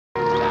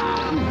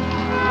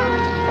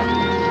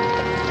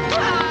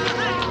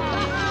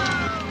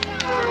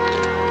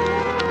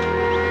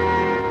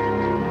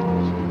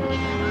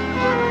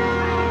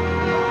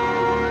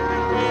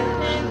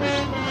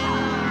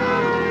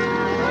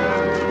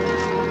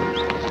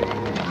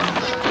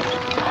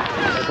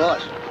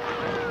boss?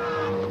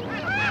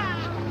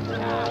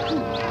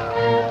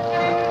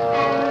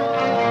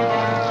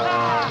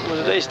 What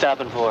are they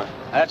stopping for?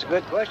 That's a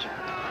good question.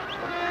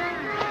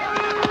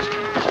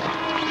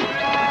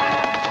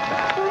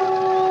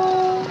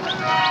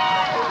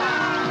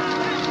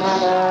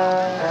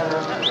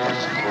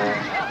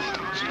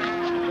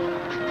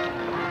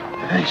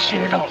 I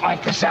sure don't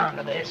like the sound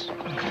of this.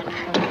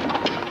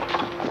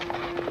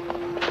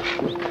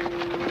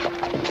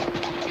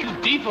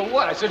 Too deep or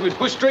what? I said we'd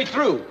push straight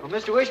through. Well,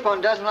 Mr.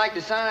 Wishbone doesn't like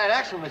the sound of that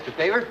axle, Mr.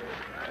 Favor.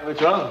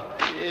 What's wrong?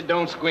 It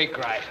don't squeak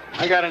right.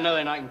 I got another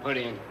one I can put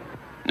in.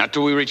 Not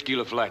till we reach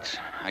Gila Flats.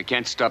 I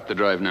can't stop the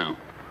drive now.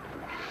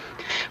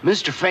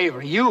 Mr.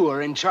 Favor, you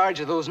are in charge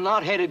of those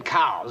knot-headed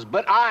cows,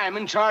 but I'm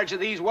in charge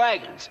of these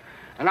wagons.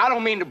 And I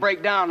don't mean to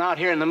break down out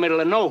here in the middle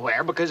of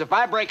nowhere, because if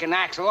I break an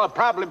axle, I'll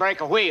probably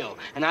break a wheel,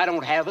 and I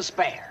don't have a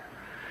spare.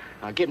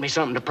 Now, get me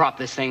something to prop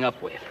this thing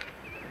up with.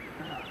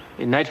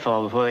 It's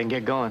nightfall before they can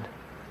get going.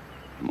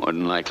 More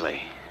than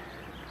likely.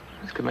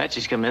 If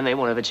Comanches come in, they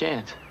won't have a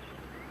chance.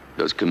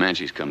 Those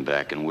Comanches come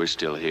back, and we're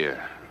still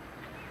here.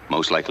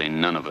 Most likely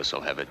none of us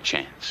will have a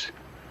chance.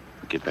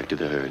 Get back to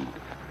the herd.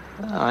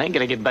 Well, I ain't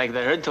gonna get back to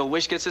the herd till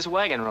Wish gets this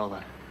wagon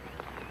rolling.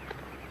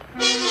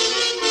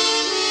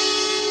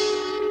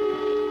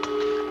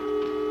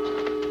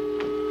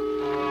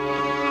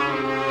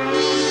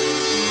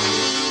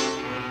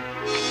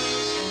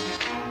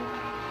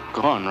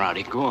 Go on,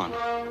 Rowdy, go on.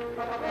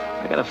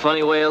 I got a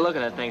funny way of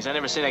looking at things. I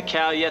never seen a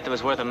cow yet that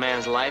was worth a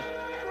man's life.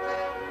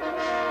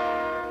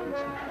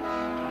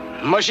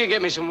 Mushy,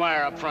 get me some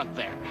wire up front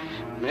there.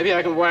 Maybe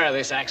I can wire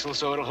this axle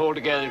so it'll hold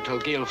together till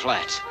Gila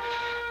Flats.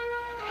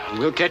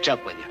 We'll catch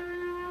up with you.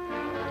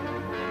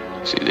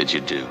 See that you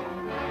do.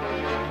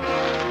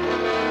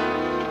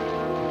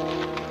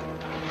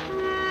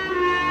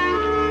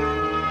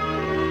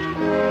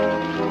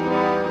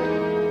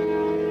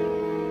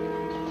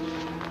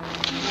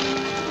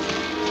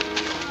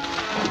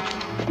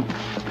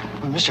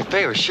 Well, Mr.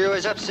 Favor sure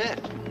was upset.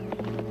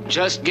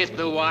 Just get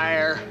the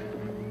wire.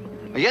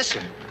 Yes,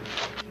 sir.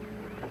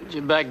 What'd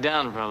you back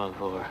down from him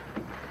for?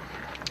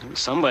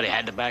 Somebody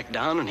had to back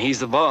down, and he's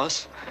the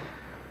boss.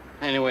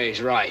 Anyway,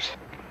 he's right.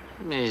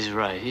 He's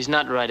right. He's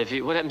not right.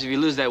 What happens if you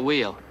lose that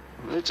wheel?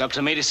 It's up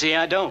to me to see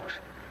I don't.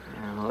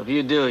 Well, if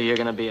you do, you're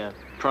gonna be a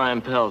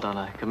prime pelt on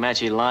a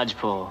Comanche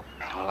lodgepole.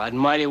 Well, I'd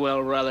mighty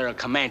well rather a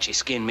Comanche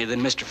skin me than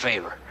Mr.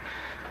 Favor.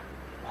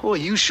 Boy,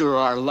 you sure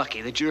are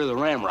lucky that you're the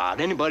ramrod.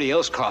 Anybody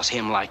else cross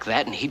him like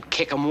that, and he'd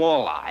kick 'em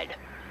wall-eyed.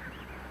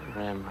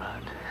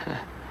 Ramrod.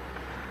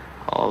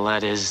 All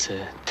that is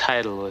a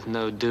title with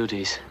no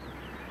duties.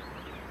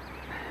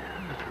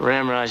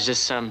 Ramrod's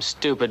just some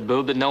stupid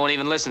boob that no one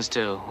even listens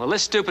to. Well,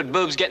 this stupid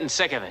boob's getting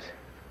sick of it.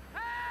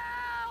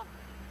 Help!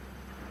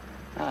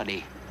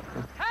 Howdy.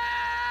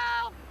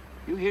 Help!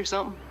 You hear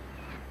something?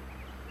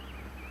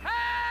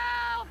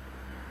 Help!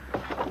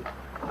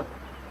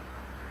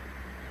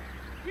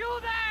 You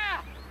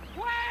there!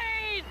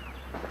 Wait!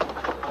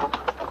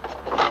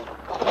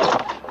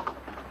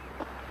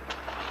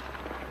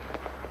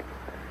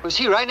 Was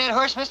he riding that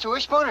horse, Mr.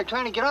 Wishbone, or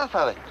trying to get off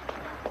of it?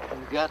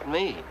 You got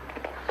me.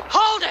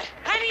 Hold it!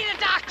 I need a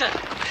doctor!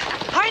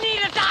 I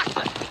need a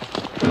doctor!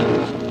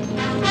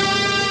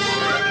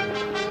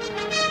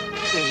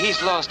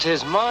 He's lost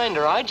his mind,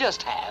 or I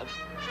just have.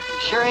 He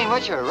sure ain't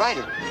much of a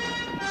rider.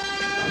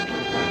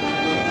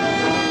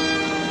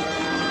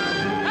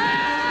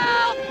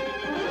 Help!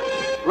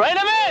 Rein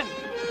him in!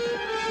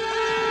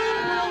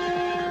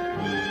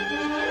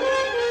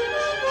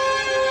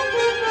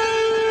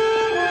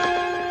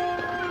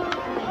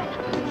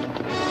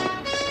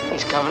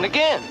 He's coming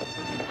again.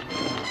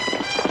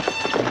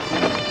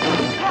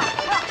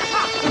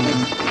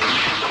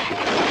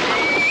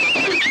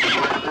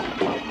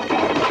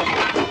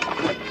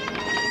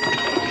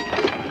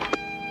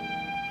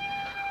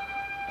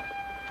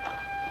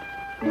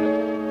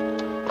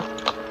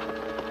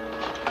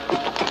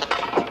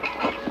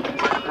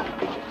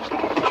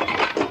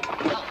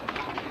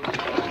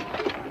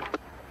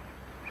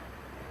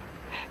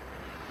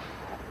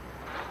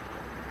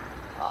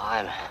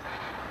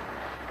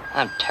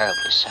 I'm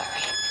terribly sorry.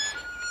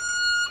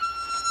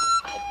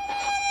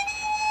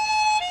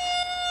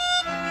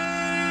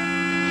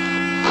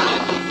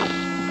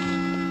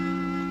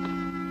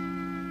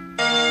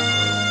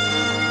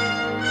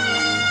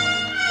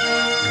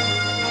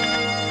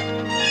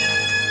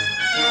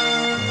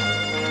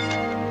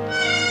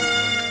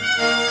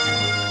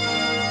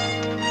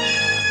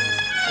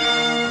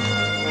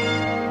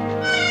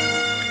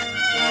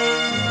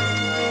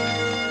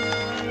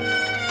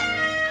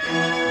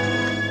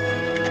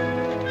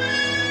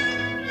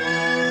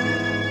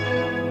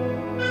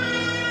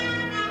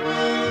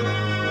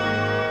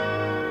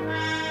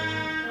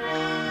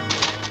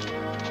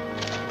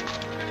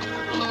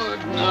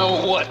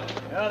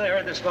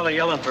 This fellow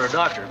yelling for a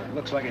doctor, but it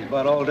looks like he's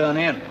about all done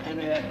in. Hand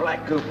me that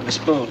black goop and a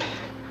spoon.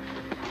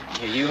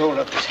 Here, you hold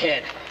up his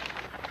head.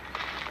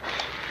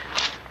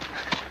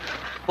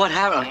 What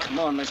happened? Come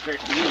on, mister.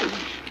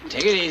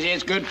 Take it easy.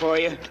 It's good for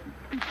you.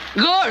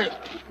 Good!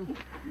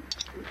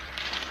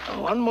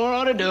 One more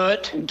ought to do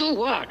it. Do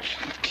what?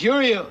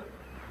 Cure you.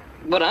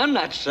 But I'm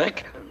not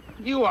sick.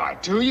 You are,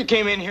 too. You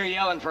came in here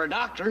yelling for a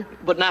doctor.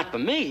 But not for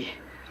me.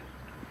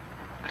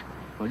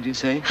 What'd you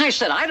say? I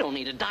said I don't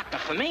need a doctor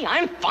for me.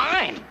 I'm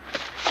fine.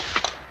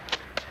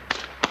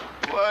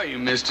 Who are you,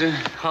 mister?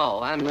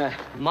 Oh, I'm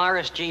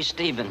Morris G.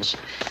 Stevens.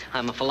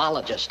 I'm a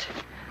philologist.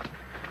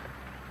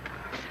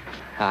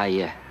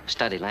 I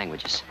study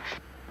languages.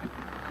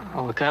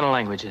 Oh, what kind of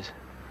languages?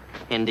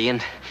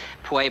 Indian,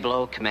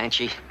 Pueblo,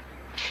 Comanche.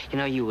 You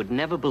know, you would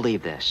never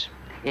believe this.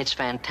 It's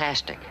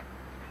fantastic.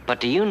 But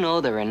do you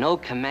know there are no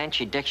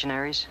Comanche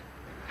dictionaries?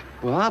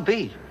 Well, I'll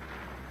be.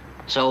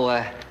 So,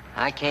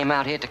 I came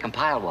out here to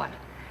compile one.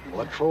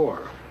 What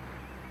for?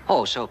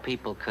 Oh, so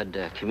people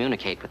could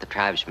communicate with the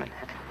tribesmen.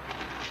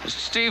 Mr.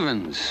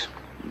 Stevens,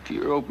 if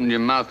you opened your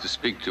mouth to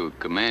speak to a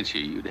Comanche,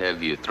 you'd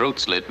have your throat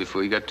slit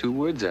before you got 2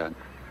 words out.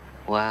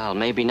 Well,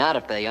 maybe not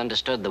if they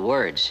understood the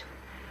words.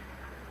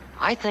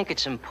 I think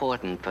it's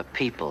important for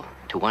people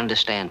to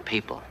understand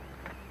people.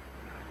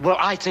 Well,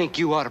 I think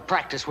you ought to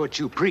practice what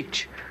you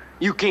preach.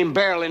 You came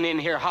barreling in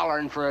here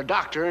hollering for a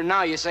doctor, and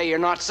now you say you're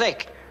not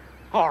sick.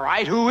 All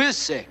right, who is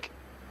sick?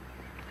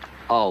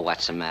 Oh,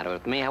 what's the matter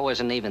with me? I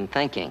wasn't even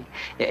thinking.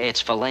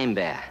 It's for Lame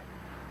Bear.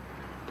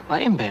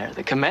 Lame Bear,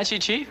 the Comanche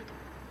chief?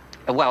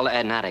 Well,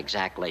 not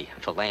exactly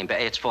for Lame Bear.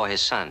 It's for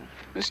his son.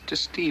 Mr.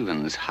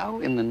 Stevens, how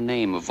in the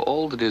name of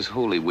all that is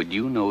holy would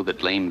you know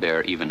that Lame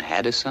Bear even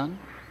had a son?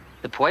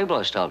 The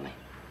Pueblos told me.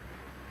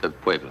 The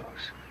Pueblos.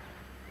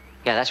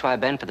 Yeah, that's where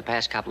I've been for the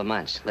past couple of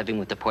months, living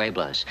with the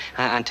Pueblos,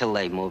 until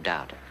they moved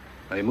out.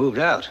 They moved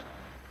out.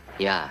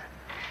 Yeah.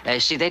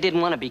 See, they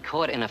didn't want to be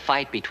caught in a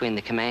fight between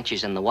the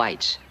Comanches and the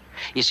whites.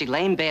 You see,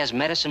 Lame Bear's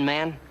medicine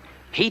man,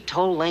 he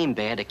told Lame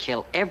Bear to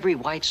kill every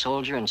white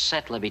soldier and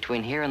settler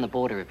between here and the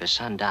border if his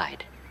son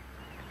died.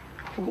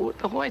 What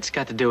the whites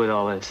got to do with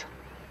all this?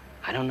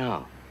 I don't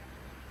know.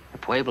 The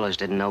Pueblos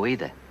didn't know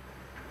either.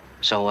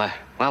 So,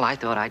 well, I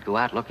thought I'd go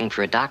out looking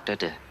for a doctor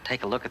to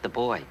take a look at the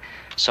boy.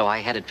 So I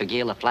headed for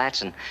Gila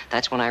Flats, and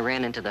that's when I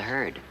ran into the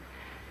herd.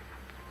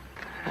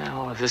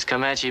 Well, if this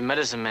Comanche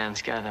medicine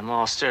man's got them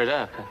all stirred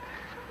up,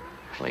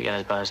 we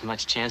got about as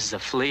much chance as a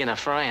flea in a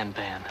frying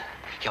pan.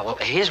 Yeah, well,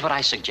 here's what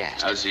I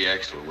suggest. How's the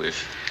axle,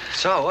 Whiff?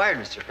 So wired,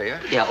 Mr.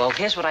 Fair. Yeah, well,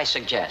 here's what I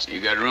suggest. You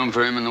got room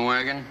for him in the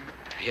wagon?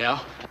 Yeah?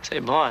 Say,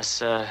 boss,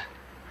 the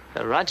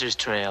Rogers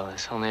Trail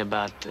is only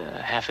about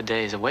half a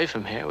day's away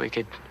from here. We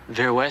could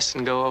veer west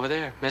and go over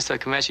there. Miss the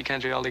Comanche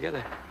country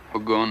altogether.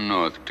 We're going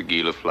north to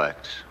Gila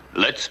Flats.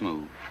 Let's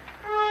move.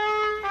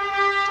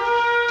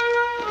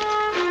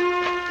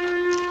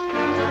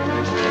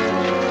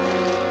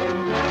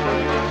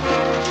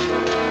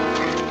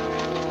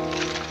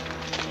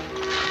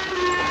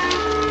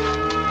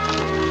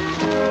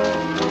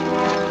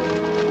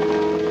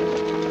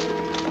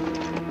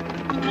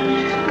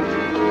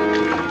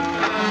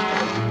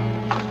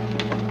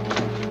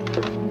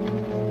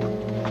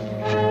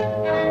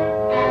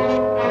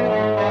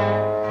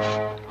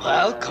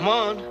 Well, come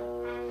on.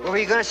 What were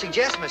you going to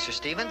suggest, Mr.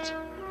 Stevens?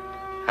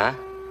 Huh?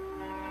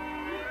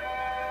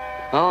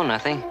 Oh,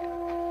 nothing.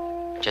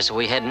 Just that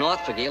we head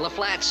north for Gila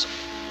Flats.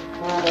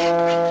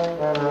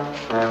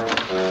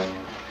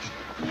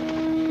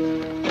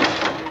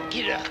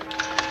 Get up.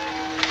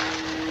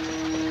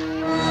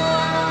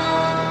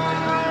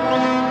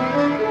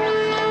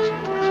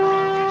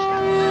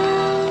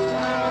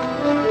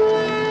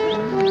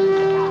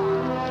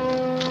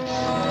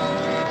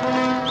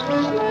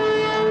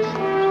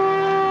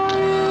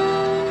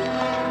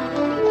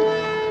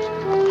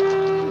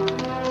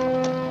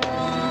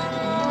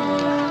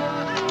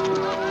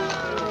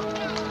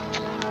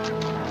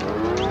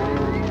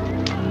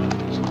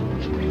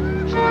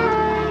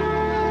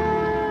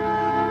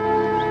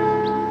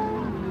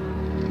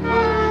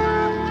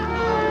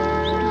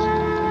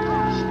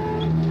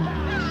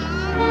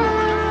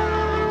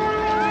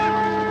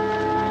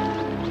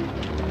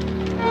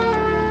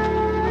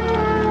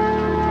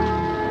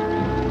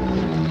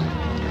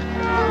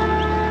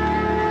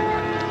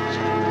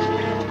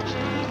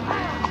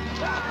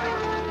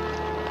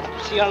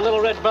 See our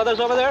little red brothers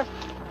over there?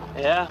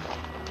 Yeah?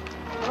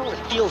 I don't know what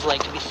it feels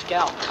like to be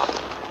scalped.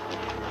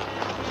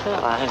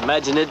 Well, I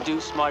imagine it'd do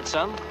smart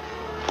some.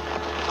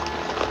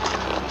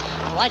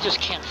 Well, I just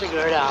can't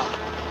figure it out.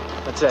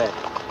 What's that?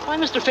 Why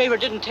Mr. Favor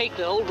didn't take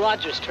the old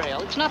Rogers Trail?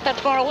 It's not that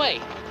far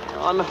away.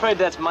 Well, I'm afraid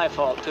that's my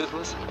fault,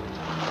 Toothless.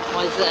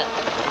 Why's that?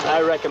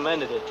 I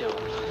recommended it to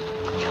him.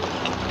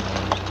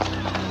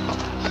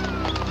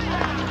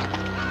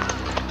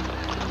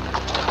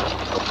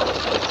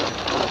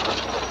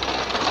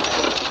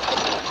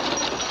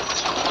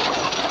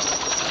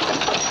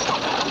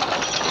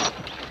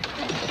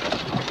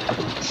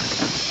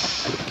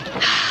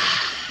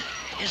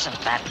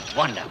 Isn't that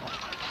wonderful?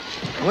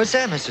 What's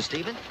that, Mr.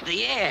 Stevens?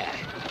 The air.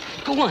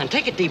 Go on,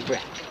 take a deep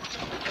breath.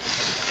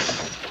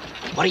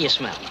 What do you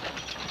smell?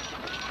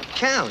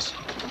 Cows.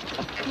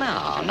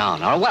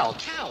 No. Well,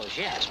 cows,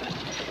 yes, but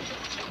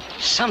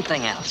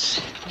something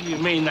else. You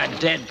mean that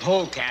dead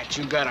polecat?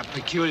 You got a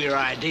peculiar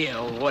idea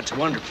of what's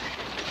wonderful.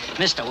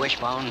 Mr.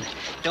 Wishbone,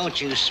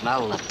 don't you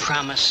smell the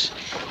promise,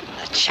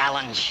 the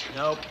challenge?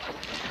 Nope.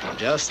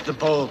 Just the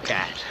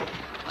polecat.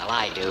 Well,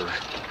 I do.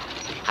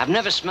 I've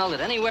never smelled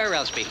it anywhere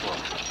else before.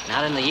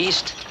 Not in the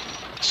East,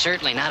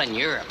 certainly not in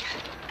Europe.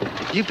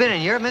 You been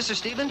in Europe, Mr.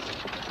 Stevens?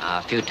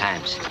 A few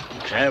times.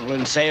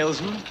 Traveling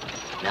salesman?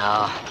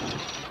 No,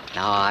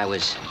 I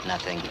was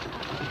nothing.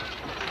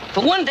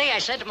 But one day I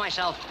said to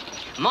myself,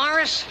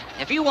 Morris,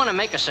 if you want to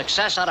make a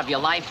success out of your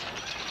life,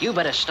 you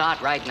better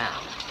start right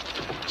now.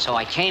 So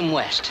I came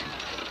west.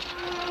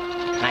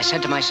 And I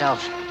said to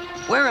myself,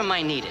 where am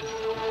I needed?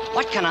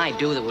 What can I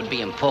do that would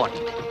be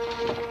important?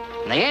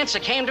 And the answer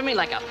came to me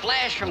like a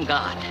flash from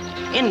God.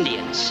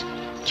 Indians,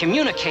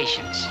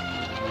 communications.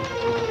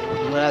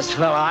 The last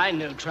fellow I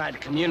knew tried to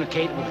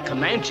communicate with a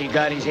Comanche,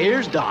 got his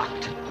ears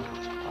docked.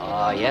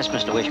 Oh, yes,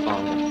 Mr.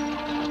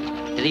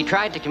 Wishbone. Did he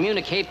try to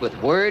communicate with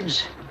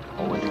words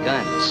or with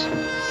guns?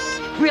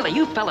 Really,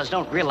 you fellas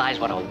don't realize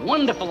what a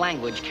wonderful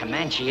language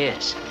Comanche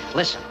is.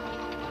 Listen.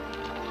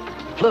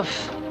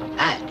 Fluff,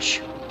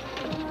 Atch.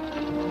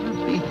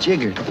 Be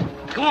jiggered.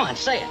 Come on,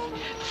 say it.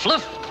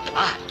 Fluff,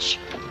 Atch.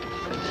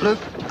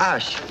 Fluff,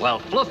 ash. Well,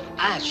 Fluff,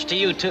 Atch to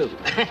you, too.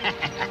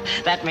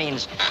 That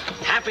means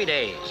happy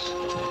days.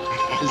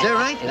 Is that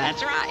right?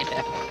 That's right.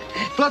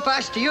 Fluff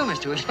ash to you,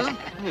 Mr. Wishbone.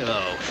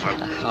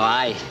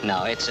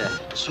 No, it's a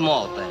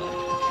small thing.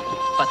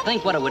 But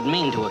think what it would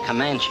mean to a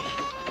Comanche.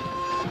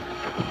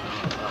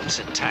 I'm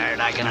so tired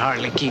I can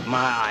hardly keep my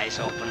eyes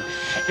open.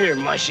 Here,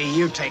 Mushy,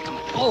 you take them.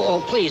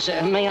 Oh, please,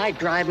 may I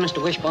drive,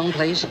 Mr. Wishbone,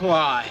 please?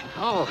 Why?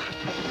 Oh,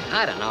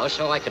 I don't know,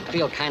 so I could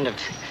feel kind of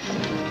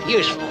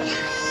useful.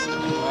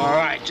 All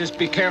right, just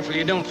be careful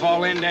you don't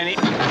fall into any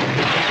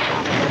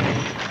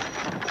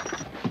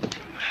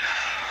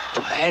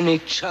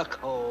chuck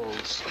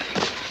holes.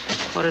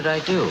 What did I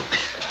do?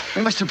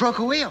 We must have broke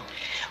a wheel.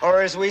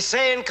 Or as we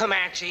say in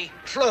Comanche,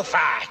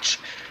 fluffach.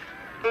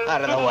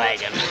 Out of the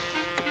wagon.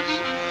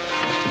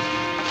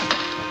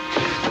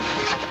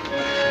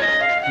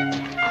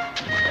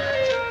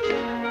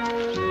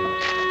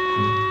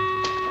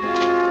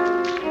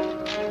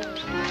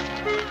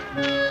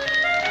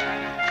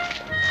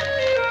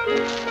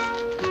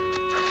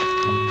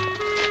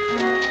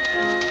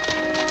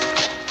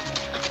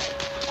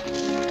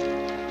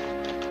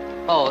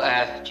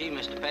 Gee,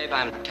 Mr. Fabe,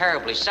 I'm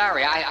terribly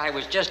sorry. I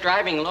was just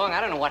driving along.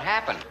 I don't know what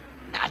happened.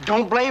 Now,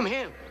 don't blame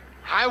him.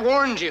 I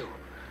warned you.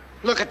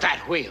 Look at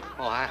that wheel.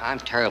 Oh, I'm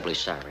terribly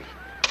sorry.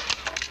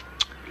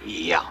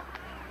 Yeah.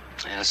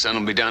 Yeah, sun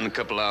will be down in a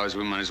couple hours.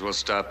 We might as well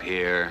stop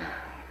here.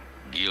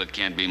 Gila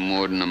can't be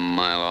more than a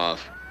mile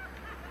off.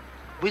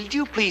 Will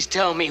you please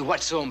tell me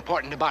what's so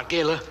important about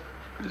Gila?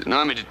 There's an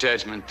army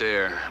detachment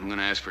there. I'm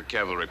gonna ask for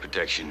cavalry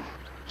protection.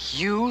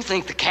 You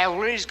think the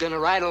cavalry's gonna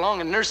ride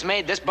along and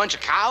nursemaid this bunch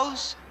of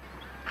cows?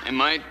 They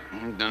might.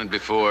 We've done it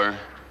before.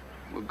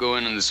 We'll go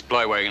in the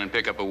supply wagon and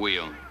pick up a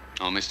wheel.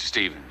 Oh, Mr.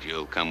 Stevens,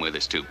 you'll come with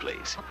us too,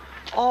 please.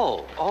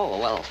 Oh,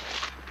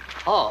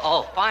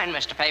 fine,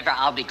 Mr. Faber.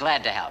 I'll be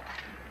glad to help.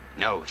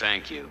 No,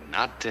 thank you.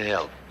 Not to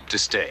help. To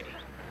stay.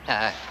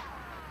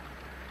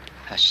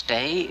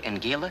 Stay in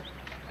Gila?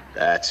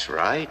 That's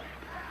right.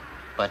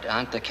 But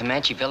aren't the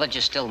Comanche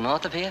villages still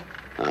north of here?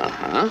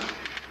 Uh-huh.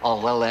 Oh,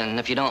 well, then,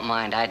 if you don't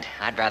mind,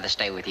 I'd rather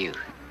stay with you.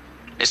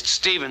 Mr.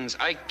 Stevens,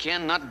 I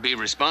cannot be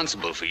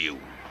responsible for you.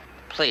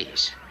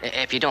 Please,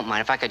 if you don't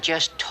mind, if I could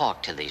just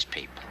talk to these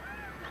people.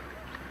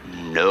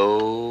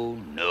 No.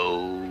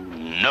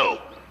 No?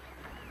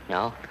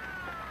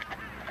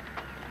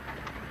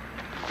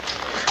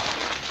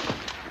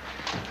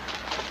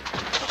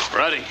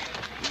 Roddy,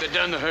 get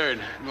down the herd.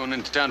 I'm going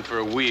into town for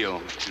a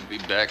wheel. Should be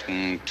back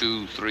in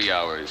 2-3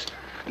 hours.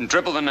 And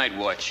triple the night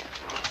watch.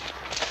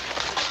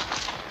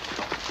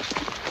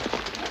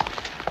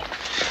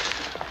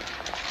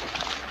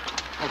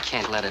 I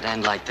can't let it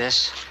end like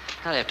this.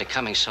 Not after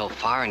coming so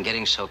far and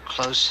getting so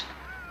close.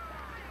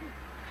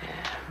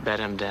 Yeah, bed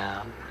him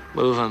down.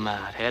 Move him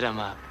out. Head him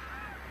up.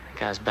 The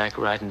guy's back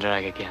riding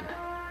drag again.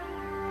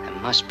 There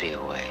must be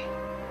a way.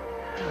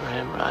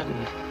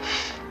 Ramrodding.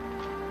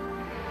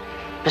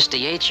 Mr.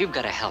 Yates, you've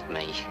got to help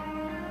me.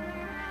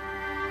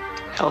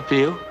 Help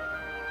you?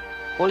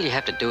 All you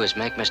have to do is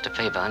make Mr.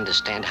 Faber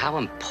understand how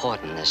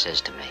important this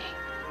is to me.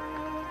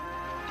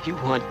 You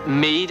want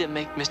me to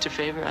make Mr.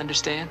 Faber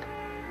understand?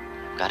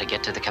 Got to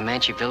get to the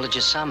Comanche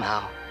villages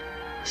somehow.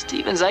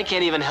 Stevens, I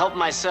can't even help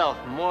myself.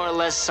 More or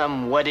less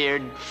some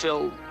wet-eared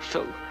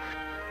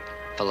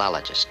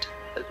Philologist.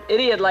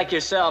 idiot like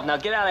yourself. Now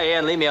get out of here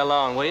and leave me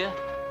alone, will you?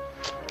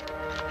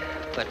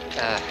 But,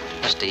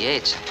 Mr.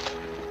 Yates...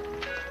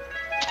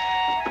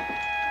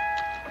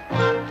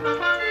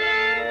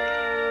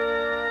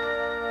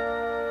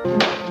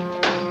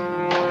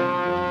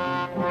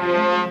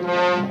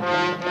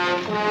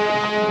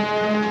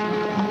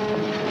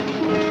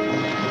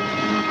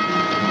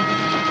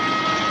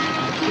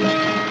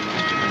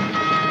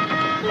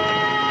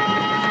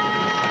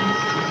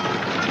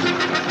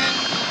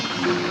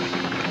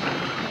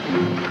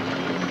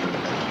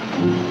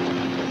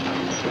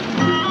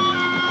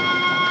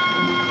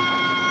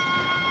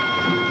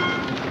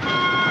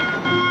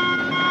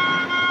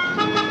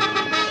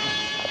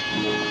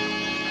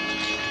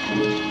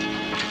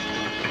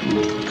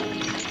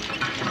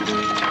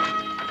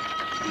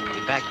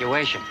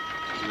 evacuation?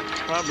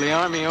 Probably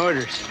Army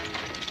orders.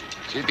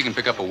 See if you can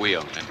pick up a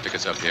wheel and pick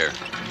us up here.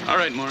 All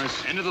right,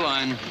 Morris, end of the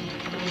line.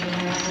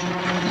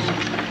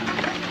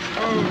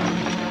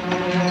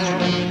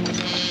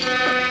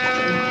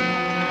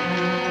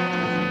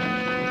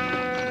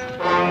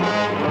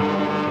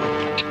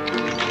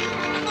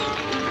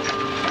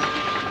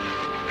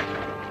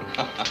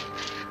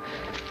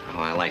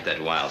 Oh, I like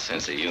that wild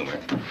sense of humor.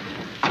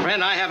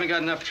 Friend, I haven't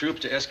got enough troops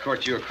to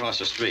escort you across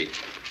the street.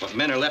 What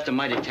men are left of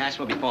my detachment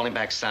will be falling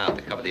back south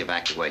to cover the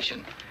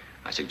evacuation.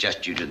 I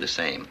suggest you do the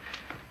same.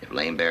 If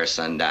Lame Bear's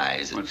son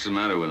dies... What's the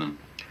matter with him?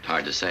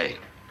 Hard to say.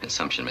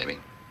 Consumption, maybe.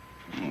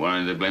 Why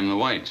do they blame the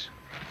whites?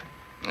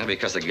 Well,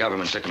 because the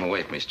government took him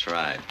away from his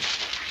tribe.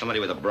 Somebody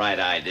with a bright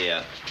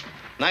idea.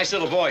 Nice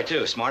little boy,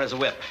 too. Smart as a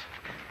whip.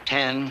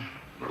 10,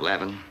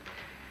 11.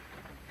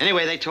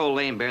 Anyway, they told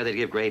Lame Bear they'd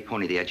give Gray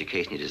Pony the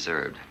education he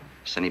deserved.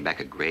 Send him back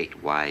a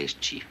great, wise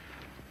chief.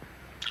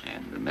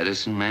 And the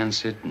medicine man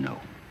said no.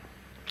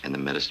 And the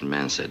medicine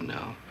man said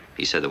no.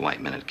 He said the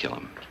white men would kill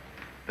him.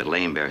 But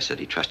Lame Bear said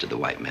he trusted the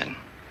white men.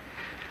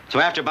 So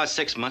after about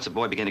 6 months, the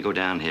boy began to go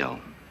downhill.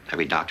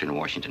 Every doctor in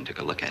Washington took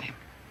a look at him.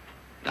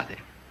 Nothing.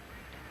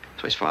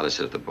 So his father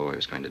said if the boy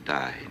was going to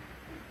die,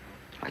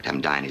 he'd like to have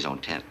him die in his own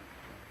tent.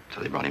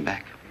 So they brought him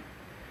back.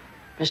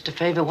 Mr.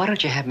 Favor, why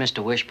don't you have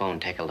Mr. Wishbone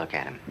take a look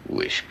at him?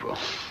 Wishbone.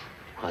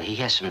 Well, he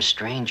has some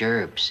strange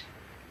herbs.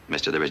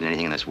 Mister, there isn't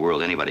anything in this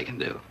world anybody can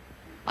do.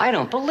 I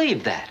don't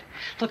believe that.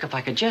 Look, if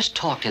I could just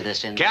talk to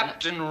this Indian...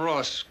 Captain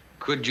Ross,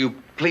 could you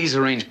please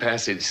arrange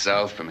passage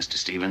south for Mr.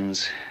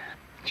 Stevens?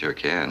 Sure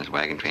can. This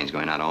wagon train's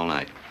going out all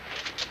night.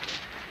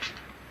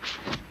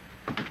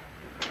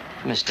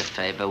 Mr.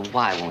 Favor,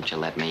 why won't you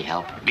let me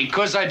help?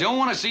 Because I don't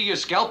want to see your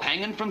scalp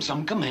hanging from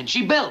some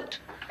Comanche belt.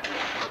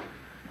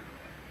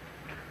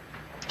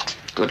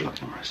 Good luck,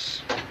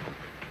 Morris.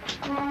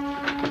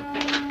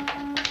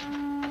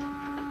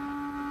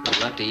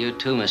 Good luck to you,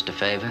 too, Mr.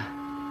 Favor.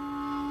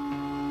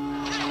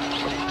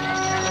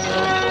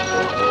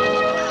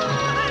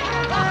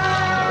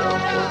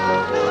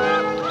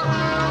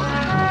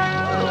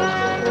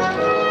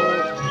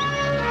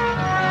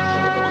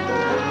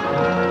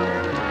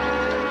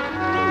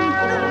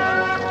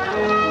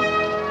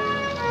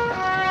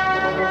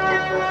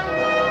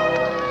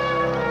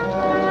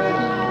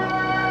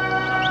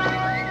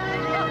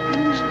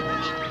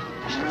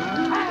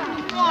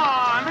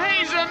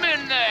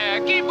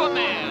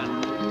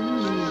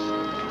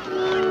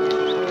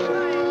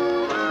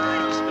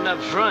 Up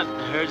front,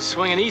 heard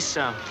swinging east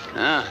some.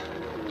 Ah.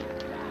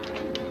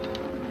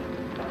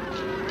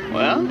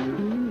 Well,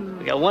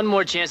 we got one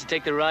more chance to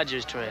take the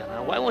Rogers Trail.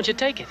 Now, why won't you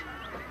take it?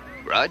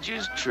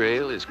 Rogers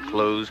Trail is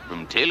closed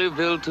from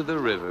Taylorville to the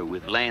river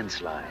with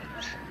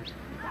landslides.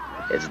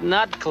 It's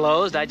not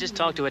closed. I just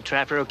talked to a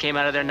trapper who came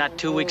out of there not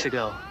 2 weeks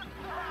ago.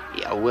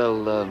 Yeah,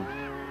 well,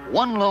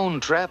 one lone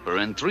trapper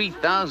and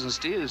 3,000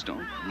 steers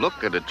don't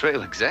look at a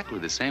trail exactly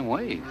the same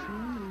way.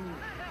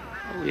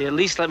 Will you at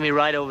least let me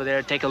ride over there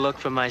and take a look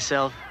for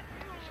myself?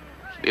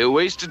 Be a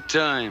waste of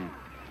time.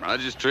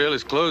 Rogers Trail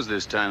is closed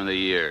this time of the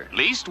year.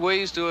 Least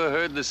ways to a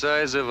herd the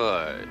size of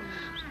ours.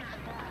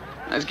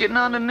 Now, it's getting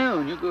on to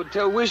noon. You go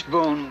tell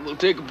Wishbone we'll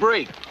take a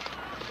break.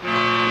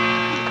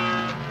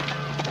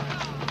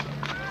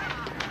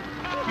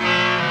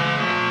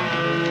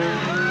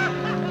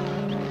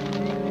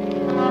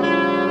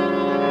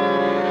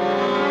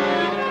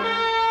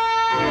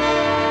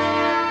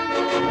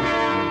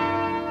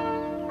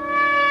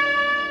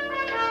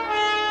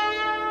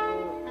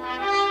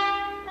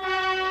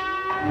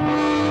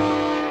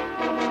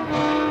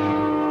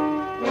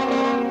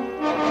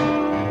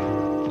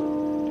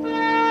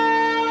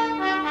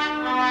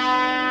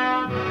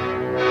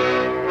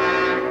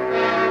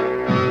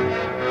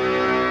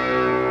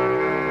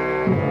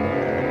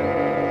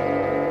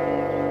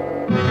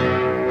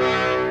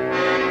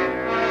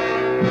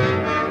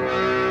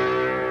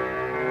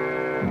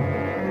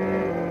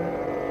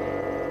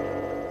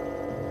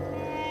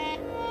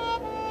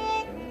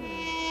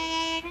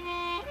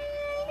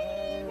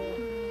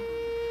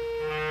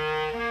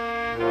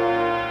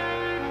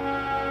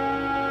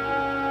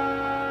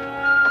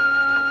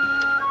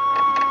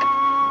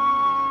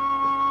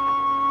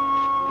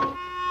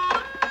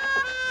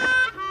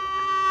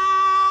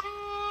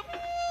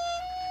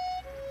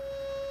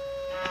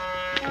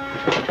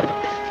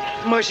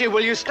 Mushy,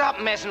 will you stop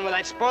messing with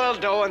that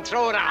spoiled dough and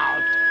throw it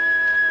out?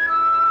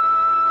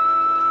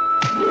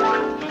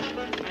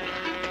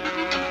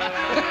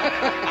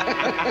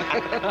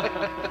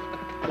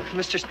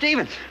 Mr.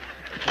 Stevens.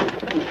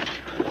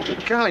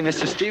 Golly,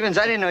 Mr. Stevens,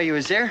 I didn't know you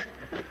was there.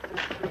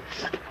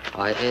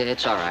 Oh,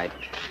 it's all right.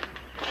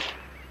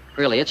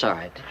 Really, it's all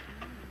right.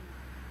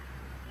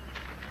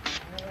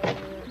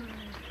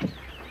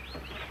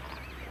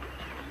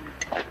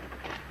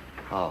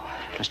 Oh,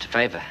 Mr.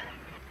 Favor.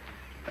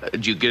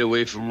 Did you get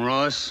away from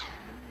Ross?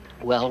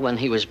 Well, when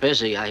he was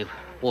busy, I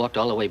walked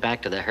all the way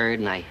back to the herd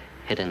and I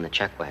hid in the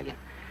chuck wagon.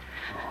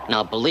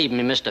 Now, believe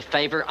me, Mr.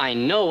 Favor, I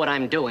know what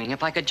I'm doing.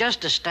 If I could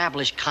just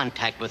establish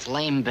contact with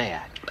Lame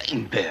Bear.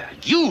 Lame Bear?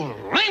 You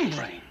lame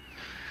brain!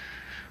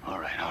 All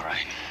right, all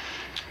right.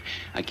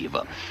 I give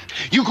up.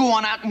 You go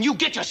on out and you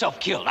get yourself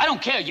killed. I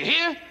don't care, you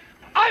hear?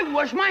 I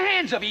wash my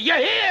hands of you, you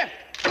hear?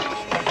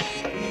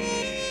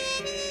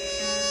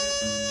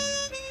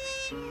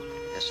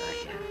 Yes, I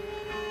hear.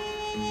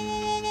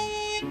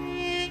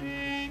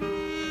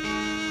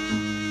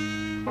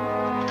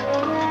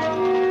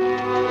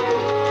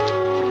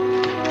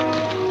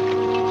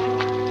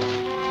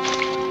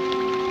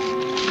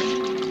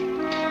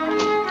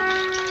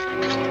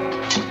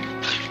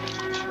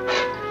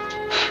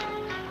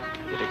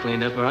 Get it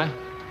cleaned up, all right?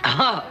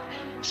 Oh,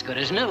 as good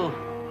as new.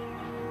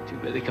 Too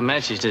bad the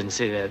Comanches didn't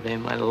see that. They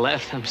might have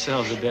laughed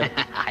themselves a bit.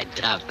 I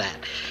doubt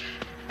that.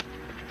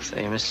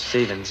 Say, Mr.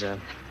 Stevens,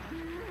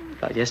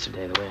 about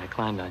yesterday, the way I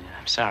climbed on you,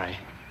 I'm sorry.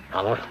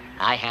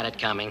 I had it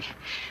coming.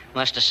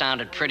 Must have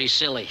sounded pretty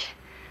silly.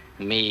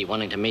 Me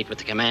wanting to meet with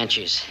the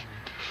Comanches.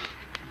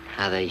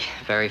 Are they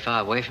very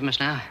far away from us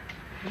now?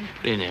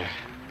 Pretty near.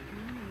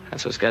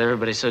 That's what's got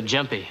everybody so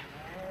jumpy.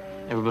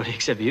 Everybody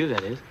except you,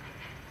 that is.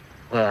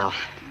 Well,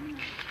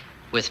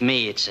 with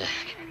me, it's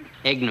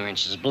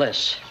ignorance is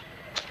bliss.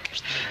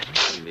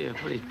 It would be a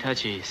pretty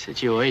touchy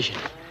situation.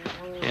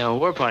 You know, a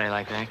war party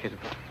like that could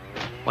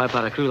wipe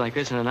out a crew like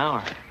this in an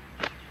hour.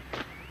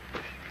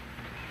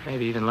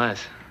 Maybe even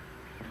less.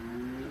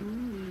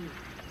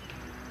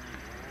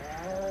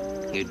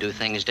 You'd do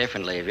things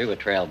differently if you were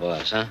trail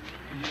boss, huh?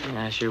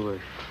 Yeah, I sure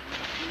would.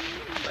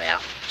 Well,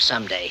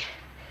 someday.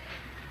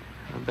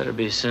 It better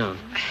be soon.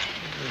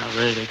 I'm not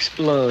ready to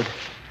explode.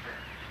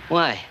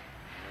 Why?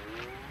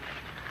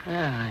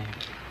 Yeah,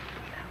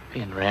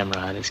 being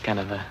ramrod is kind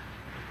of a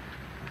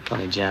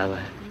funny job.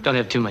 I don't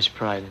have too much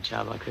pride in a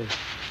job like this.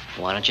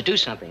 Why don't you do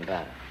something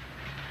about it?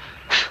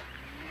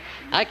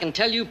 I can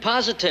tell you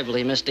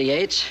positively, Mr.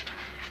 Yates,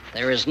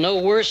 there is no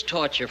worse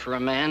torture for a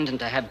man than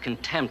to have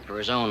contempt for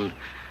his own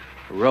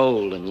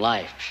role in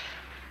life.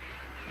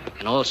 I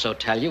can also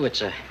tell you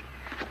it's a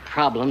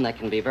problem that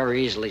can be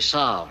very easily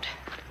solved.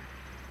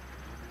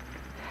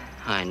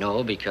 I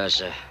know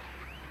because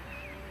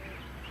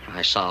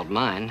I solved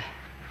mine.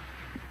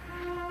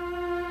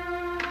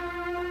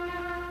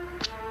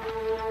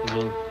 You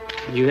mean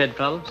you had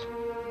problems?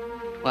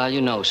 Well,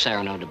 you know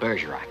Cyrano de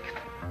Bergerac.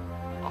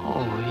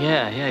 Oh,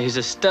 yeah. He's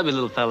a stubby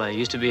little fella. He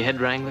used to be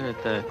head wrangler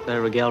at the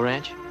Clara Rigel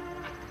Ranch.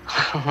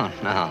 Oh,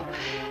 no.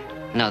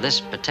 No, this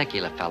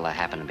particular fella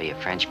happened to be a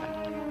Frenchman.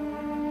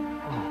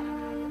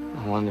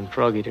 Oh, one of them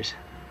frog eaters.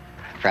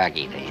 Frog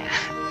eater, yeah.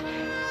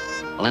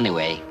 Well,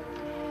 anyway,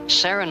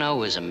 Cyrano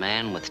was a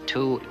man with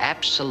two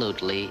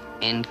absolutely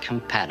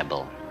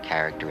incompatible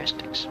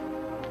characteristics.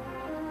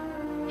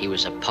 He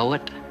was a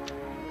poet,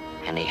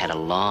 and he had a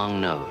long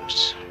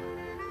nose.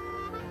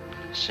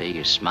 See,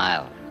 you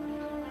smiled.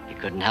 You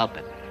couldn't help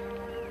it.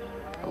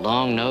 A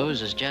long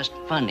nose is just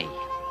funny.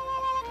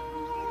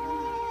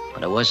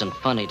 But it wasn't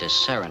funny to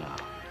Cyrano.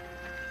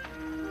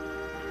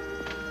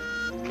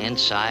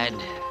 Inside,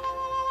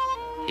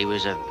 he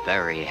was a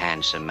very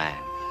handsome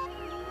man.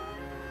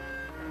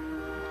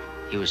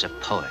 He was a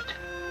poet.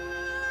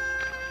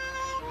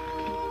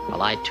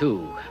 Well, I,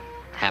 too,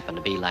 happen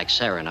to be like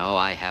Cyrano.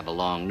 I have a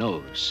long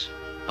nose.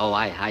 Oh,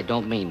 I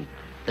don't mean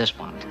this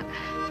one.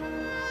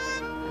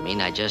 I mean,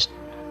 I just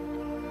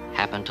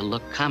happen to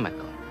look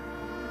comical.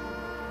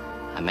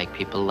 I make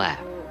people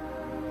laugh.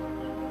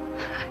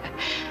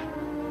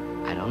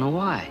 I don't know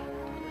why.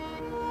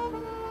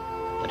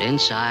 But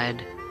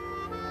inside,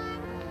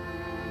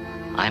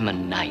 I'm a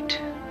knight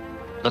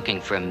looking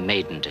for a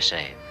maiden to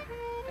save.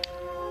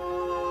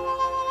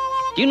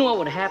 Do you know what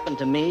would happen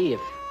to me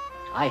if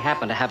I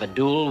happened to have a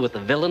duel with a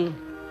villain?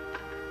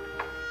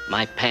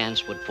 My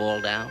pants would fall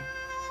down.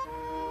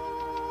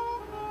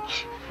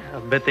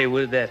 I'll bet they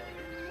would that.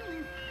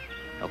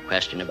 No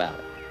question about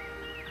it.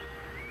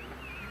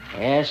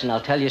 Yes, and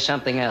I'll tell you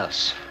something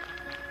else.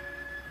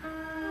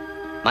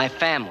 My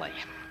family,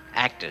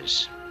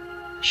 actors,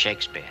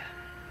 Shakespeare.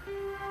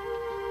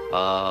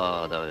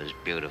 Oh, those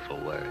beautiful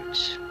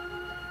words.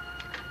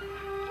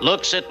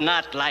 Looks it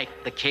not like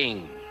the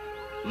king,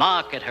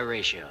 mark it,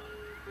 Horatio.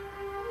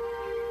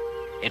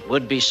 It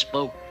would be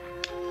spoke.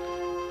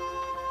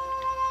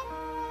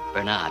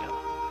 Bernardo,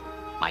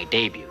 my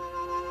debut.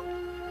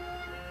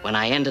 When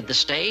I entered the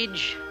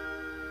stage,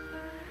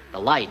 the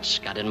lights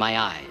got in my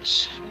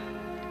eyes.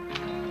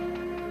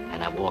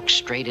 And I walked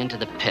straight into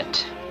the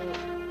pit.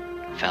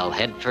 Fell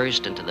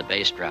headfirst into the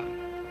bass drum.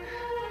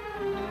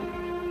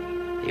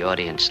 The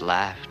audience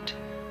laughed.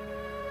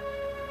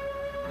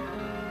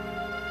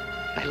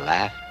 They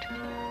laughed.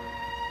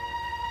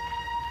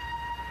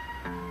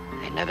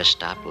 They never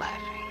stopped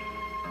laughing.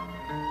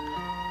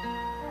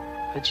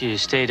 But you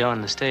stayed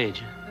on the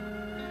stage.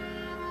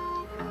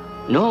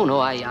 No,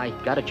 I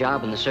got a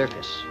job in the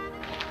circus.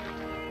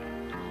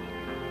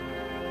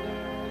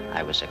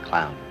 I was a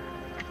clown.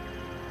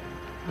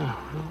 Oh,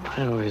 well,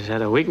 I always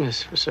had a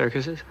weakness for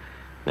circuses.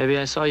 Maybe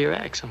I saw your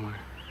act somewhere.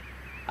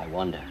 I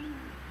wonder.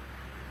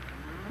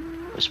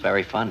 It was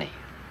very funny.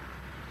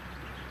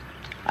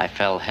 I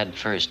fell head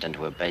first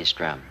into a bass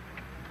drum.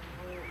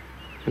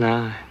 No,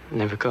 I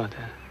never caught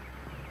that.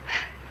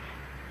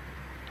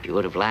 You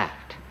would have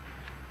laughed.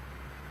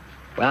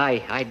 Well,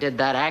 I did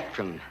that act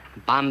from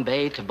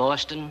Bombay to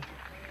Boston,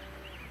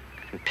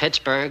 from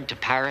Pittsburgh to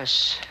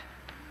Paris.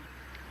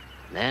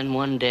 Then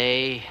one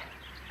day,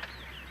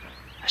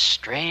 a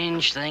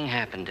strange thing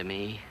happened to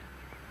me.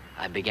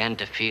 I began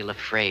to feel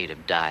afraid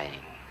of dying.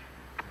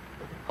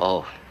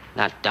 Oh,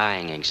 not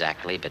dying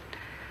exactly, but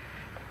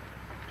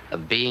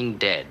of being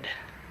dead.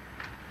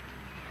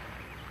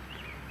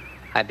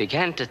 I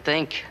began to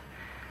think,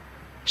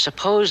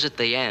 suppose at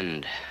the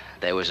end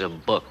there was a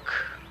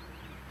book,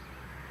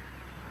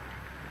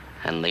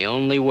 and the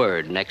only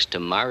word next to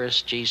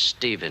Morris G.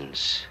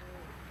 Stevens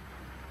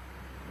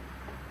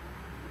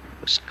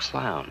was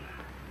clown.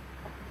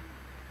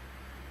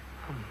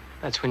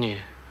 That's when you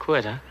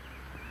quit, huh?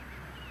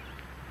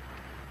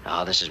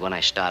 Oh, this is when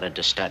I started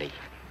to study.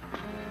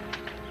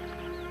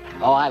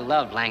 Oh, I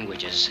love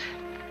languages.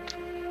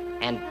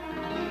 And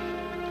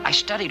I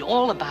studied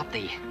all about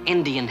the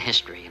Indian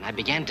history, and I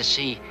began to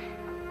see,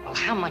 well,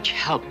 how much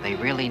help they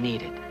really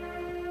needed.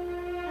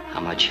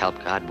 How much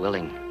help, God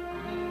willing,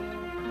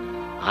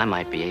 I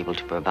might be able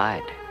to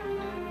provide.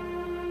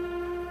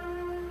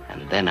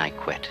 And then I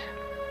quit.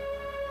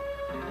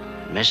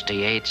 Mr.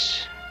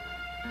 Yates,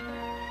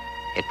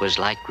 it was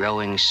like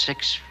growing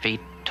 6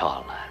 feet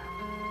taller.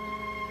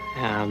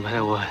 Yeah, but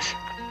it was.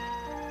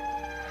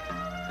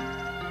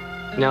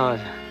 You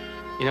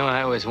know what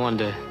I always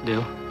wanted to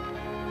do?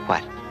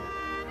 What?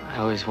 I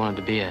always wanted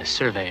to be a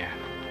surveyor.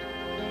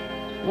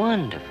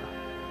 Wonderful.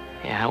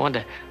 Yeah, I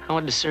wanted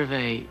to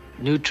survey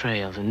new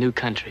trails and new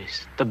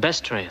countries. The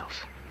best trails.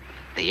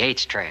 The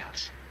Yates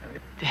trails.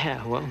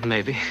 Yeah, well,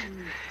 maybe.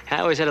 I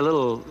always had a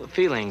little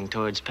feeling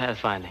towards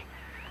pathfinding.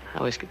 I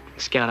always could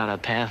scout out a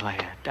path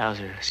like a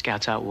dowser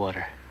scouts out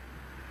water.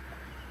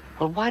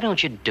 Well, why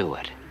don't you do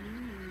it?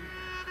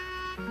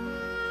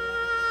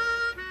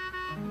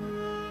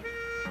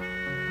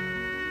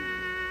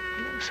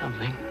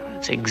 Something.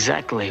 That's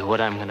exactly what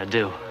I'm gonna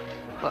do.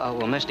 Well,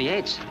 Mr.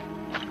 Yates,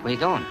 where you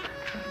going?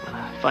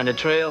 Find a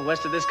trail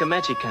west of this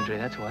Comanche country,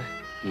 that's why.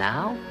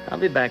 Now? I'll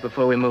be back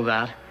before we move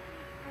out.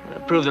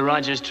 Prove the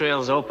Rogers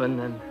Trail's open,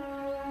 and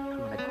I'm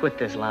gonna quit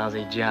this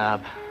lousy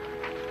job.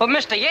 But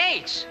Mr.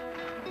 Yates!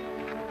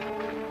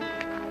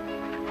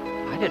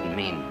 I didn't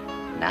mean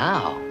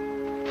now.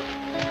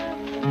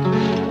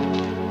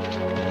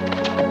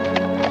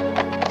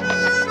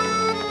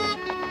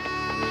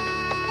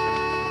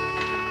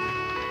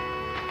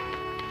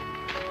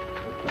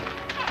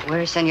 Where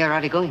is Senor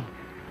Roddy going?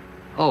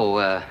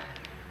 Oh,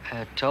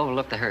 to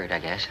overlook the herd, I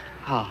guess.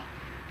 Oh.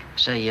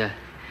 Say,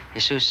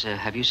 Jesus,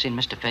 have you seen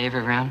Mr. Favor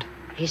around?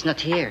 He's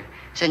not here.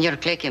 Senor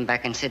Clay came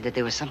back and said that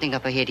there was something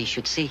up ahead he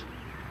should see.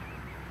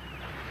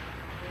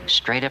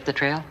 Straight up the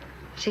trail?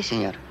 Si,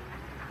 senor.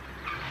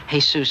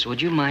 Jesus,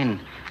 would you mind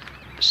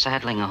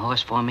saddling a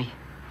horse for me?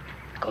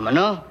 Como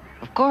no?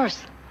 Of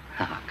course.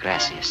 Oh,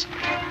 gracias.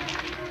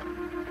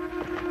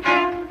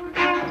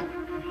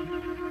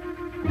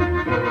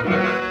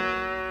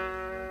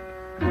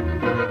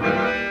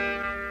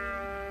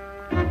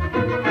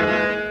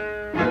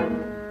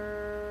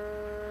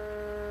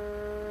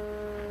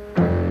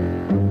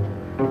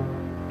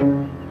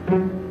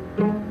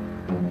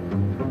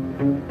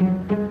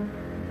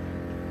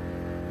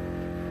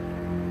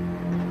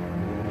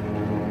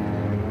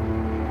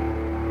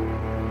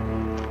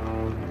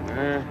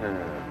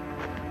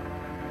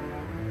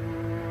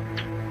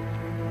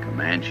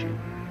 Comanche.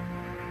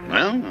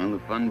 Well, the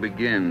fun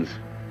begins.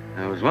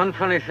 There was one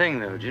funny thing,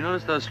 though. Did you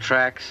notice those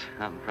tracks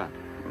out in front?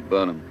 What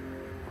about 'em?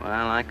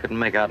 Well, I couldn't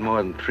make out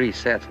more than 3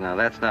 sets. Now,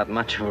 that's not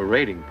much of a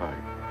raiding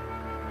party.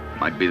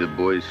 Might be the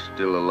boys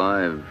still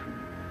alive.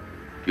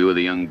 A few of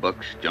the young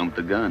bucks jumped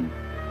the gun.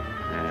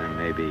 Yeah,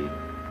 maybe.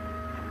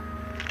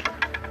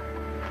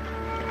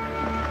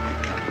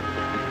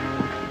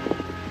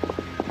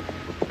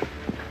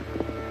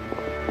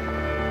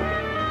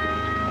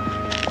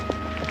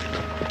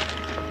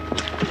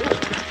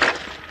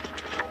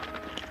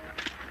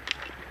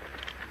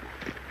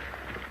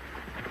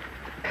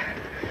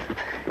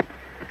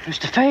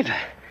 Mr. Favor,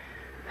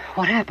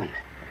 what happened?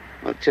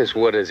 Well, just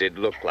what does it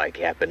look like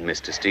happened,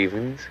 Mr.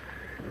 Stevens?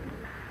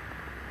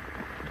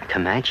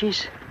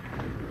 Comanches?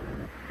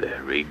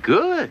 Very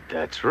good.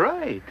 That's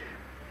right.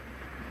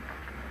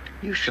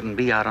 You shouldn't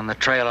be out on the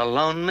trail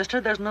alone,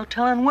 mister. There's no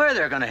telling where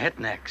they're going to hit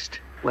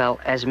next. Well,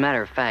 as a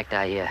matter of fact,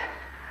 I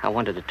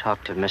wanted to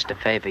talk to Mr.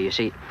 Favor. You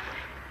see,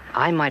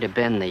 I might have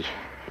been the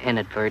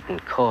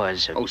inadvertent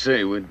cause of... Oh,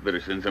 say, we'd better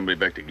send somebody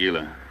back to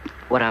Gila.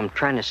 What I'm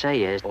trying to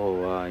say is...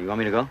 Oh, you want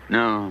me to go?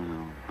 No.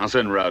 I'll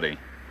send Rowdy.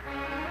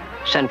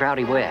 Send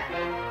Rowdy where?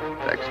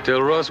 Back to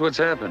tell Ross what's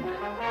happened.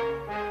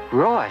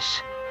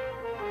 Ross?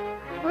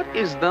 What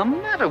is the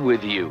matter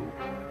with you?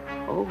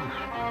 Oh.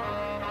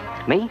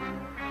 Me?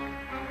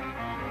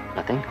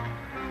 Nothing.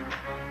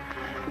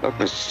 Look,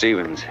 Mr.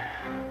 Stevens,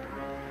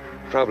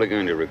 probably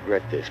going to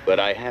regret this,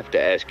 but I have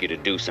to ask you to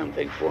do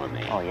something for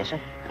me. Oh, yes, sir?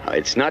 Now,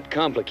 it's not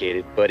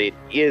complicated, but it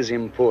is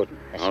important,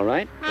 Yes, all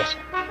right? Yes, sir.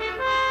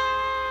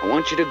 I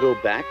want you to go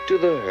back to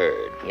the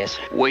herd. Yes,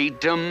 sir.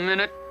 Wait a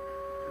minute.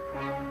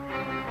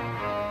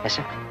 Yes,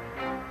 sir.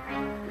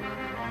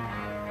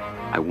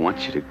 I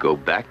want you to go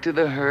back to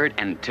the herd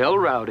and tell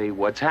Rowdy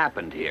what's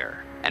happened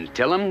here. And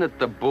tell him that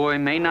the boy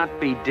may not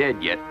be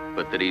dead yet,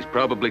 but that he's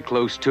probably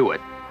close to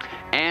it.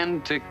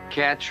 And to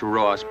catch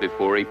Ross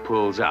before he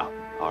pulls out.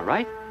 All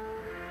right?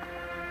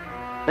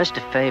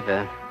 Mr.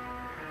 Favor.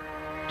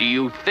 Do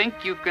you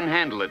think you can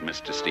handle it,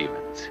 Mr.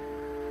 Stevens?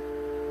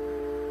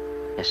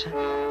 Yes, sir.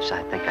 Yes,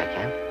 I think I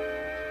can.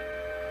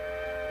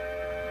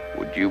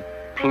 Would you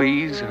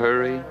please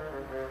hurry?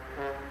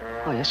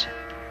 Oh, yes, sir.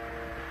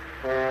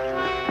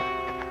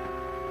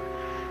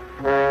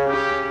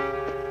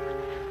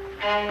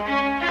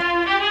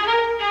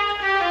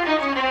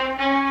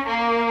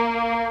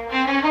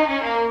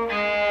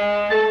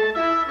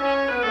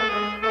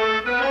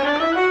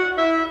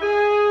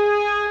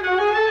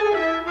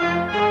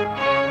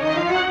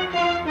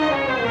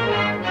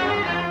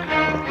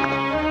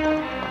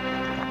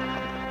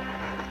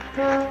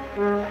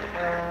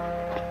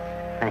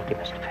 Thank you,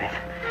 Mr.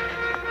 Favor.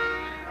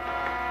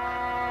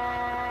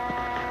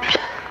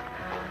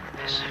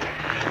 Yes.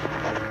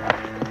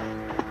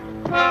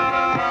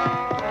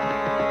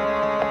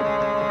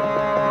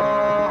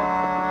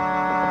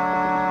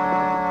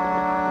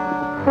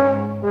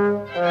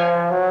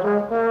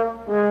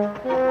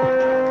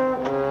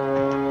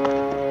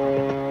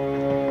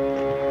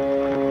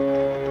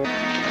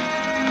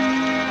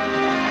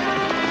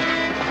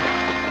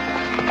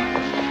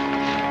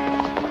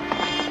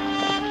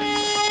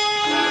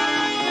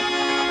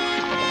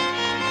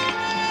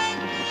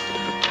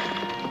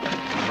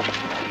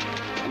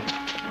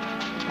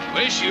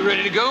 Wish, you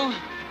ready to go?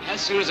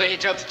 As soon as I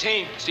hitch up the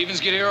team. Stevens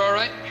get here all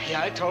right?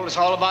 Yeah, he told us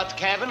all about the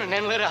cabin and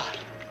then lit out.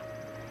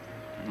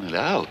 Lit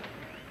out?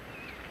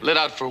 Lit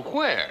out for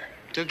where?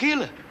 To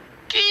Gila.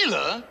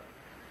 Gila?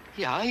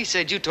 Yeah, he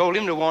said you told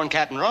him to warn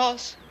Captain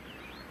Ross.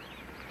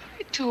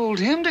 I told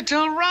him to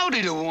tell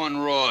Rowdy to warn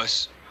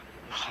Ross.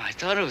 Oh, I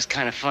thought it was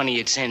kind of funny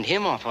you'd send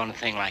him off on a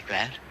thing like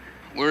that.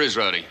 Where is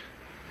Rowdy?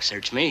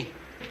 Search me.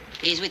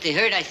 He's with the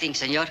herd, I think,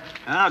 senor.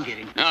 I'll get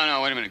him.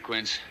 No, wait a minute,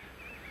 Quince.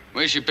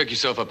 Wish you pick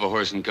yourself up a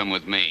horse and come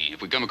with me.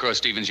 If we come across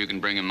Stevens, you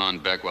can bring him on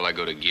back while I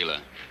go to Gila.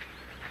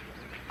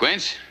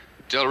 Quince,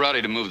 tell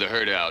Rowdy to move the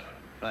herd out.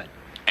 Right.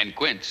 And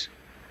Quince,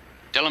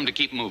 tell him to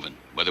keep moving,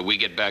 whether we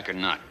get back or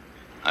not.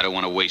 I don't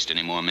want to waste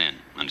any more men.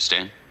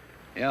 Understand?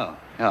 Yeah,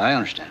 I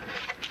understand.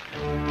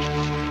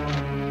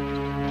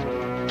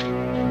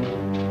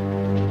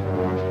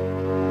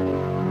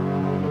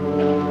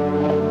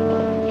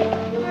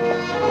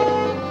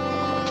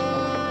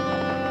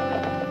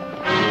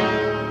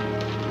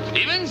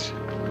 Stevens?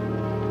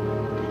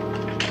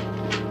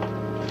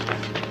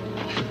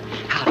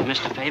 Howdy,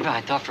 Mr. Favor.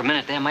 I thought for a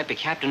minute there might be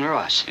Captain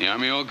Ross. The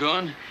army all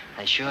gone?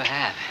 They sure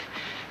have.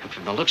 And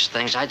from the looks of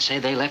things, I'd say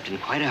they left in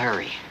quite a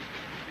hurry.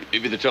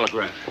 Give you the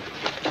telegraph.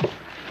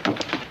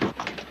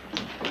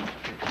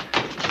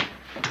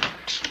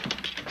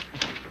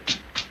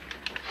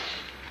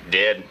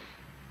 Dead.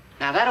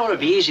 Now, that ought to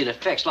be easy to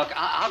fix. Look,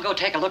 I'll go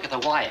take a look at the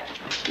wire.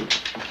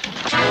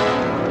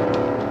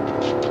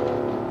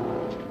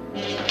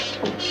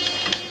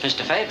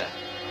 Mr. Favor.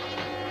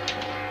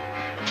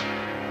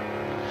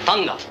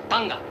 Panga.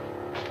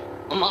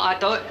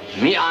 Ato,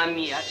 mi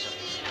atso.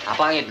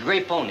 Abang a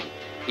great pony.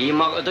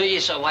 Imago do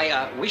is a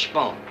wire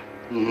wishbone.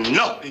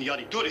 No,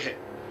 yari,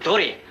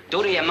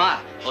 Dori ma,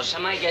 o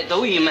samay get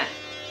do ma.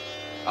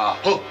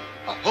 Aho,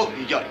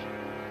 yari.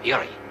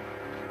 Yuri.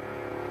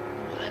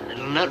 That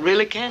little nut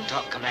really can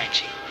talk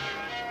Comanche.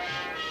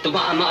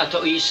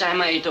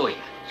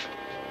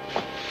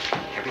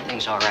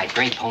 Everything's all right.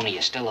 Great Pony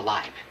is still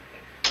alive.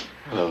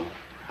 Well,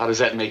 how does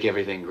that make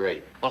everything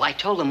great? Well, I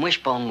told him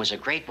Wishbone was a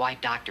great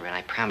white doctor, and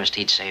I promised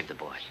he'd save the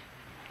boy.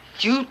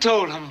 You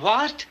told him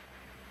what?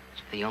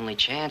 It's the only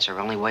chance, our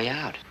only way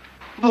out.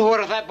 But what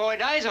if that boy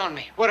dies on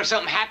me? What if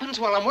something happens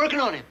while I'm working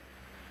on him?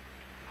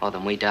 Oh,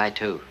 then we die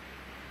too.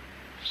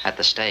 At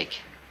the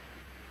stake.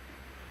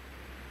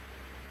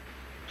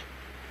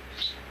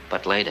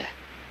 But later.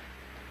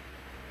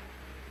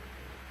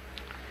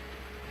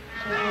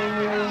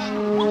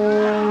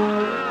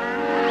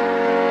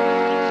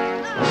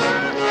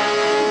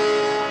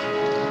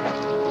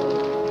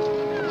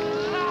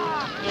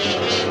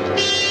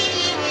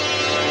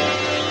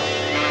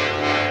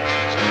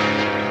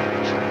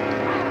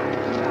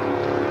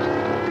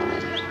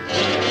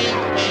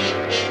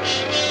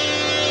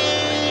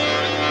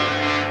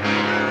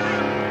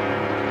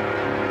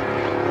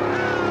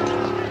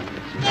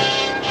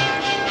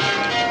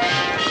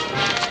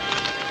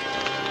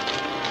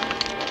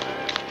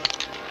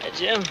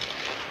 Jim?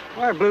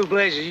 Where blue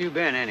blazes you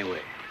been, anyway?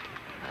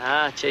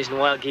 Chasing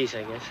wild geese,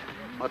 I guess.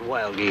 What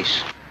wild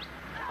geese?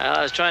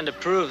 I was trying to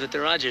prove that the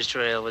Rogers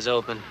Trail was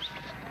open.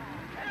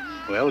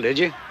 Well, did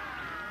you?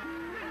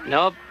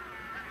 Nope.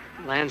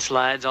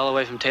 Landslides all the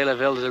way from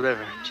Taylorville to the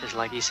river, just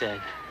like he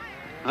said.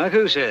 Like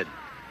who said?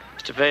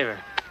 Mr. Favor.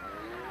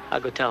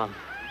 I'll go tell him.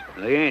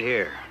 Well, he ain't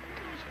here.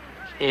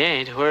 He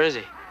ain't? Where is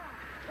he?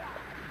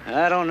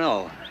 I don't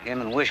know. Him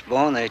and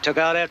Wishbone, they took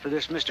out after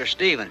this Mr.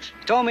 Stevens.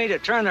 He told me to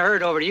turn the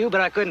herd over to you, but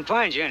I couldn't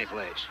find you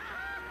anyplace.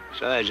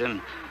 Besides,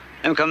 them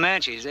Them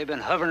Comanches, they've been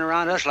hovering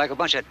around us like a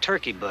bunch of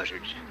turkey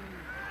buzzards.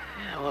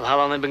 Yeah, well, how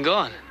long they been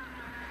gone?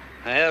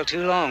 Well,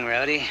 too long,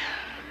 Rowdy.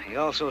 He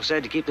also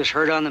said to keep this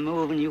herd on the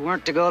move and you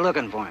weren't to go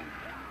looking for him.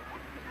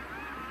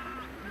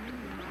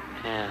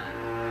 Yeah.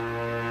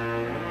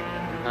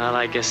 Well,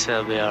 I guess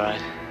they'll be all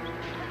right.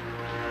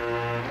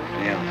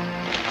 Yeah.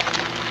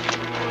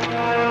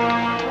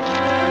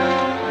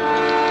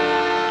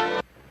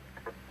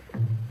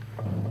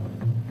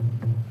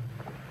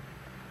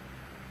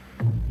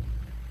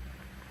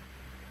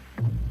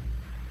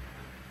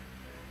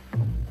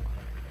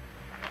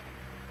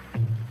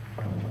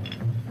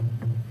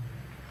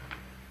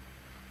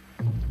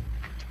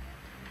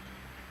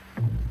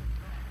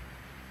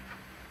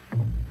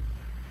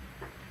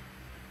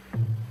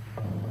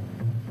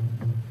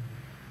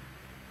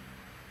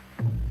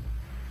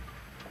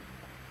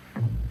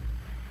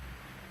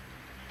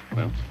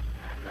 Not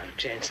a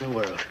chance in the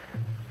world.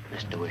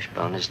 Mr.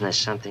 Wishbone, isn't there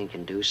something you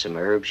can do? Some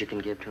herbs you can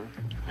give to him?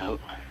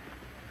 Nope.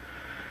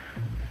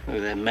 Look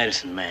at that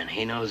medicine man.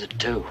 He knows it,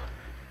 too.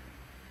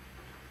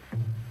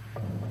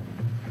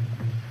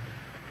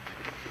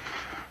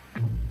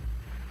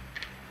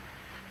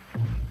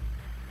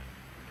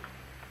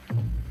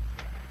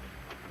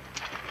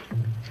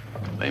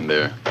 Lame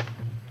Bear.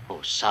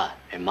 Oh, sir.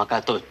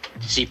 Makato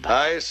sipa.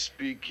 I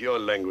speak your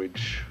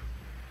language.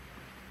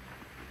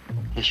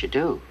 Yes, you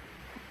do.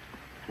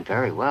 And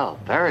very well,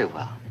 very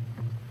well.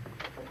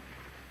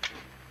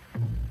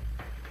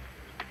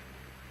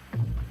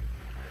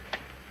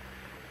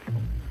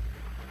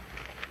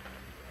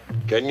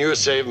 Can you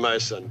save my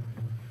son?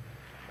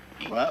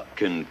 Well,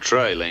 can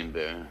try, Lame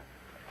Bear.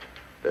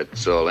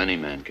 That's all any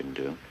man can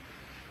do.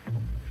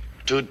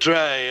 To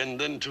try and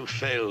then to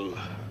fail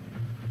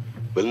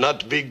will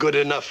not be good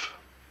enough.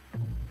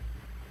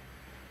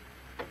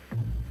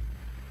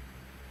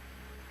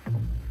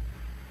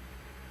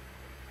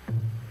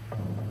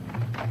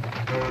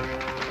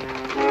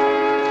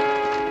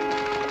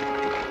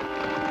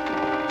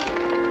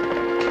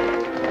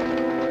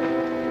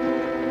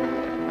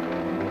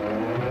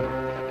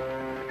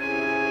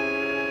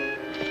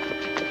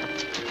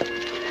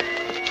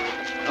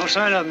 No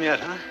sign of him yet,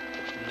 huh?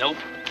 Nope.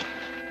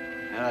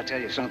 Well, I'll tell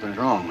you something's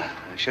wrong.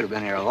 I should have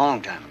been here a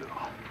long time ago.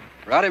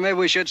 Rowdy, maybe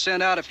we should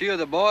send out a few of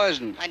the boys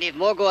and... And if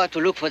more go out to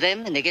look for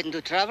them and they get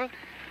into trouble,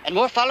 and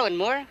more follow and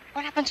more,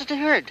 what happens to the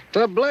herd?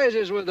 The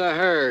blazes with the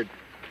herd.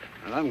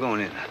 Well, I'm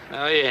going in.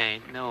 No, you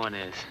ain't. No one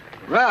is.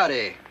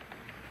 Rowdy.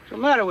 What's the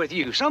matter with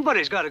you?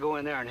 Somebody's got to go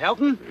in there and help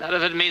him. Not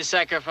if it means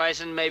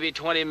sacrificing maybe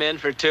 20 men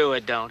for 2,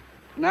 it don't.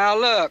 Now,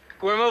 look.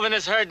 We're moving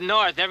this herd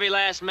north, every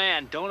last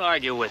man. Don't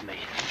argue with me.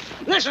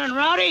 Listen,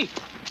 Rowdy.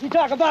 You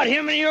talk about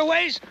him in your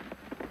ways.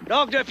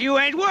 Dogged if you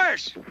ain't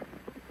worse.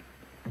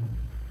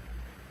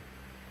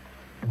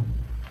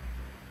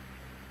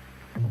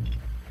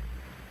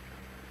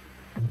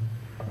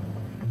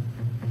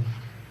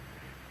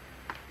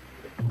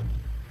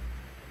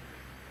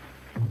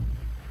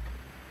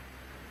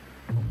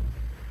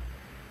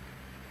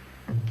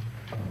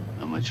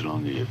 How much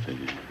longer you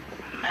figure?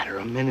 Matter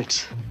of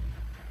minutes.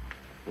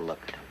 Look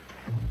at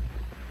him.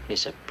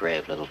 He's a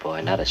brave little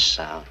boy, not a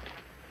sound.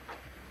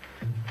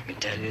 I can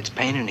tell you it's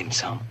paining him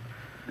some.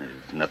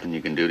 There's nothing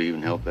you can do to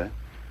even help that?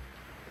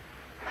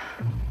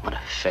 What a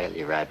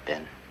failure I've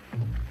been.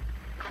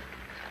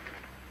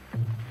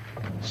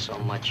 So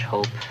much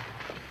hope,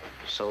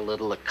 so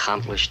little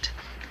accomplished.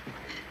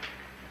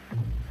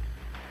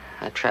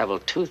 I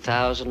traveled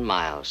 2,000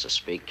 miles to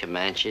speak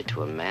Comanche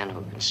to a man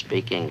who can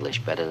speak English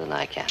better than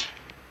I can.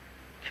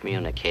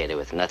 Communicator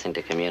with nothing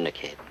to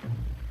communicate.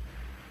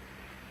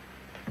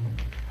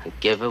 A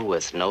giver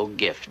with no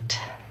gift.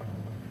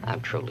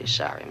 I'm truly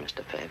sorry,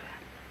 Mr. Favor.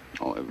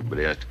 Oh,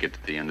 everybody has to get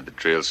to the end of the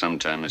trail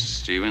sometime, Mr.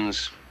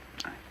 Stevens.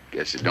 I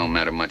guess it don't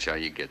matter much how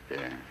you get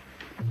there.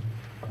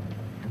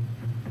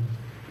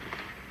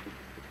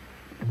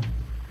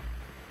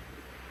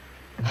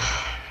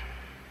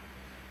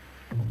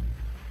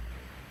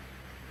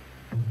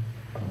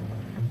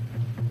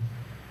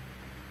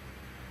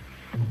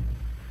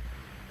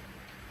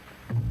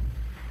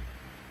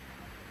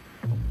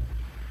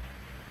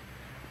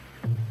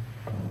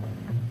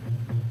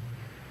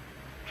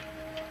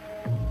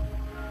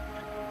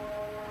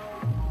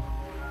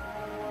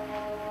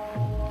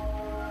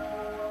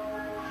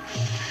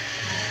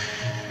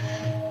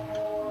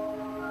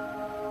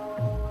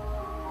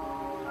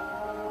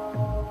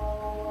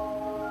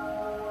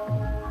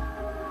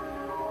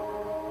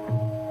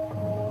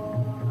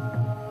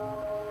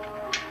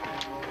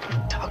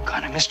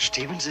 Doggone it, Mr.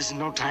 Stevens, this is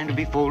no time to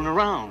be fooling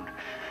around.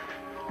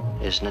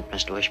 Isn't it,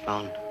 Mr.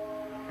 Wishbone?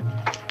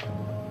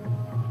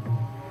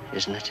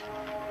 Isn't it?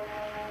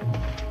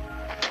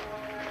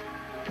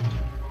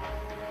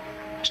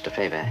 Mr.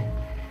 Favor,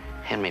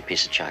 hand me a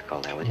piece of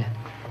charcoal there, will you?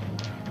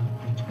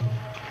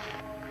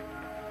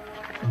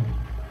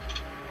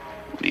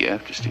 What are you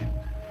after, Steve?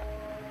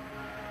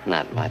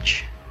 Not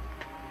much.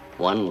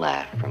 One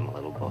laugh from a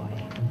little boy.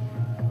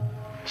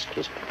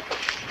 Excuse me.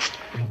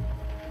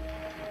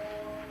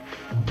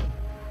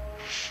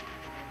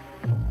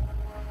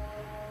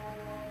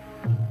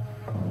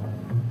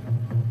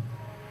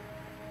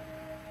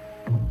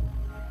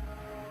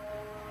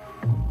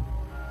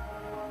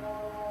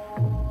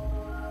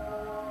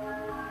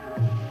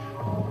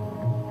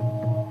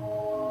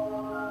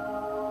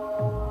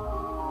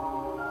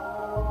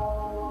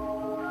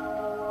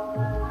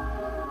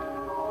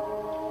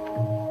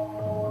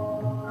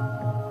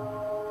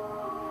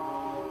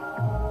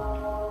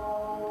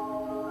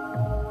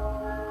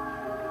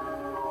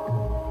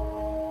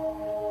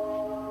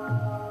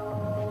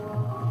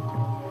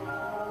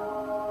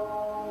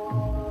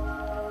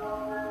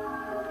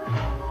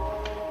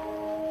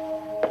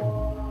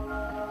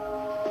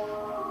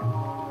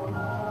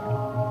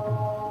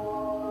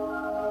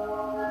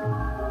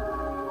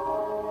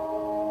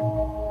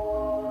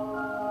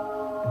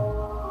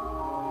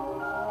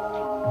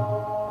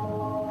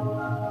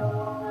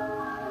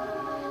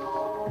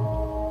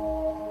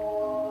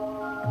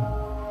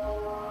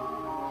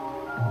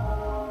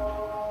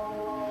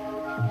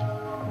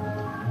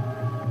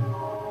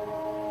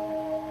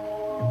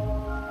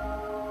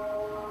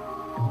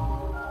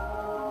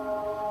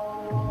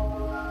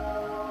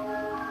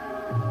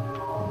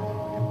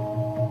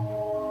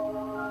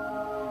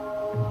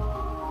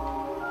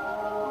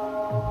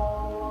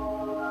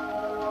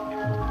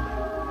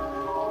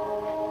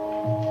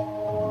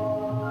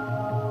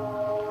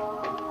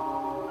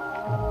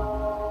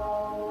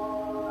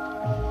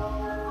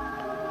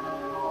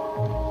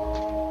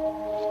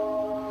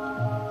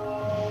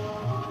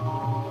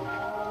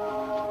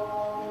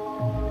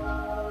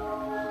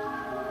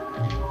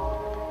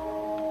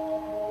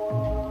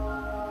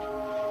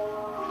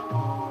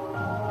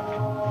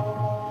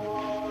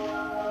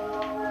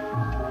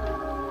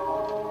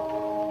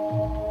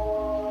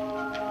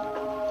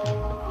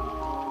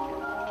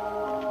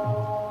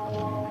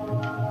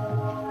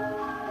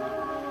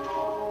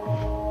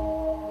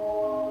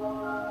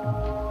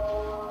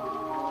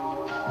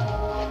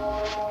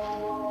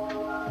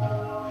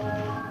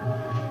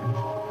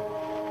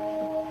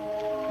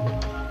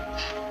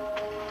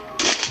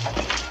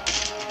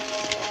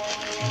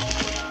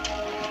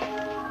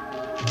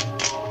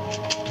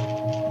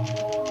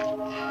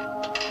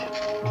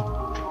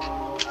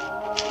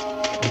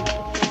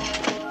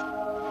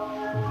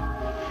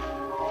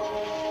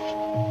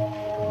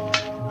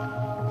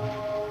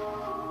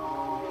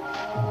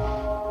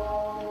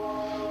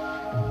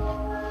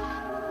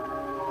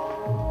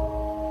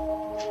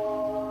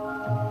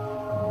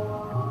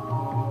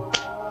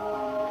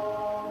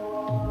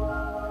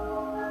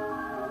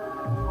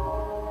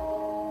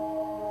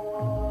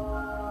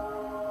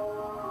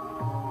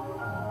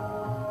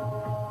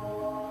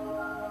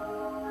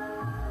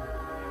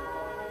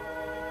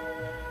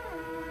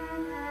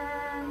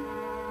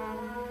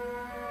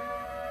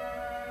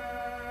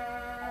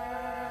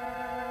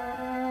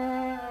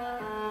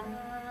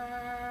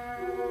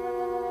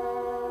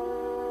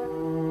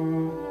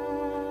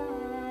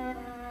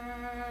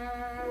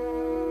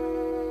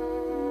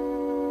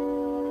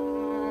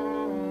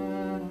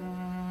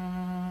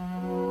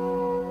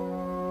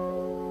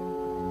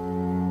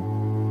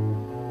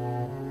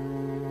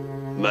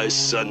 My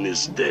son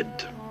is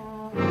dead.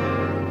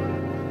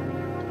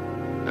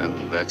 Well,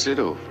 that's it,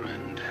 old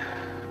friend.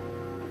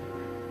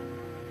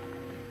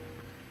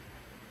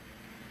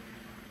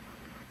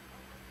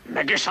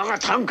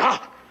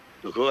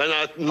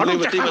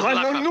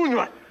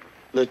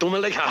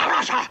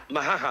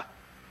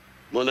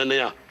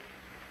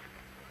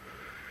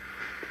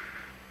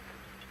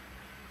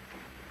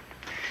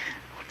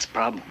 What's the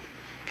problem?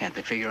 Can't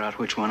they figure out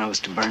which one of us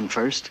to burn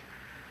first?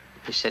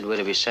 He said we're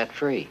to be set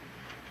free.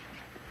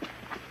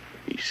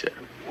 He said,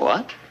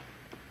 what?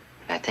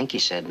 I think he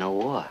said no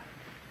war.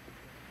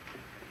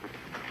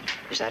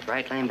 Is that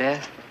right, Lame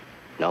Bear?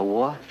 No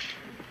war?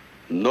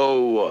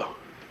 No war.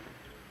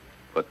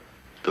 But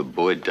the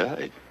boy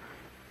died.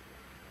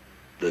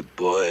 The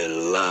boy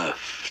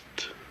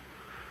laughed.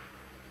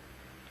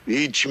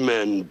 Each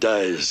man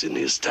dies in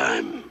his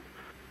time.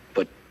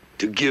 But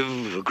to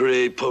give a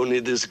gray pony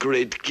this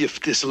great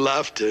gift, this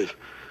laughter,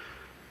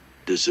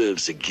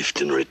 deserves a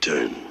gift in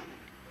return.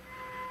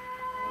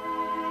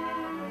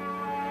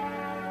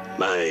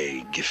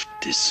 My gift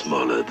is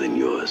smaller than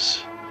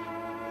yours.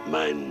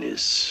 Mine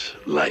is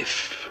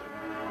life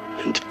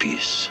and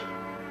peace.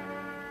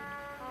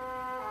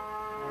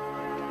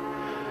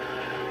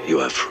 You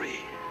are free.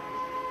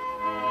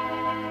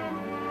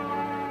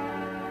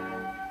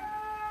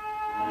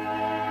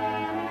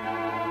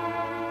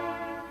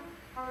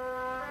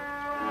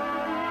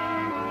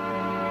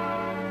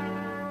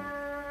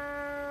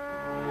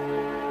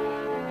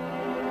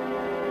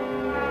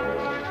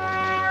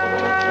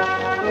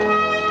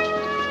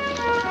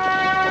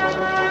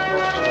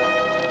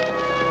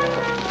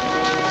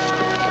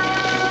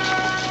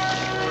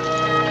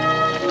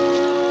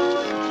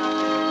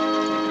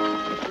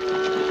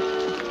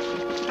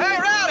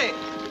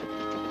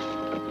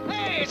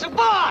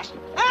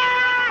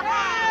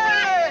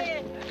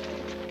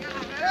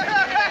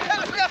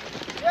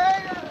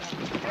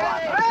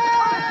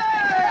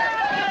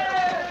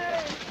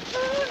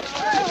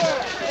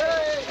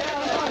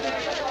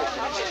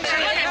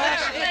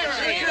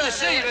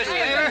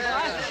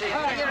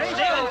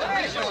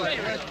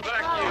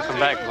 Welcome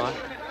back, boy.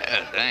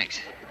 Yeah, thanks.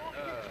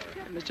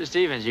 Mr.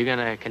 Stevens, you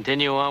gonna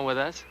continue on with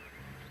us?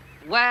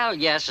 Well,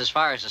 yes, as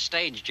far as the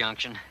stage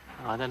junction.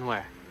 Oh, then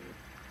where?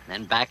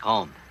 Then back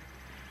home.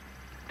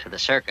 To the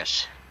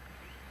circus.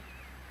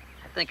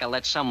 I think I'll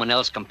let someone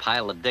else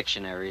compile the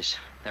dictionaries.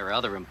 There are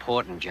other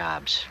important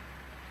jobs.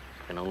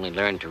 I can only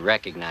learn to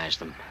recognize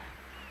them.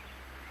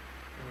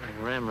 Like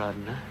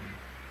ramrodding,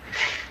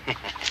 huh?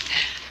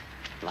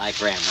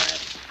 Like ramrod.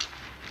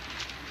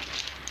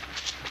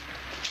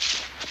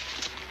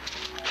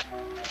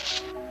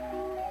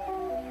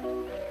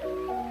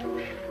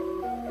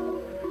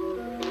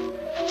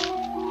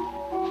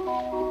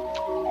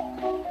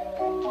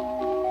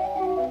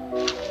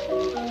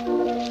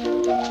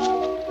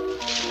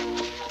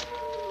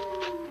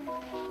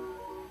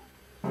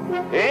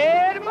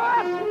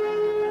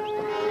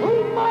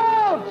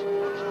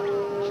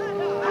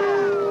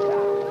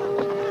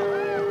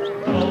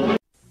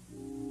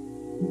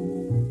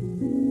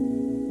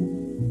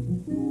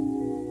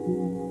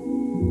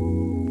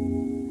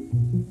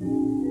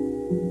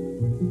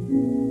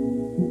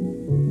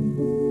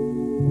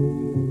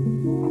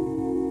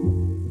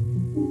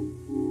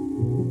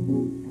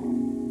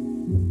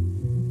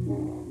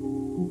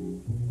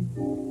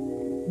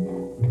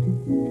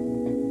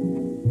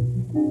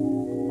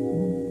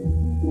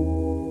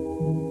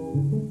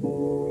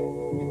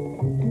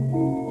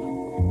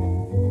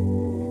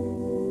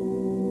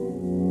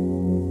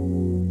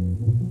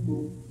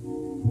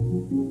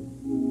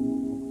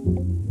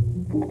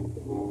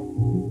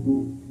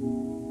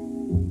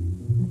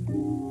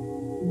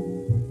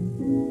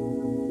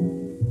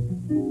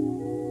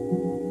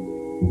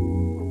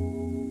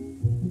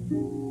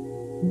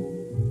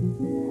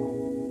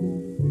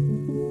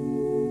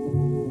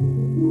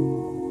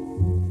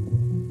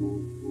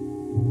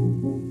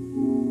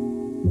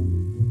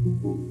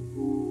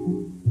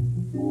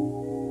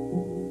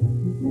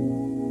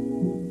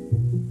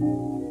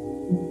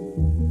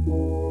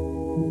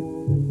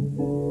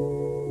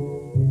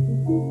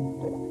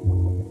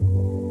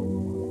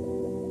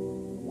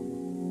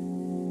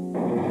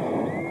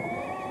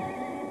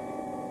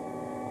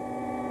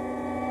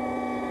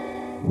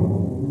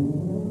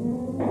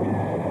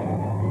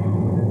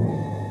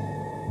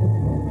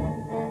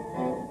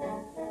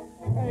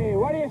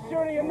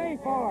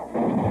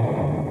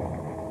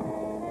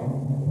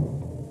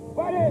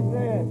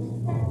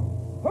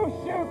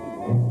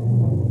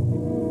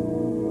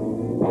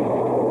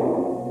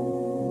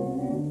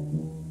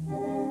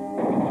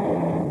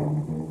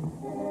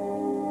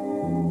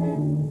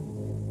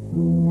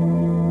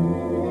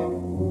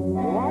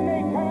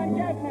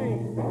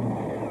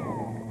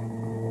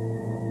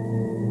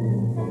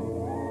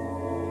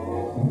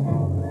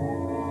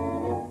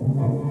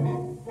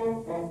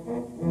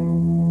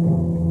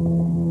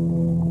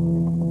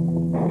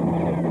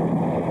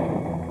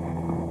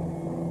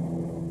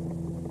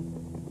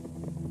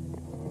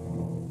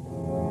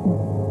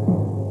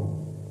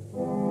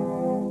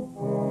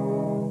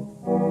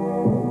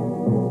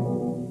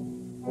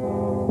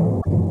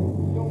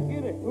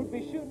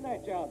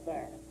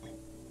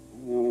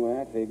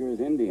 figure is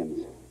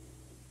Indians.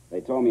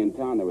 They told me in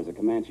town there was a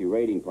Comanche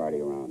raiding party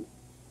around.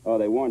 Oh,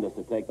 they warned us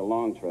to take the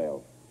long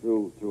trail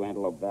through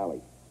Antelope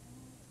Valley.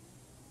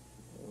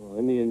 Well,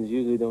 Indians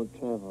usually don't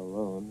travel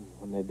alone.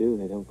 When they do,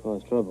 they don't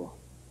cause trouble.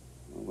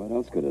 Well, what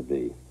else could it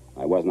be?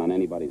 I wasn't on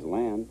anybody's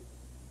land.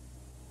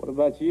 What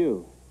about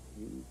you?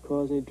 You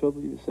cause any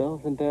trouble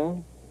yourself in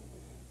town?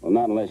 Well,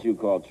 not unless you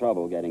call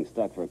trouble getting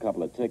stuck for a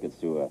couple of tickets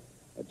to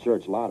a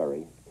church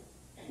lottery.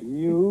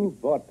 You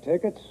bought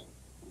tickets?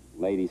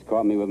 Ladies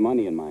caught me with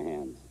money in my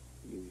hands.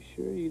 You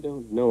sure you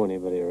don't know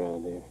anybody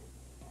around here?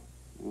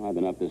 Well, I've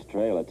been up this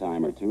trail a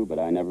time or two, but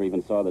I never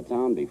even saw the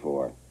town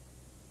before.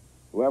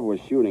 Whoever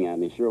was shooting at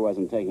me sure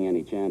wasn't taking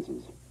any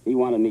chances. He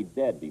wanted me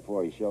dead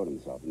before he showed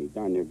himself, and he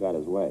darn near got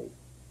his way.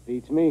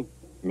 Beats me.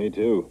 Me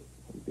too.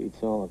 It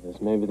beats all of us.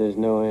 Maybe there's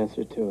no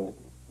answer to it.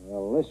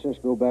 Well, let's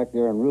just go back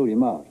there and root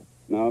him out.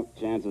 No,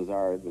 chances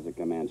are it was a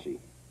Comanche.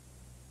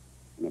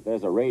 And if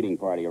there's a raiding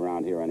party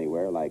around here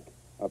anywhere, like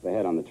up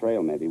ahead on the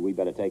trail maybe, we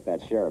better take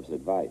that sheriff's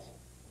advice.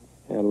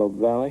 Antelope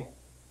Valley?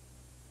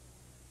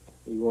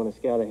 You want to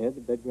scout ahead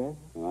to bed ground?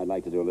 Well, I'd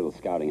like to do a little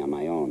scouting on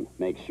my own.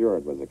 Make sure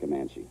it was a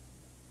Comanche.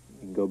 You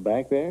can go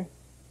back there?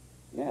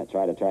 Yeah,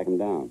 try to track him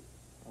down.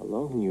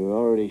 Alone, you were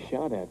already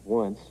shot at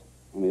once.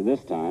 Only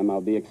this time, I'll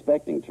be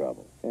expecting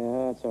trouble.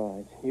 Yeah, that's all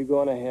right. You go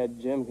on ahead.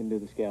 Jim can do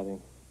the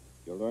scouting.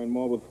 You'll learn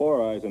more with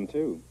 4 eyes than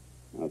 2.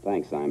 Oh,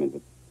 thanks, Simon,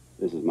 but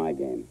this is my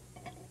game.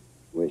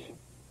 Wish.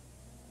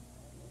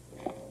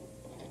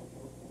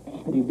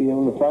 You be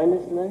able to find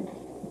us tonight?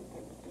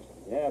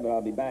 Yeah, but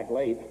I'll be back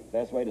late.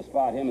 Best way to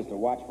spot him is to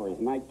watch for his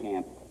night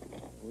camp.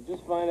 Well,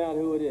 just find out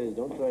who it is.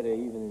 Don't try to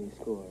even any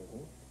scores,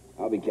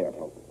 huh? I'll be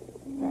careful.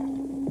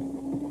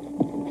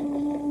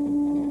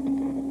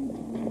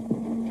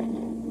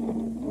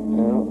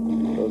 Well,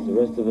 suppose the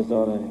rest of us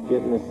ought to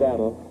get in the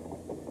saddle.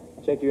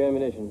 Check your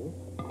ammunition, huh?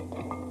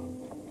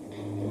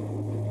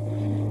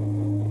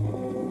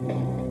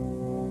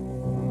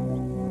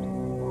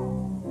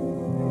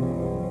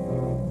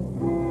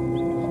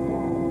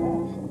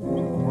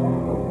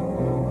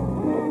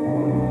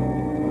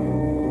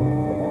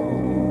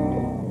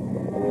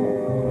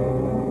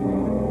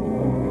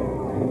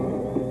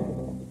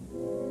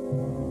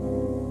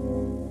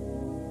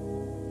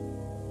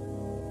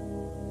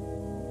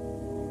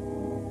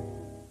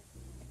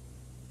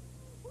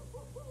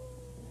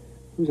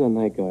 Who's on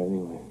night guard,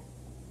 anyway?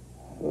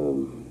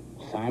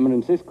 Simon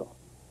and Cisco.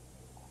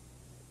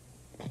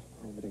 I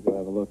better go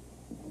have a look.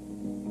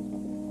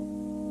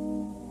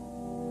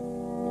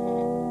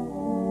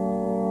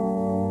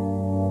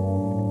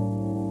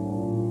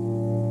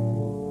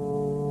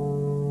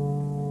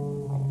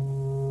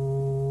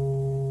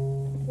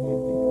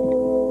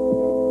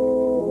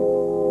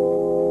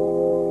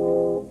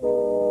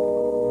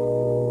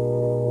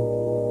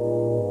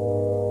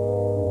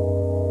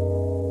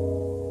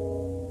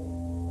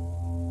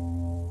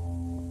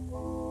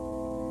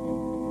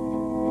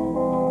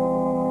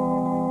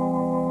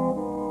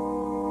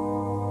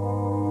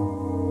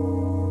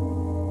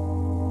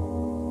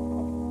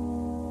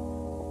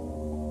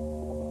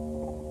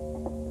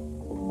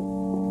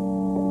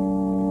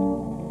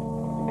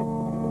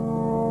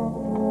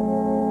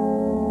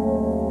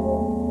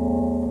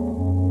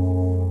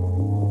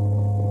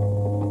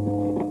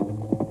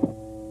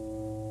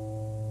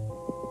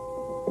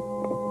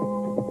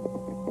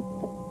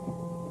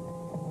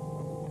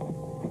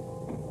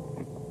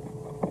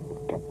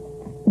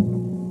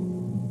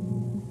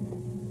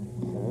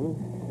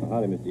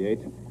 Howdy, Mr.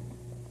 Yates.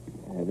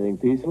 Everything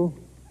peaceful?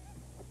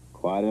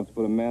 Quiet enough to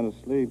put a man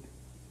to sleep.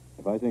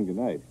 If I sing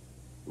tonight,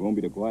 it won't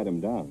be to quiet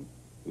him down.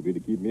 It'll be to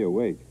keep me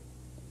awake.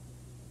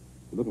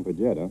 You're looking for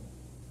Jed, huh?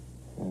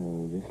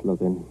 Just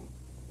looking.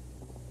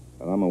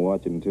 Well, I'm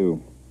watching,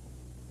 too.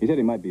 He said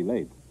he might be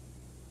late.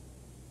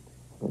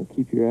 Well,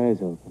 keep your eyes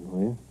open,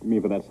 will you? You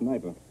mean for that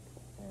sniper?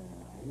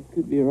 He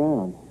could be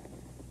around.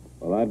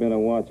 Well, I've been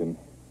watching.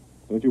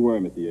 Don't you worry,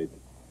 Mr. Yates.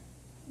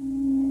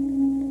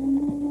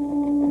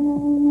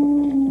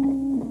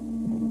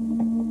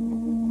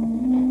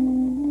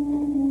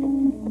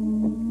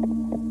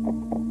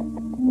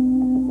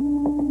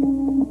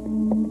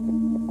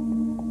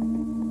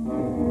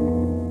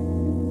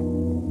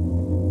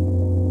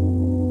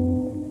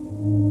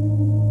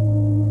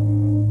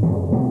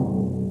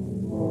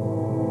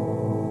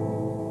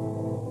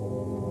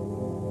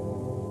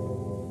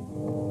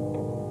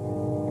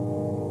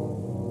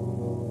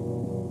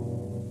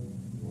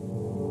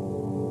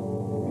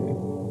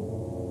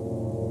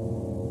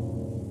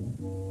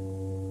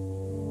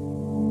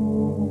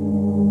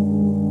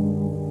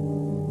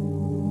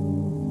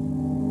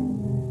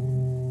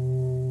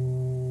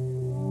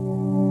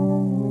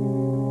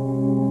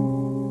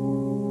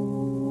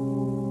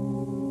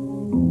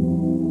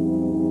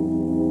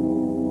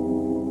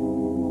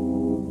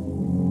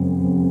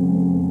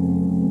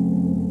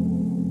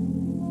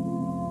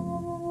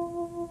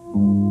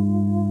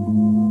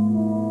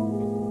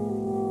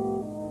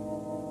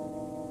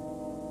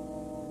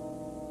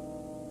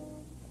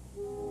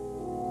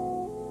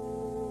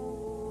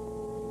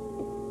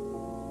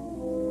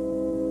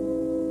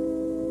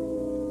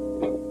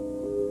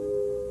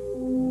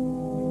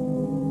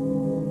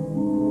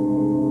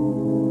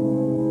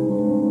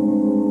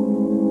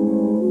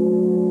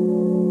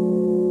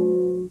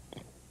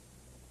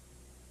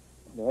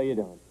 How you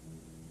doing?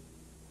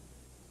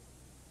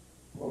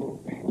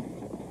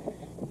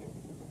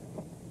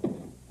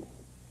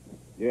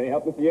 You any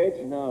help, Mr. Yates?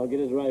 No, get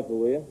his rifle,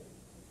 will you?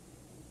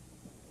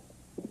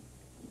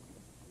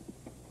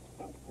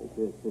 Take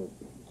this, too.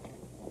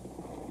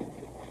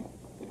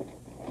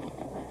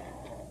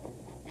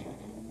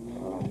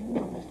 All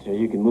right, mister,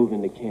 you can move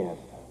into camp.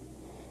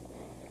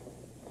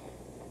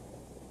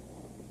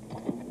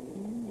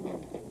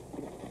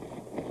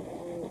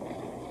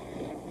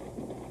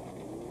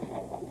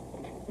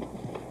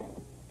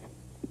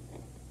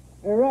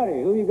 Hey,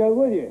 Rowdy, who you got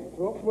with you?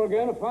 Well, we're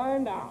gonna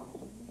find out.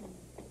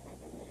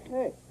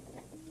 Hey,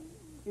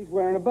 he's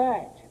wearing a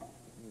badge.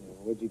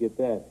 Where'd you get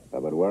that?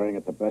 I've been wearing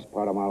it the best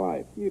part of my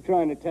life. You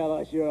trying to tell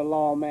us you're a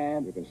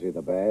lawman? You can see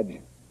the badge.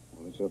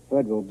 Well, it's a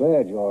federal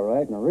badge, all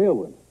right, and a real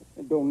one.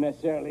 It don't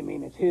necessarily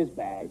mean it's his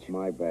badge. It's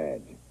my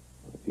badge.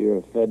 If you're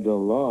a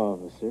federal law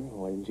officer,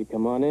 why didn't you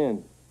come on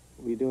in?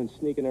 What are you doing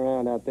sneaking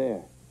around out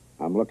there?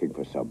 I'm looking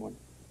for someone.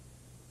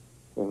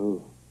 For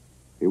who?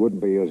 He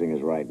wouldn't be using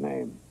his right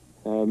name.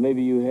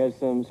 Maybe you have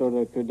some sort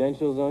of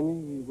credentials on you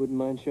you wouldn't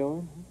mind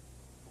showing?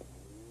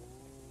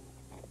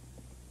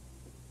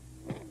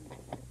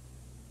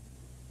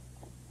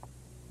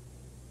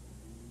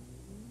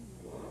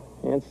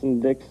 Hanson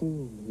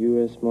Dixon,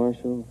 U.S.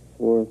 Marshal,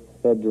 4th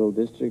Federal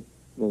District,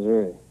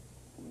 Missouri.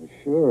 Well,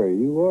 sure,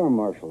 you are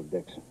Marshal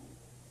Dixon.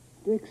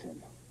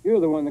 Dixon? You're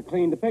the one that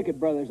cleaned the Pickett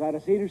brothers out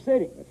of Cedar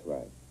City. That's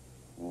right.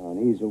 And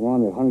he's the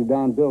one that hunted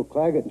down Bill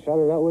Claggett and shot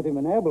it out with him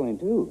in Abilene,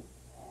 too.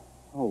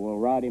 Oh, well,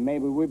 Roddy,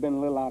 maybe we've been a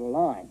little out of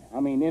line. I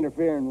mean,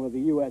 interfering with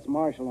the U.S.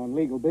 Marshal on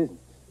legal business.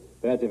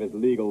 That's if it's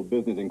legal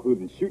business,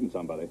 including shooting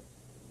somebody.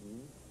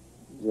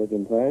 He's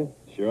looking fine?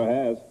 Sure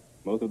has.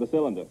 Most of the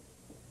cylinder.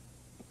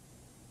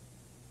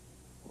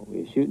 What were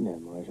you shooting at,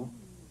 Marshal?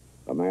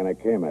 The man I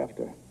came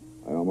after.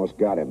 I almost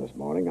got him this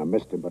morning. I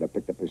missed him, but I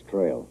picked up his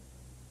trail.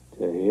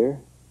 To here?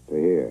 To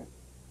here.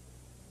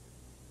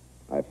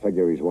 I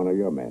figure he's one of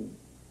your men.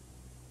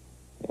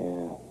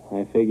 Yeah,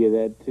 I figure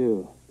that,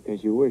 too.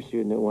 Because you were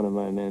shooting at one of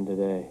my men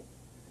today.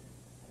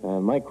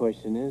 My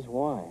question is,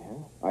 why,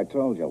 huh? I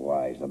told you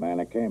why. He's the man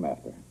I came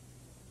after.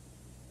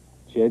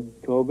 Jed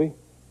Colby?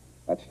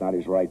 That's not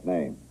his right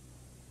name.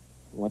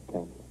 What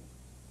then?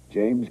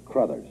 James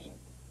Crothers.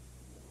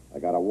 I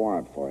got a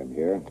warrant for him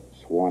here,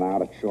 sworn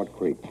out at Short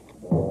Creek.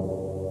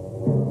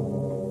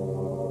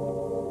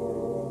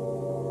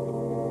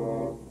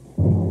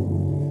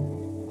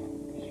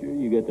 Sure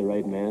you got the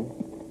right man?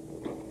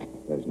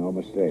 There's no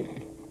mistake.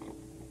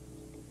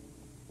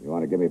 You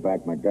want to give me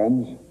back my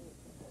guns?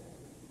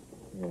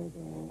 Yeah,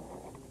 Brian.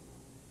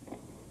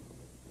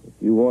 If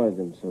you wanted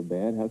them so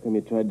bad, how come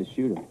you tried to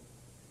shoot him?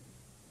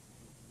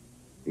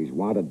 He's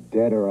wanted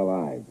dead or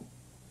alive.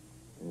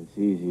 It's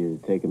easier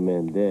to take a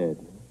man dead.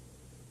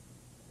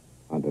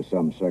 Under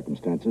some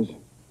circumstances.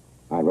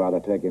 I'd rather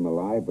take him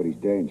alive, but he's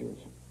dangerous.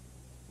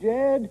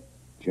 Jed?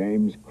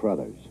 James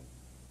Crothers.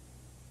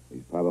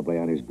 He's probably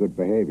on his good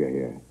behavior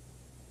here.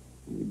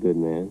 He's a good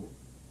man.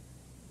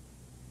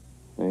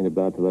 I ain't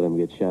about to let him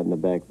get shot in the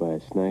back by a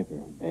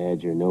sniper,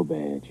 badge or no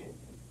badge.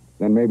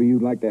 Then maybe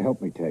you'd like to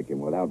help me take him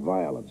without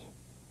violence.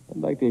 I'd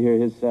like to hear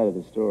his side of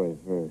the story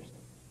first.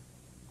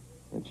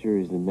 Not sure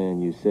he's the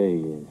man you say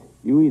he is.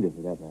 You either,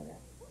 for that matter.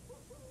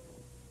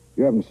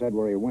 You haven't said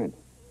where he went.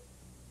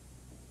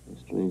 Well,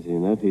 strangely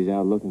enough, he's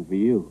out looking for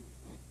you.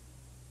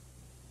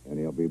 And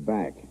he'll be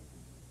back.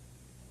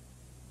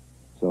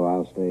 So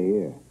I'll stay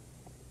here.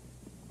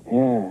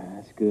 Yeah,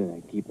 that's good.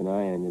 I keep an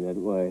eye on you that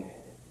way.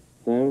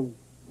 Simon,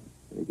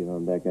 better get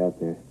on back out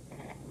there.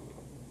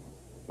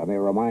 Let me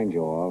remind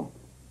you all,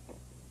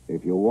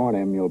 if you warn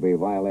him, you'll be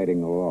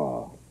violating the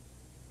law.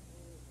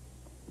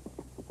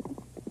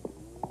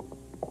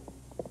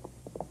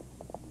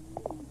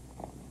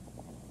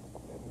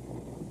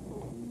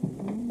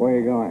 Where are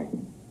you going?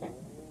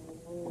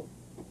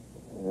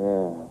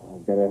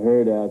 I've got a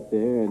herd out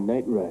there and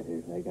night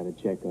riders I gotta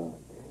check on.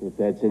 If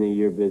that's any of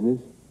your business.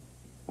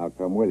 I'll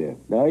come with you.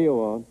 No, you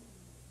won't.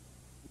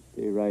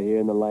 Stay right here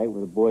in the light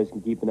where the boys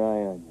can keep an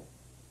eye on you.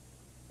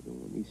 There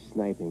won't be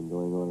sniping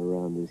going on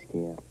around this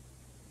camp.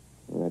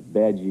 Well, that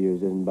badge of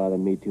yours doesn't bother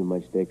me too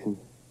much, Dixon.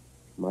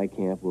 My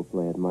camp will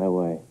play it my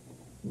way.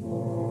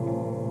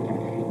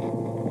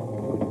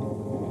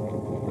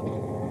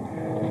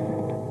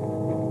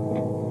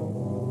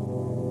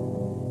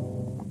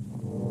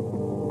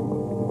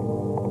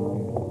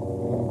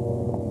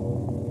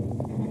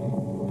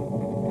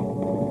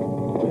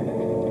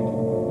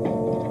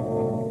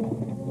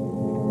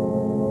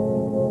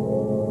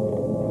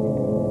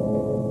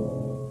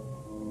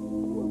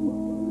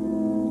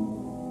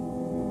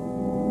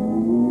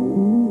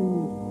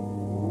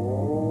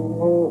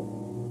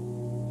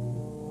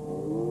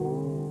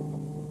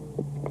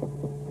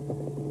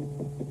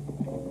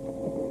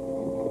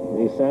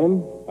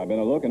 I've been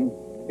a-looking.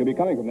 He'll be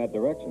coming from that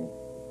direction.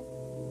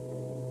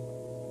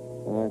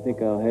 I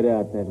think I'll head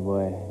out that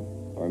way.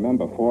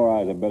 Remember, 4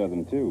 eyes are better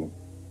than 2.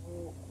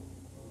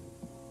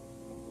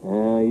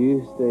 Now,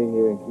 you stay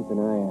here and keep an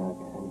eye out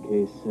in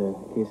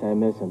case I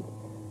miss him.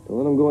 Don't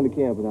let him go into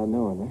camp without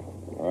knowing, huh?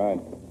 All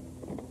right.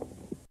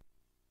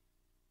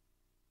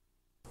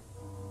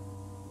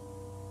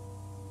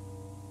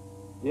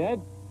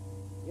 Jed?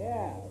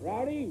 Yeah,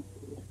 Rowdy?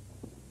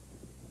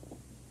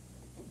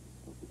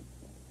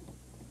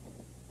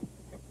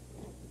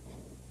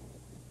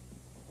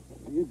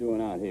 What are you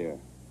doing out here?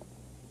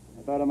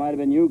 I thought it might have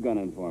been you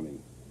gunning for me.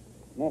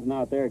 Nothing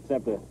out there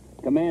except a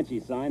Comanche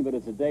sign, but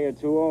it's a day or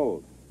two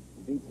old.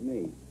 It beats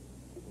me.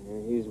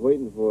 Yeah, he's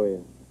waiting for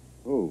you.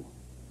 Who?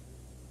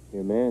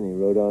 Your man, he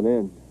rode on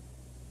in.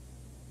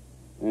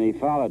 And he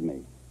followed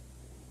me.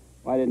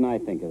 Why didn't I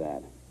think of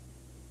that?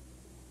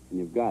 And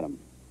you've got him.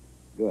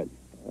 Good.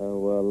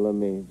 Well, let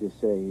me just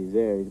say he's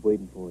there. He's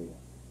waiting for you.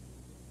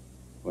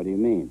 What do you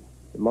mean?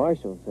 The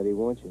marshal said he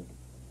wants you.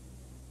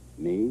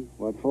 Me?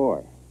 What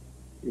for?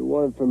 You're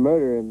wanted for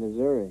murder in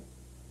Missouri.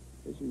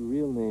 Says your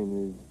real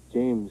name is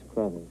James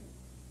Crothers.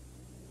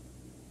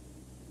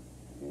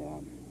 Yeah,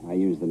 I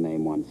used the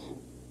name once.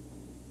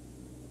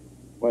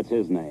 What's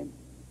his name?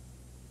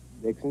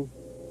 Dixon?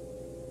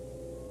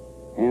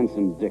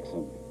 Hanson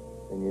Dixon.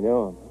 And you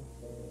know him, huh?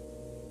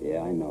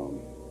 Yeah, I know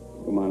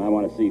him. Come on, I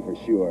want to see for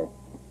sure.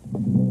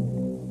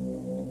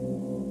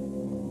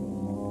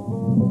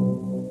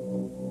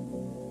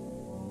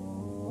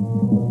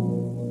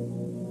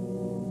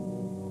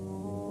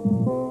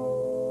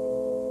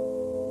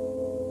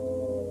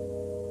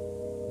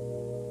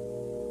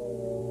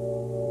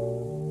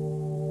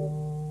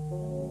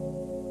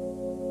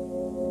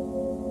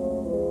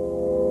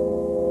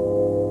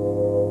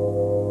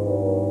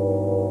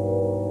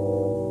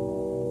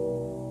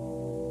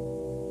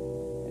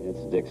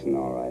 Dixon,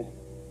 all right.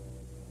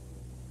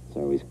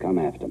 So he's come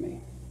after me.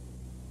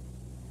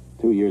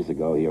 2 years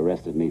ago, he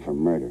arrested me for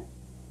murder.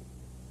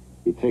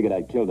 He figured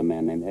I'd killed a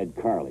man named Ed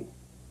Carley,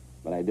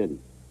 but I didn't.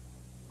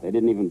 They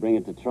didn't even bring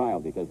it to trial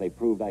because they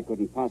proved I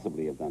couldn't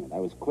possibly have done it. I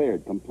was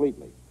cleared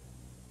completely.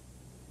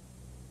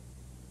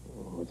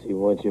 What's he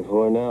want you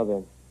for now,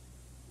 then?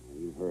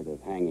 You've heard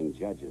of hanging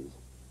judges.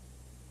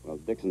 Well,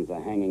 Dixon's a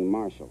hanging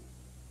marshal.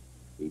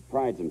 He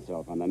prides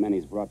himself on the men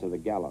he's brought to the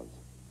gallows.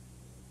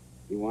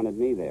 He wanted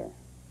me there,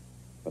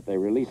 but they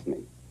released me.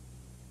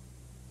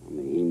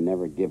 Only he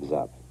never gives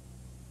up.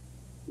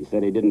 He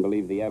said he didn't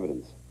believe the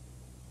evidence.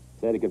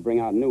 Said he could bring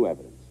out new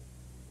evidence.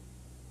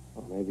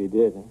 Well, maybe he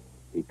did, huh?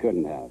 He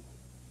couldn't have.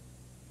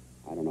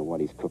 I don't know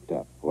what he's cooked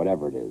up,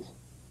 whatever it is.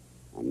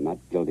 I'm not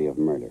guilty of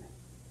murder.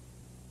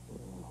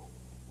 Well,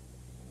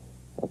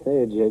 I'll tell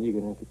you, Jed, you're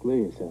going to have to clear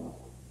yourself.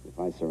 If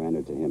I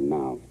surrendered to him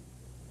now,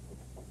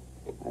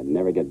 I'd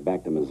never get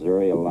back to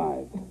Missouri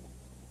alive.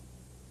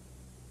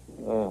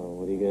 Well,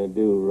 what are you going to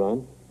do,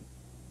 run?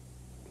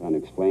 Trying to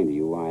explain to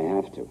you why I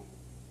have to.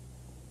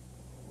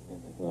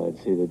 I thought I'd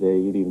see the day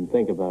you'd even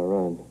think about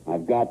running.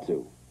 I've got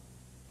to.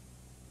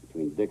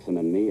 Between Dixon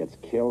and me, it's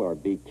kill or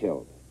be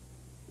killed.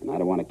 And I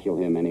don't want to kill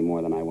him any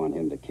more than I want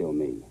him to kill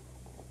me.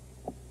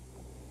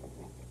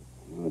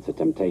 Well, it's a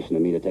temptation to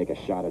me to take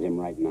a shot at him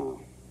right now.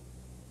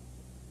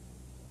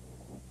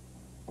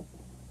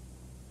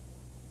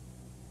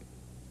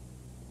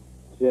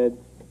 Jed?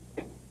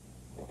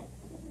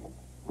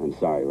 I'm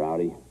sorry,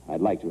 Rowdy.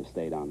 I'd like to have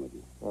stayed on with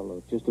you. Now,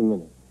 look, just a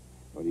minute.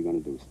 What are you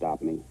going to do,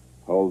 stop me?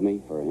 Hold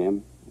me for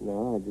him?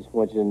 No, I just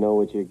want you to know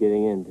what you're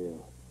getting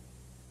into.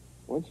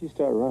 Once you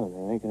start running,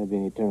 there ain't going to be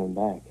any turning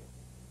back.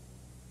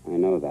 I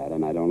know that,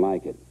 and I don't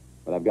like it.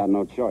 But I've got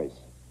no choice,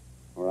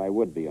 or I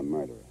would be a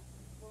murderer.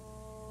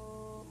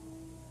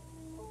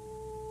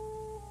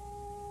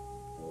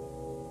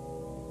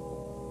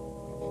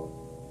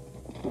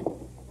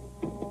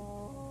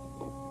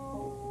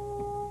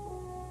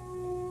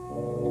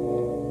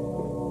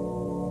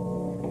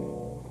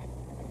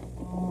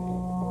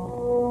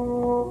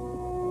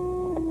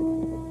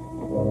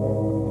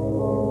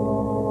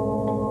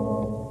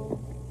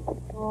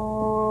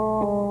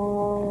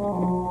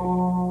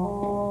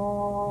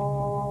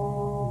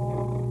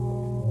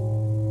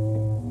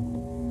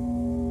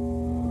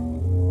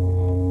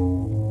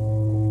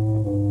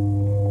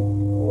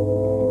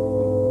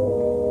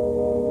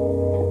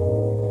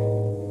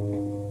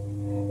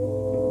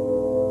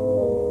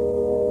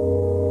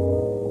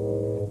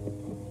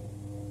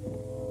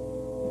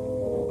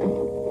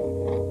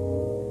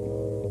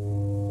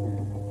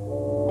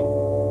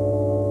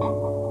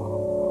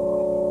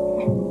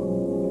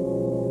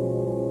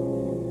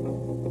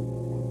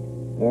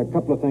 There are a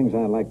couple of things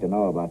I'd like to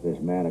know about this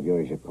man of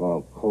yours you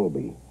call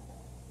Colby.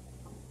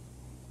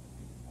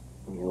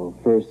 Well,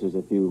 first, there's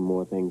a few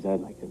more things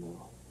I'd like to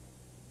know.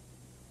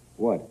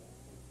 What?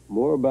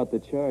 More about the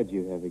charge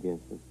you have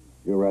against him.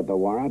 You read the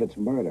warrant? It's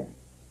murder.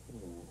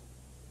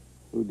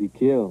 Who'd he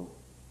kill?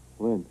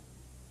 When?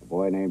 A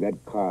boy named Ed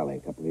Carley a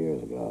couple of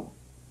years ago.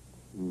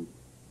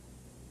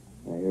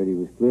 I heard he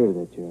was clear of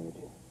that charge.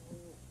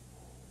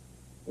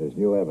 There's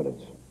new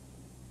evidence.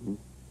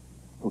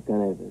 What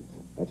kind of evidence?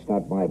 That's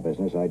not my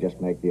business. I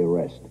just make the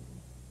arrest.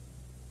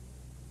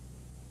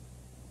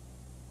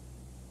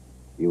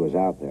 He was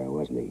out there,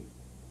 wasn't he?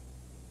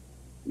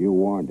 You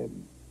warned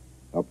him.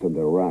 Helped him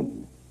to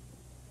run.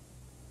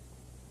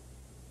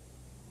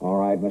 All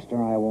right,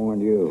 mister, I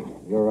warned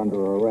you. You're under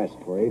arrest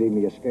for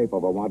aiding the escape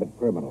of a wanted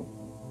criminal.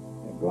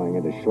 You're going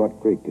into Short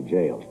Creek to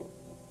jail.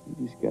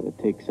 You just gotta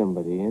take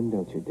somebody in,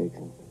 don't you,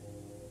 Dixon?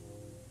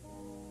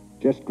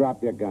 Just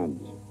drop your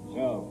guns.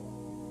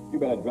 So, you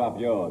better drop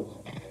yours.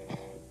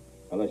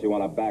 Unless you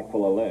want a bag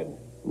full of lead.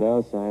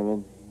 No,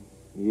 Simon.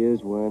 He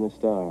is wearing a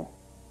star.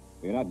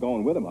 You're not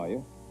going with him, are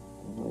you?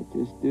 I might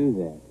just do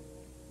that.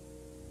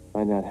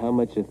 Find out how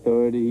much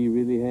authority he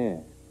really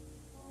has.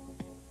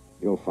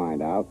 You'll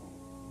find out.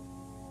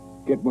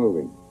 Get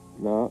moving.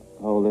 No,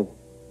 hold it.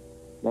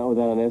 Not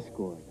without an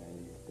escort.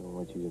 I don't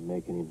want you to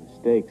make any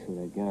mistakes with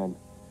that gun.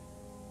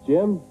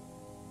 Jim,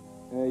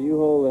 you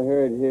hold the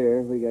herd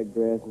here. We got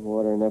grass and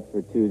water enough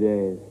for 2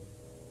 days.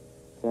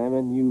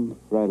 Simon, you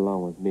ride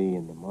along with me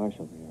and the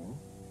marshal here, huh?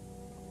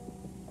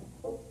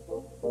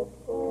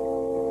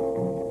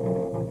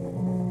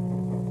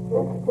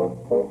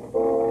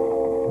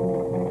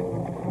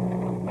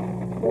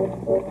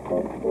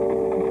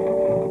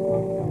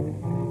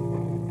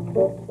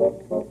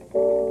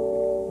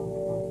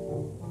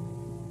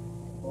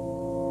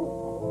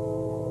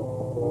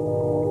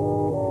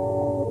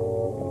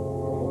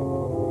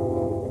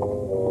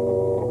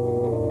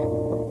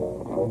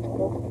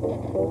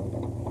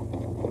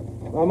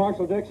 Well,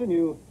 Marshal Dixon,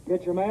 you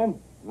get your man?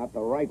 Not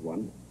the right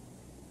one.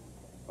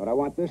 But I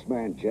want this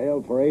man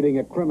jailed for aiding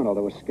a criminal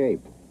to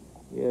escape.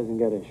 He hasn't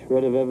got a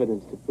shred of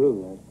evidence to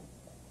prove that.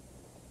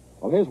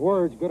 Well, his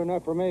word's good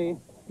enough for me.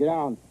 Get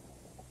down.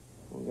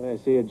 When can I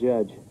see a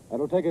judge?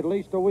 That'll take at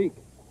least a week.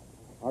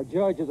 Our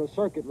judge is a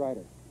circuit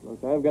rider.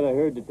 Look, I've got a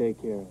herd to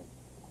take care of.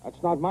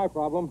 That's not my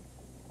problem.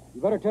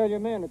 You better tell your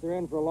men that they're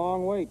in for a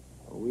long wait.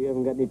 Oh, we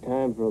haven't got any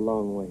time for a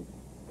long wait.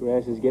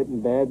 Grass is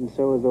getting bad, and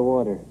so is the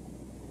water.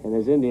 And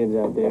there's Indians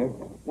out there.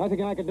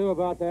 Nothing I can do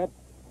about that.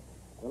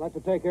 They'll have to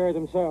take care of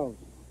themselves.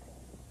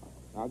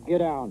 Now get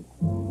down.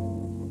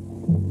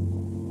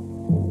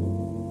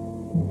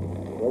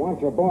 If you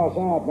want your boss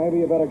out, maybe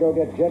you better go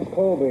get Jed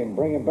Colby and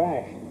bring him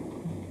back.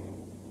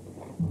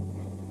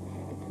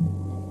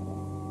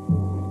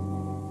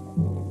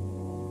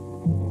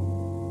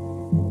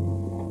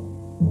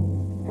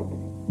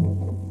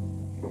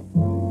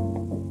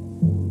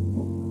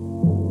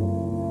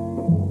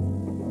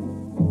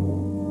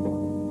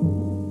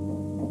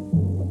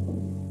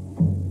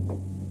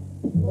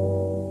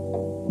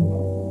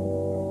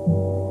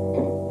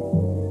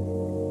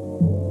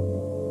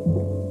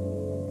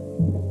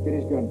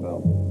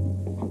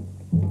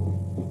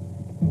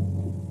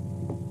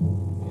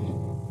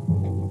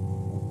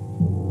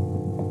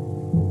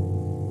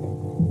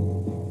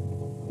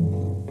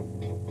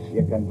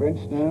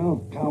 Convinced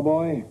now,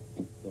 Cowboy?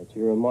 That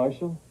you're a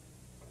marshal?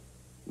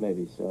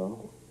 Maybe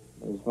so.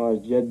 But as far as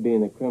Jed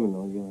being a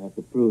criminal, you'll have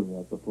to prove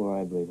that before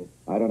I believe it.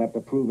 I don't have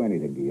to prove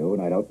anything to you,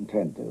 and I don't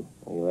intend to.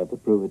 Well, you'll have to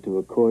prove it to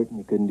a court, and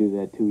you couldn't do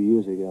that 2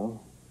 years ago.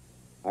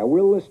 I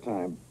will this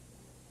time.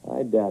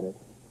 I doubt it.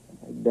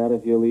 I doubt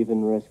if you'll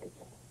even risk it.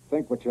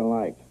 Think what you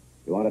like.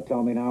 You want to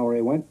tell me now where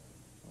he went?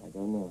 I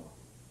don't know.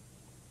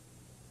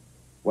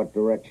 What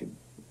direction?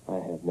 I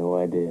have no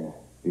idea.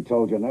 He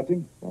told you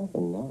nothing?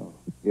 Nothing, no.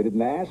 You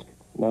didn't ask?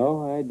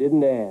 No, I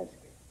didn't ask.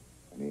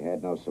 And he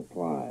had no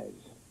supplies.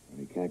 And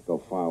he can't go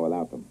far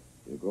without them.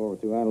 You go over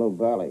through Antelope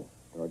Valley.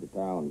 Toward the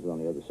towns on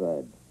the other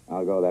side.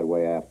 I'll go that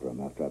way after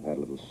him, after I've had a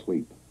little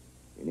sleep.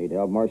 You need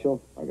help,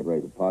 Marshal? I could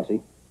raise a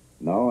posse.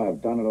 No,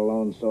 I've done it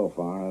alone so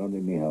far. I don't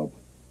need any help.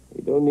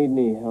 You don't need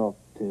any help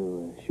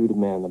to shoot a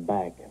man in the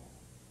back.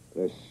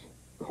 This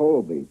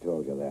Colby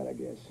told you that, I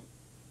guess.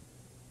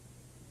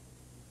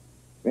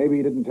 Maybe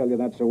he didn't tell you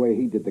that's the way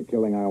he did the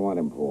killing I want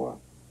him for.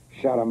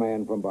 Shot a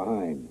man from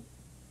behind.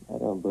 I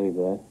don't believe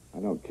that.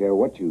 I don't care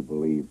what you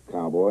believe,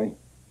 Cowboy.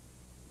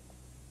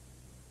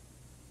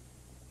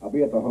 I'll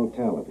be at the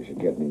hotel if you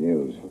should get any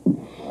news.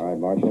 All right,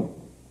 Marshal.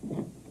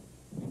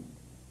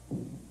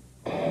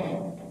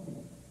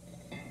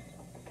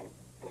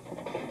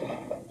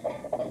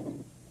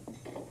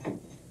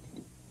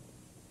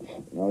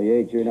 No,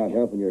 Yates, you're not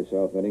helping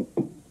yourself any.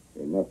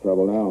 You're in enough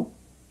trouble now.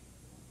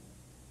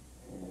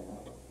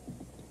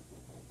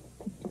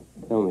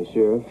 Tell me,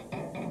 Sheriff.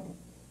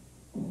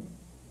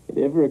 Did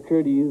it ever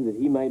occur to you that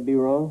he might be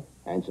wrong?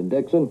 Anson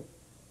Dixon?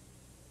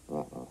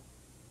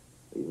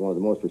 He's one of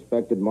the most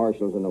respected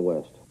marshals in the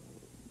West.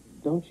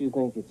 Don't you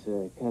think it's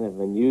kind of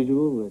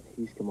unusual that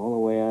he's come all the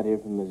way out here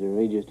from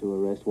Missouri just to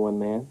arrest one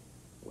man?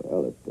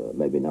 Well, it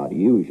maybe not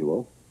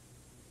usual.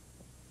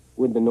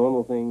 Would the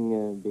normal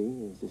thing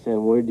be is to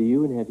send word to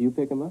you and have you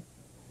pick him up?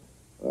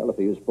 Well, if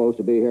he was supposed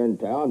to be here in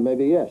town,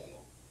 maybe yes.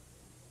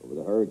 But with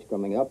the herds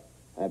coming up,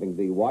 having to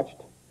be watched,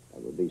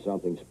 that would be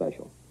something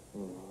special.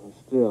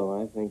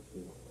 Still, I think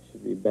he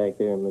should be back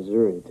there in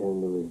Missouri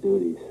attending to his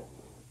duties.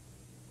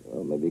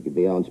 Well, maybe he could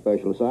be on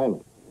special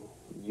assignment.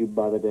 Did you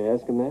bother to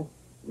ask him that?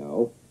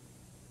 No.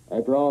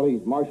 After all,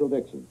 he's Marshal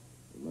Dixon.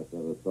 He must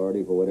have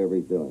authority for whatever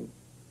he's doing.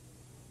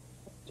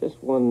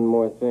 Just one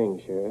more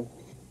thing, Sheriff.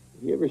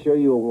 Did he ever show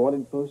you a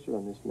wanted poster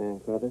on this man,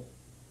 Crothers?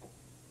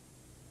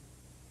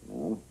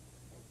 No.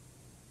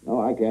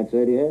 No, I can't say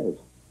that he has.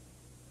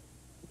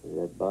 Does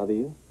that bother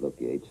you? Look,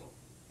 Yates,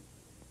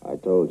 I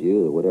told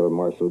you that whatever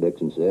Marshal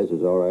Dixon says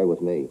is all right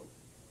with me.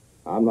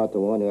 I'm not the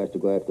one who has to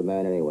go after the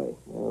man anyway.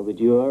 No, but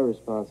you are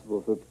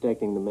responsible for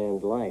protecting the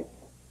man's life.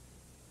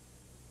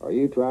 Are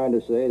you trying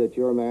to say that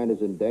your man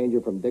is in danger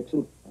from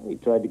Dixon? He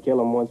tried to kill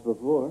him once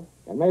before.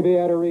 And maybe he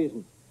had a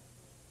reason.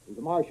 He's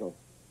a marshal,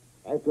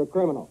 after a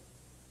criminal.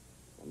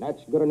 And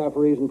that's good enough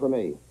reason for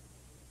me.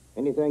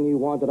 Anything you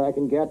want that I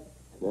can get?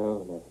 No,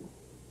 nothing.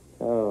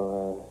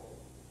 Oh,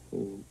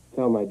 you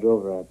tell my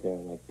drover out there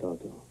I'd like to talk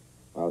to him.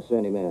 I'll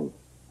send him in.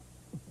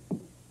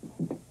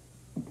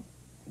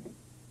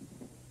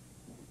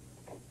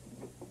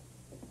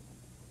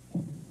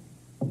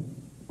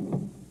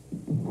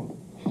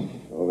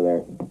 Over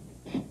there.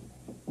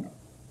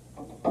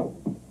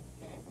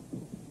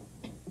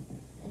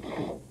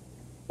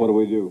 What do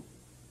we do?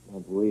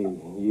 Not we,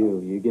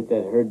 you get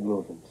that herd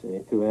moving,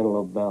 say, through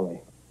Antelope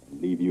Valley.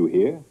 Leave you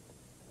here?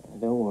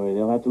 Don't worry,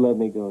 they'll have to let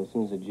me go as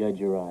soon as the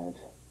judge arrives.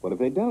 What if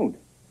they don't?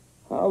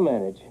 I'll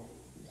manage.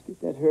 Just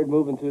get that herd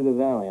moving through the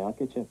valley. I'll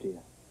catch up to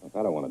you. Look,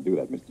 I don't want to do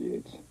that, Mr.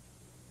 Yates.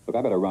 Look,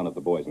 I better round up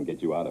the boys and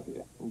get you out of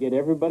here. And get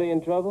everybody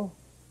in trouble?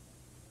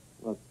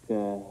 Look,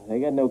 they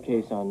got no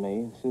case on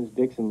me. As soon as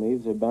Dixon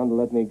leaves, they're bound to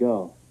let me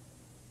go.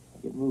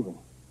 I'll get moving.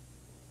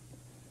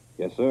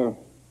 Yes, sir.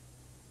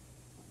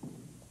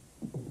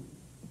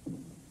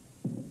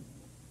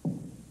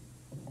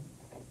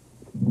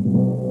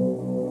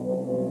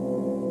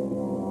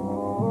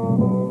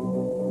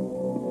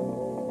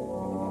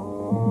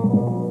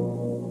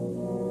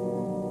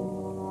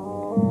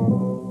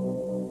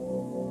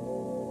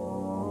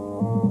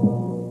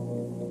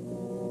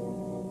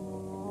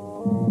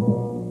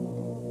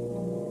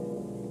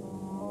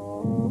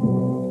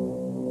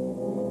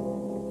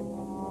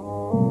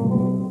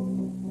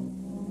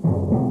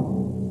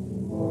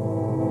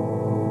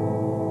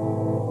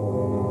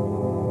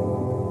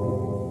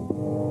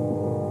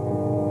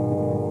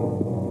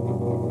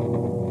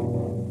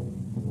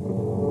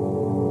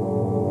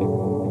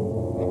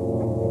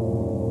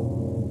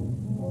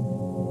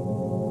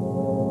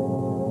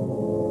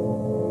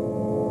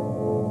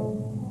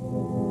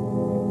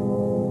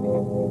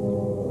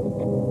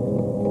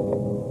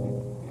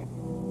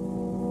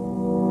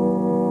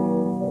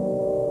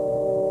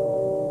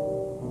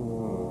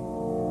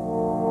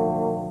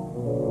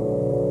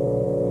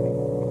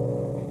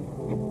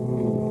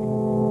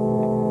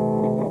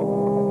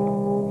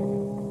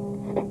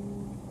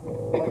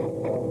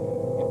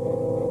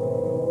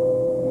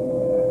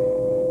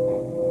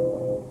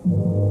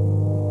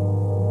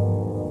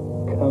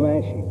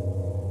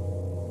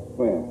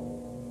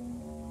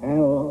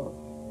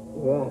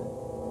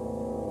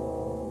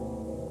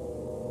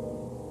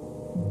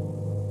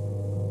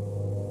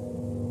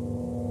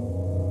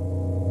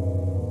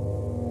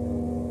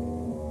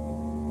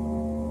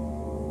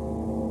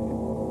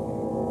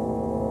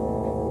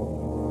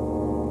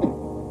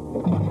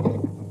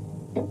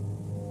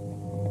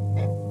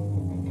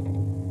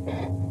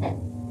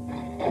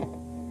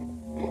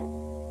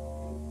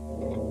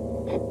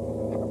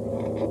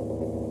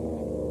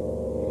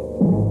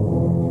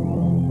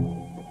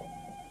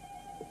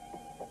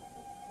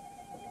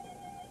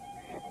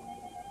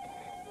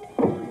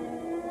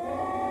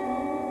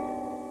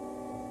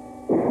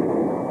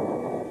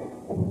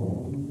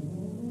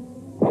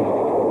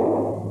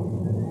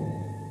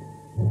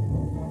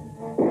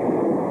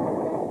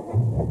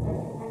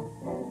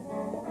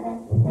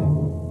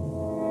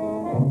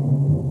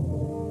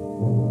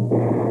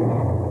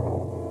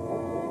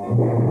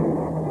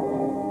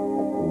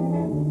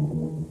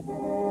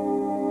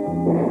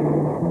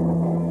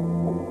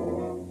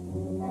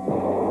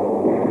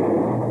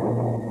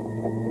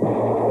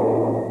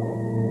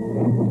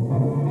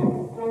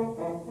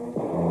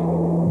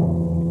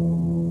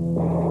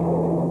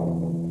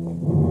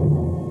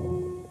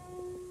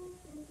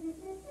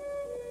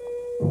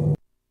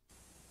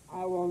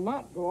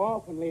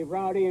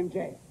 Rowdy in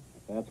jail.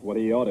 That's what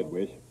he ought to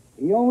wish.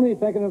 He only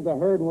thinking of the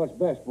herd and what's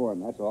best for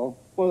him, that's all.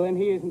 Well, then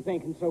he isn't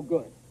thinking so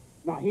good.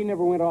 Now, he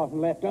never went off and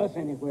left us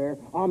anywhere.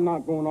 I'm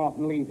not going off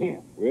and leave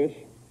him. Wish?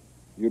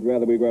 You'd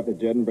rather we go after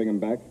Jed and bring him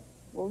back?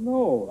 Well,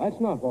 no, that's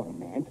not what I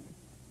meant.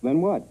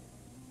 Then what?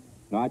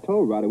 Now, I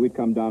told Rowdy we'd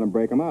come down and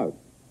break him out.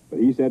 But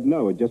he said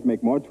no, it'd just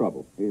make more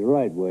trouble. He's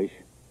right, Wish.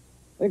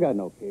 They got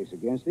no case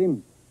against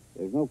him.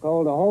 There's no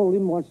call to hold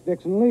him once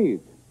Dixon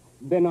leaves.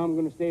 Then I'm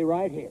going to stay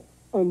right here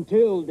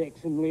until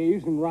Dixon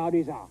leaves and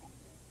Rowdy's out.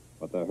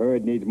 But the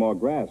herd needs more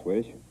grass,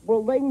 Wish.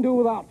 Well, they can do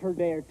without for a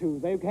day or two.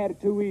 They've had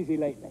it too easy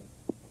lately.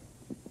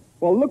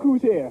 Well, look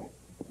who's here.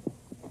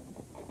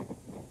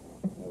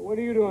 What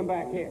are you doing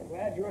back here?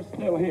 Glad you're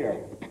still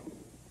here.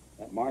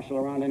 That marshal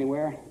around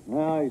anywhere?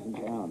 No, he's in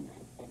town.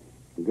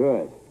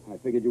 Good. I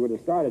figured you would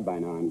have started by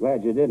now. I'm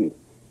glad you didn't.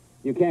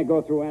 You can't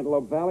go through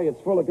Antelope Valley. It's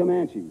full of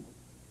Comanches.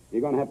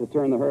 You're going to have to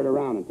turn the herd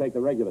around and take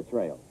the regular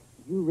trail.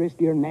 You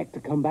risk your neck to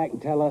come back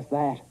and tell us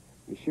that?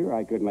 Sure,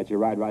 I couldn't let you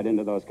ride right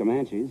into those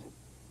Comanches.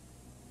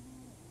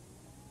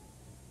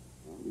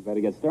 Well, we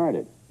better get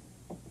started.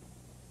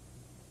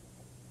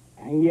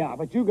 Yeah,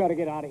 but you got to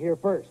get out of here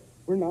first.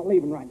 We're not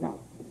leaving right now.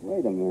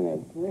 Wait a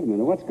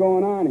minute. What's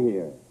going on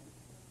here?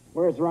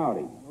 Where's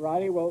Rowdy?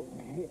 Rowdy, well,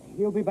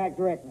 he'll be back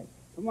directly.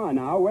 Come on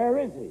now, where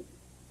is he?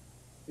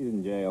 He's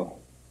in jail.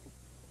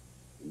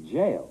 In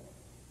jail?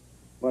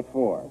 What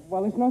for?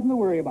 Well, it's nothing to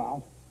worry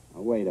about.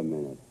 Now, wait a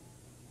minute.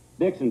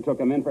 Dixon took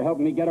him in for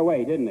helping me get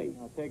away, didn't he?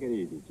 Now, take it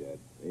easy, Jed.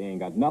 He ain't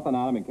got nothing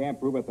on him and can't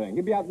prove a thing.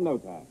 He'll be out in no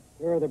time.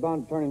 Sure, they're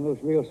bound to turn him loose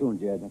real soon,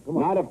 Jed. Now, come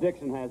on. Not if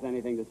Dixon has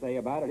anything to say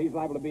about it. He's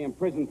liable to be in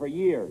prison for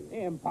years.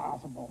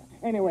 Impossible.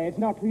 Anyway, it's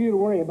not for you to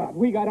worry about.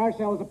 We got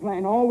ourselves a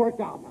plan all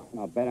worked out now.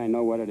 I'll bet I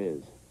know what it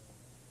is.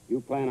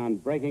 You plan on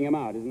breaking him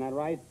out, isn't that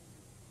right?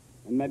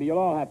 And maybe you'll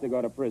all have to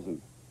go to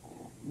prison.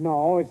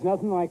 No, it's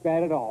nothing like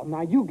that at all.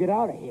 Now, you get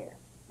out of here.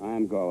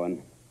 I'm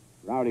going.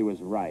 Rowdy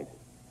was right.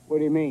 What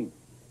do you mean?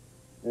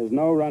 There's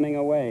no running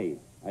away.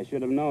 I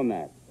should have known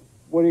that.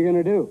 What are you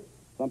going to do?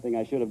 Something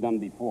I should have done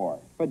before.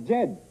 But,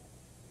 Jed...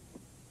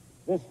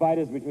 This fight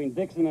is between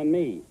Dixon and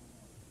me.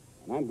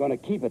 And I'm going to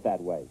keep it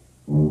that way.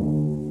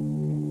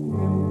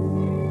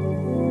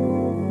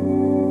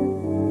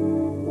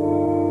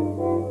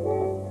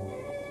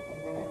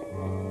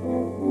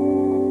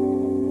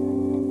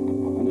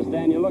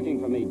 Understand you're looking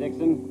for me,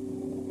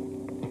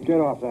 Dixon. Get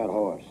off that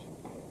horse.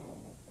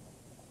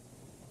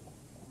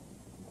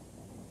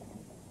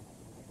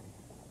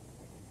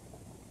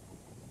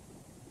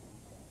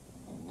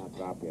 Now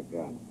drop your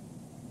gun.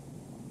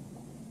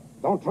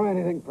 Don't try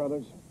anything,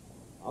 brothers.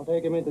 I'll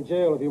take him into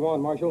jail if you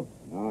want, Marshal.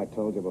 No, I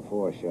told you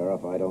before,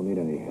 Sheriff, I don't need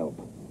any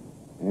help.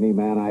 Any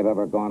man I've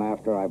ever gone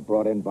after, I've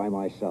brought in by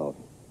myself.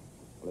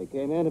 Well, he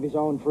came in of his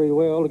own free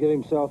will to give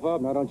himself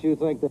up. Now, don't you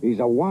think that... He's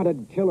a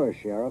wanted killer,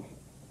 Sheriff.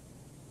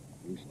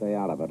 You stay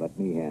out of it. Let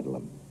me handle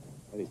him.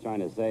 What he's trying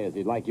to say is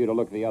he'd like you to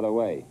look the other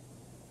way.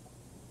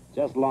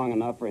 Just long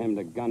enough for him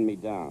to gun me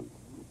down.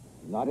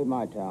 Not in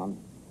my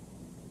town.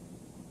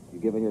 You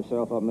giving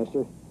yourself up,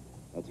 mister?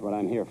 That's what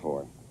I'm here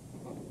for.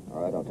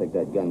 All right, I'll take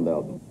that gun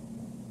belt.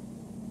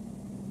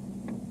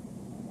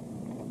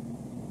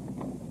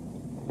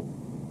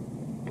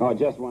 Oh,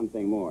 just one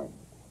thing more.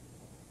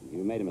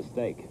 You made a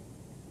mistake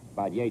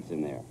about Yates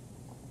in there.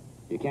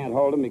 You can't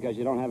hold him because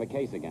you don't have a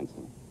case against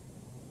him.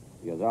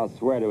 Because I'll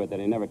swear to it that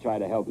he never tried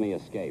to help me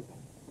escape.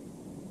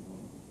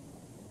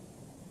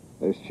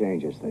 This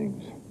changes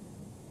things.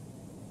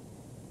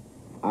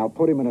 I'll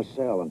put him in a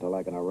cell until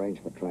I can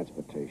arrange for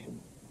transportation.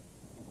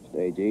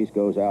 Stage East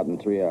goes out in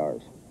 3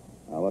 hours.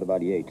 Now, what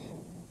about Yates?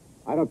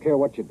 I don't care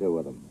what you do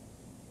with him.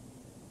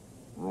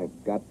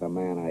 I've got the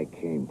man I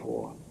came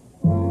for.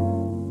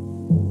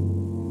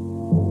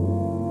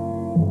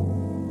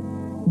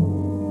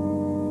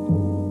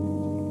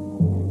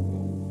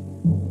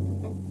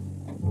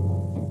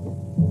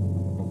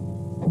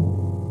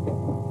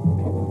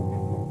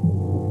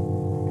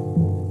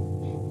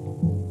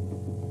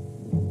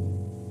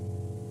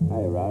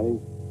 Hey, Rowdy.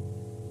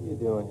 What are you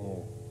doing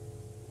here?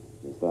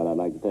 Just thought I'd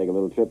like to take a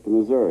little trip to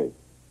Missouri.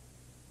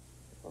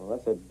 Well,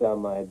 that's a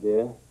dumb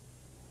idea.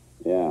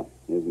 Yeah,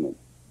 isn't it?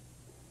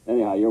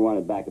 Anyhow, you're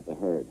wanted back at the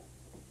herd.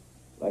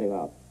 Let him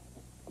out.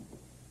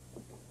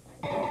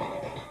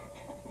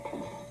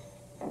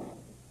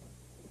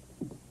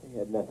 He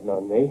had nothing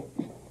on me.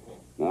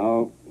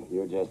 No,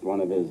 you're just one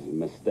of his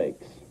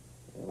mistakes.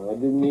 Well, I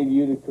didn't need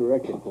you to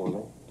correct it for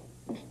me.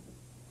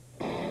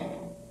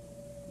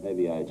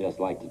 Maybe I just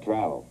like to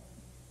travel.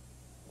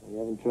 You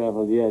haven't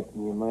traveled yet,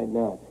 and you might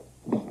not.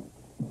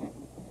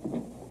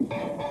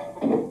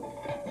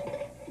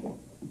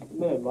 A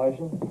minute,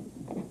 Marshal.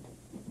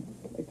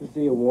 I'd like to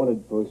see a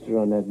wanted poster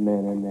on that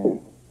man in there.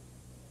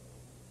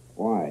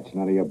 Why? It's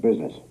none of your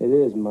business. It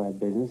is my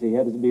business. He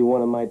happens to be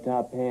one of my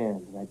top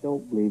hands, and I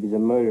don't believe he's a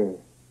murderer.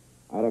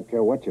 I don't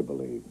care what you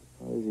believe.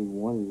 Why does he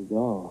wanted at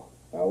all?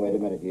 Now, wait a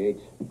minute,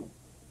 Yates.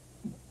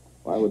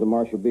 Why would the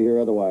Marshal be here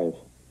otherwise?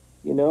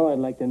 You know, I'd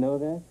like to know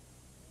that.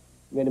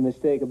 He made a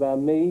mistake about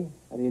me.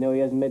 How do you know he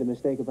hasn't made a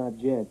mistake about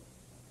Jed?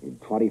 In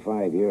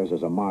 25 years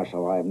as a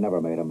marshal, I've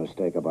never made a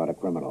mistake about a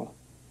criminal.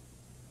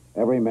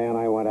 Every man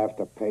I went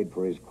after paid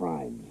for his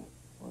crimes.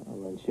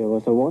 Well, then show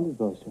us a wanted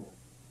poster.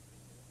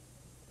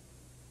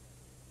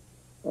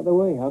 By the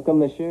way, how come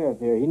the sheriff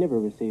here, he never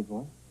received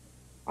one?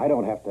 I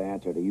don't have to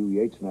answer to you,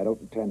 Yates, and I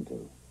don't intend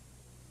to.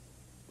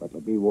 But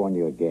let me warn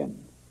you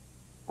again.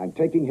 I'm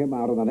taking him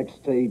out on the next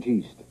stage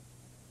east.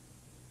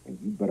 And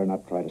you better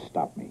not try to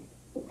stop me.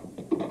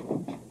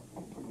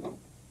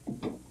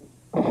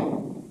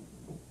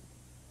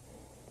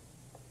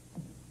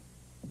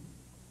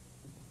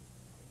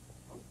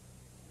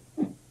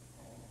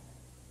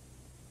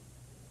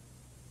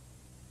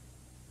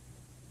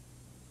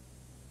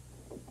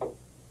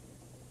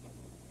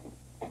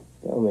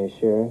 Tell me,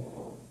 Sheriff.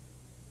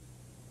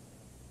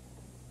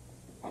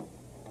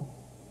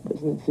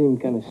 Doesn't it seem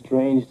kind of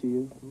strange to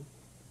you?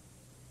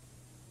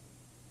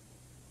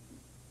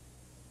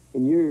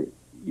 In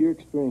your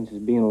experience as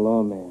being a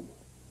lawman,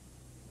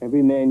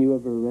 every man you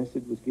ever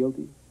arrested was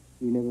guilty?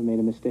 You never made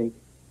a mistake?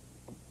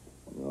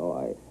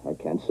 No, I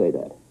can't say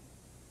that.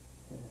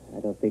 I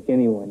don't think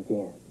anyone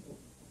can.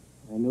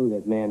 I know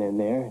that man in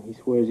there, and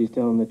he swears he's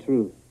telling the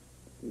truth.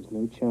 There's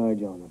no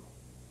charge on him.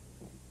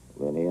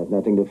 Then he has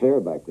nothing to fear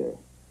back there.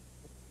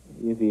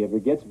 If he ever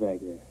gets back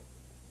there.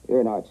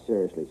 You're not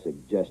seriously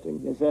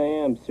suggesting... Yes, I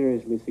am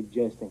seriously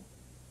suggesting.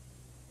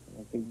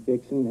 I think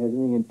Dixon has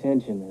any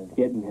intention of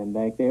getting him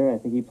back there. I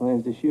think he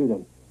plans to shoot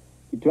him.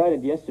 He tried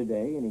it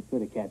yesterday, and he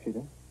could have captured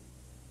him.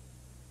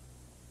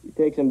 If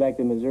he takes him back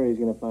to Missouri, he's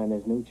going to find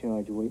there's no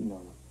charge waiting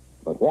on him.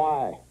 But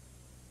why?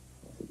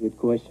 That's a good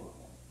question.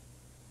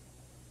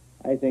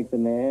 I think the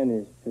man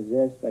is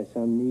possessed by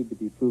some need to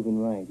be proven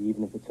right,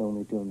 even if it's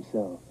only to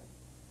himself.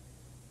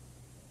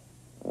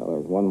 Well,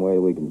 there's one way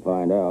we can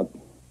find out.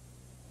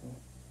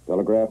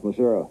 Telegraph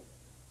Missouri.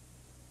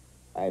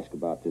 Ask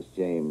about this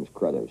James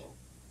Crothers.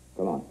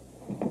 Come on.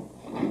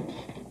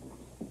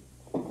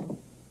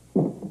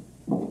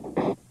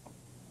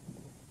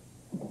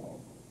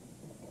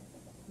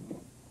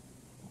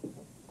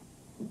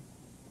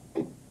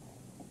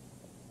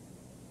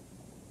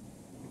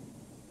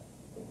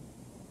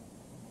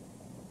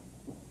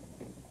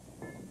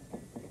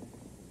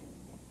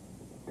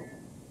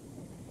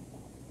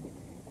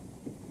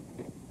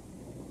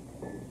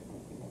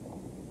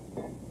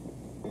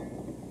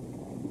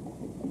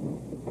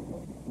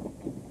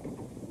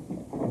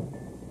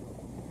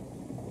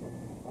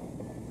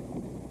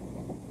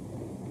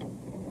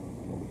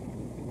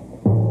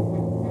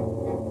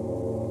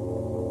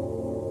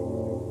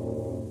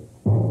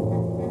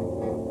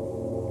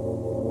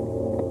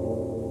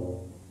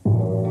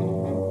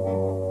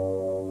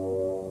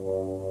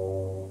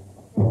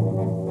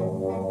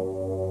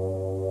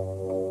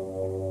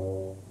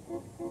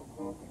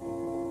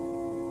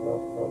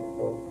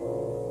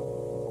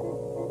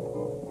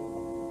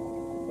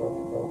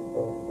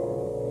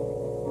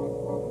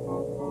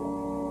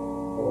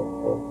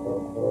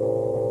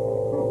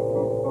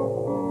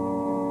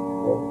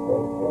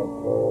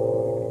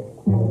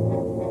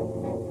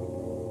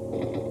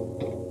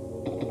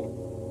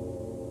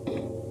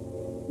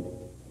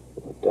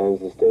 What time's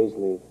the stage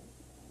leave?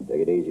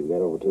 Take it easy. We've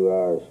got over 2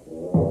 hours.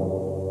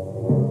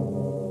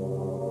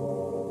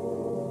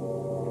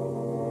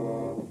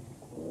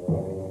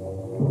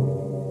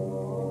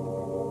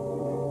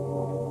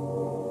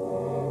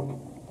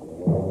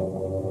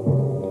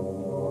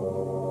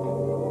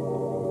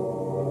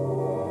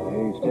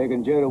 He's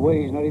taking Judd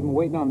away. He's not even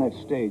waiting on that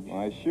stage.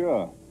 Why,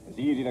 sure. It's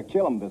easy to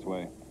kill him this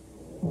way.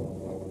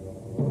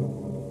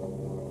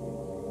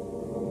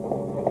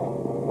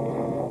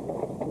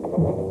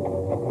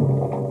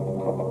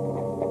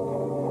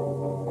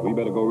 We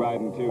better go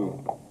riding,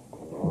 too.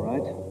 All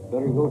right.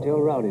 Better go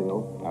tell Rowdy,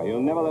 though. Now, he'll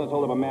never let us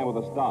hold of a man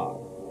with a star.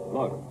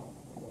 Look,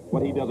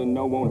 what he doesn't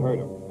know won't hurt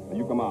him. Now,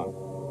 you come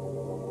on.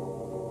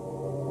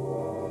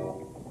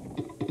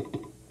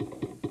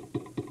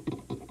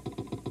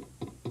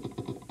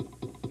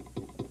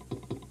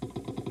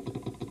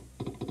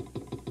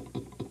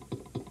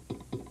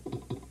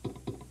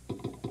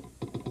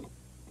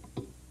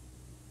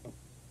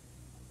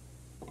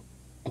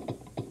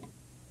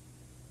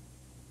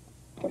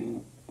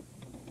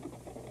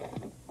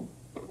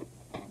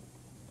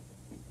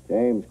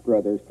 James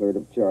Crothers cleared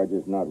of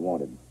charges not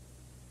wanted.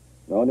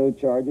 No new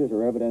charges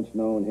or evidence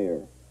known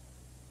here.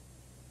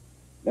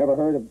 Never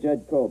heard of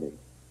Jed Colby.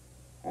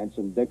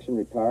 Anson Dixon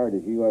retired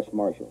as U.S.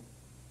 Marshal.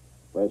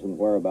 Present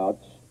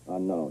whereabouts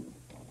unknown.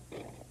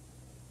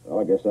 Well,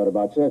 I guess that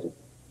about says it.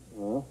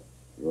 Well,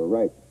 you were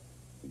right.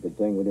 It's a good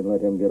thing we didn't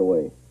let him get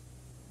away.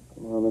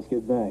 Come on, let's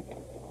get back.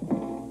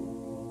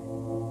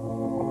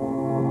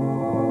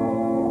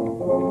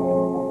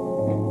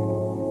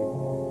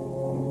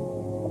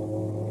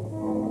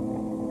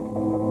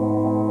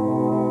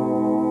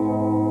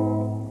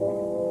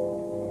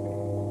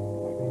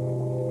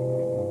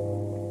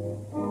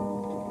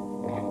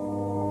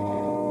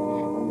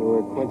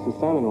 What's the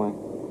sounding like?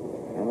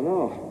 I don't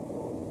know.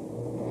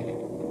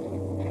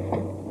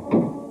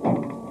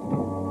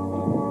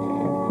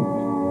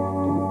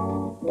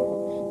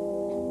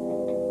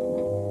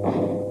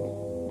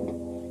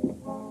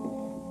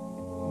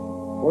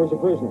 Where's the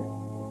prisoner?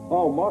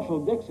 Oh,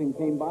 Marshal Dixon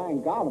came by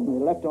and got him. They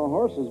left on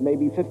horses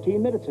maybe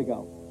 15 minutes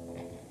ago.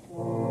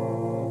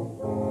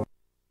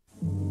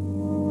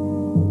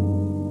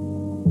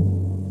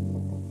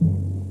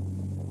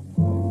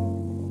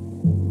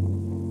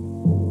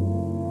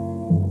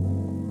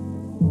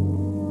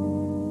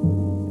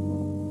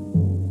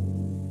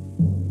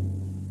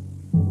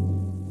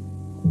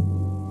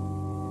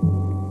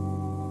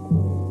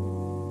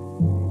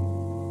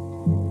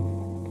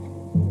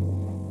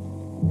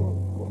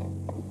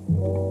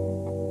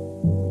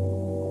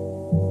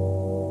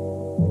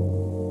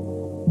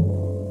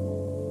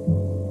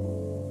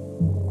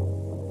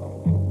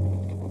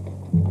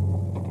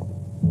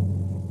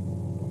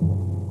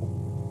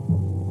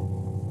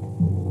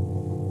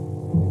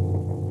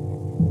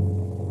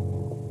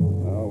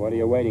 What are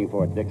you waiting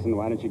for, Dixon?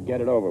 Why don't you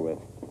get it over with?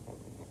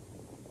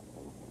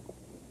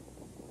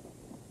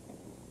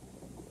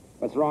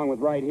 What's wrong with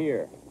right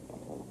here?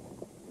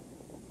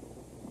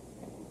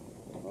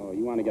 Oh,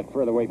 you want to get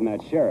further away from that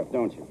sheriff,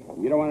 don't you?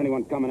 You don't want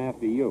anyone coming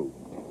after you.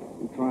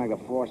 You're trying to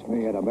force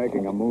me into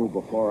making a move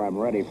before I'm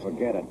ready.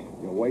 Forget it.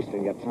 You're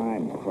wasting your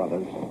time,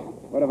 Crothers.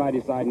 What if I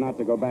decide not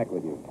to go back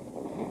with you?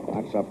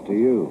 That's up to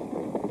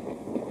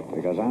you.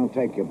 Because I'll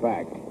take you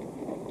back.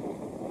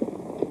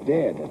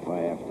 Dead, if I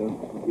have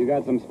to. You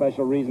got some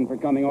special reason for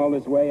coming all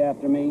this way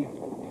after me?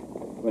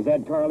 Was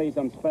Ed Carley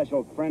some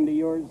special friend of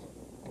yours?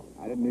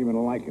 I didn't even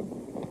like him.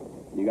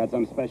 You got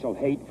some special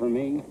hate for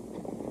me?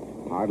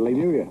 Hardly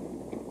knew you.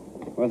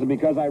 Was it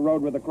because I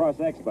rode with the Cross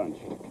X bunch?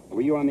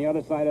 Were you on the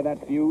other side of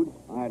that feud?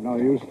 I had no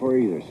use for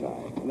either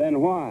side. Then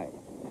why?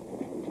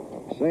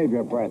 Save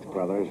your breath,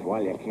 Crothers,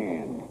 while you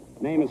can.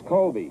 Name is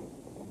Colby.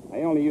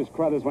 I only used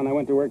Crothers when I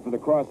went to work for the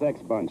Cross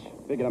X bunch.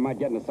 Figured I might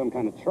get into some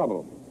kind of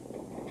trouble.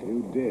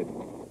 You did.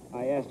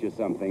 I asked you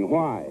something.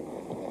 Why?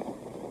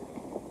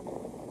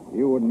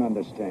 You wouldn't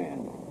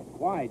understand.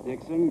 Why,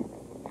 Dixon?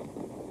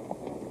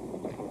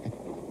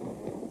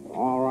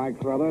 All right,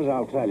 Crothers,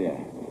 I'll tell you.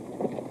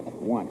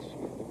 Once.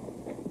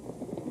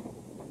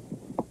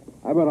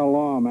 I've been a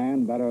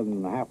lawman better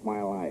than half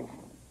my life.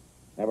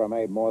 Never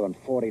made more than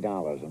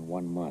 $40 in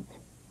 1 month.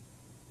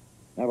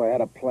 Never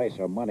had a place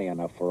or money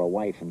enough for a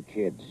wife and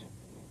kids.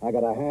 I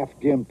got a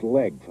half-gimped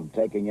leg from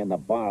taking in the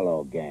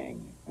Barlow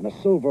gang, and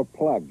a silver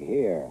plug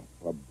here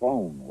for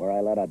bone where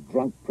I let a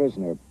drunk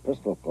prisoner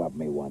pistol club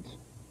me once.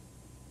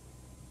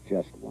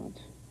 Just once.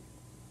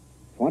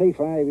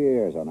 25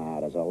 years on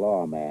out as a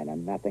lawman,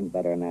 and nothing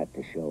better than that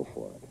to show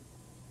for it.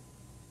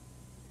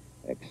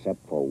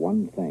 Except for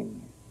one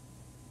thing.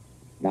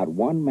 Not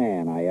one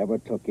man I ever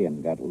took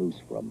in got loose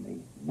from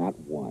me. Not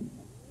one.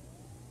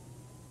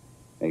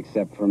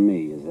 Except for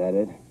me, is that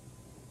it?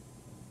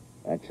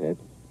 That's it.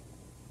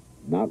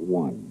 Not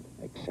one,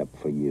 except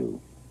for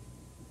you.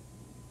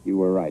 You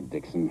were right,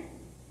 Dixon.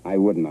 I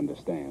wouldn't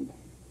understand.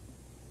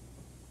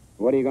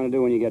 What are you going to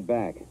do when you get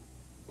back?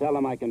 Tell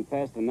him I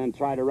confessed and then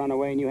try to run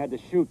away and you had to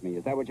shoot me.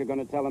 Is that what you're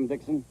going to tell him,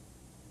 Dixon?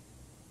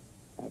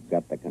 I've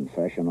got the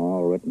confession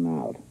all written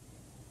out.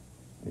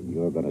 And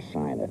you're going to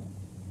sign it.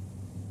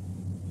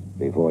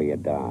 Before you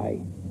die.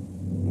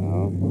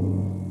 No.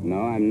 No,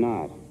 I'm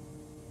not.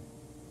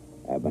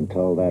 I've been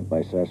told that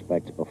by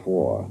suspects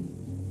before.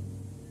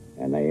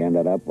 And they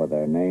ended up with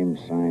their names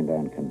signed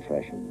on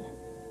confessions.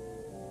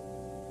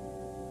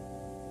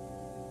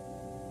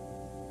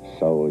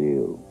 So will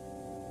you.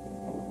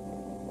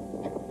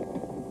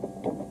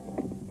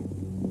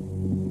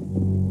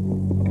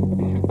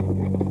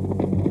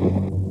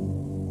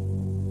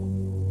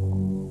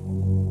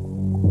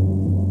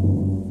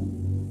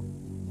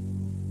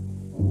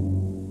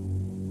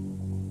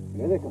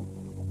 Here they come.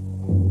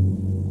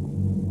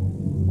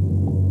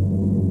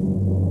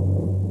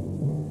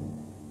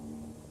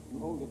 You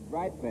hold it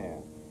right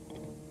there.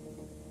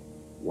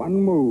 One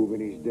move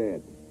and he's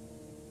dead.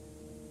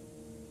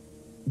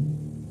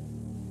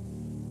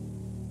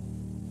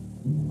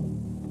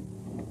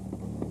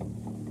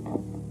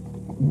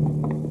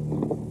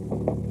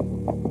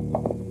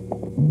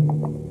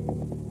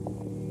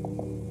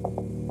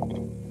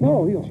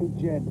 No, he'll shoot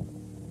Jed.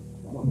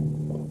 Come on.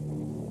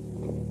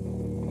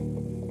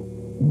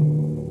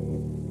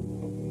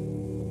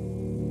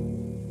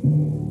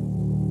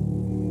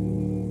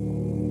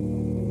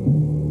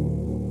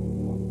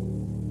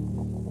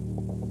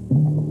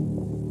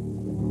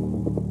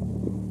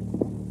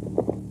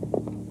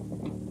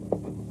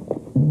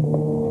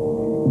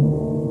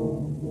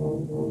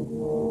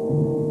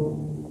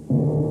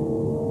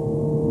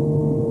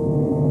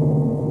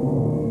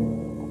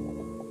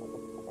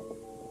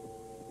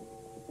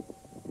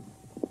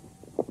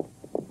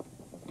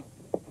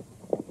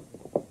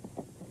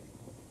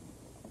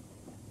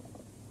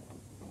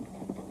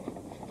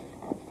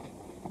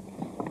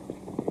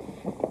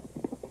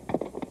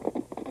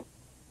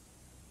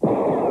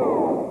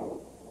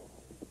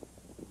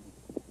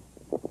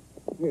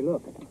 Here,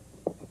 look.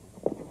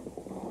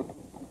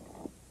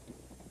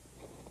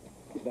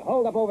 The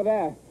hold up over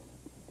there.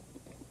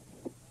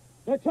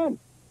 Dixon,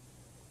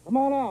 come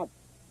on out.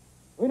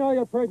 We know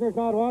your prisoner's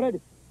not wanted.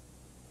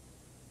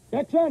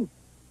 Dixon!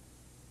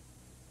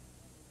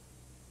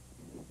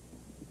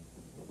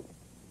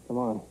 Come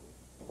on.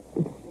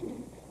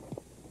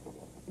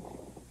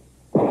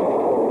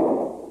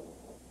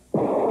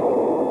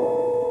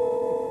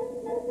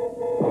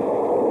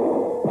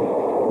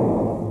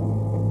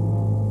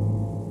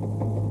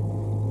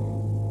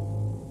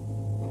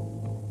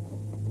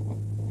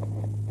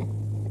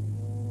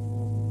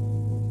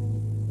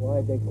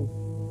 Why, Dixon?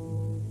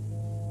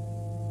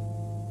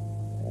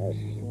 Yes.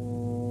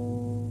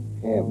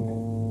 Him.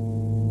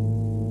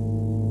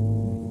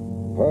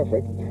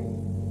 Perfect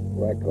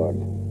record.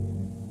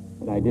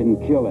 But I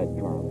didn't kill that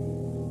Charlie.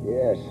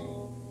 Yes,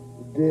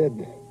 you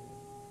did.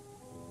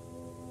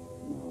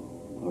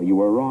 Oh, you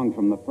were wrong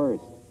from the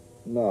first.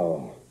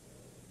 No.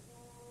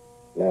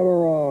 Never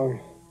wrong.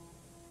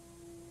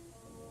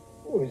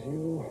 It was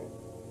you.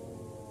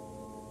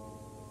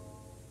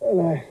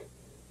 And I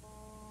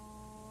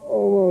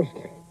almost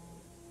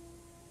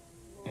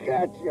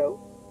got you.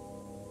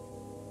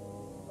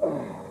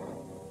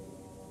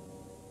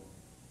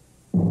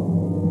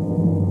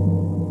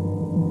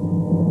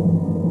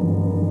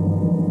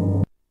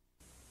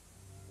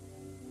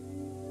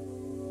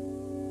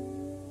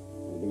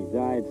 He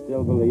died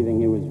still believing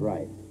he was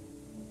right.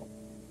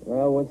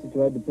 Well, once he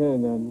tried to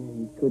pin it on me,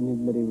 he couldn't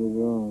admit he was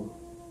wrong.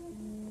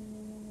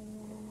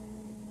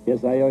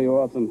 Guess I owe you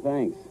all some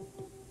thanks.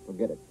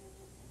 Forget it.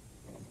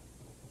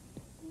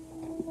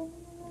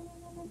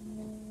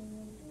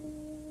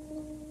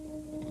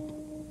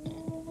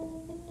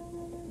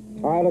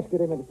 All right, let's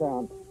get him into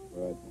town.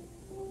 Right.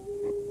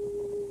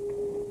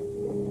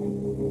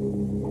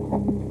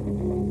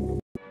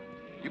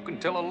 You can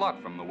tell a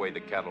lot from the way the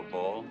cattle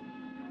bawl,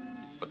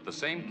 but the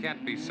same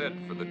can't be said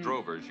for the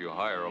drovers you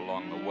hire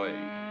along the way.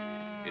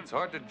 It's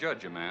hard to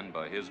judge a man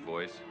by his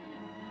voice.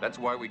 That's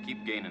why we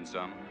keep gaining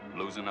some,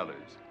 losing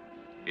others.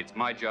 It's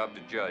my job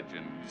to judge,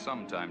 and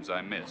sometimes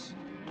I miss.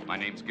 My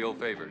name's Gil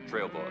Favor,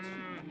 trail boss.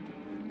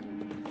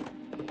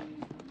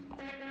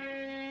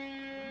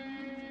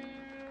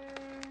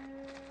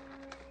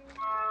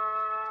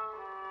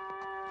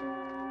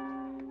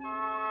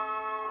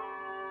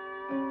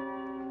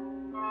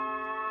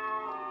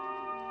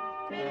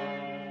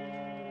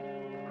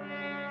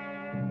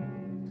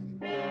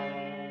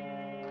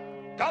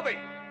 Toby!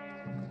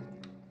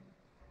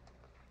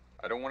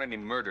 I don't want any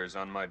murders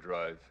on my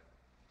drive.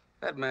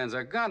 That man's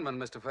a gunman,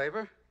 Mr.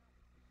 Favor.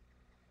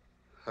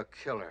 A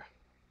killer.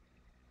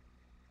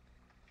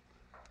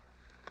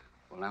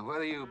 Well, now,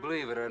 whether you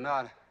believe it or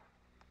not,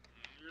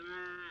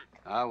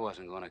 I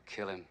wasn't going to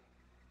kill him.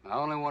 I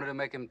only wanted to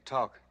make him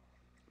talk.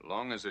 As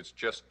long as it's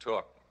just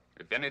talk.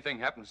 If anything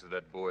happens to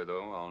that boy,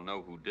 though, I'll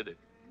know who did it.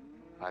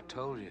 I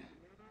told you.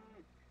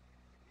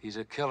 He's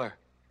a killer.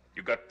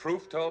 You got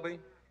proof, Toby?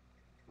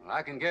 Well,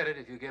 I can get it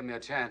if you give me a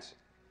chance.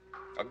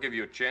 I'll give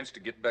you a chance to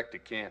get back to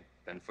camp.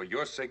 And for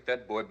your sake,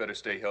 that boy better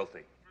stay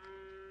healthy.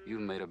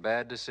 You've made a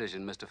bad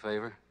decision, Mr.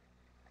 Favor.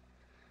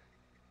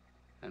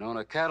 And on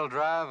a cattle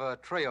drive, a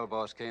trail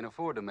boss can't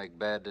afford to make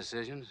bad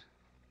decisions.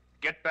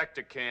 Get back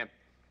to camp.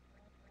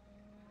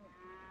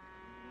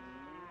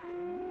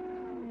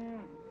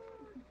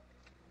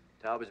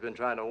 Talbot's been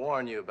trying to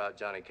warn you about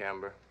Johnny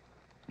Camber.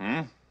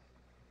 Hmm?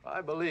 I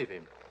believe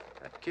him.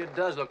 That kid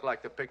does look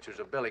like the pictures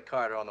of Billy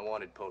Carter on the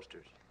wanted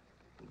posters.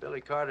 And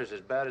Billy Carter's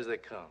as bad as they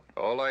come.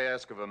 All I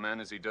ask of a man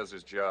is he does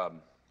his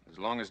job. As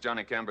long as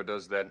Johnny Camber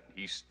does that,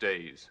 he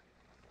stays.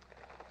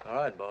 All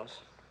right, boss.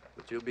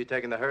 But you'll be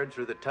taking the herd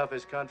through the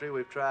toughest country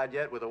we've tried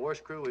yet with the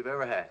worst crew we've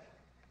ever had.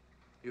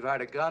 You've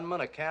hired a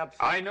gunman, a camp...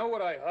 I know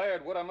what I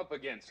hired, what I'm up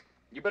against.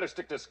 You better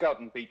stick to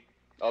scouting, Pete.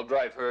 I'll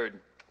drive herd.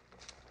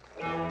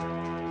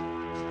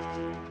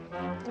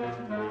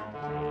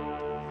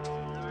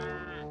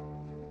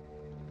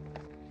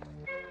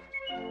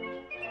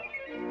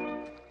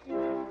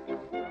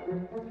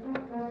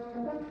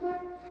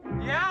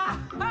 Yeah?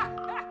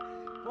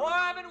 Boy,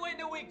 I've been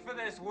waiting a week for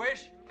this,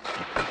 Wish. You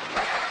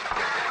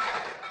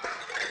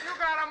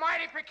got a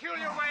mighty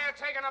peculiar way of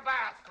taking a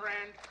bath,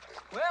 friend.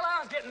 Well, I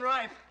was getting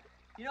ripe.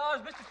 You know,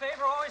 as Mr.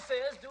 Favor always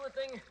says, do a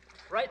thing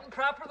right and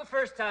proper the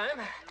first time.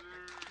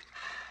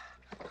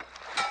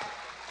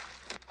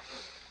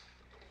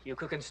 You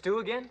cooking stew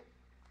again?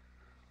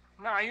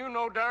 Now, you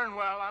know darn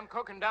well I'm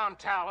cooking down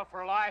tallow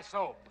for lye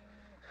soap.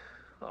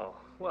 Oh,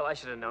 well, I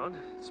should have known.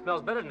 It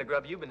smells better than the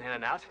grub you've been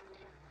handing out.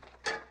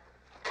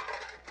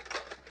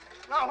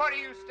 Now, what are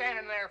you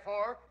standing there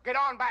for? Get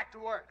on back to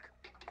work.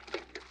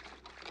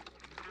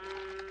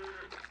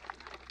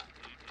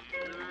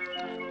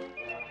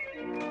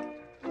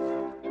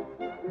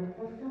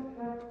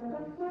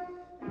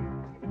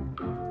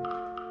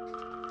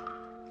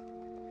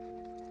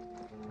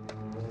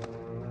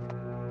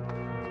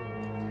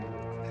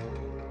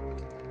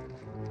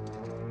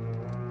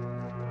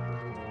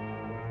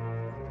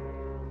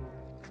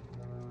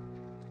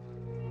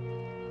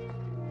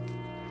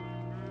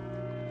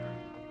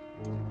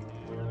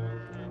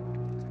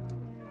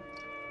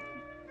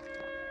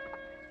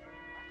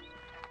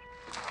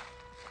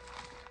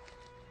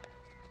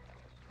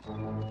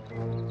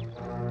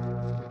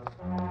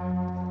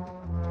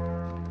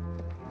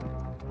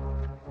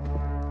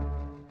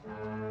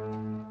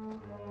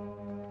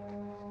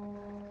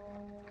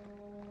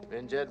 Me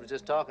and Jed was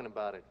just talking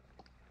about it.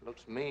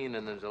 Looks mean,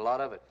 and there's a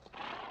lot of it.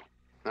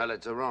 Well,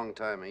 it's the wrong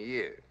time of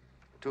year.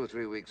 2 or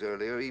 3 weeks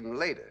earlier, even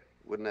later,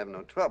 wouldn't have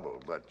no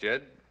trouble, but...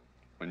 Jed,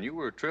 when you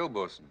were trail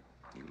bossing,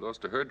 you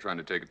lost a herd trying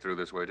to take it through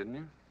this way, didn't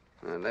you?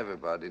 Well,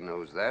 everybody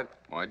knows that.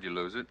 Why'd you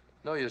lose it?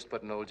 No use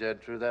putting old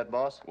Jed through that,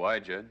 boss. Why,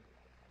 Jed?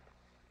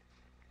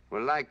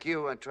 Well, like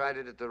you, I tried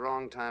it at the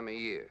wrong time of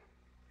year.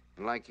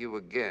 And like you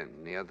again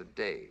the other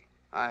day.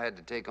 I had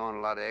to take on a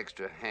lot of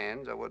extra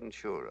hands I wasn't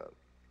sure of.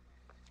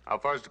 How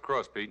far's the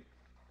cross, Pete?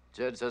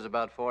 Jed says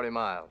about 40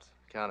 miles.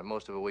 Counted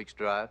most of a week's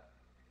drive.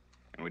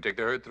 Can we take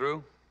the herd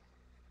through?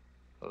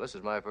 Well, this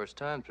is my first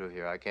time through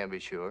here. I can't be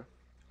sure.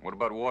 What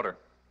about water?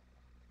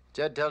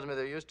 Jed tells me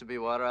there used to be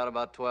water out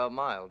about 12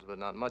 miles, but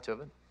not much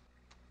of it.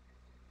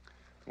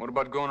 What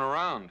about going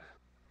around?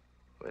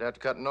 We'd have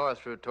to cut north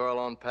through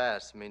Toralone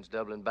Pass. It means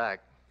doubling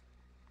back.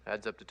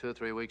 Adds up to 2 or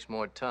 3 weeks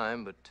more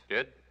time, but...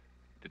 Jed,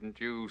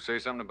 didn't you say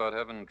something about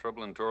having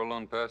trouble in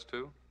Toralone Pass,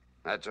 too?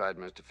 That's right,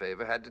 Mr.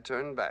 Favor. Had to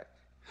turn back.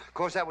 Of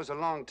course, that was a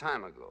long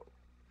time ago.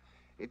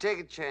 You take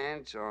a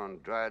chance on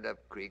dried-up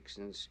creeks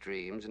and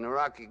streams and the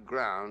rocky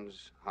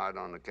grounds hard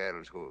on the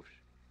cattle's hoofs.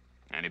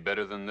 Any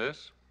better than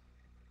this?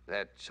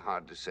 That's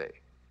hard to say.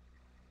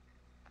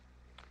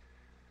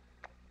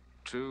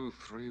 2,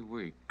 3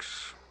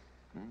 weeks.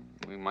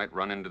 We might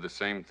run into the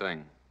same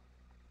thing.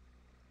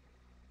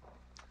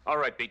 All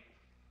right, Pete.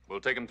 We'll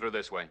take him through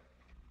this way.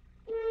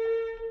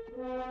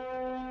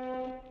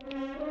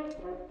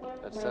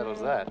 That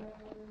settles that.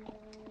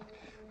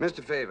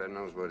 Mr. Favor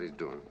knows what he's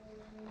doing.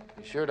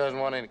 He sure doesn't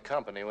want any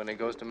company when he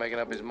goes to making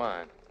up his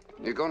mind.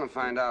 You're going to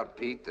find out,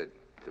 Pete, that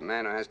the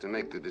man who has to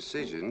make the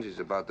decisions is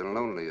about the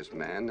loneliest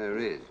man there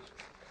is.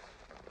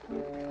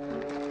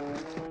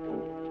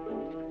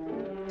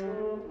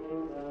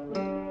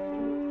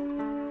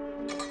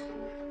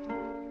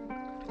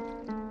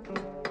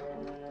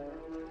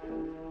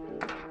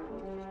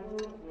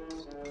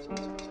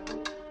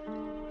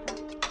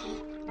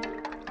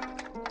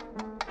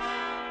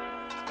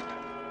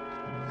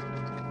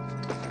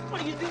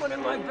 What are you doing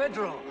in my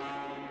bedroom?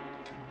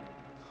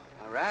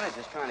 All right, I'm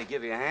just trying to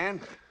give you a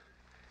hand.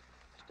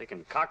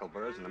 Sticking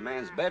cockleburrs in a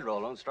man's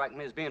bedroll don't strike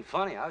me as being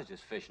funny. I was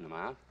just fishing them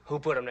out. Who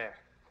put him there?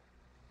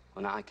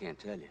 Well, now, I can't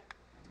tell you.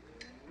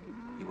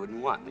 You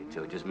wouldn't want me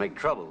to. Just make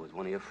trouble with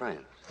one of your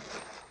friends.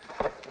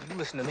 You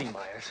listen to me,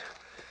 Myers.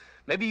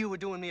 Maybe you were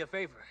doing me a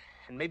favor,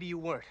 and maybe you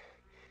weren't.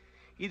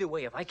 Either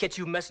way, if I catch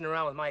you messing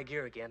around with my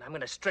gear again, I'm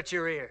gonna stretch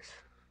your ears.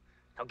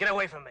 Now get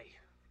away from me.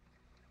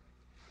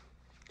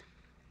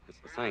 That's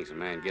the thanks a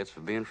man gets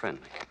for being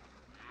friendly.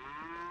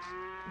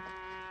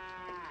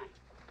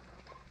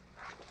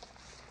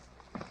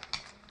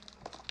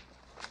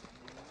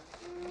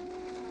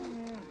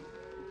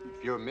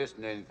 If you're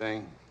missing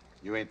anything,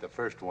 you ain't the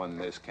first one in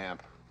this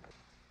camp.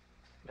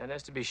 Man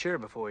has to be sure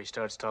before he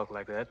starts talking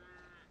like that.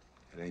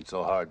 It ain't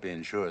so hard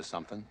being sure of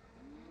something,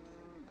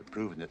 but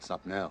proving it's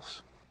something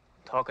else.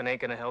 Talking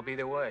ain't gonna help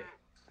either way.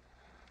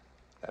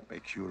 That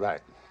makes you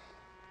right.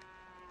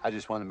 I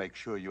just want to make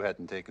sure you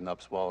hadn't taken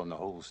up swallowing the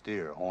whole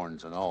steer,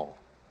 horns and all.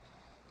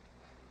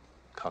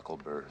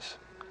 Cockleburrs.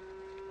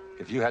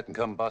 If you hadn't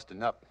come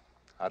busting up,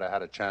 I'd have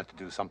had a chance to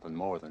do something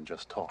more than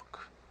just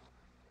talk.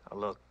 Now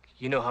look,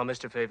 you know how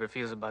Mr. Favor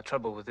feels about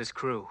trouble with this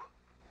crew.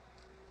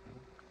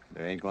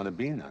 There ain't gonna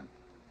be none.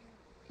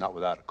 Not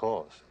without a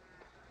cause.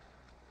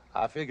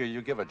 I figure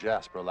you give a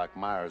Jasper like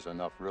Myers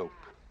enough rope,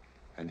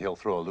 and he'll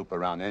throw a loop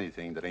around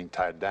anything that ain't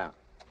tied down.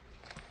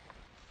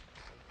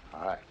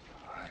 All right.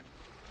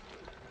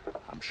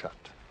 I'm shut.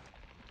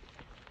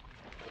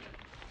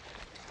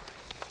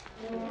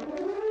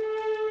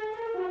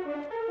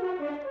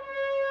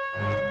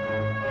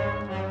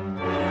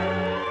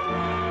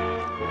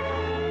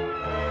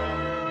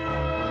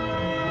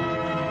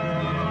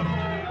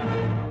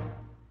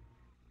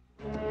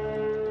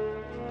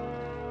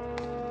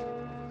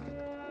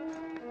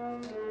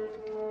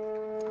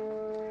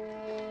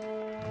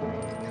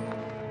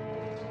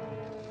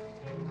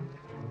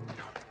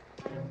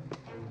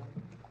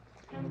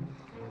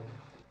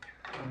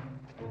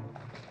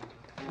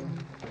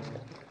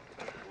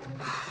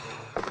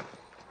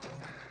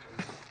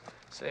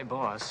 Say,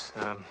 boss,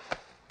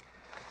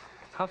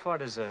 how far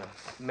does a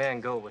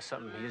man go with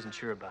something he isn't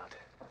sure about?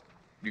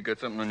 You got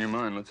something on your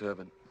mind, let's have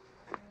it.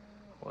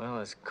 Well,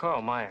 it's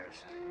Carl Myers.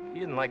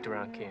 He isn't liked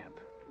around camp.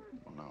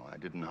 Well, no, I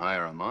didn't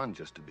hire him on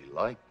just to be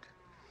liked.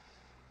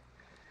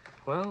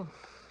 Well,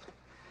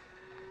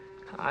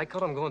 I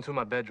caught him going through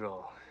my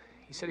bedroll.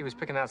 He said he was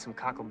picking out some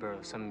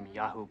cockleburrs some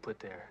yahoo put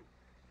there.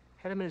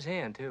 Had him in his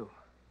hand, too.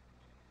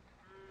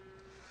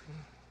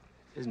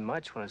 Isn't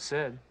much when it's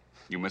said.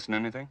 You missing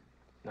anything?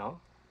 No?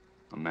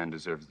 A man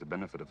deserves the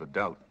benefit of a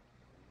doubt.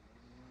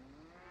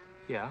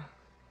 Yeah.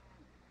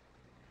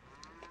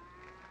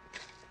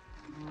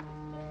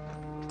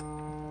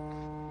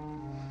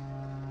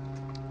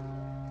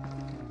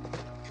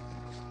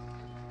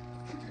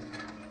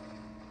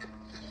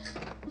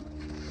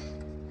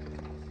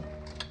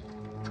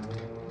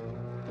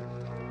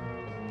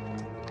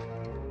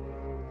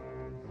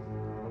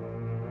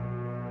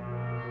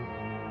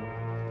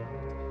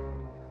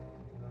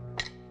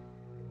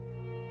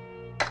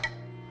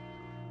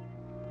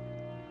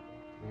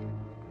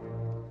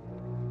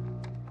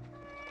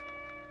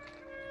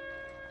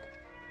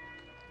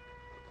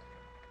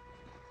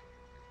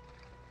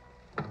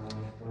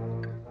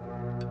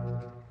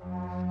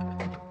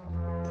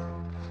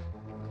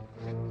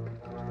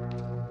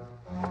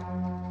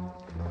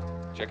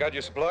 Check out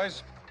your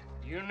supplies.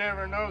 You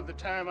never know the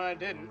time I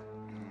didn't.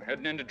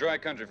 Heading into dry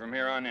country from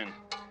here on in.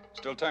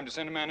 Still time to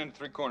send a man into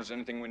three corners,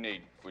 anything we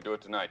need, if we do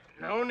it tonight.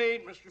 No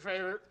need, Mr.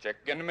 Favor. Check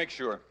again to make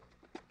sure.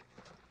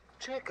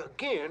 Check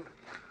again?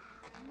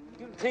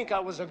 You'd think I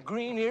was a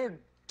green-eared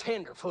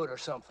tenderfoot or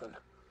something.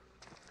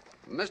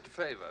 Mr.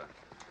 Favor,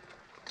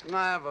 can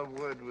I have a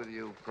word with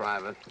you,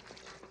 private?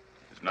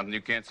 There's nothing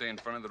you can't say in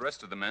front of the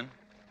rest of the men.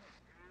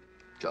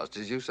 Just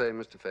as you say,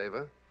 Mr.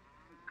 Favor.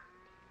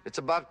 It's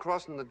about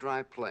crossing the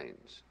dry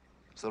plains.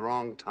 It's the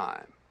wrong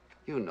time.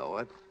 You know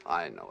it.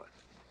 I know it.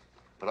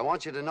 But I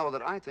want you to know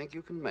that I think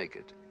you can make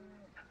it.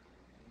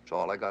 That's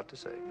all I got to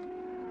say.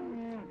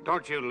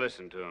 Don't you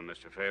listen to him,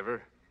 Mr.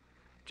 Favor.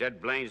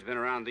 Jed Blaine's been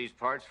around these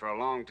parts for a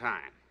long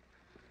time.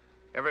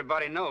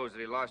 Everybody knows that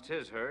he lost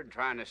his herd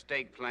trying to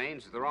stake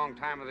plains at the wrong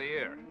time of the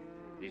year.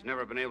 He's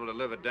never been able to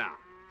live it down.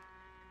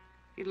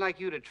 He'd like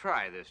you to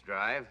try this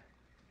drive.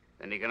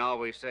 Then he can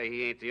always say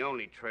he ain't the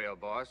only trail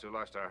boss who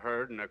lost a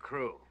herd and a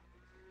crew.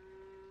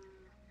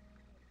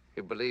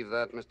 You believe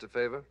that, Mr.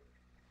 Favor?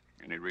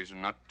 Any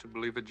reason not to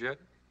believe it yet?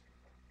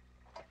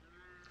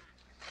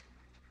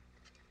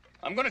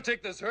 I'm gonna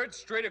take this herd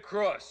straight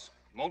across.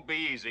 Won't be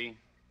easy,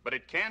 but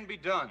it can be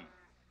done.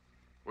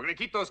 We're gonna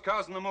keep those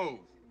cows on the move.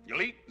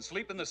 You'll eat and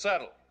sleep in the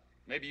saddle.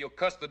 Maybe you'll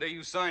cuss the day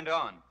you signed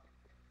on.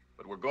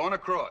 But we're going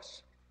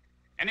across.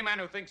 Any man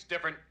who thinks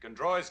different can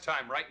draw his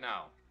time right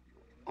now.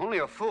 Only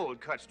a fool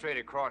would cut straight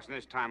across in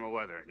this time of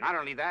weather. Not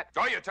only that...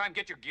 Draw your time,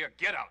 get your gear,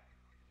 get out.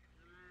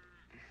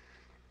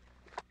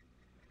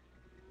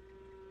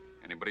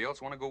 Anybody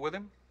else want to go with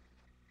him?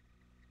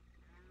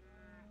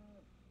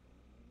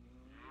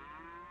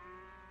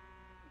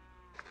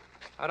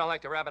 I don't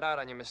like to rub it out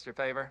on you, Mr.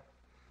 Favor,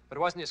 but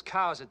it wasn't just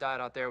cows that died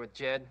out there with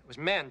Jed. It was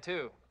men,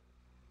 too.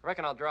 I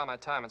reckon I'll draw my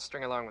time and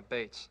string along with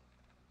Bates.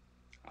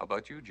 How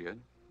about you, Jed?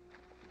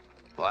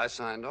 Well, I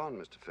signed on,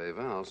 Mr.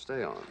 Favor. I'll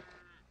stay on.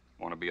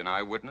 Want to be an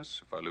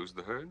eyewitness if I lose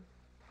the herd?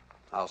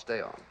 I'll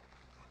stay on.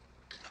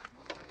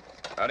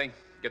 Howdy,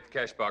 get the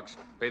cash box.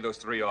 Pay those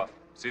 3 off.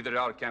 See that they're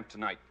out of camp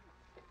tonight.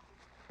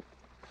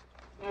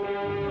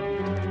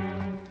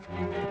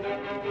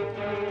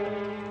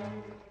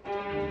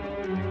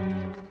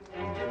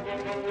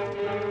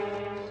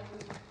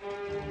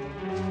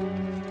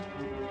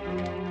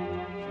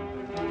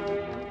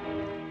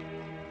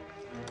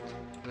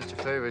 Mr.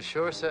 Favor's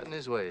sure set in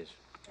his ways,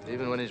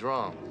 even when he's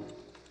wrong.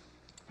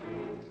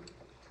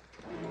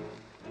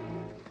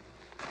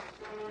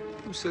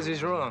 Who says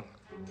he's wrong?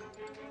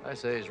 I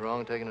say he's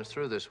wrong taking us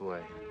through this way.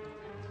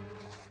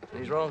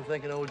 He's wrong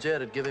thinking old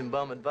Jed would give him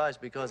bum advice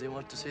because he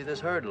wants to see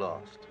this herd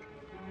lost.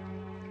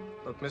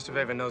 Look, Mr.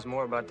 Favor knows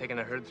more about taking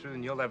a herd through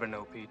than you'll ever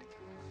know, Pete.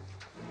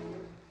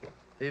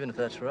 Even if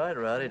that's right,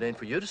 Rowdy, it ain't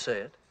for you to say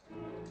it.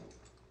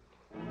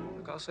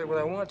 Look, I'll say what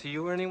I want to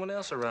you or anyone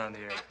else around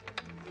here.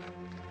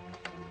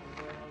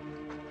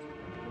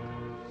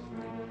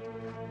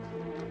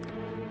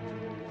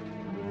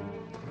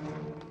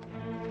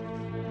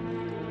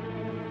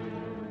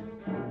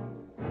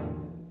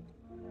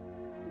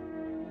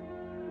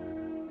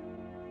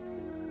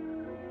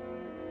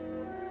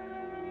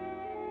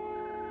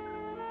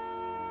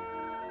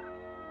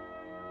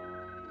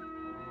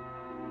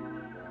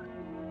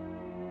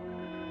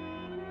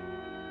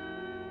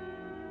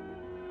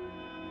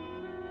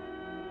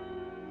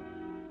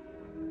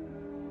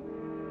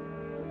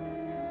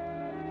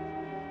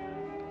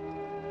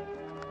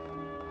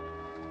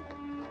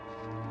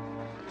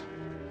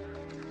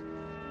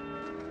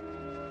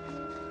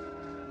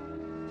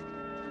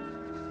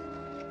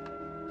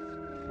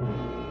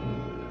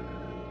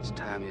 It's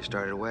time you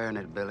started wearing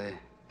it, Billy.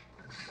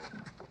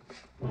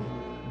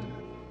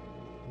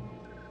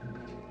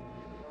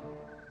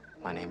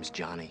 My name's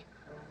Johnny.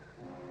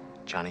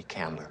 Johnny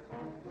Camber.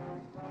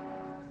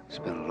 It's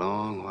been a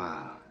long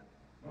while.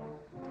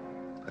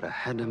 But I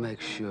had to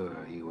make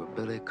sure you were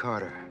Billy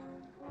Carter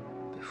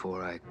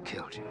before I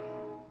killed you.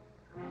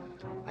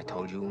 I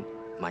told you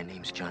my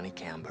name's Johnny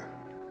Camber.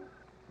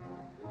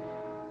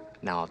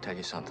 Now I'll tell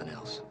you something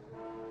else.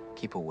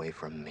 Keep away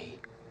from me.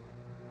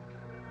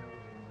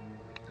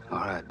 All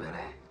right, Billy.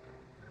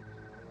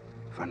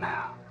 For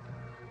now.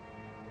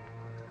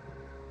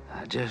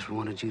 I just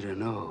wanted you to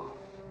know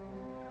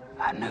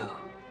I knew.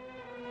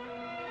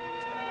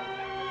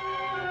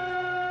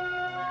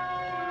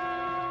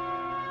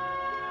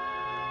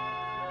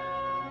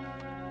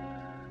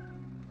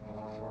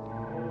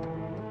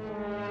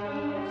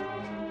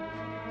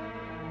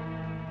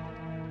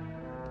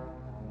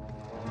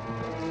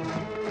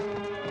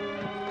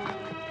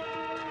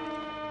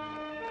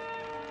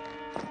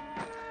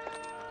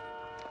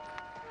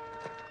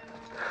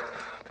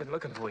 Been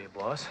looking for you,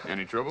 boss.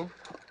 Any trouble?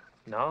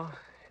 No,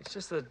 it's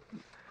just that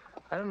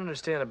I don't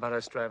understand about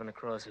us driving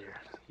across here,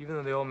 even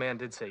though the old man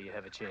did say you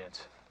have a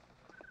chance.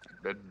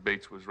 Bet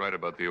Bates was right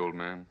about the old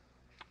man.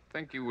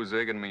 Think he was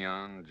egging me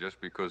on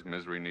just because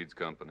misery needs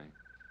company.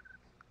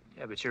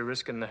 Yeah, but you're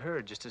risking the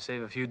herd just to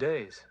save a few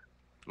days.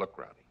 Look,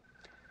 Rowdy,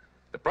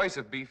 the price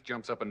of beef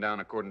jumps up and down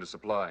according to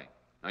supply.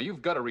 Now,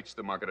 you've got to reach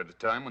the market at a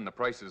time when the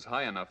price is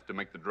high enough to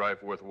make the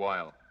drive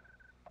worthwhile.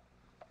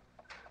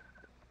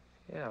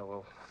 Yeah,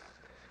 well,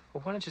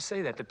 why don't you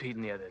say that to Pete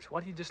and the others? Why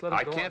don't you just let them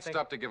I go can't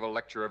stop to give a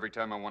lecture every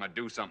time I want to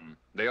do something.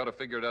 They ought to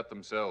figure it out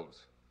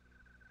themselves.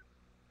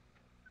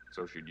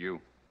 So should you.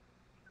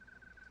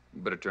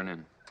 You better turn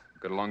in.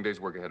 We've got a long day's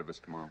work ahead of us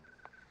tomorrow.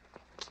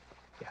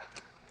 Yeah,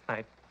 all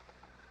right.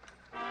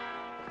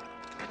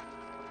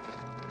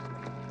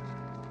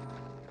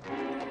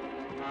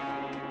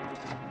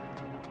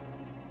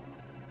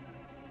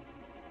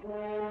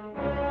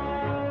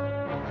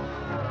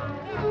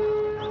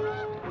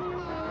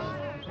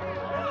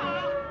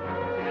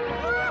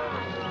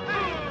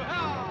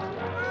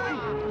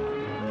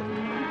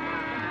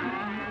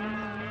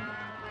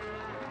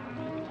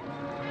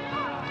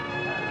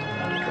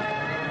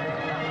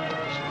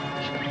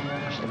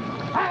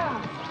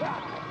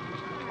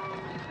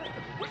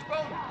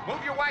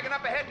 Move your wagon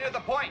up ahead near the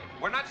point.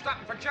 We're not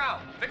stopping for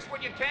chow. Fix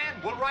what you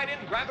can. We'll ride in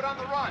and grab it on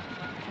the run.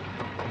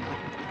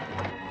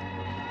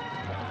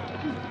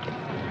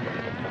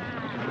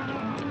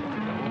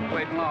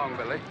 Waiting long,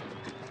 Billy.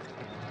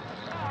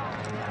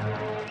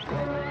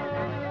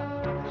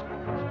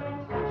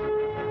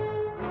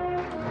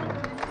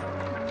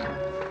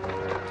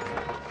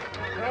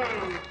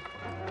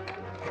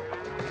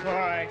 All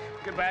right,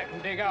 get back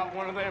and dig out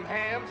one of them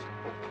hams,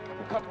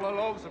 a couple of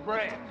loaves of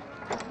bread.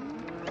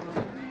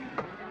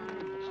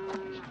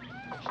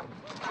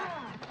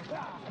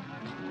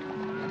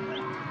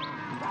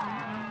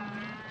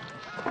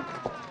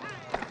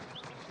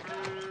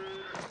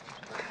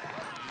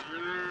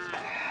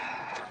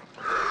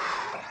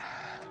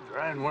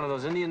 Riding one of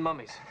those Indian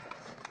mummies.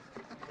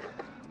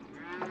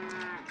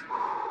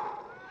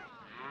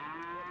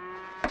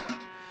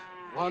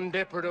 One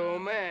dipper to a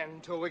man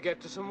until we get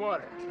to some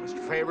water. Mr.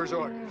 Favor's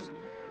orders.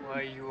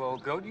 Why, you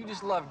old goat, you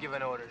just love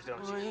giving orders,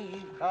 don't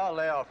you? Oh,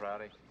 lay off,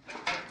 Rowdy.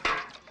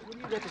 What do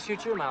you got to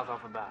shoot your mouth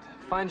off about?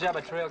 Fine job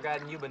of trail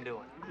guiding you've been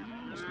doing.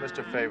 It's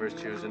Mr. Favor's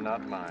choosing,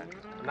 not mine.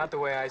 Not the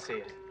way I see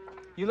it.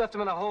 You left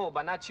him in a hole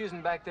by not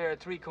choosing back there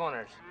at 3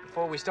 corners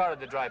before we started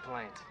the dry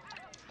plains.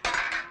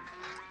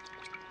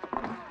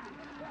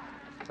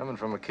 Coming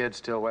from a kid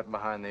still wet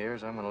behind the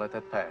ears, I'm gonna let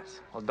that pass.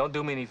 Well, don't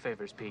do me any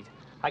favors, Pete.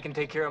 I can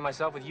take care of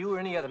myself with you or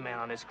any other man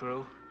on this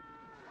crew.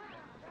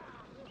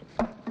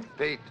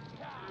 Pete,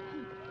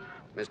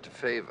 Mr.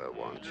 Favor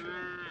wants you.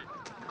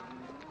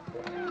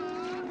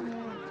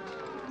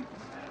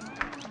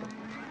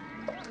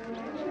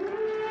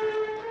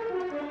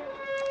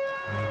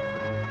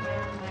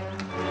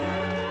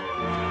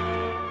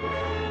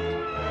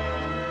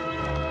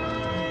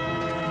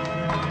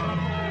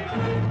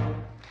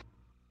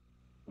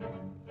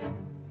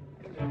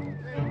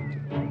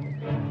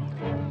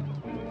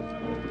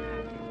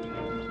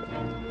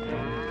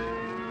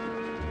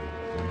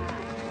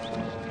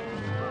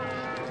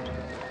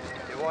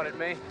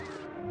 Me?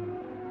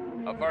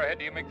 How far ahead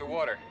do you make the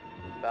water?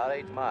 About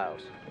 8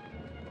 miles.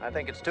 I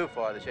think it's too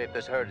far, the shape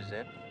this herd is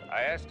in.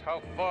 I asked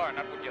how far,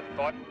 not what you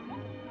thought.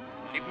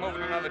 Keep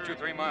moving another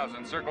 2-3 miles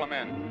and circle them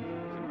in.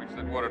 Should reach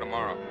that water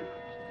tomorrow.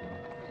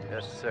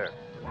 Yes, sir.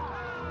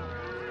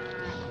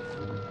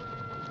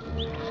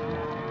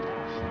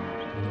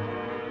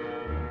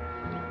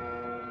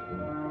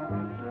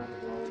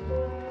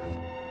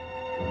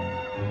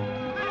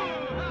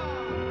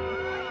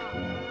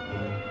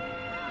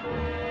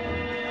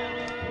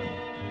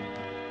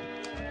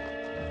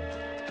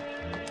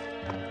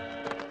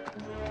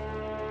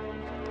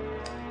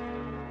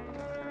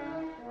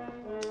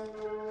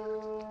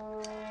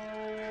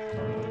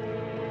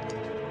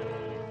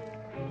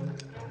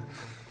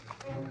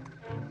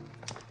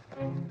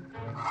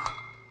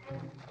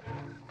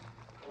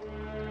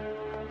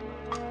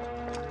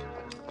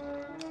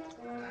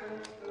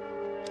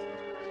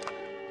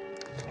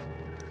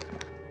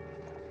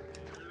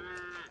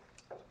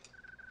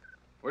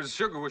 Where's the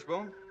sugar,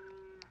 Wishbone?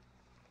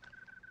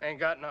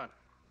 Ain't got none.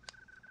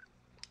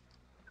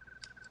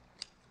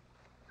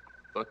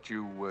 Thought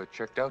you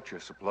checked out your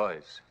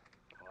supplies.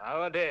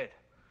 Well, I did.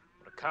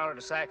 But I counted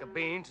a sack of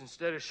beans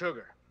instead of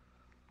sugar.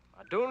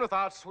 Now, doing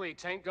without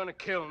sweets ain't gonna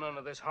kill none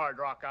of this hard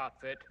rock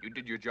outfit. You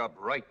did your job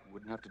right.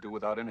 Wouldn't have to do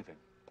without anything.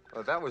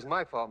 Well, that was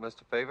my fault,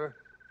 Mr. Favor.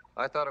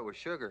 I thought it was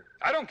sugar.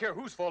 I don't care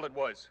whose fault it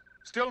was.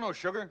 Still no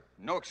sugar.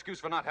 No excuse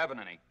for not having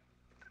any.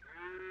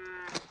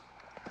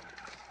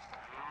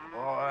 Boy,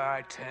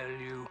 I tell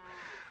you,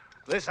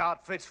 this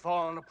outfit's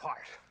falling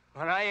apart.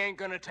 And I ain't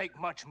gonna take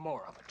much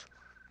more of it.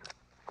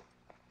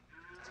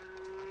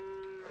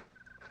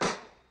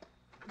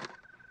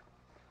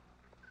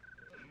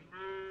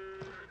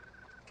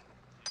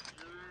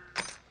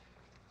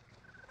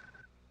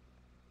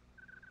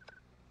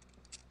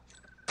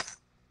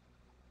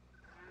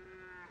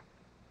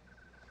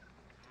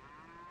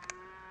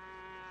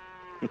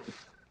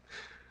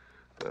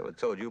 Whoever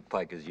told you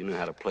pikers you knew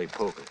how to play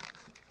poker?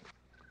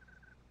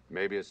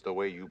 Maybe it's the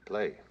way you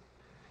play.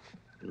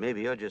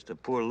 Maybe you're just a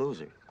poor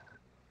loser.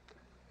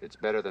 It's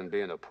better than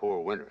being a poor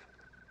winner,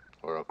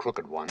 or a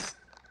crooked one.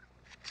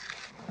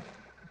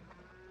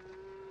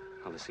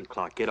 Now listen,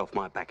 Clark, get off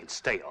my back and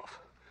stay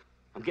off.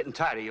 I'm getting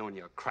tired of you and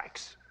your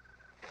cracks.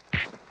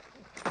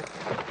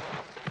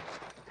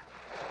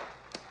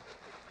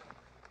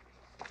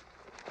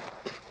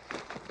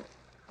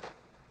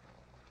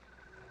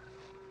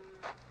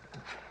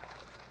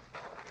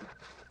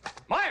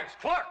 Myers,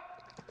 Clark!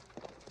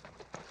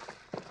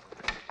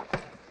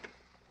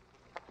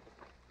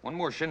 One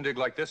more shindig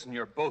like this and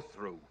you're both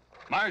through.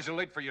 Myers, you're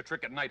late for your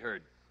trick at night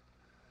herd.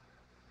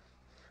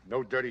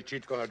 No dirty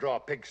cheat's gonna draw a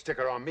pig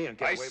sticker on me and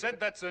get I away said with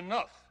that's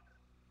enough.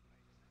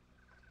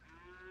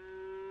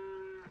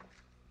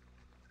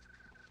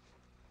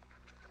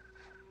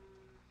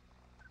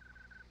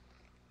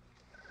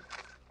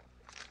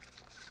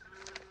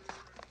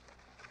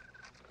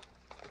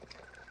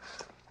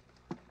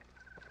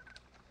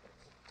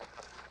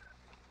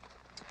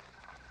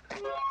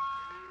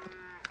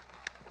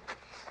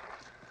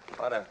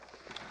 Ought to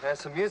have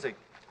some music.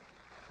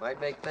 Might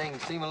make things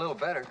seem a little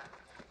better.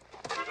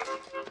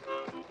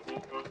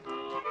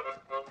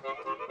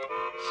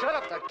 Shut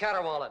up, that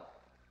caterwauling.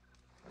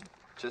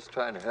 Just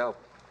trying to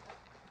help.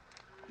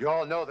 You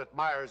all know that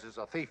Myers is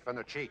a thief and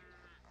a cheat.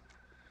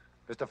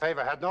 Mr.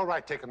 Favor had no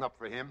right taking up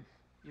for him.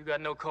 You got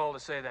no call to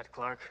say that,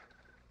 Clark.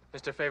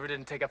 Mr. Favor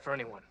didn't take up for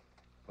anyone.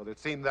 Well, it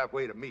seemed that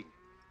way to me.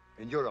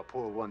 And you're a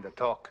poor one to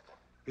talk.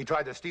 He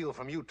tried to steal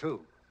from you,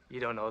 too. You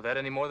don't know that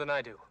any more than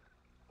I do.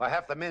 Well,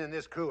 half the men in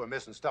this crew are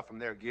missing stuff from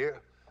their gear,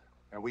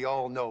 and we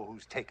all know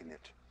who's taking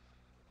it.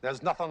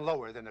 There's nothing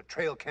lower than a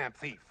trail camp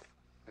thief.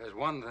 There's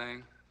one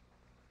thing.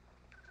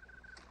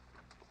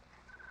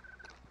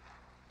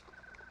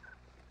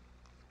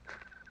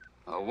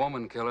 A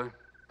woman killer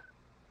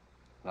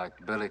like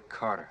Billy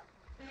Carter.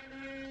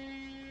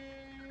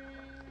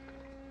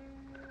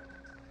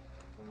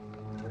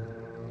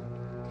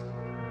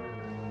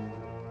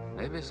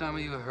 Maybe some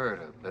of you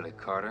heard of Billy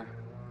Carter.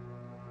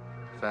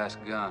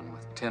 Fast gun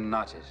with 10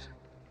 notches.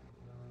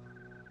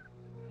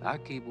 I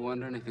keep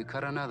wondering if he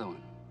cut another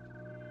one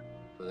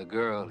for the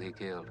girl he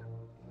killed.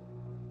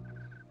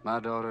 My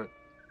daughter,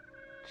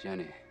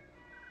 Jenny,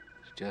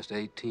 was just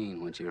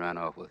 18 when she ran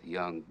off with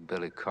young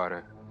Billy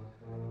Carter.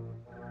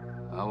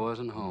 I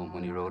wasn't home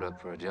when he rode up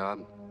for a job.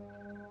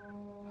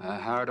 I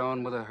hired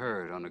on with a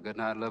herd on the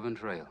Goodnight Loving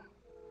Trail.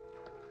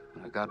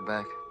 When I got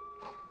back,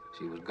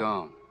 she was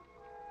gone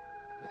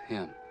with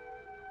him.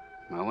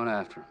 I went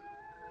after him.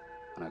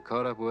 When I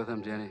caught up with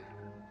him, Jenny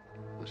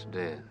was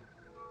dead.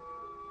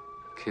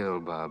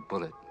 Killed by a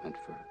bullet meant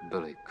for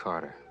Billy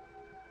Carter.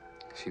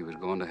 She was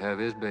going to have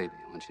his baby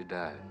when she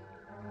died.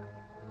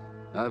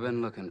 I've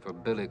been looking for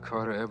Billy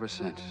Carter ever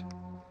since.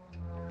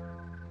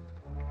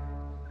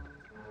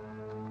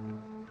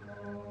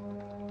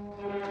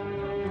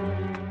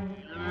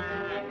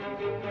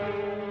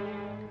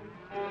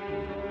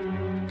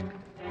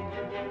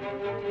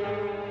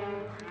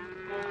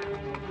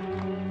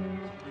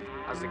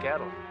 How's the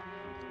cattle?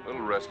 A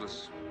little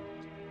restless.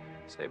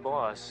 Say,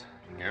 boss.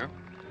 Yeah?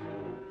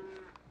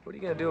 What are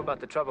you gonna do about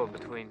the trouble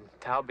between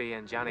Talby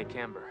and Johnny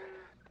Camber?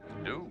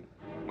 Do?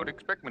 What do you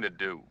expect me to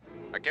do?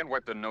 I can't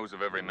wipe the nose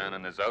of every man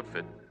in this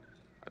outfit.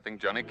 I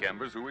think Johnny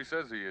Camber's who he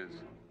says he is.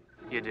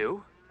 You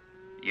do?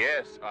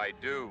 Yes, I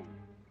do.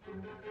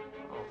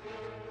 Oh.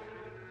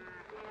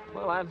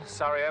 Well, I'm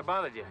sorry I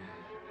bothered you.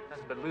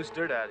 Nothing but loose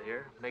dirt out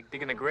here. Make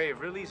digging a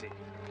grave real easy.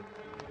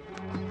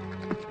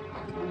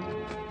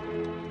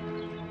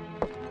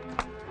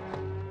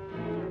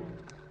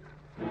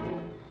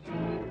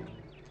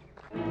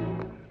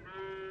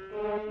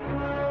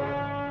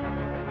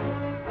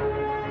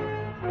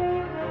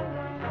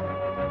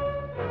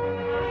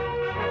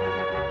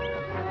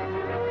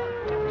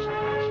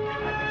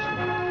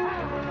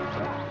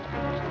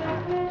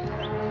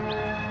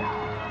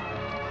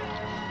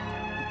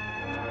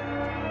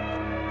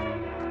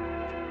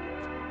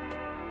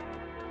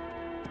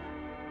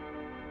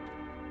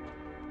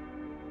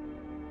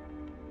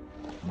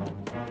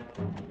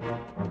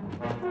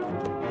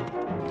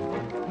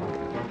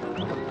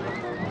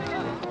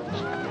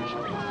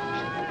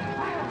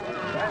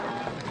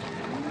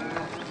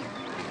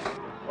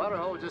 Water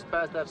hole just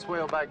past that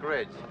swaleback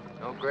ridge.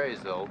 No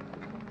graze, though.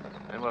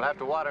 And we'll have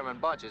to water them in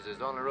bunches.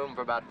 There's only room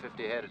for about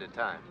 50 head at a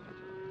time.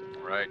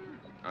 Right.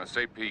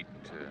 Say, Pete,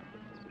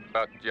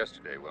 about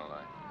yesterday, well,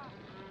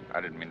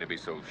 I didn't mean to be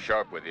so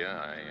sharp with you.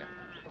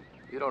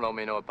 You don't owe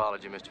me no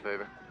apology, Mr.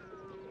 Favor.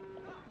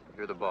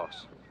 You're the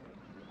boss.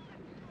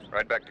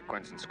 Right back to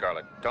Quince and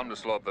Scarlet. Tell them to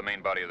slow up the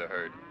main body of the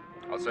herd.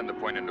 I'll send the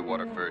point into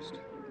water first.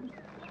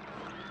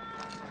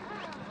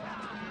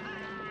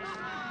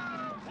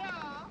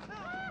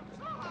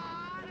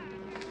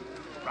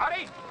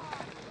 Roddy!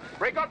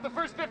 Break off the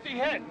first 50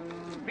 head.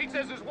 Pete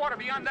says there's water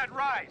beyond that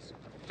rise.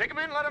 Take them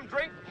in, let them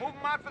drink, move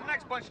them out for the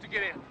next bunch to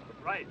get in.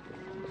 Right.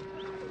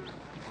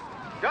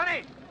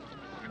 Johnny!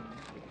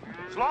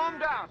 Slow them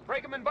down.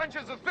 Break them in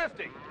bunches of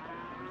 50.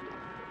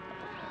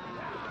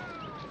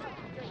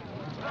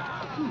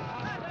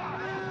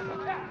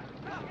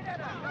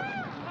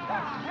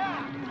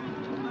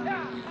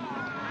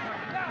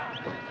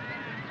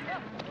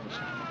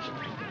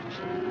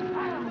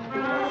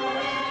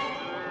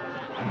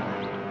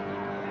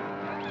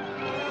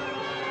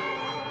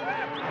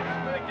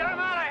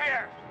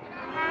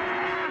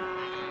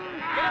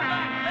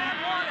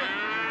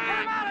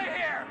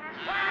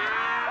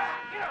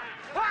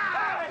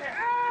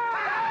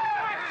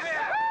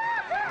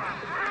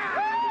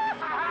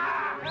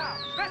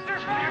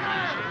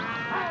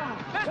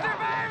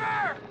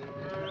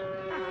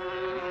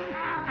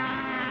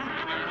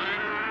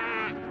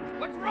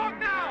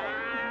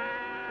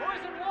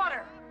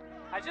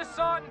 I just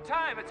saw it in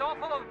time. It's all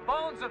full of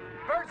bones of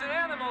birds and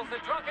animals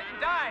that drunk it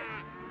and died.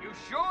 You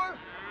sure?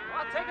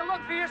 Well, take a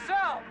look for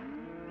yourself.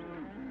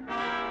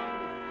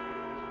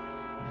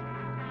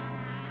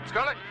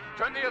 Scarlet,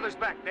 turn the others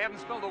back. They haven't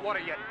spilled the water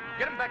yet.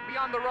 Get them back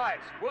beyond the rise.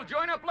 We'll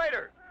join up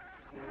later.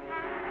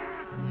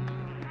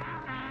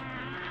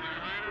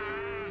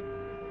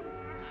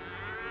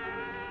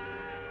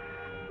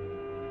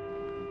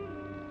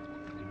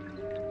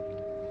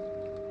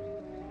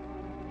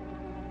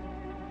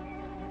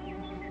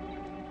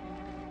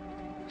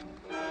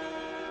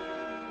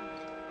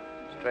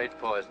 Straight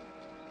poison.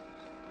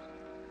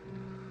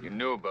 You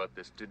knew about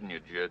this, didn't you,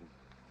 Jed?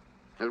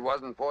 It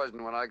wasn't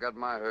poison when I got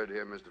my herd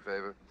here, Mr.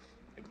 Favor.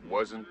 It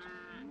wasn't?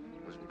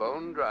 It was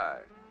bone dry.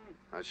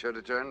 I should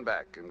have turned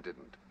back and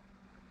didn't.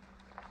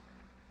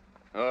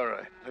 All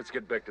right, let's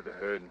get back to the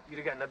herd. You'd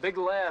have gotten a big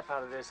laugh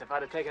out of this if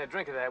I'd have taken a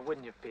drink of that,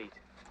 wouldn't you, Pete?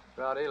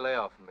 Rowdy, lay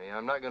off of me.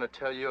 I'm not going to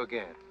tell you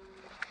again.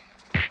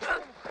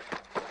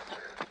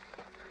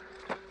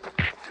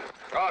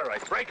 All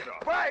right, break it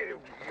off. Why, you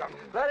young...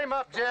 Let him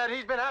up, Jed.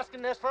 He's been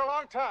asking this for a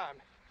long time.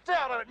 Stay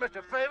out of it,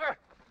 Mr. Favor.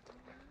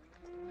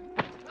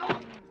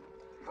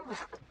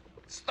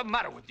 What's the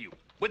matter with you?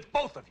 With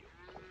both of you?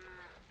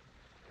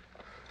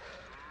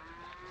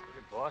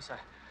 Hey, boss,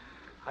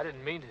 I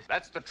didn't mean to.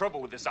 That's the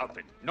trouble with this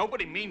outfit.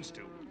 Nobody means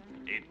to.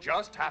 It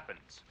just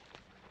happens.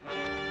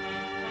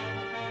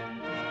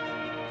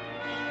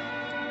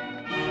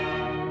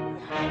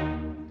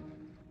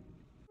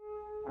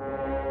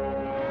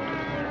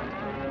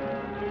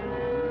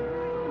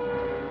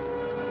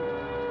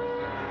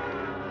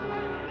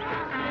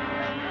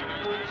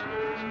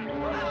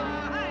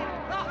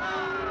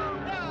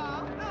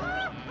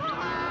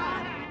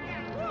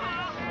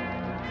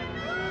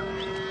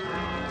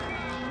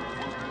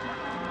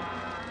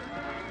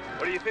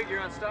 What do you figure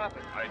on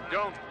stopping? I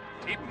don't.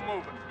 Keep 'em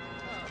moving.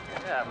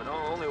 Yeah, but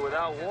only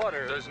without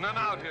water. There's none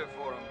out here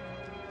for 'em.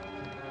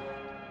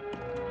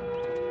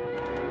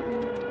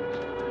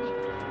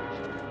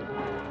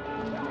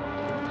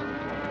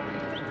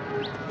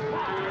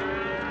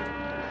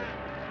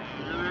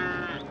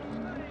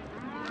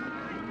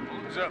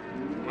 Moon's up.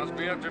 Must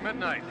be after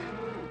midnight.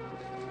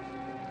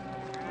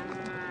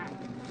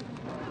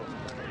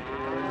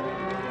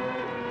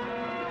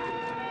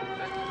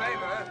 Mr.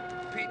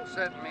 Favor, Pete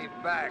sent me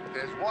back.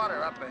 There's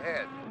water up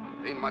ahead.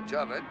 Ain't much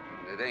of it.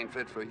 It ain't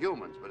fit for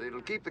humans, but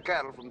it'll keep the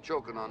cattle from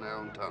choking on their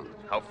own tongues.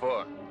 How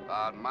far?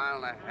 About a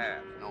mile and a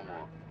half, no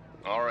more.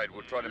 All right,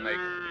 we'll try to make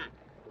it.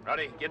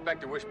 Rowdy, get back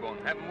to Wishbone.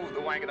 Have him move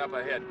the wagon up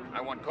ahead.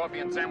 I want coffee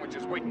and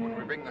sandwiches waiting when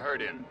we bring the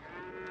herd in.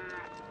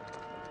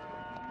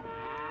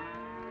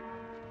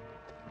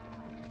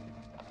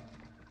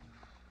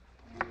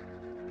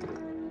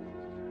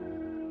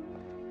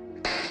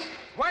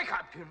 Wake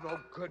up, you no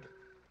good.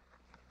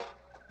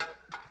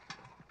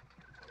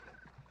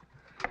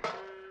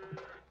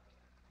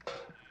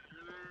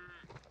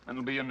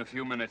 It'll be in a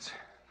few minutes.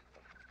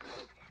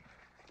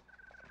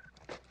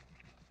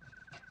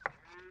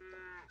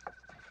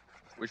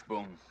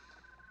 Wishbone,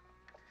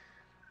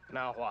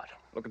 Now what?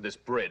 look at this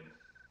bread.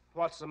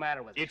 What's the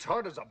matter with it? It's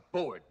hard as a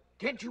board.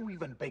 Can't you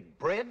even bake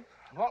bread?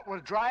 What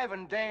with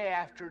driving day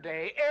after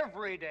day,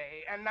 every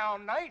day, and now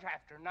night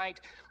after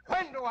night,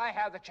 when do I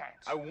have the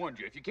chance? I warned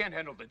you, if you can't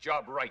handle the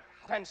job right.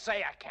 Then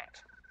say I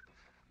can't.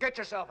 Get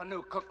yourself a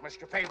new cook,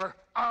 Mr. Favor.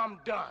 I'm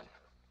done.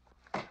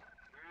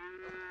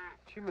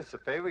 Gee,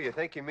 Mr. Favor, you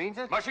think he means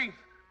it? Mushy,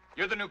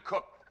 you're the new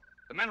cook.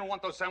 The men will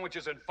want those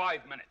sandwiches in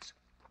 5 minutes.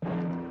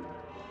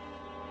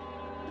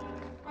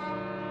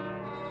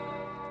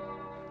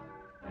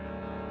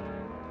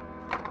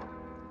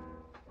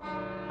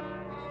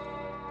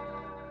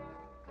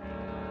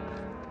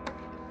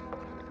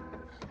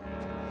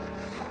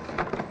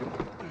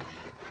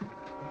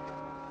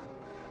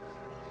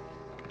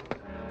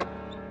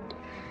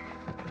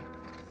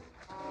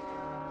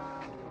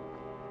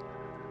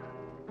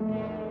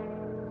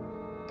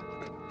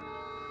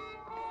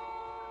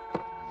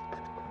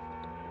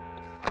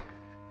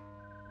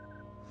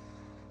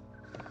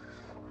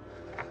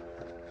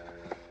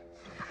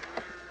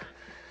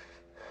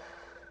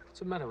 What's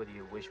the matter with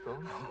you,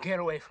 Wishbone? Get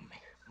away from me.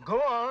 Go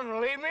on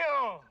and leave me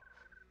alone.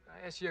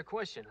 I asked you a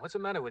question. What's the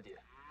matter with you?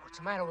 What's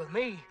the matter with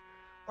me?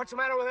 What's the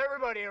matter with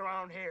everybody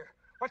around here?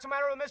 What's the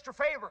matter with Mr.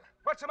 Favor?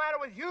 What's the matter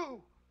with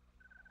you?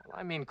 Well,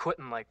 I mean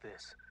quitting like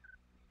this.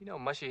 You know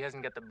Mushy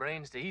hasn't got the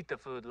brains to eat the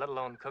food, let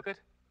alone cook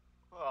it.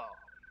 Oh,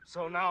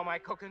 so now my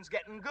cooking's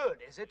getting good,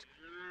 is it?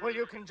 Well,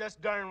 you can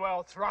just darn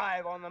well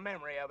thrive on the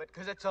memory of it,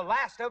 because it's the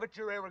last of it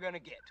you're ever gonna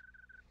get.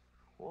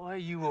 Why,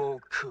 you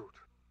old coot.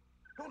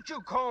 Don't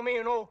you call me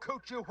an old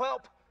coot, you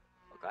whelp.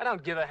 Look, I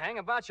don't give a hang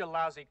about your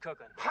lousy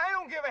cooking. I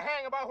don't give a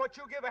hang about what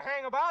you give a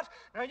hang about.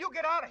 Now, you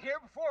get out of here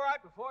before I...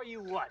 Before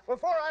you what?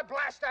 Before I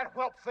blast that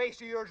whelp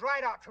face of yours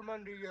right out from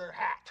under your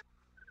hat.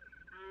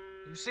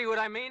 You see what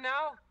I mean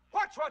now?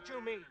 What's what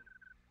you mean?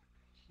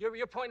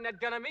 You're pointing that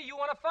gun at me. You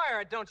want to fire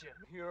it, don't you?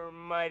 You're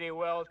mighty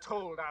well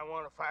told I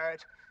want to fire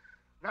it.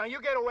 Now,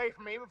 you get away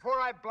from me before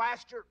I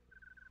blast your...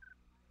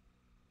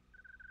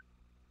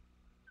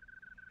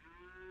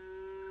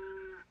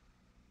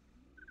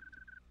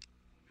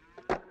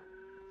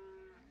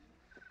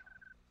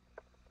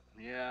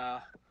 Yeah,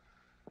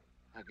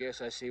 I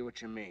guess I see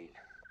what you mean.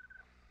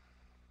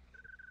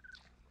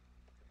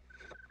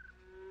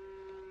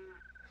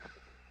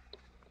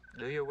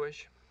 Do you,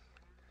 Wish?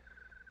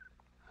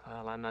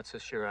 Well, I'm not so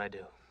sure I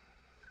do.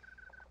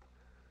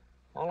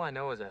 All I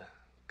know is a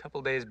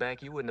couple days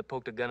back, you wouldn't have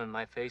poked a gun in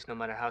my face no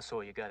matter how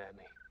sore you got at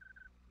me.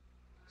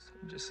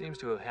 Something just seems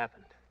to have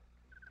happened.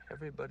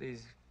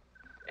 Everybody's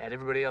at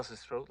everybody else's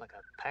throat like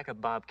a pack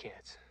of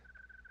bobcats.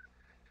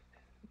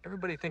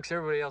 Everybody thinks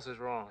everybody else is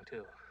wrong,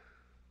 too.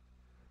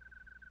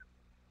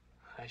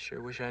 I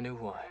sure wish I knew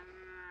why.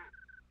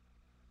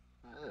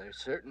 Well, there's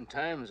certain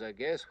times, I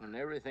guess, when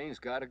everything's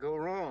got to go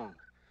wrong.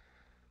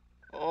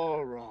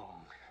 All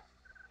wrong.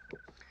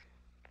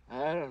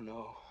 I don't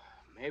know.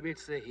 Maybe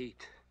it's the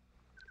heat.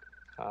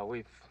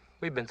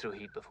 We've been through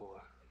heat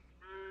before.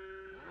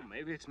 Well,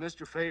 maybe it's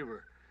Mr.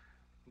 Favor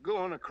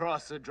going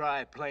across the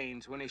dry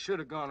plains when he should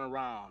have gone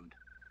around.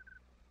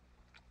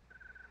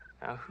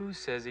 Now, who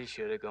says he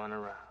should have gone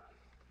around?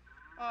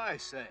 I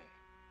say.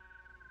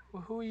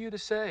 Well, who are you to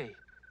say?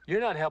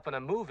 You're not helping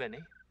him move any.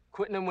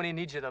 Quitting him when he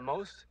needs you the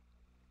most.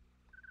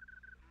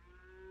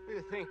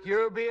 You think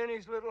you're being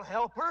his little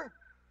helper?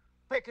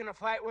 Picking a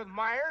fight with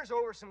Myers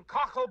over some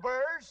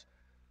cockleburs?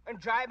 And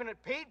jibing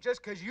at Pete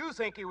just because you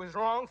think he was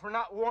wrong for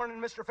not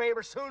warning Mr.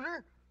 Favor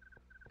sooner?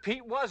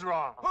 Pete was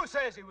wrong. Who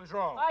says he was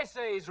wrong? I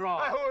say he's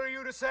wrong. Who are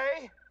you to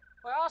say?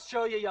 Well, I'll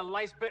show you, you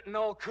lice-bitten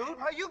old coot.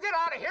 You get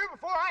out of here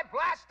before I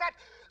blast that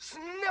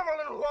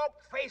sniveling whelp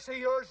face of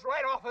yours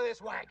right off of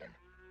this wagon.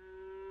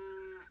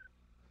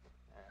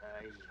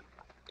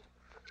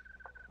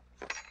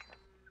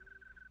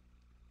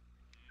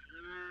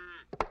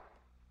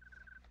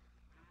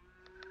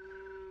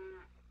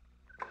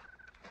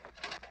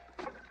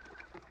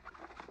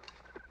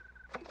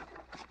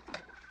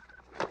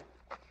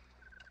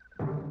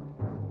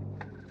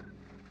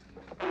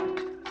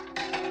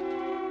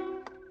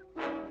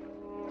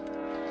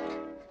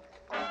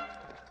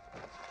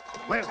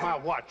 Where's my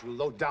watch, you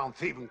low-down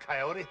thieving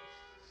coyote?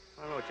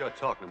 I don't know what you're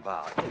talking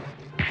about.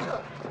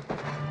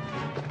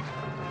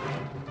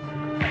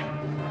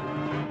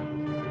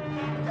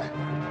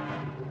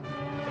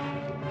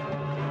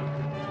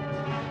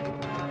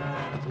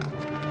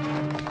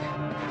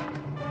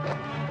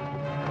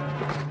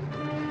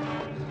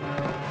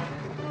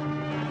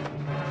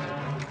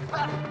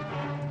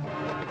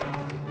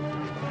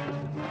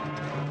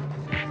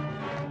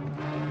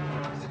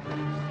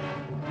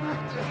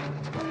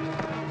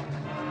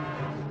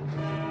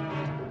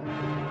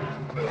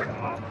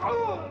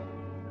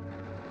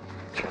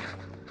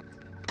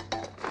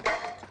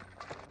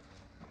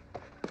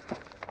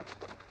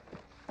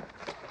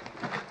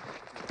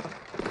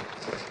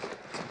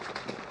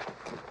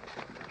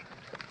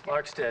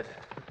 Mark's dead.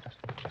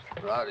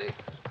 Rowdy,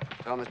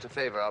 tell Mr.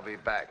 Favor I'll be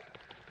back.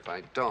 If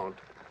I don't...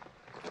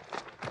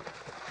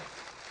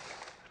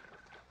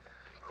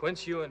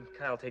 Quince, you and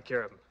Kyle take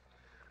care of him.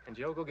 And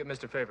Joe, go get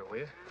Mr. Favor, will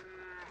you?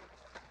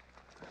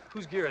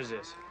 Whose gear is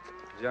this?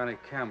 Johnny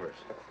Cameron's.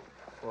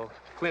 Well,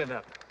 clean it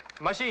up.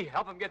 Mushy,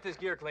 help him get this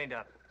gear cleaned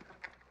up.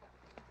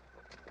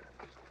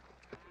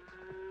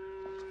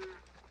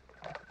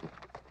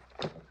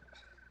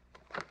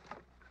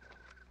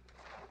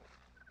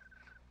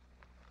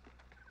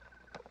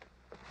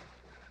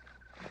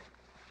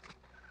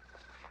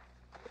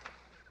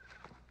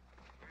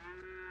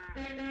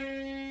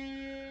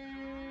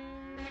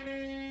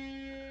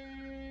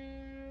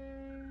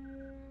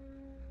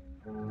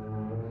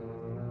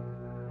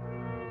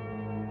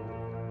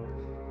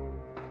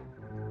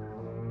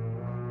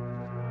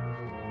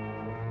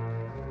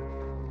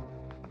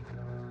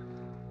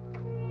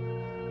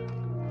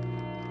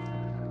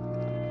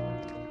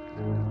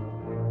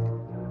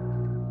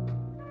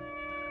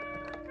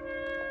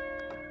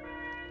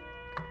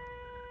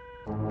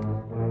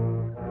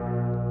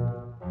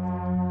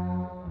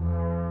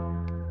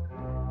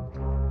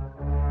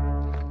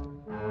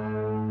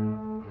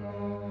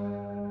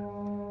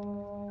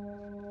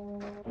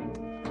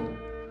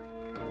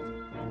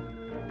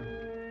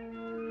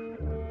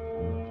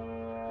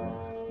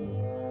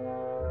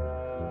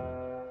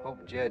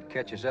 Jed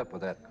catches up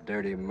with that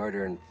dirty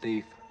murdering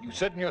thief. You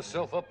setting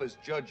yourself up as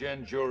judge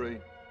and jury?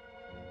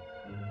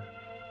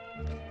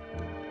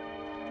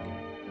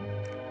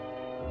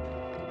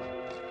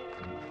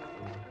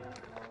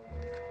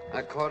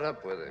 I caught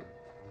up with him.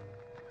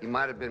 He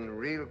might have been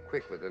real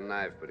quick with the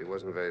knife, but he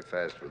wasn't very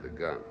fast with the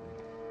gun.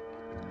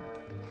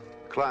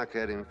 Clark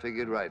had him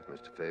figured right,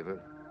 Mr.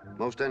 Favor.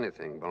 Most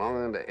anything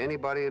belonging to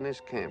anybody in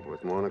this camp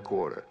worth more than a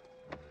quarter.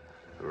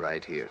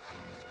 Right here.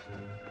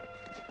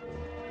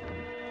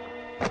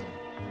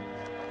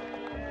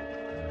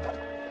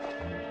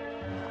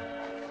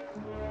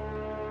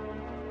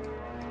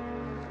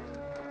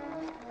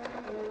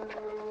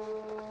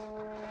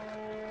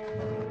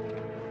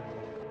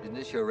 Isn't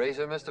this your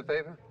razor, Mr.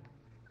 Favor?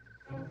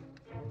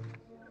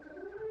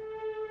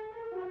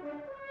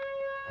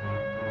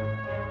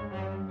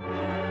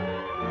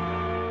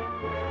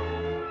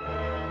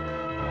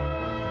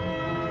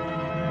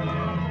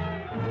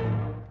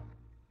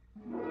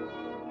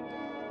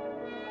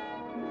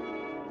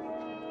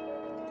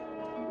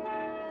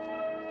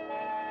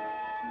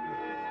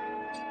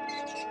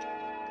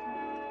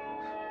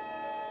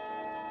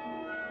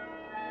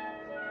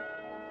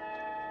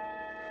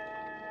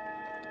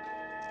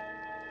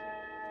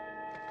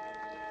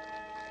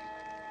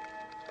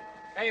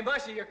 Hey,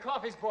 Mushy, your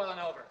coffee's boiling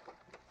over.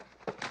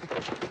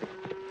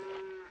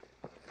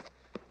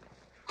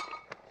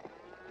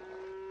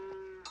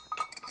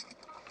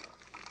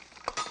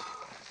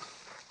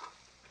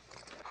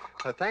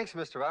 Thanks,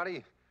 Mr.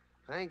 Rowdy.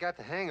 I ain't got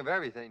the hang of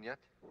everything yet.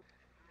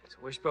 Is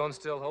Wishbone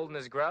still holding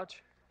his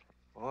grouch?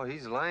 Oh,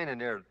 he's lying in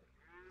there,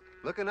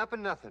 looking up at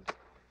nothing.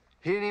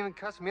 He didn't even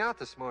cuss me out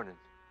this morning.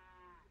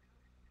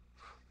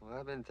 Well,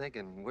 I've been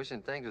thinking,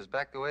 wishing things was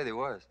back the way they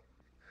was.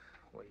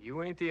 Well,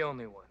 you ain't the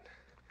only one.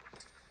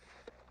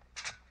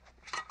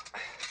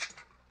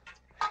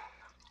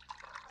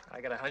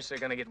 I got a hunch they're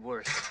gonna get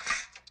worse.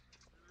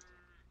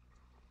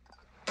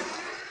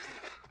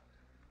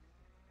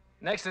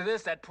 Next to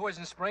this, that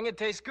poison spring, it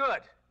tastes good.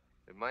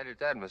 It might at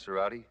that, Mr.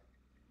 Rowdy.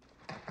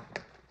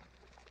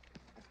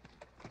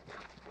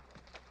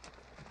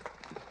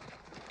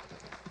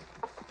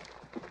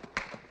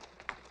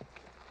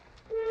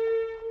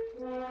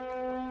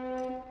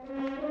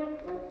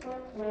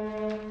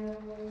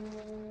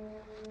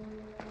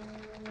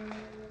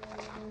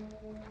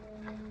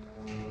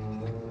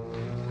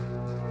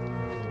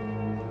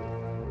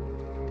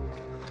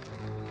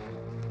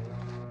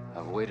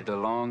 I've waited a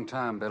long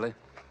time, Billy,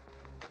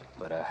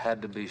 but I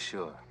had to be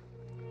sure.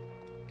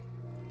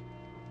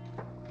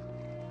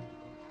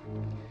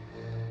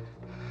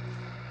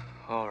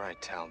 All right,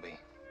 Talby.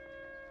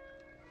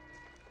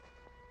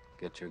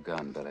 Get your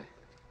gun, Billy.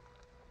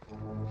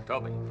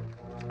 Toby,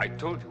 I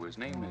told you his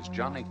name is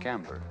Johnny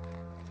Camber.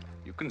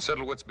 You can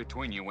settle what's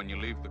between you when you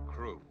leave the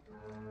crew.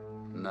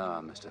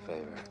 No, Mr.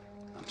 Favor.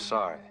 I'm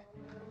sorry,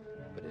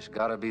 but it's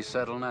gotta be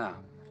settled now.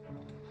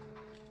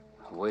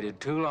 I waited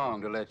too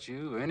long to let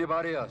you or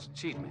anybody else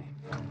cheat me.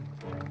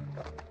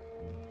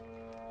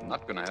 I'm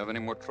not gonna have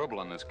any more trouble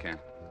on this camp.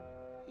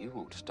 You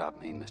won't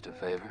stop me, Mr.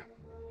 Favor.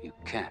 You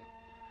can't.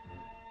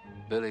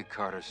 Billy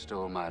Carter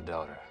stole my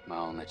daughter, my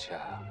only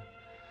child.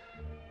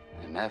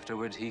 And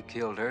afterwards, he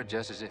killed her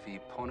just as if he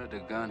pointed a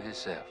gun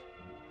himself.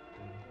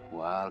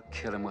 Well, I'll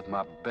kill him with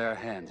my bare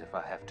hands if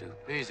I have to.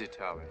 Easy,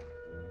 Talby.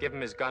 Give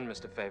him his gun,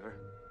 Mr. Favor.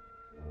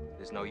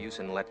 There's no use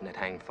in letting it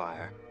hang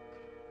fire.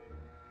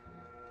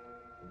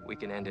 We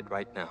can end it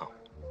right now.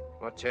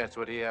 What chance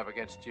would he have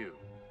against you?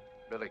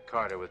 Billy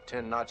Carter with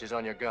 10 notches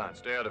on your gun.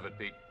 Stay out of it,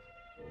 Pete.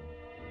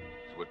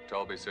 Is what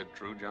Talby said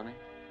true, Johnny?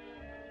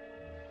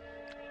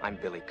 I'm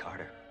Billy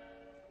Carter.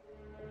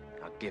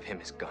 I'll give him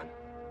his gun.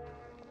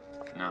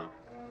 No.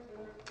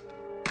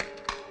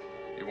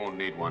 You won't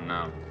need one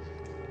now.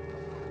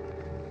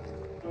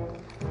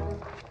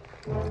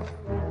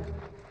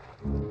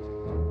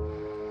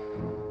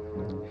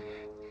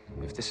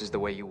 If this is the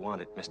way you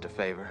want it, Mr.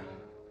 Favor,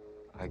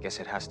 I guess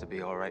it has to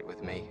be all right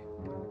with me.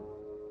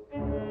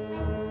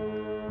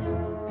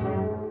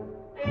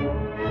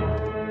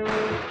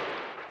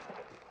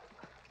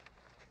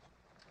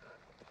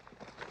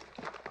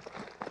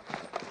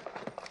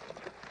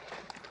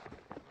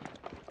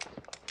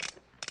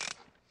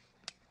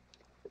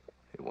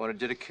 He wanted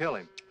you to kill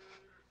him.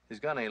 His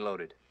gun ain't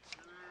loaded.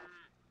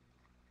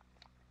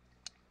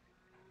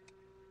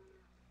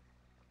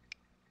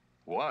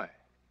 Why?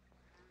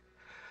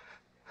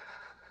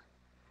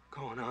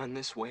 Going on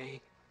this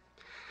way,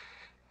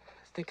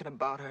 thinking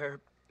about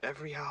her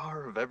every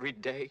hour of every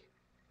day,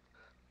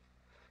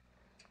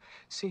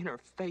 seeing her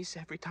face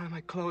every time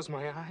I close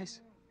my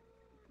eyes.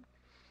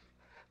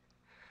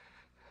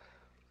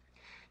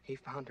 He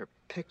found her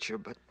picture,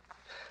 but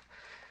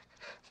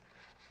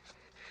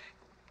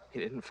he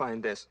didn't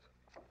find this.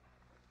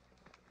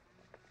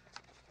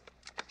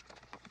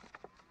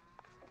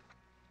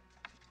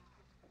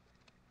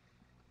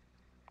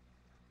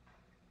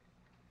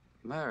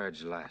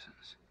 Marriage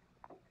license.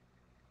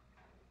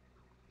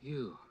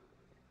 You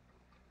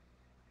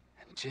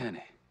and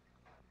Jenny.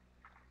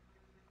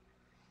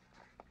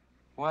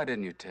 Why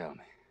didn't you tell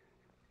me?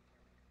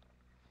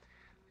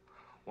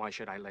 Why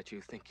should I let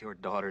you think your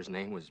daughter's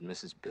name was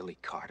Mrs. Billy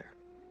Carter?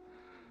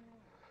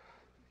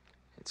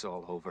 It's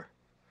all over.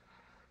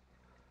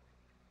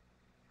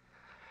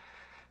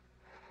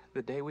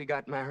 The day we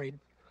got married,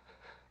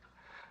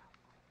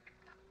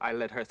 I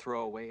let her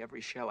throw away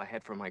every shell I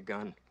had for my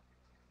gun.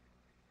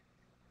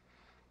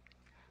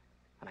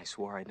 And I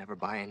swore I'd never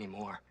buy any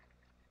more.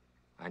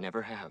 I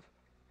never have.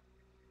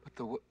 But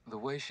the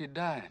way she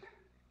died.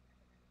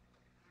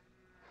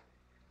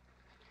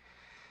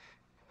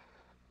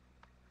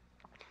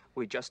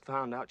 We just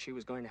found out she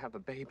was going to have a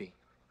baby.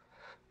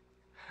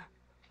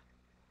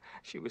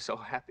 She was so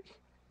happy.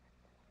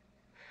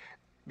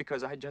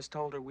 Because I just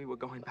told her we were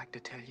going back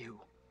to tell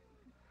you.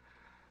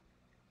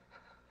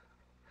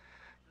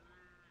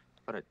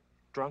 But a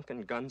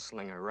drunken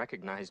gunslinger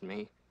recognized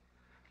me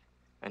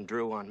and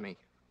drew on me.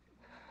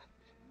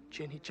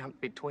 Ginny jumped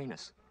between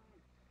us.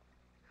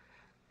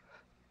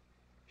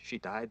 She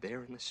died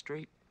there in the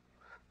street.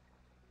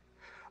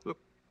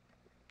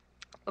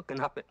 Looking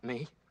up at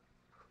me.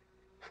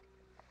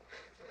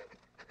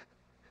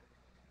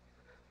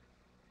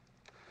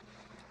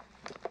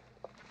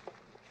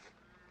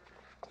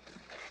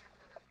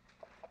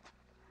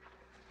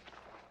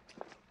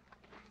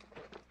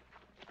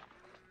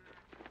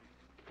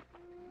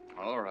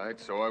 All right,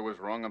 so I was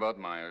wrong about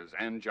Myers,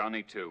 and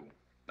Johnny, too.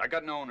 I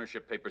got no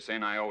ownership paper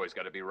saying I always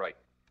got to be right.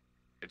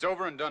 It's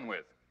over and done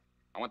with.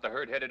 I want the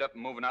herd headed up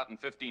and moving out in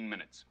 15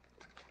 minutes.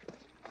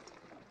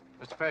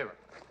 Mr. Favor.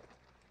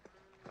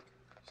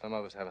 Some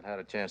of us haven't had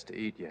a chance to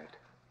eat yet.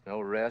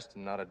 No rest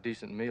and not a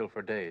decent meal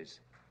for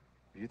days.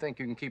 If you think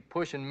you can keep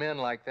pushing men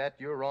like that,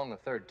 you're wrong the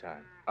third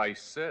time. I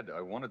said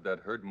I wanted that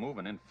herd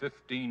moving in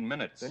 15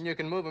 minutes. Then you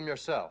can move them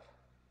yourself.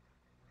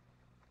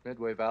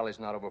 Midway Valley's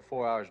not over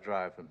 4 hours'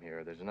 drive from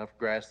here. There's enough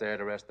grass there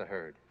to rest the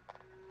herd.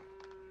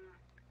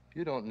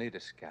 You don't need a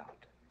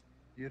scout.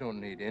 You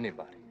don't need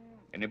anybody.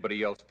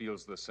 Anybody else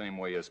feels the same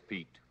way as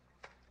Pete.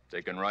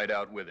 They can ride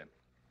out with him.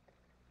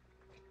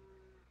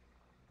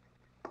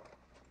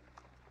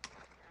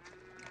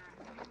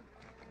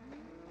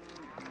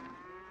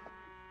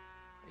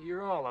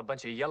 You're all a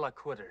bunch of yellow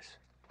quitters.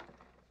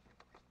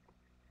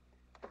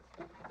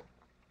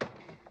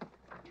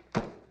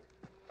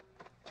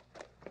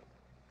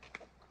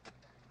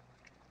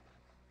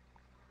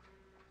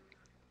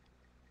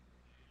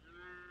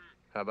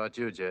 How about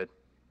you, Jed?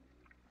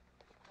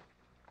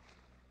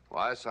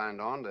 Well, I signed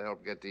on to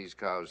help get these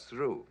cows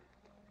through.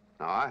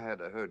 Now, I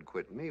had a herd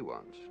quit me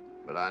once,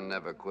 but I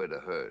never quit a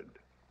herd.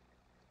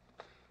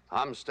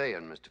 I'm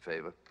staying, Mr.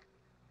 Favor.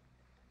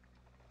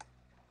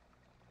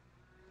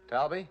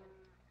 Talby?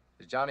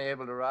 Is Johnny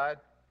able to ride?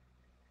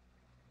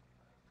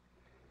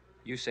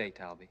 You say,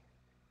 Talby.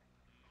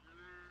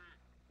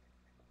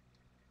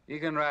 He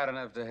can ride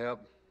enough to help.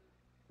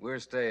 We're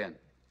staying.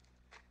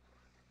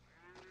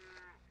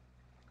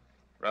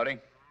 Rowdy,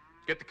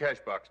 get the cash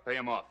box. Pay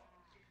him off.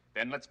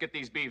 Then let's get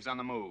these beeves on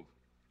the move.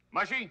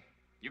 Mushy,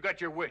 you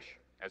got your wish.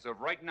 As of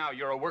right now,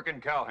 you're a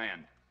working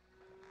cowhand.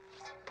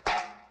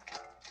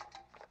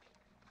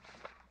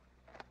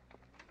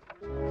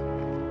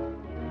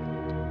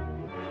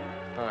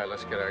 All right,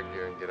 let's get our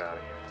gear and get out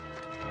of here.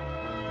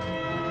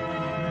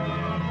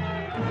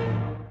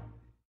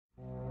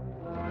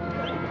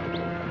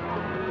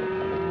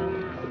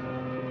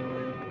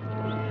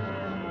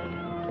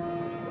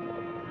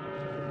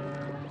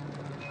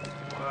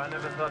 Well, I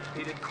never thought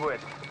Pete'd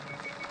quit.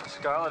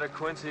 Scarlet or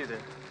Quince either.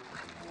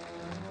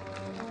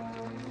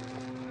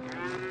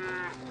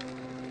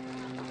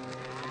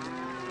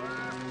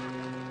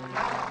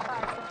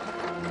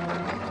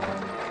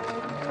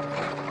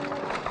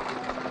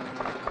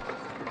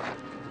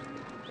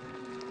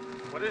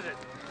 What is it?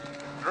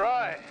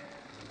 Dry.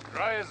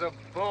 Dry as a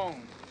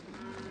bone.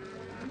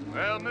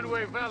 Well,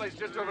 Midway Valley's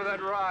just over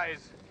that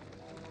rise.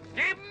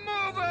 Keep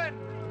moving!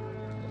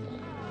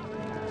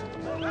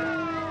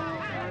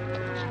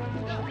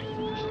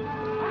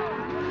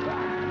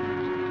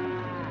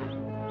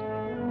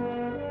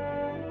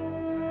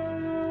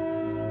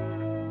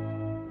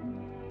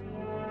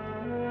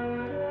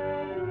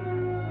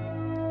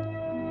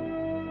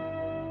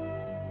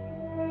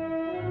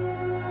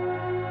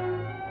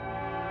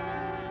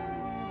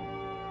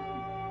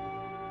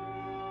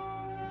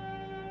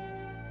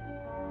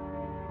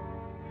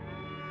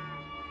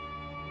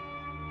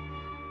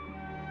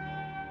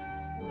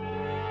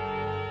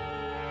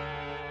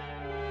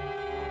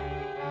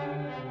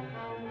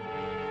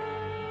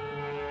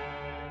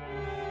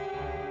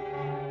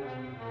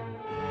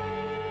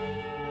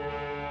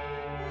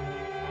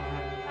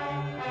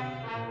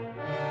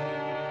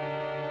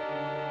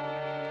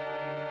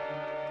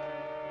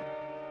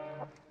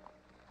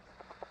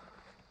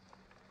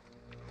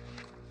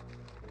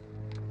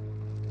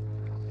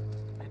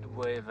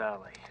 Midway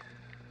Valley.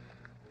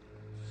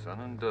 Sun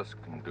and dusk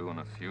can do in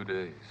a few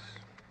days.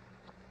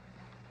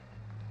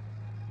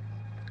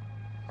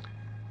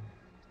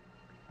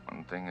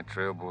 One thing a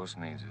trail boss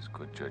needs is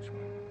good judgment.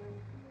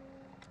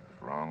 I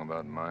was wrong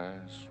about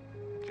Myers,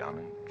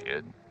 Johnny,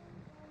 Jed.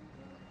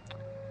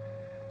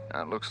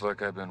 Now it looks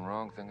like I've been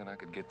wrong thinking I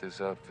could get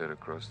this outfit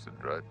across the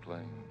dry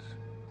plains.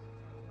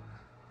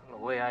 Well,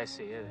 the way I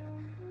see it,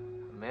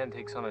 a man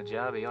takes on a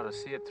job, he ought to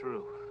see it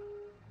through.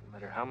 No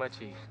matter how much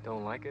he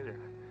don't like it or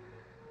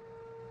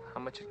how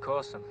much it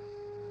costs him.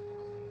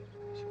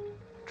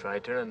 Try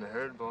turning the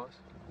herd, boss.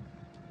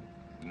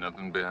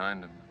 Nothing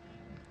behind him.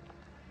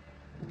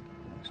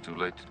 It's too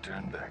late to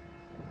turn back.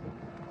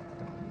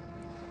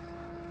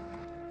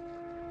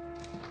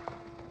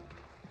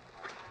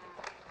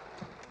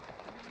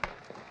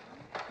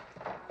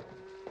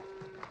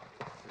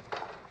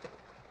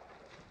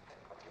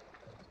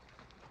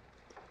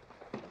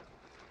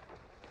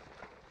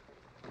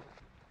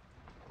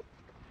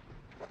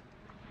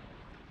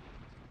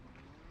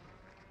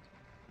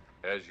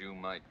 As you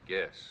might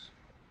guess,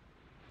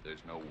 there's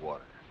no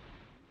water.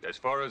 As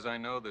far as I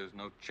know, there's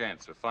no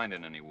chance of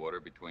finding any water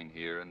between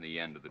here and the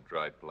end of the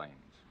dry plains.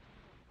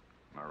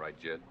 Am I right,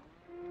 Jed?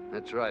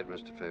 That's right,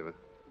 Mr. Favor.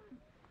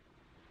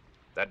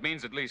 That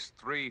means at least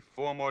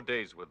 3-4 more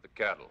days with the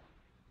cattle.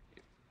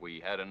 If we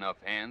had enough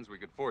hands, we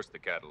could force the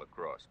cattle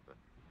across, but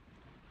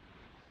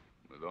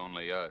with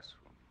only us,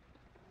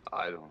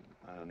 I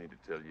don't need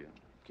to tell you.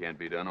 Can't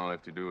be done. All I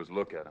have to do is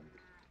look at them.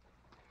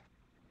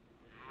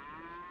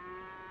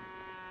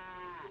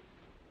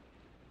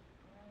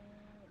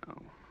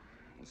 Oh,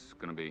 this is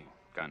gonna be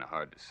kind of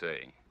hard to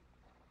say.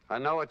 I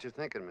know what you're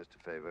thinking, Mr.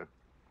 Favor.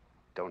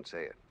 Don't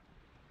say it.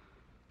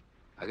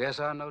 I guess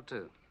I know,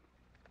 too.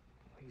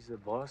 He's the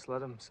boss,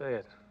 let him say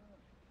it.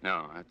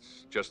 No,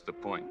 that's just the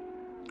point.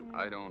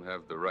 I don't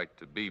have the right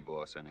to be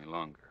boss any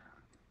longer.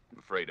 I'm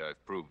afraid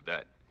I've proved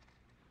that.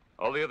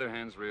 All the other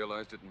hands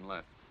realized it and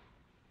left.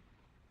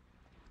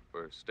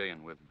 For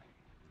staying with me.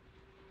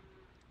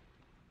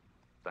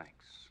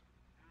 Thanks.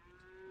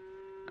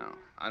 No,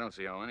 I don't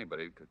see how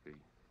anybody could be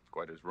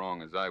quite as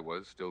wrong as I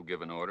was, still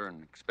give an order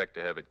and expect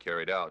to have it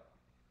carried out.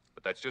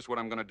 But that's just what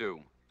I'm gonna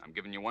do. I'm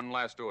giving you one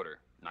last order.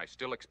 and I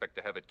still expect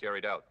to have it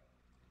carried out.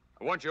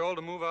 I want you all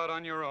to move out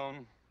on your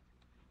own.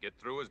 Get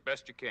through as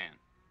best you can.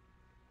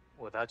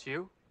 Without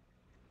you?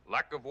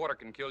 Lack of water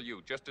can kill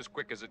you just as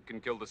quick as it can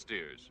kill the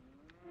steers.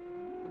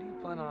 What are you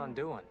planning on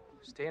doing?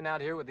 Staying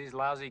out here with these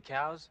lousy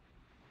cows?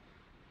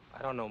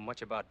 I don't know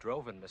much about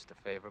droving, Mr.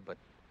 Favor, but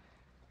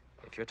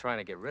if you're trying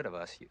to get rid of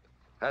us, you...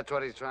 That's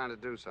what he's trying to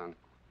do, son.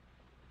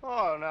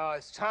 Oh, now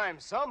it's time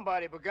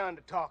somebody begun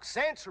to talk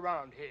sense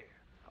around here.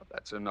 Oh,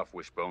 that's enough,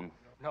 Wishbone.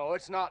 No,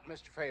 it's not,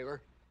 Mr.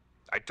 Favor.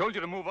 I told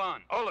you to move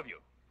on, all of you.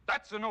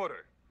 That's an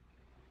order.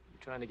 You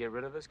trying to get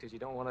rid of us because you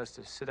don't want us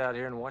to sit out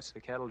here and watch the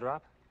cattle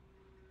drop?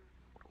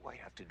 What do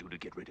I have to do to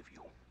get rid of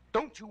you?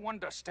 Don't you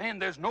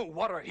understand there's no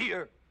water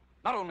here?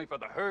 Not only for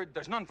the herd,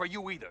 there's none for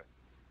you either.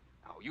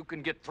 Now, you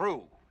can get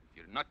through if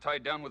you're not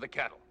tied down with the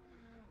cattle.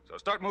 So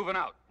start moving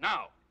out,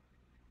 now.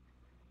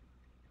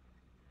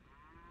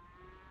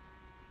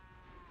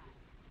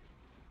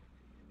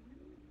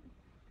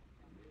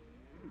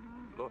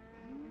 Look,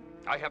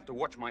 I have to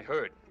watch my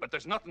herd, but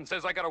there's nothing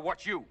says I gotta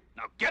watch you.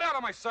 Now get out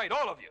of my sight,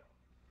 all of you.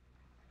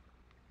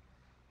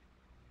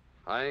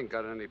 I ain't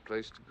got any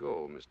place to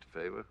go, Mr.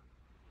 Favor.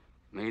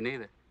 Me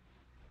neither.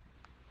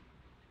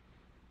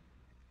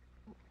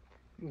 You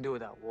can do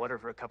without water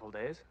for a couple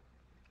days.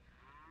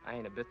 I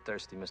ain't a bit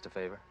thirsty, Mr.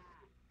 Favor.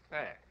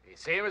 There, you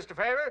see, Mr.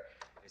 Favor?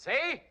 You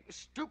see? You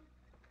stoop.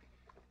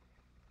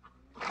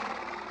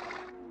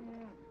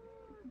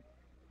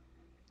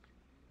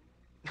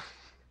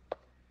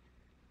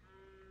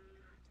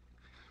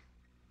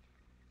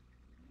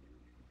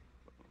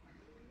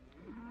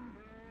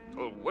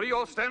 Well, what are you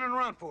all standing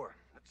around for?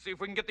 Let's see if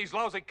we can get these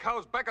lousy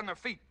cows back on their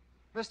feet.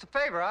 Mr.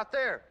 Favor, out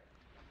there.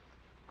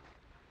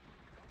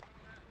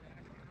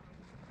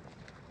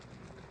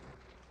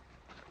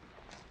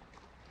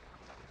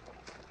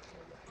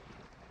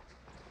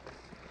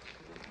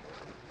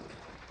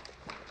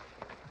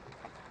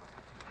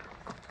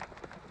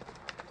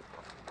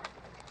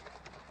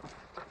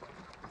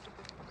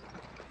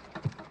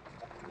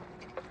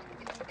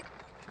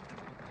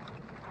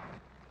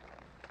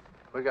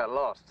 We got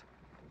lost.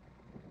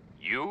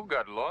 You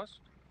got lost?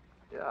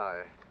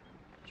 Yeah,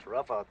 it's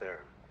rough out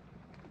there.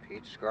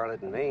 Pete,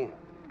 Scarlet, and me.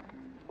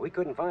 We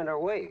couldn't find our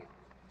way.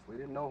 We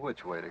didn't know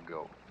which way to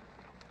go.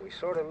 We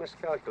sort of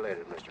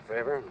miscalculated, Mr.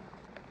 Favor.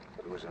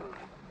 It was a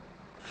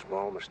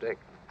small mistake.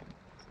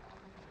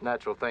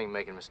 Natural thing,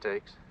 making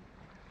mistakes.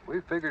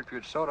 We figured if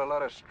you'd sort of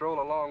let us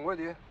stroll along with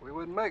you, we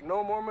wouldn't make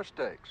no more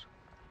mistakes.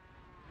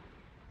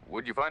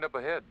 What'd you find up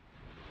ahead?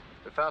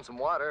 We found some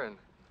water, and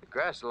the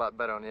grass is a lot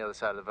better on the other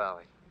side of the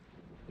valley.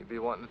 You'd be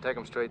wanting to take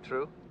them straight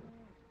through?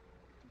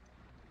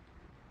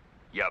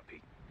 Yeah,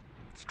 Pete.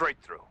 Straight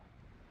through.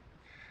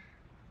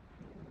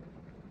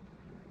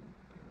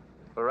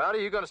 Well, Rowdy,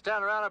 you gonna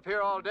stand around up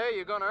here all day?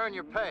 You're gonna earn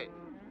your pay.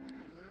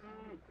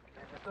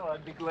 I thought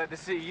I'd be glad to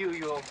see you,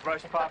 you old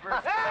brush popper.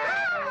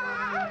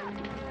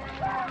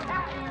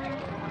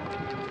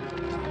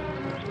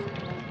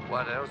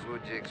 What else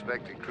would you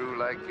expect a crew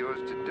like yours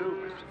to do,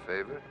 Mr.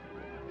 Favor?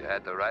 You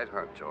had the right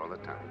hunch all the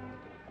time.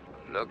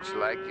 Looks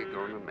like you're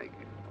gonna make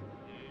it.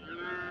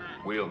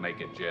 We'll make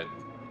it, Jed.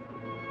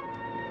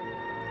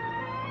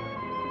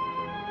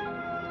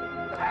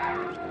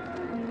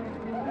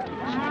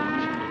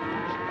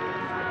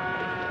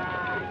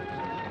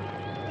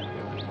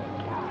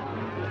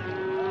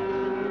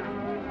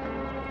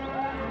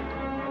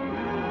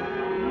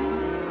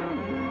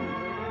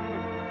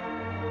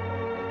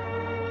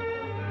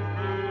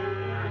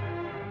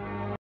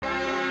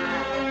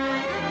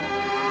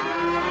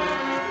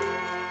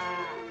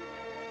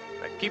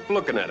 Keep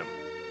looking at them.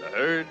 The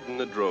herd and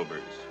the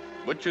drovers.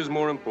 Which is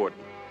more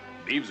important?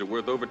 Beeves are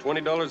worth over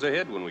 $20 a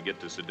head when we get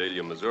to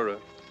Sedalia, Missouri.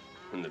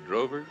 And the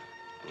drovers?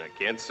 I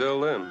can't sell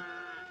them.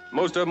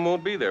 Most of them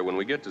won't be there when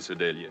we get to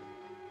Sedalia.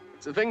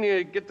 It's the thing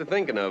you get to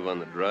thinking of on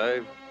the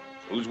drive.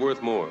 Who's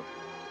worth more?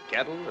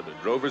 Cattle or the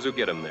drovers who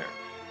get them there?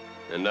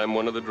 And I'm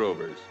one of the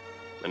drovers.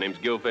 My name's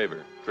Gil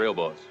Favor, trail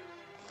boss.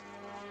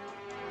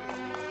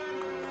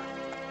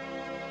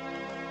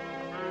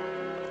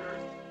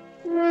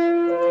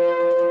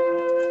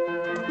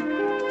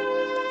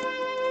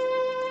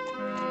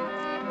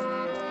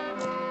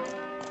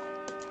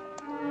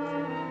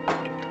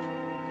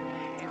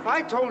 If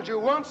I told you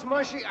once,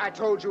 Mushy, I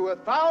told you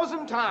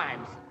 1,000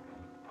 times.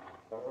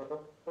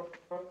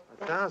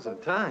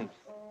 1,000 times?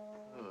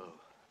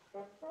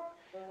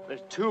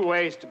 There's 2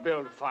 ways to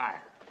build a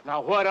fire.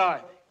 Now, what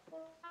are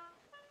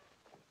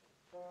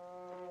they?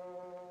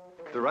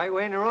 The right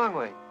way and the wrong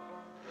way.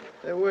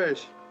 Hey,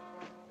 Wish.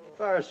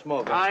 Fire's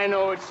smoking. I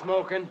know it's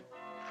smoking.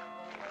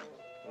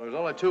 Well, there's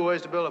only 2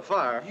 ways to build a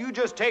fire. You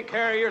just take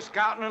care of your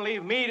scouting and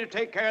leave me to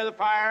take care of the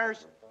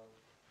fires.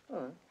 All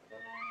right.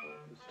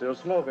 It's still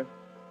smoking.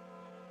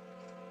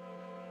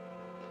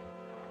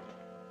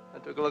 I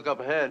took a look up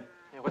ahead.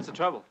 Hey, what's the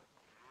trouble?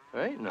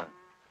 There ain't none.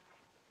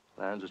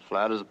 Land's as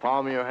flat as the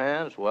palm of your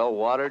hand. It's well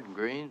watered and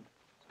green.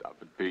 Stop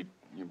it, Pete.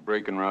 You're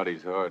breaking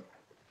Rowdy's heart.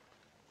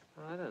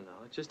 I don't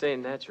know. It just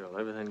ain't natural.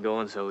 Everything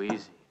going so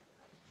easy.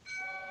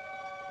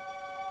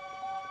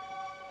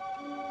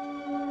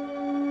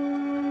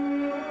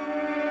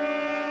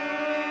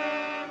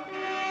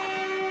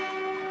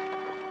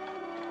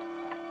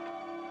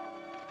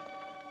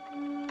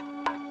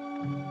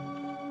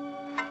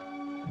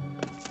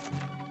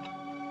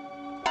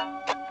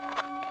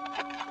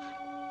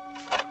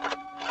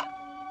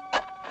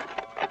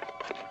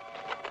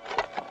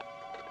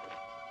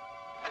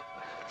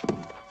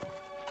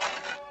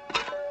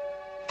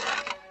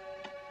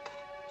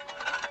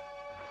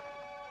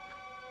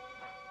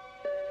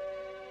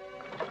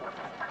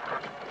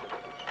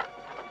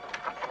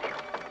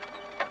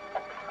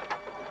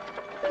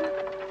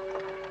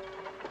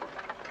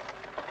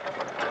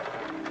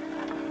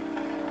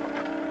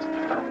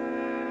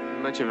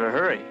 Much of a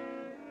hurry.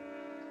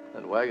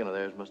 That wagon of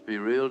theirs must be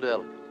real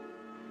delicate.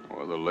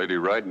 Or the lady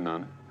riding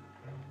on it.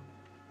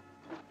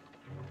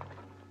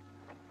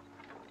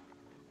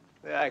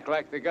 They act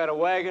like they got a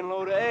wagon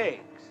load of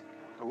eggs.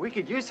 We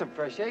could use some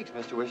fresh eggs,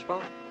 Mr.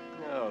 Wishbone.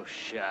 Oh,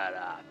 shut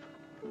up.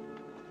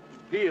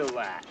 Feel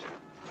that.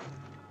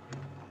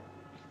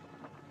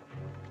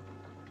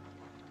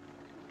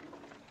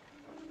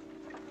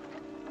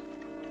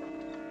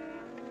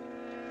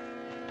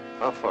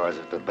 How far is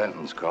it to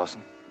Benton's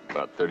Crossing?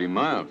 About 30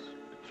 miles.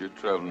 But you're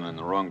traveling in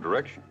the wrong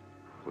direction.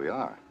 We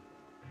are.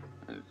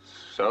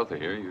 It's south of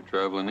here. You're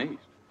traveling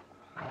east.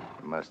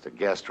 You must have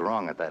guessed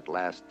wrong at that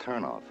last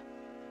turnoff.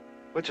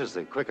 Which is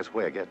the quickest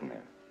way of getting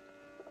there?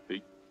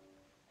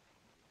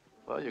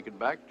 Well, you could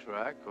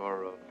backtrack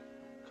or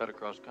cut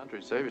across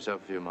country, save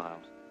yourself a few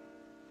miles.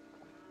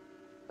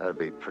 That'd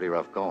be pretty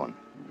rough going.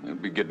 It'll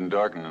be getting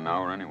dark in an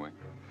hour anyway.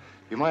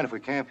 You mind if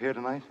we camp here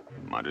tonight?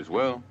 Might as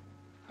well.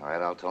 All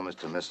right, I'll tell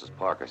Mr. and Mrs.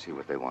 Parker, see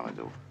what they want to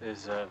do.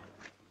 Is,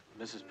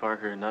 Mrs.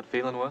 Parker not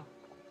feeling well?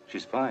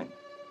 She's fine.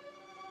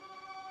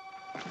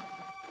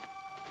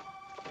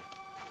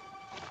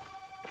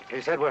 He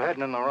said we're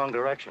heading in the wrong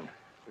direction.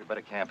 We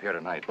better camp here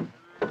tonight.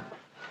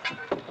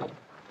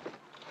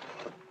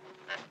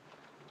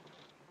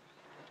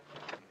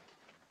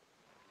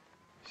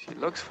 She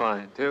looks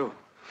fine, too.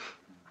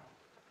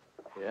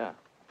 Yeah.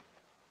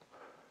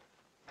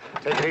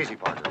 Take it easy,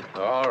 Parker.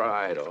 All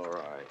right, all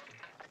right.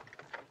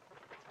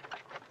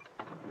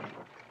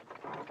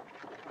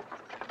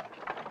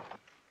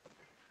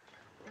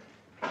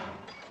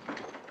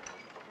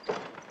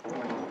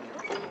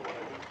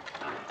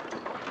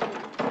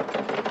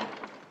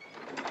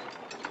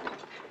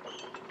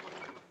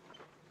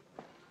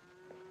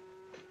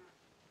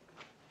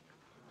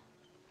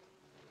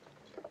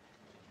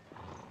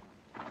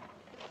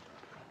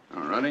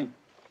 All righty.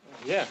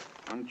 Yeah.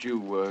 Why don't you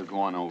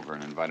go on over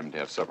and invite them to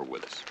have supper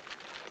with us?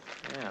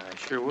 Yeah, I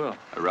sure will.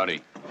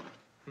 Ruddy.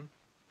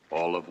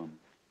 All of them.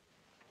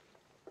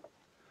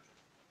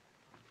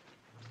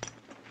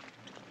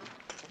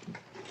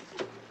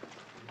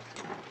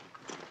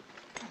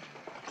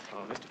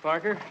 Oh, Mr.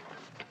 Parker?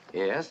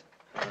 Yes?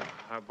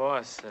 Our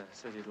boss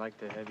says he'd like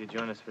to have you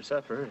join us for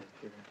supper,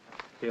 if you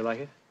feel like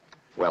it.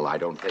 Well, I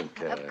don't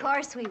think... Of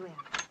course we will.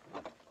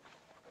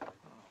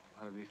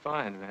 That'll be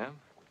fine, ma'am.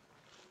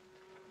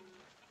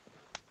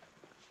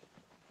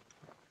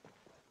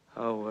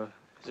 Oh, is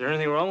there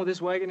anything wrong with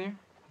this wagon here?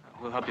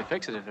 We'll help you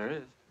fix it if there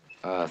is.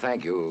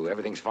 Thank you.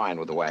 Everything's fine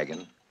with the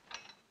wagon.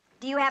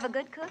 Do you have a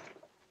good cook?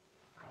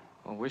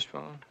 Oh,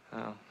 Wishbone?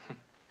 Oh.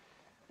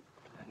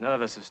 None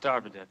of us have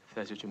starved to death, if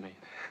that's what you mean.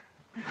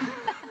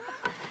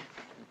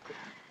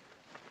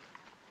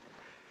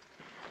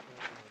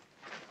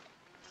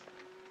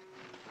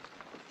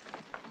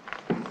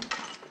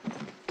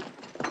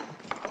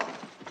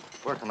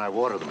 Where can I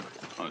water them?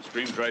 Oh, the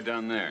stream's right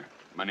down there.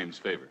 My name's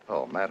Favor.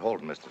 Oh, Matt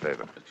Holden, Mr.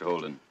 Favor. Mr.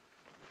 Holden.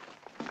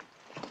 You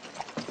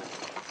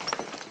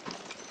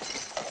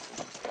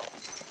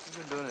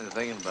been doing any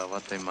thinking about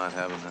what they might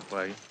have in that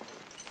wagon?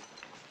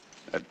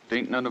 That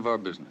ain't none of our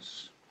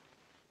business.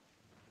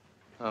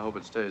 I hope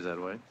it stays that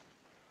way.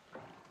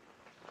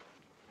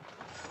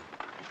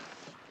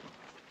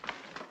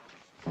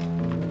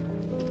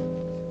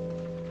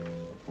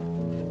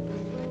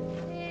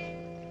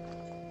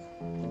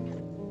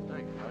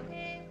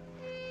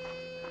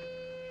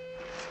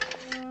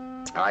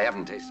 I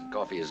haven't tasted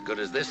coffee as good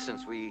as this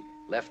since we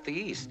left the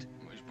East.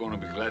 Wishbone will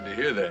be glad to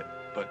hear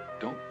that, but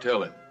don't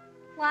tell him.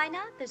 Why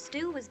not? The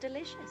stew was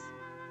delicious.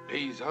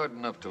 He's hard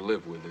enough to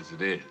live with as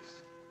it is.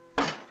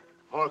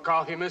 More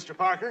coffee, Mr.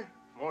 Parker?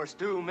 More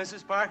stew,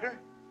 Mrs. Parker?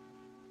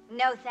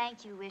 No,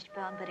 thank you,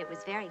 Wishbone, but it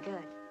was very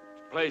good.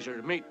 It's a pleasure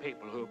to meet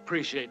people who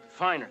appreciate the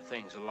finer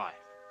things of life.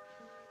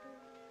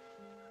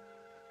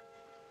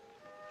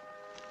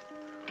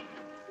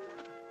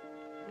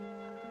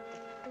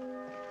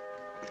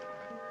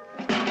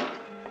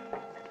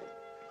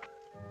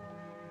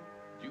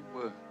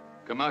 You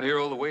come out here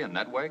all the way in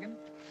that wagon?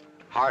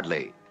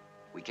 Hardly.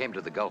 We came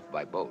to the Gulf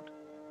by boat.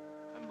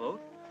 A boat?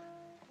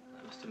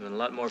 That must have been a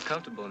lot more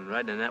comfortable than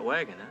riding in that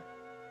wagon, huh?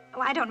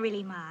 Oh, I don't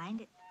really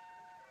mind.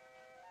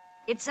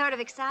 It's sort of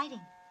exciting.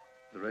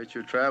 The rate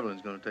you're traveling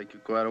is going to take you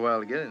quite a while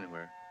to get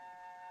anywhere.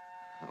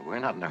 Well, we're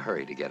not in a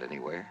hurry to get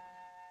anywhere.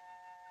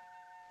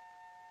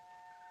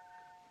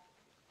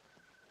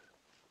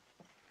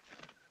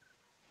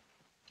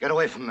 Get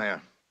away from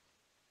there.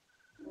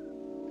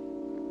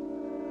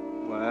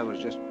 Well, I was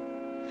just...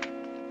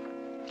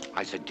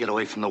 I said get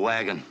away from the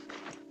wagon.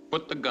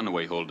 Put the gun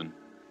away, Holden.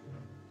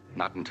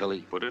 Not until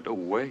he... Put it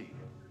away.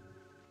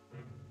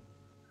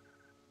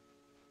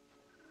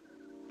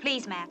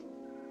 Please, Matt.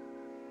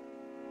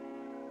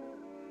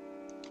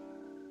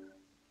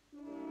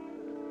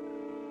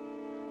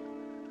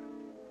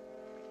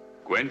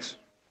 Quince?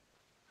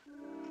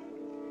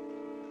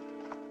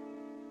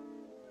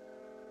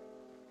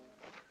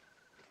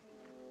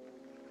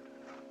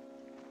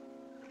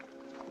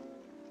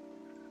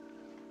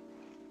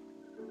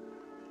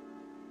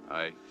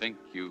 I think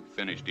you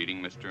finished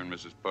eating, Mr. and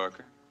Mrs.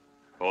 Parker.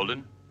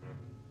 Holden?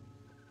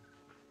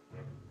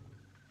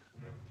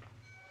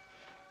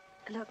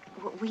 Look,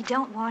 we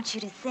don't want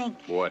you to think...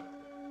 What?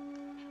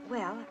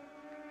 Well...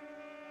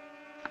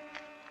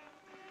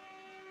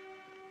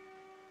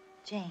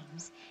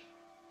 James,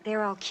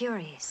 they're all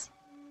curious.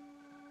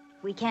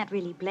 We can't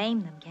really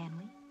blame them, can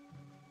we?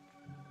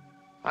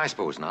 I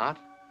suppose not.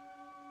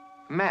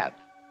 Matt,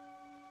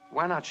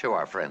 why not show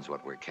our friends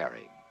what we're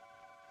carrying?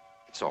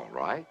 It's all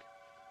right.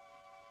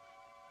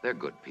 They're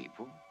good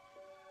people.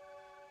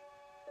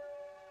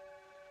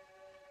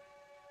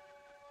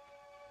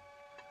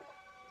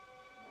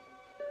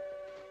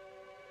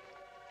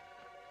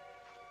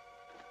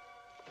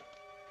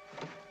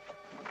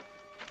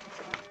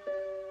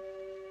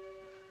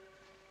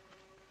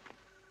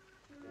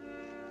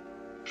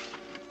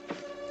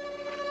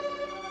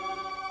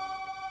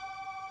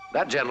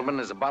 That, gentleman,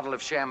 is a bottle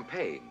of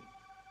champagne.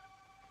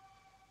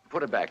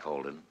 Put it back,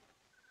 Holden.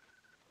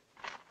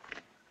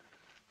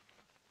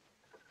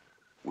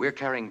 We're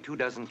carrying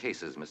 24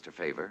 cases, Mr.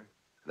 Favor.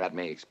 That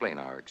may explain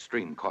our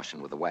extreme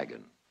caution with the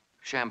wagon.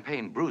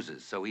 Champagne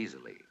bruises so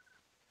easily.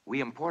 We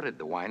imported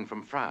the wine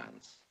from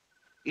France.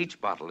 Each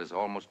bottle is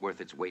almost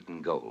worth its weight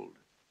in gold.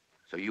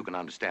 So you can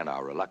understand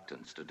our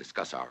reluctance to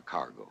discuss our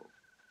cargo.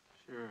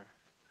 Sure.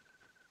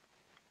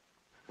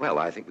 Well,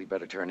 I think we'd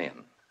better turn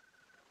in.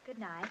 Good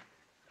night.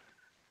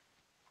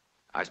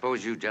 I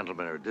suppose you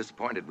gentlemen are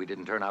disappointed we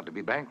didn't turn out to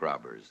be bank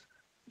robbers.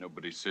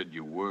 Nobody said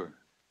you were.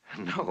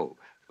 No,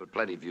 but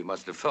plenty of you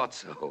must have thought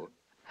so.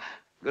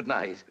 Good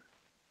night.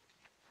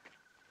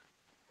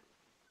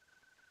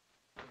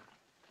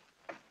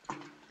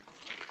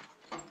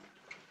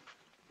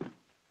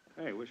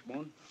 Hey,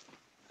 Wishbone.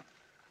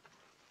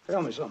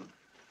 Tell me something.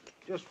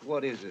 Just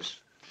what is this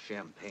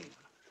champagne?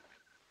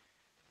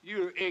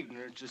 Your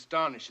ignorance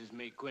astonishes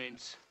me,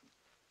 Quince.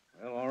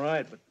 Well, all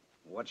right, but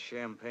what's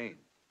champagne?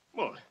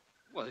 Well,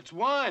 it's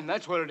wine.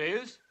 That's what it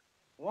is.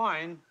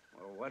 Wine?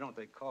 Well, why don't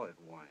they call it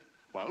wine?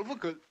 Well,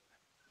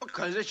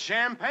 because it's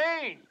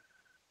champagne.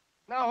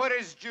 Now, what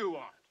is it you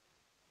want?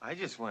 I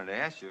just wanted to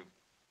ask you,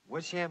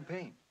 what's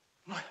champagne?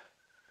 Oh.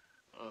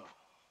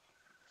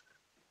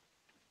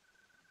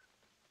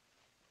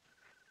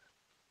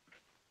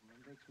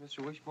 What makes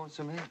Mr. Wishbone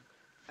so mad?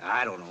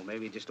 I don't know.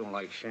 Maybe he just don't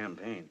like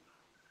champagne.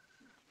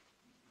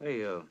 Hey,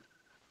 have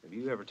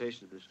you ever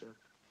tasted this stuff?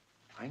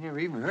 I never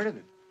even heard of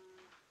it.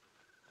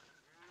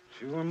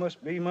 Sure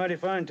must be mighty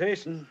fine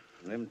tasting.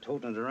 Them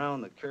toting it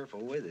around the careful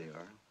way they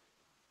are.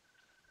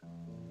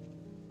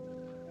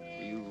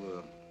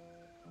 You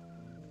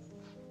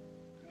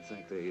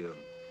think they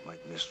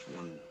might miss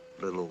one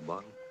little old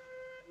bottle?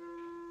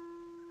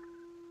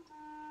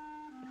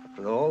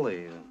 After all,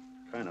 they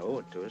kind of owe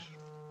it to us.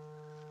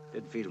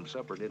 Did feed them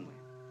supper, didn't we?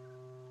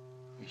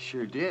 We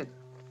sure did.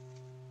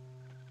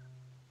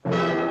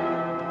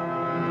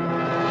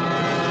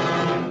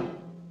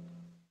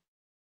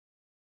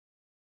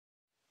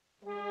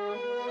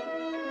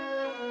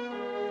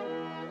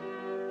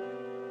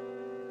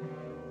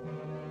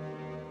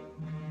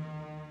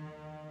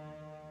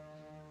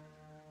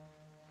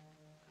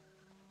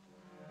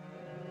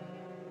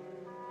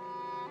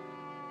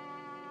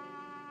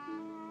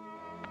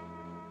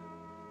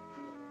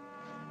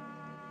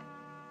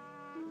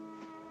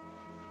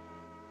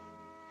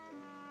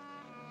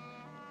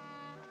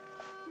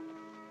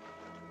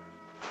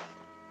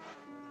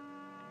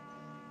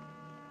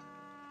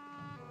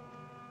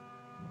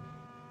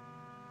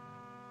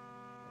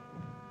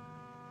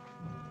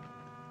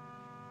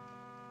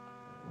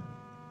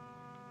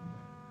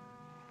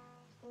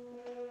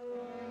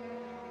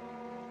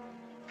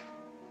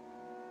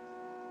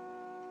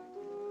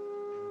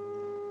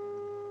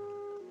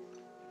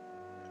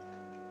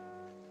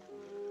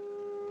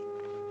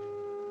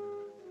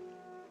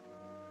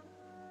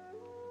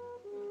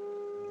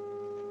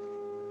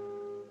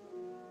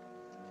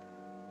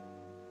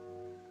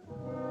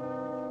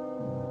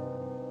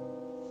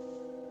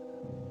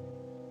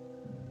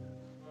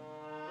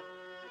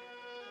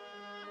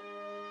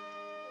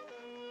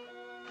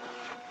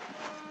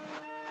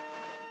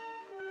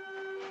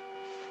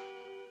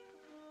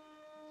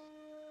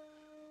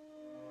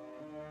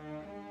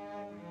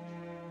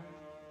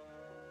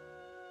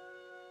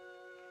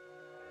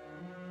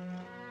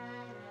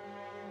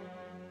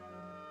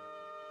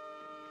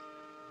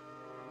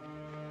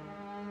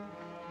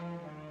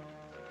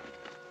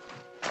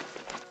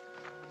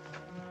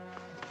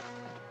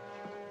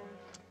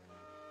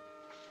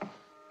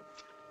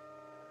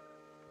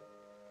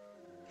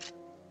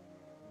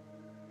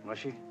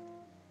 Mushy?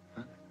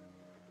 Huh?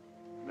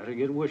 Better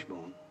get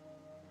Wishbone.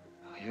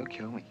 Oh, he'll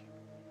kill me.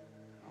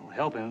 I'll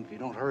help him if you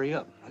don't hurry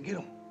up. Now get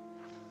him.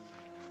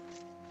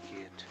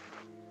 Get.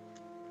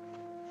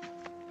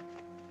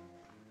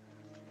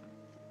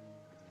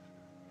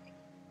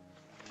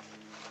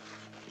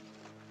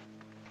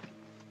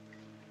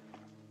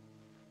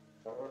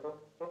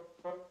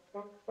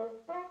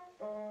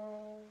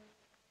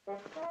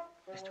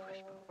 Mr.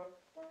 Wishbone,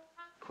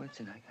 Quince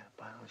and I got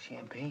a bottle of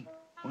champagne.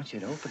 I want you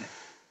to open it.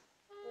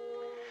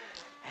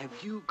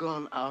 Have you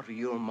gone out of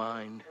your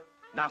mind?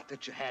 Not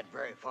that you had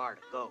very far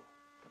to go.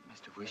 But,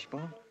 Mr.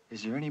 Wishbone,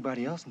 is there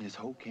anybody else in this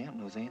whole camp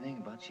knows anything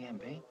about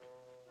champagne?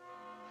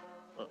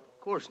 Well, of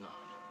course not.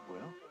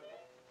 Well?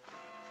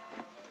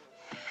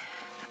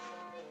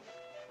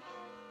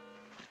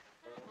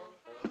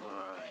 All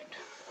right.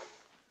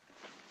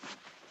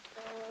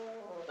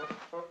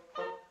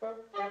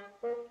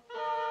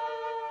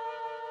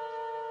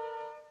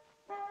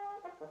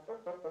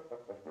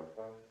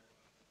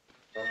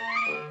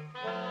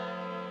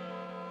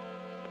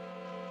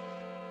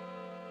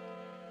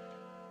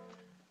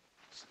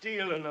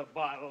 Stealing a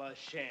bottle of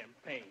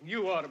champagne.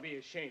 You ought to be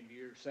ashamed of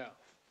yourself.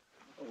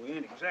 Oh, we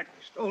ain't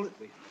exactly stole it.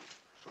 We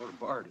sort of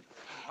borrowed it.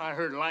 I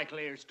heard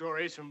likelier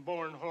stories from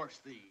born horse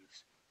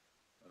thieves.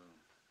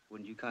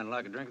 Wouldn't you kind of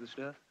like a drink of the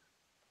stuff?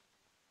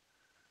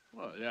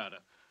 Well, you ought to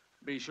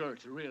be sure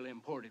it's a real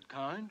imported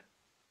kind.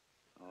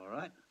 All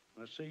right.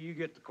 Let's see you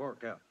get the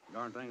cork out.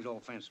 Darn thing's all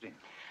fenced in.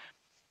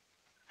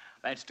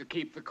 That's to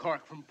keep the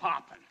cork from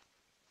popping.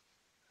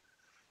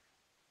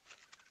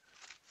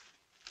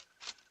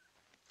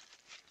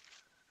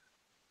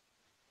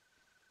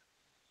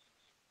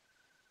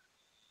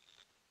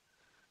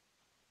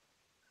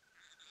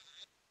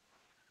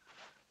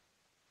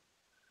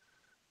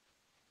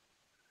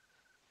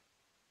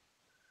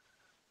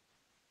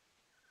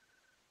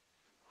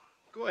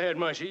 Go ahead,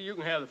 Mushy. You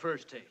can have the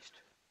first taste.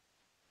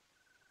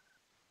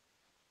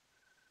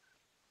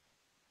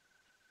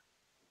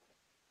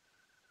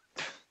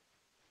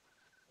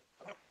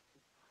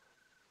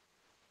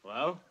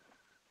 Well?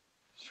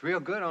 It's real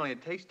good, only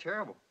it tastes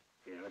terrible.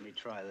 Yeah, let me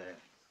try that.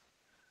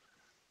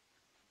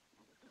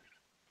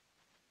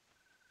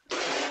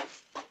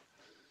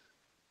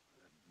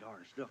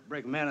 Darn stuff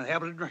break a man in the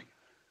habit of drinking.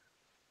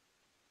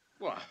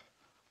 Well,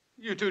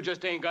 you two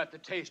just ain't got the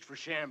taste for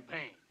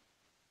champagne.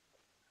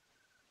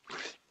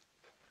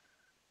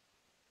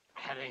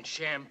 That ain't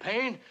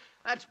champagne.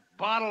 That's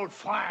bottled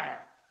fire.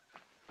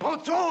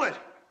 Don't throw it!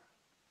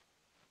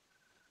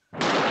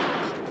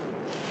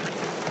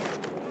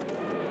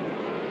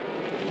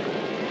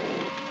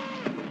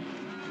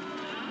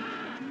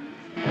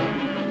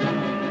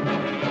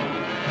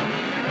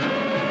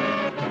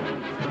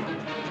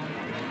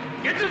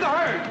 Get to the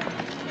herd!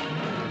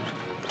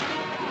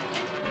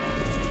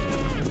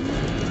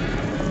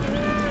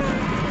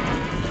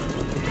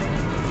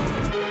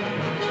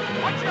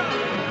 Watch out!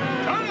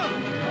 Turn them!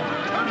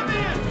 Turn them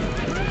in!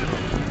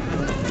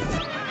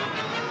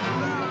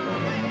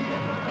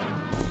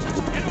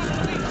 Get on the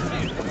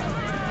feet,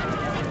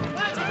 man!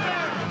 Watch it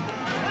there!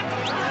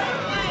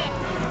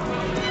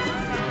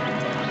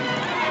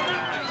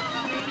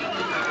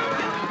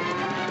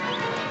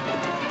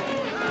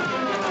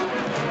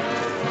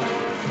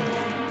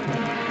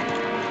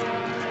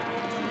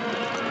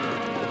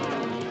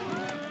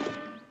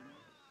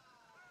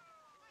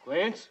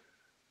 Clint?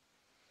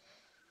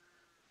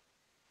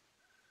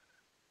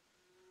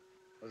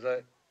 Was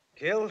I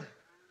killed?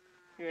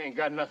 You ain't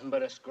got nothing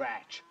but a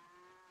scratch.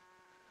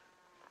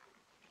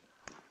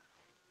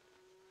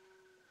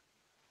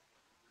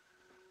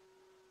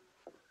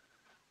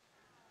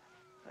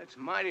 That's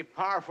mighty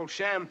powerful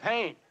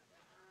champagne.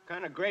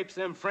 Kind of grapes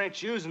them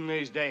French using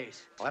these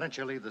days. Why don't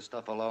you leave the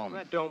stuff alone?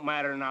 That don't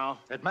matter now.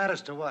 It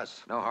matters to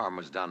us. No harm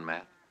was done,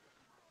 Matt.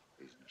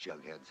 These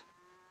jugheads.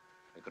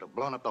 They could have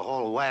blown up the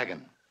whole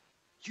wagon.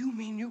 You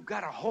mean you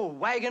got a whole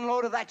wagon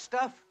load of that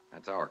stuff?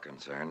 That's our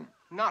concern.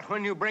 Not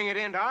when you bring it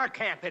into our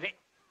camp, it ain't.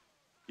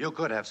 You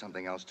could have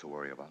something else to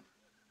worry about.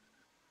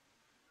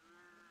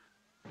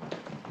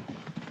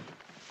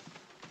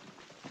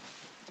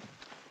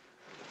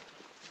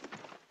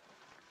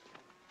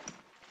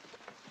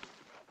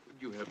 What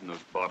do you have in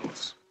those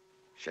bottles?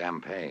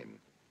 Champagne.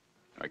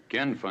 I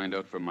can find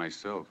out for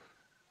myself.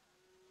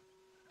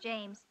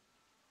 James,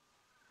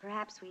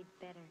 perhaps we'd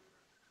better.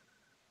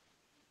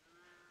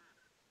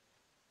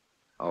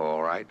 Oh,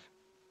 all right.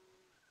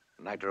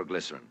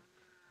 Nitroglycerin.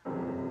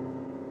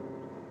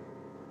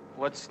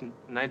 What's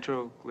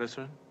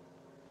nitroglycerin?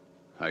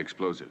 High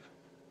explosive,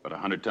 but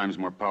 100 times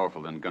more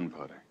powerful than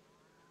gunpowder.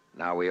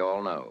 Now we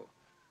all know.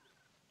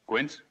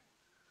 Quince?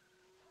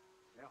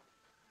 Yeah.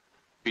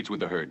 Pete's with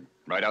the herd.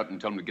 Ride out and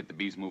tell him to get the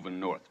bees moving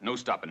north. No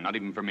stopping, not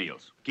even for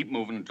meals. Keep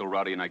moving until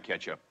Rowdy and I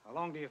catch up. How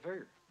long do you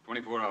figure?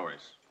 24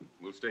 hours.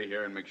 We'll stay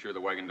here and make sure the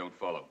wagon don't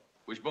follow.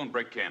 Wishbone,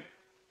 break camp.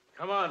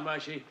 Come on,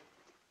 Mushy.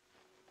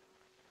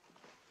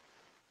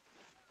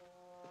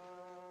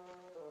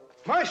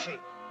 Mushy!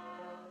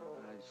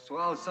 I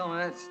swallowed some of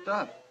that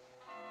stuff.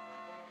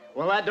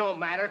 Well, that don't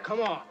matter.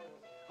 Come on.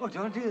 Oh,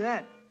 don't do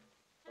that.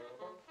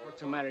 What's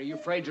the matter? You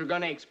afraid you're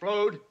gonna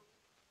explode?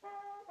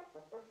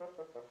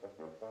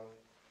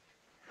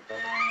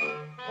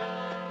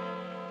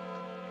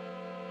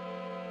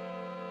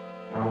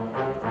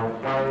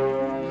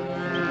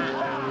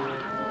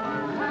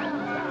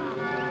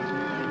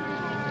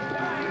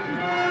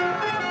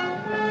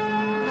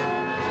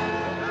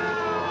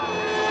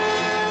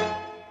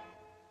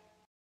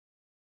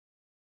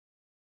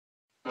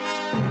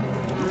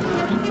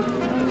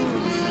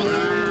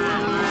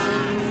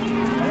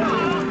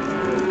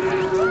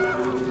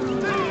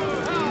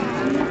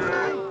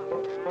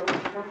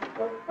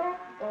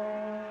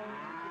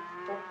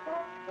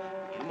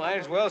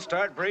 well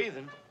start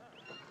breathing.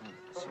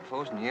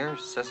 Supposing the air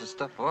sets the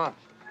stuff off.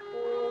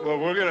 Well,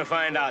 we're gonna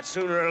find out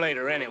sooner or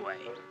later anyway.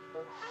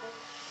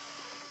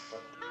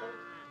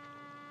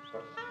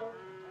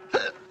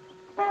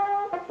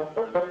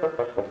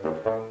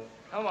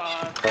 Come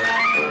on.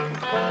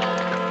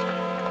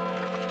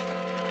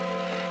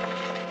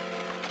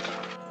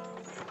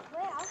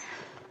 Well,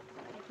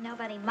 if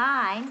nobody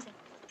minds,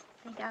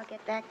 I think I'll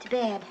get back to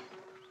bed.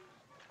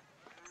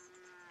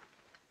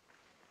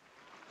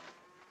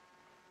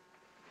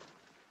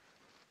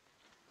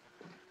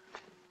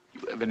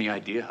 You have any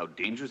idea how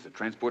dangerous the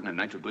transporting of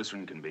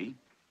nitroglycerin can be?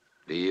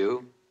 Do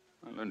you?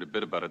 I learned a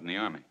bit about it in the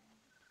Army.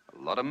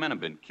 A lot of men have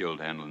been killed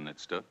handling that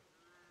stuff.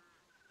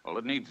 All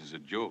it needs is a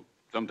jolt.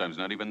 Sometimes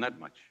not even that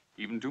much.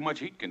 Even too much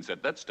heat can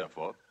set that stuff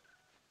off.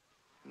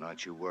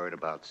 Aren't you worried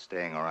about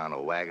staying around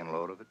a wagon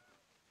load of it?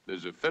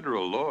 There's a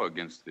federal law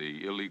against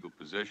the illegal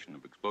possession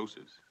of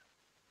explosives.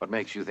 What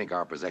makes you think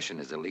our possession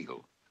is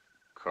illegal?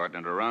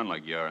 Carting it around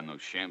like you are in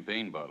those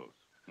champagne bottles.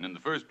 And in the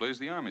first place,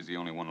 the Army's the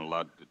only one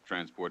allowed to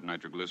transport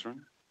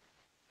nitroglycerin.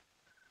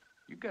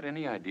 You got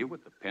any idea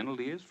what the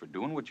penalty is for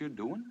doing what you're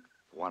doing?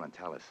 Go on and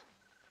tell us.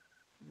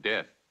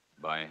 Death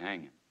by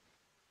hanging.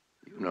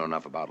 You know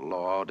enough about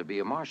law to be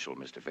a marshal,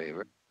 Mr.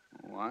 Favor.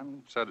 Oh,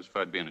 I'm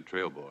satisfied being a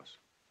trail boss.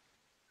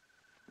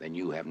 Then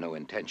you have no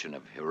intention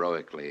of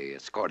heroically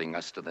escorting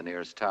us to the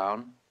nearest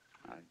town?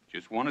 I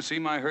just want to see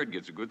my herd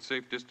gets a good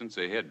safe distance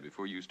ahead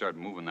before you start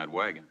moving that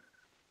wagon.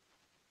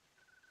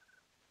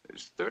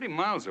 There's 30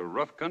 miles of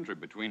rough country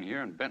between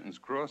here and Benton's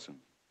Crossing.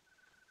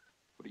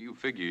 What do you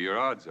figure your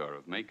odds are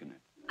of making it?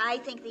 I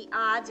think the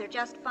odds are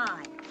just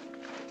fine.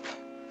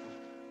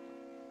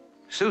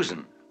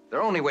 Susan,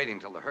 they're only waiting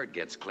till the herd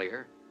gets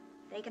clear.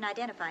 They can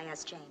identify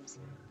us, James.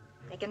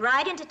 They can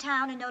ride into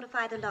town and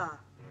notify the law.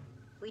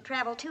 We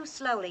travel too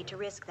slowly to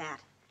risk that.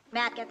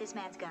 Matt, get this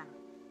man's gun.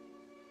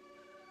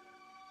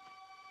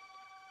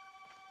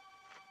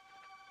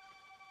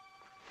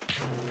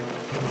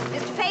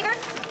 Mr. Favor?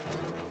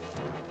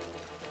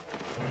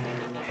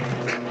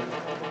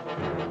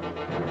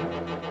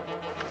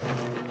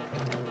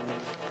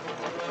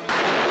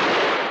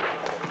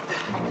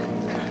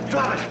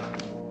 Drop it!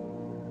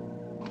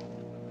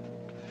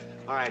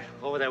 All right,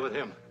 over there with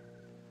him.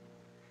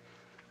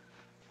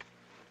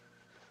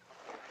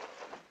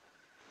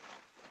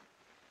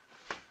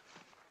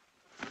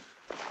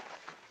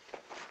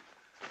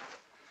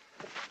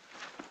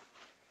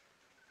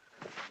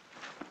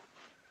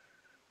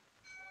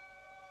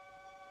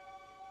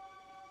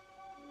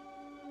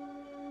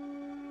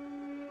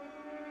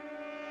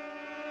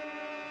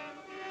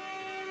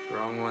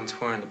 Wrong one's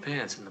wearing the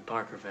pants in the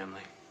Parker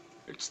family.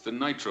 It's the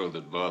nitro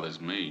that bothers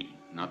me,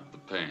 not the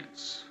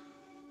pants.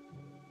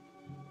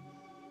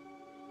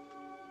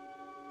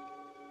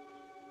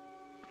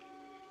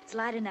 It's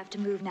light enough to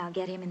move now.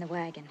 Get him in the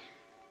wagon.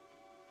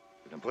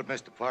 We can put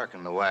Mr. Park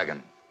in the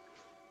wagon.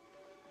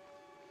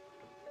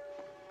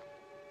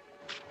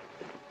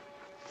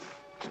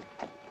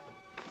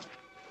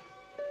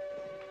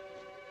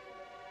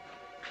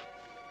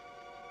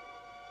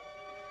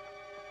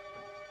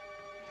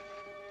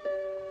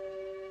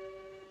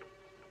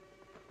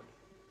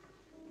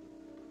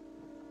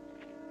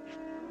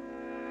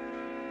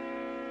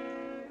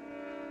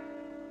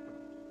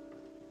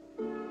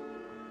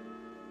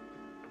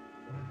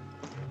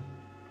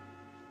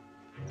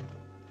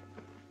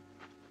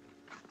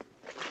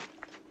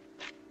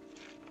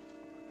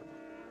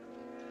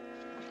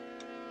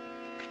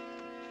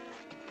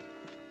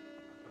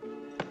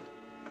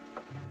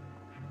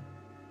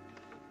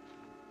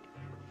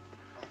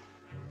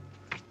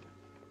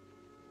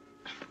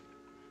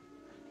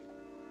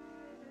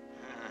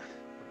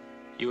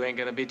 You ain't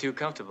gonna be too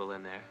comfortable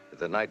in there. If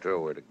the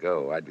nitro were to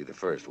go, I'd be the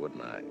first,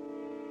 wouldn't I?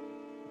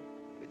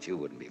 But you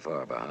wouldn't be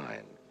far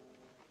behind.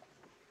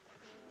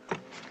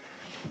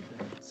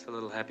 It's a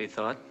little happy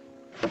thought.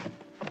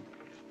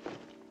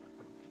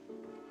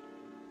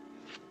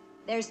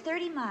 There's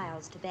 30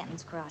 miles to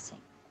Benton's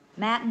Crossing.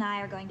 Matt and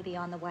I are going to be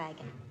on the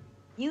wagon.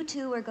 You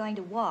two are going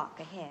to walk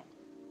ahead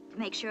to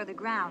make sure the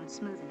ground's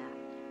smooth enough.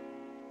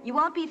 You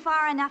won't be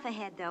far enough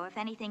ahead, though, if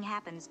anything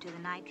happens to the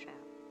nitro.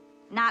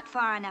 Not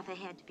far enough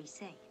ahead to be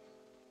safe.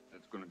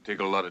 That's going to take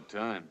a lot of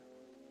time.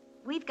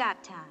 We've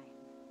got time.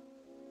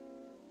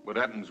 What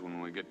happens when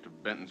we get to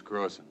Benton's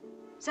Crossing?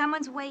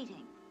 Someone's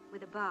waiting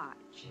with a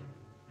barge.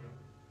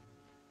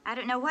 I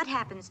don't know what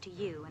happens to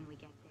you when we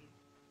get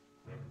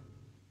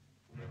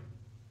there.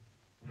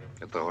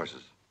 Get the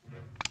horses.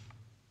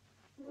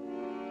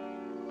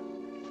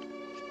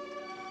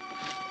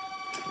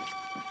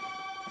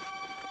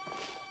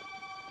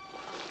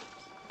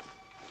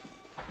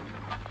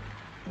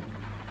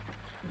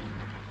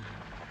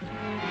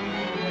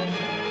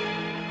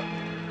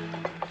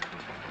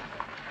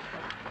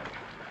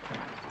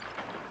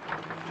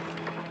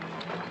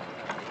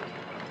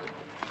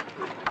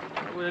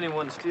 Why would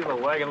anyone steal a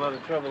wagon load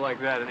of trouble like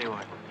that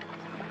anyway?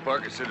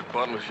 Parker said a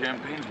bottle of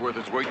champagne's worth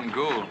its weight in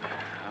gold.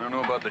 I don't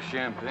know about the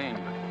champagne,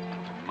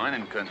 but in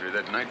mining country,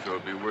 that nitro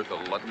would be worth a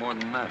lot more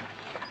than that.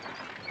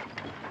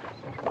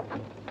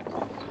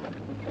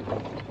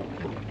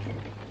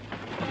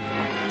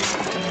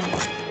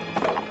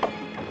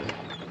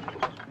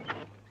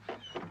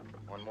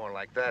 more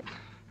like that.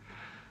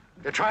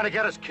 You're trying to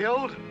get us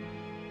killed?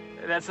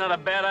 That's not a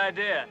bad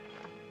idea.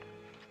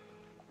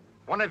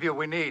 One of you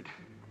we need.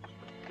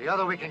 The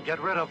other we can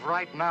get rid of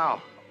right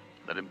now.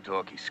 Let him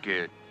talk. He's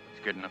scared. He's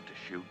scared enough to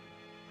shoot.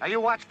 Now, you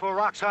watch for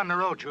rocks on the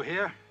road, you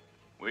hear?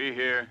 We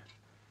hear.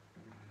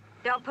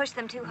 Don't push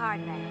them too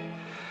hard, man.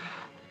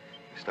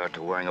 Start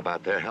to worrying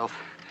about their health.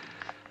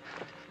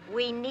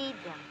 We need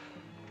them.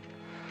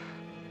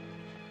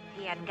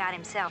 He hadn't got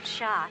himself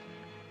shot.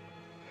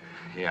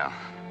 Yeah.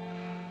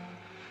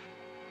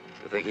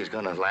 You think he's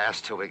gonna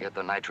last till we get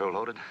the nitro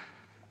loaded?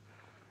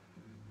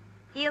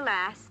 He'll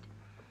last.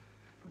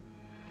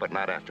 But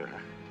not after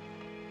her.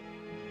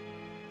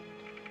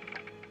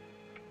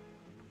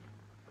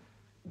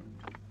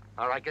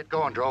 All right, get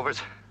going,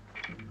 drovers.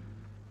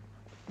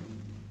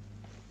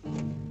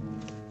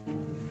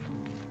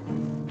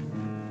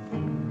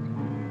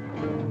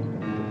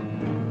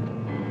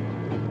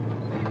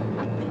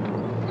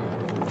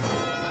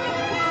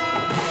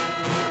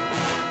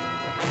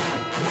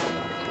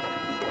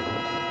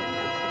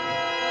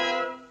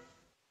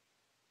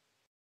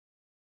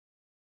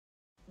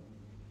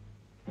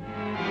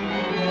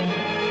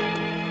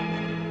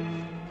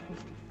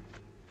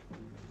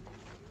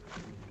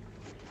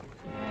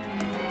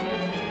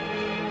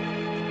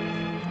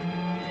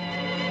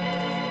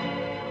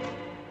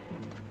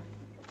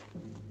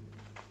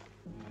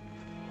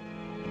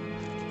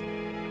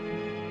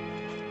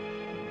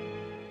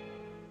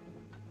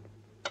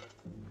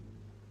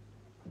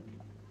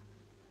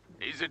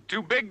 Is it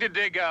too big to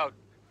dig out?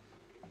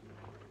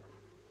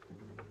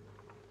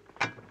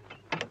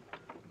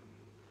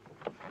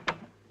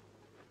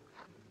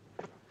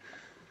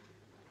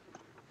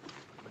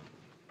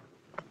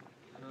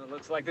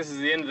 Looks like this is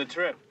the end of the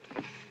trip.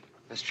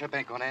 This trip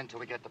ain't gonna end till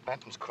we get to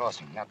Benton's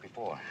Crossing, not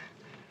before.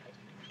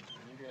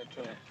 You gonna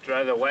try to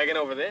drive the wagon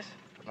over this?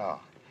 No.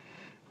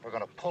 We're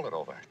gonna pull it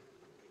over.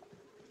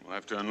 We'll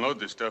have to unload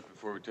this stuff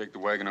before we take the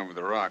wagon over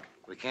the rock.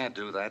 We can't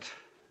do that.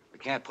 We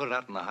can't put it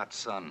out in the hot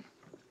sun.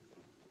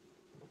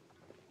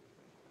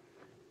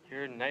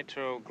 You're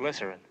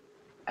nitroglycerin.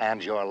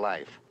 And your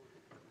life.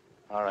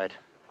 All right.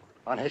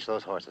 Unhitch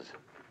those horses.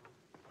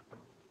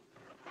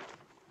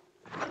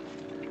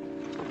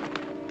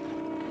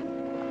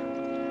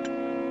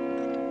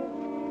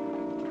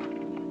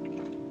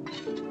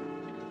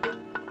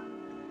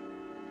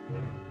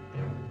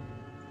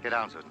 Get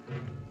down, Susan.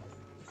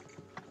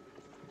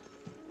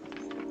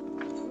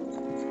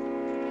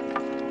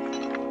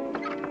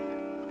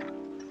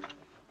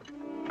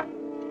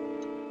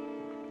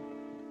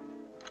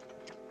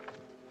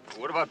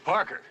 What about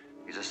Parker?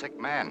 He's a sick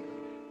man.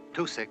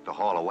 Too sick to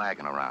haul a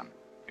wagon around.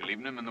 You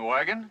leaving him in the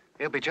wagon?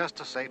 He'll be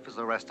just as safe as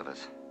the rest of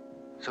us.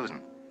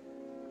 Susan,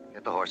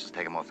 get the horses,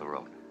 take him off the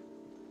road.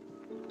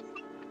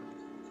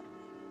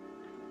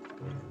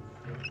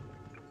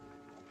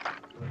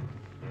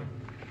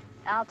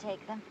 I'll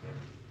take them.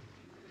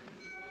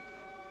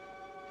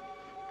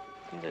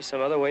 Isn't there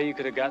some other way you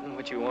could have gotten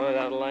what you wanted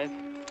out of life?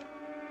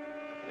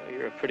 You know,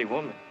 you're a pretty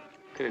woman.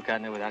 Could have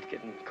gotten it without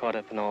getting caught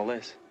up in all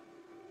this.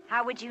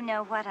 How would you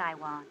know what I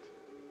want?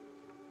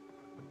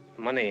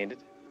 Money, ain't it?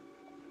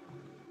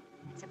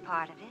 It's a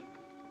part of it.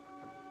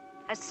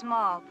 A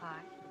small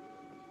part.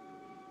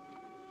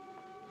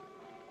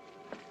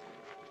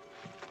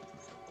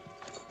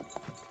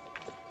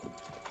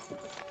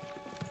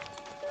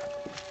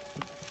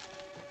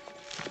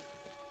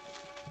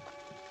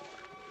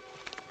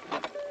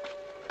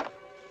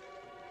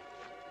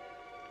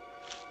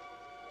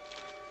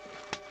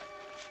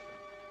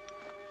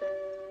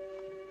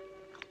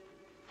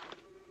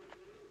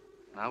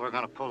 Now we're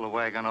gonna pull the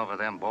wagon over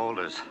them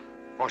boulders.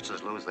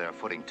 Horses lose their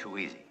footing too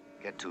easy,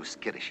 get too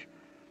skittish.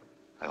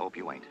 I hope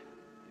you ain't.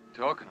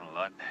 Talking a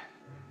lot.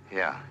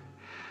 Yeah.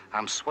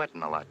 I'm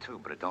sweating a lot, too,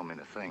 but it don't mean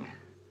a thing.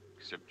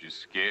 Except you're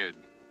scared.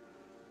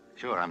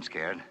 Sure, I'm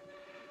scared.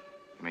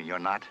 You mean you're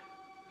not?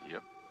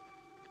 Yep.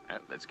 Well,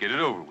 let's get it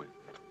over with.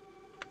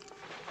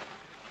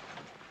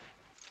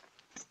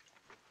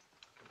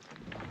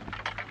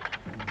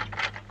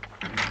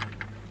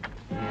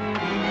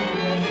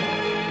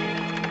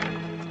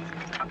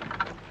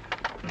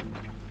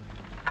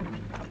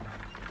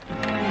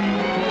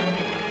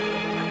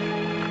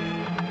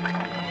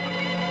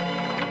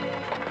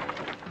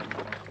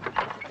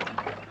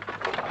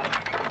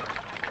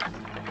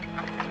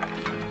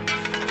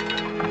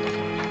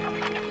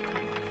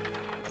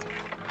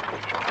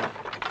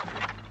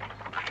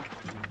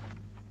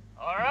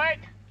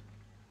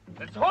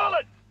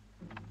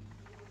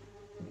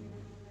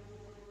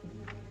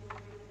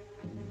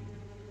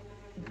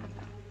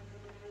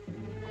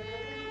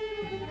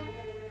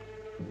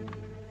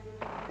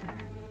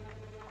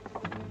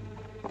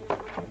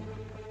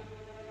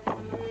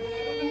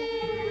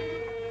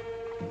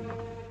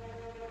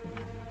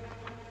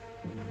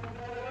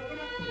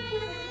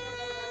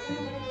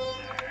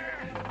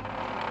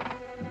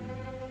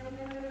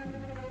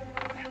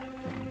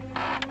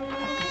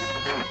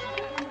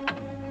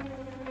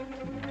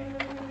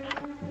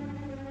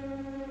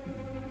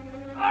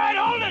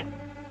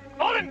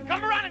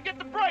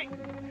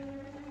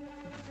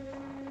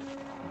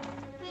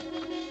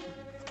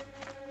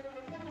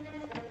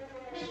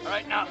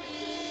 right, now,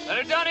 let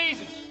her down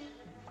easy.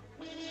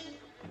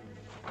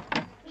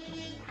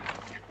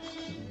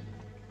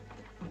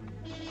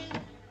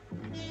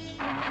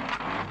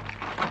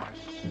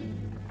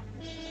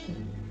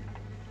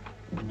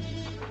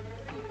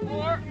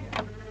 More.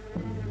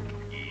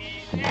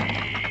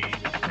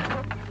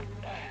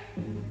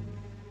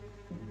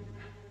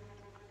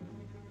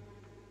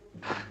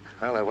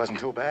 Well, that wasn't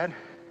too bad.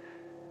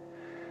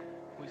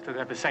 We still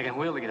got the second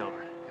wheel to get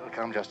over. It'll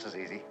come just as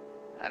easy.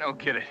 I don't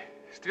get it.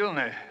 Stealing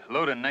a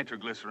load of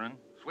nitroglycerin,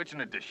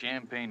 switching it to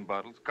champagne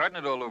bottles, carting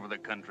it all over the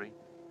country.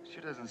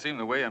 Sure doesn't seem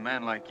the way a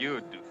man like you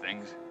would do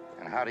things.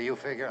 And how do you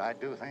figure I'd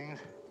do things?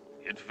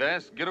 Hit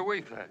fast, get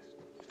away fast.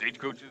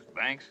 Stagecoaches,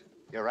 banks.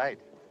 You're right.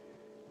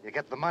 You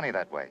get the money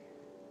that way,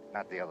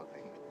 not the other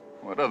things.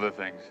 What other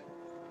things?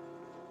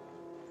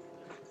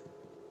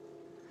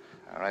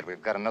 All right,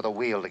 we've got another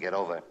wheel to get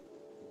over.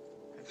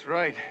 That's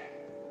right.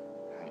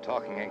 And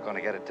talking ain't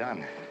gonna get it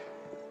done.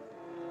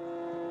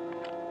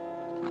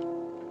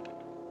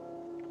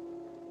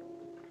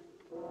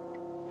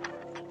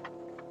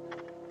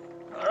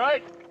 All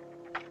right.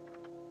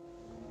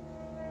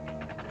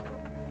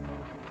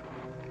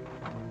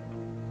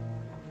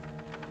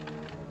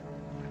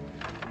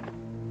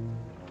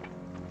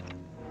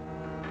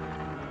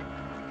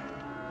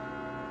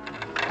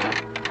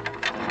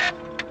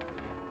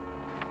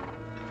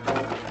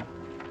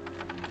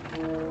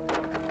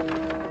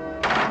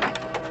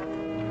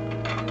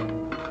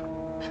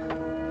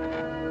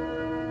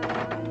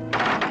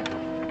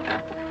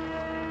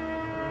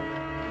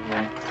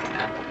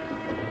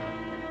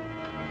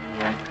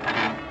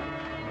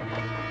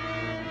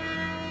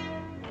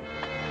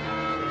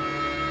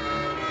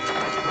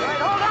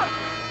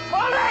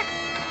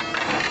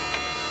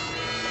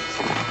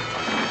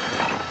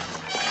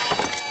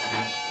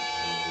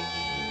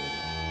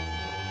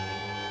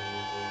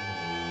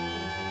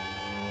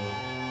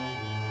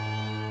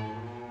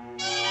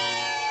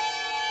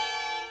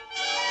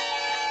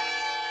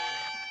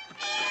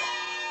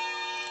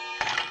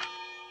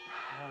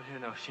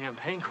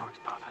 Champagne corks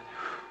popping.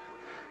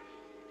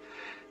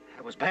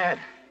 That was bad.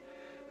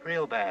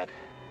 Real bad.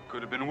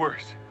 Could have been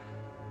worse.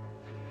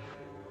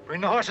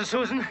 Bring the horses,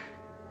 Susan.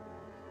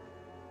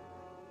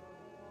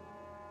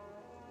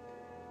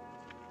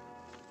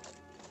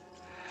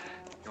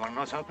 You want to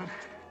know something?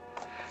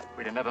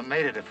 We'd have never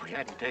made it if we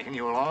hadn't taken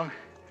you along.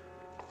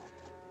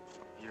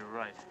 You're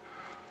right.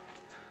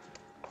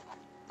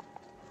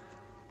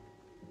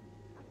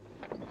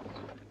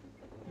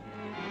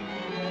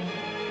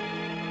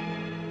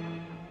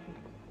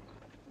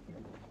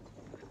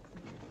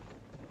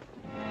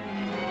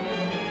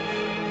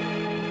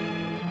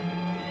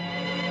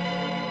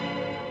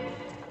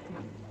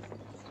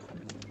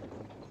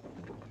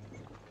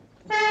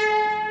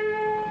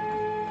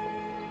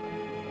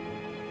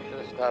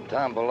 Stop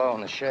down below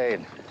in the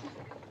shade.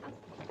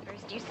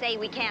 First you say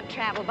we can't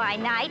travel by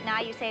night,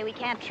 now you say we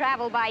can't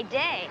travel by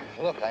day.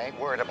 Look, I ain't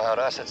worried about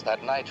us. It's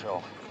that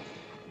nitro.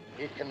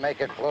 Heat can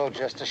make it blow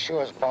just as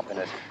sure as bumping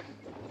it.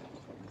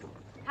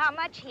 How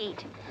much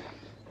heat?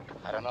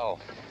 I don't know.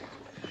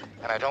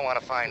 And I don't want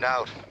to find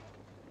out.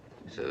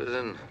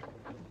 Susan,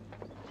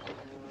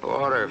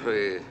 water,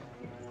 please.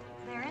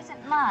 There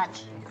isn't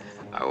much.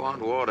 I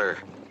want water.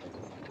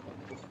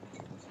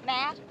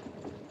 Matt?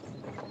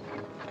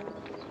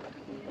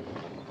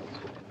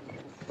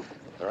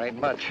 There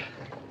ain't much.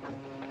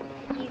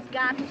 He's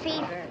got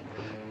fever.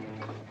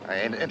 I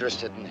ain't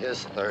interested in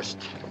his thirst.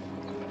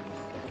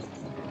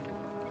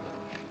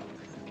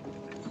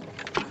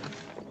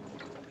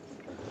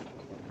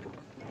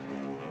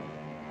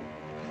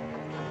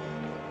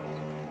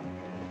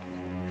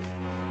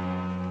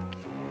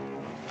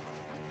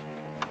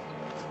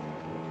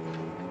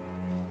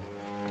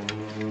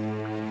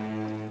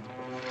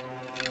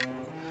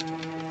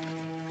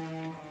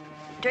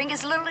 Drink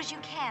as little as you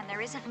can.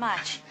 There isn't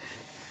much.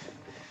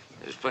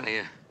 There's plenty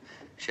of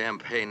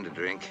champagne to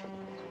drink.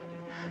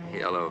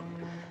 Yellow,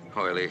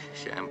 oily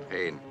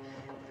champagne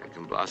that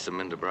can blossom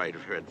into bright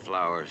red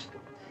flowers.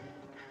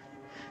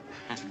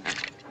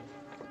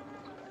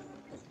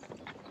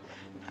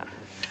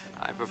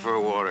 I prefer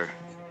water.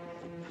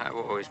 I've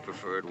always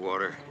preferred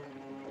water.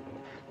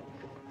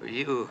 But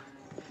you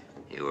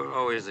were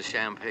always the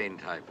champagne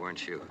type,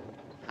 weren't you?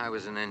 I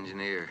was an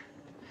engineer.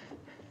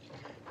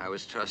 I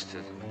was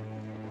trusted.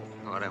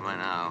 What am I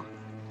now?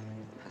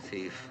 A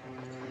thief.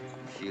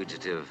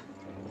 Fugitive.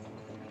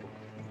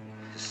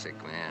 A sick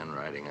man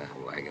riding a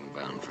wagon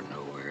bound for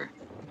nowhere.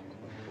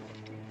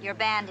 Your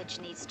bandage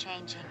needs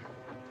changing.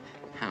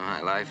 My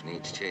life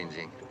needs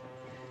changing.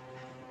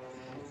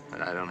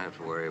 But I don't have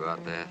to worry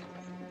about that.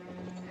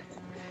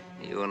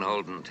 You and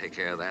Holden take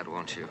care of that,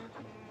 won't you?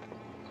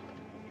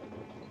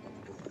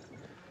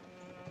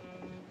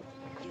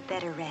 You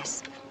better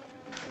rest.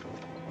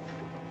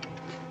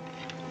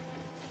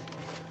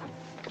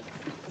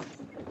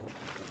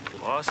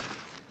 Boss?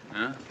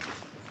 Huh?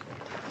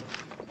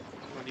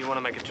 Or do you want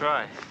to make a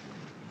try?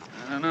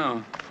 I don't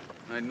know.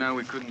 Right now,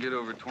 we couldn't get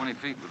over 20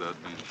 feet without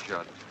being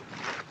shot.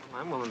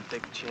 I'm willing to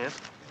take a chance.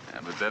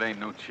 Yeah, but that ain't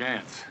no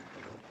chance.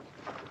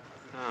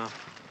 Oh.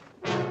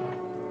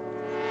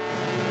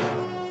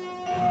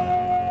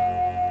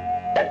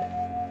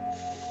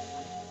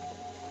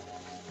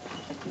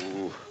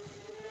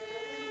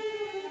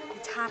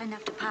 It's hot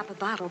enough to pop a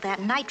bottle.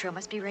 That nitro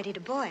must be ready to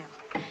boil.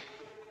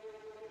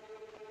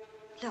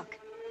 Look.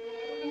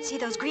 See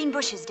those green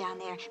bushes down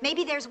there?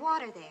 Maybe there's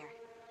water there.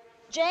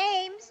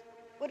 James,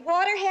 would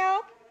water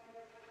help?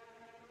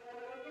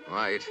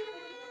 Might.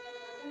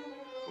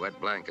 Wet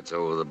blankets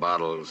over the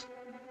bottles.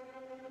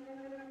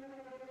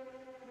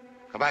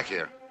 Come back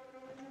here.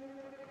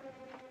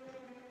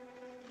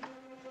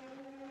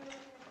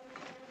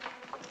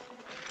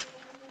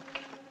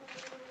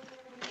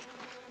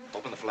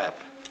 Open the flap.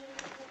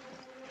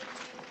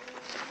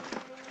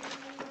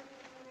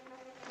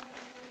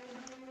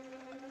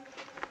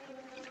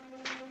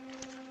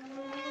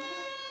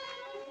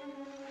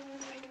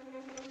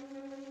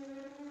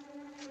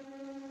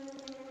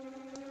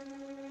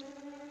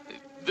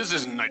 This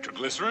isn't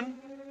nitroglycerin.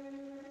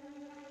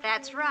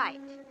 That's right.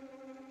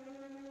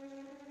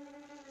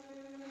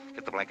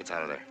 Get the blankets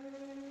out of there.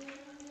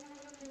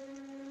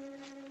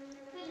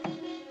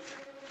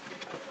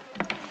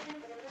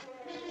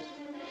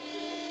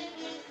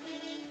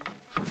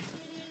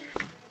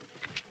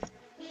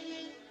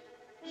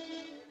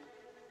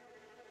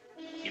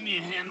 Give me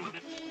a hand with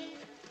it.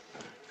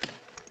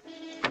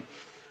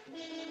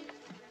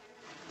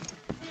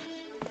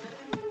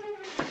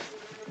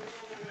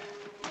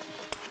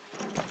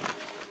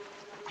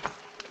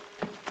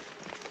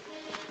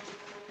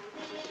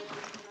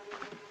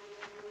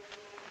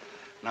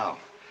 Now,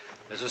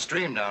 there's a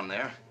stream down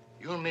there.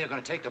 You and me are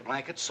going to take the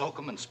blankets, soak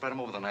them, and spread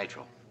them over the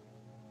nitro.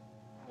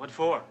 What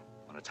for?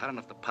 When it's hot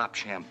enough to pop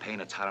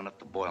champagne, it's hot enough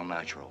to boil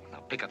nitro.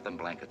 Now, pick up them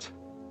blankets.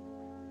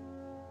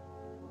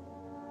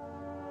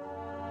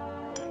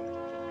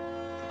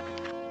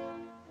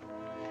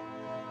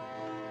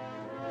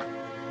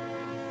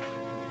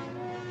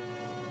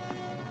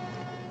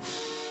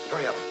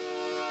 Hurry up.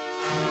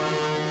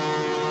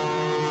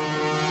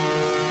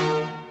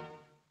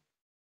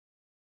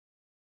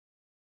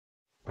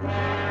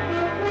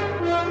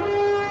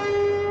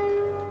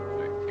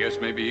 Guess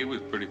maybe he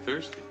was pretty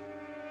thirsty.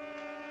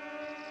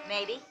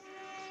 Maybe.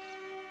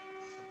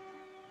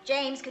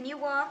 James, can you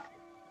walk?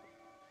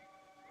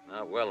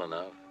 Not well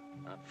enough.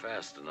 Not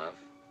fast enough.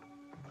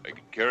 I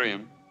could carry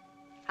him.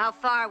 How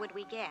far would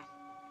we get?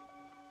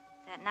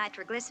 That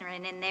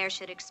nitroglycerin in there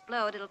should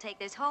explode. It'll take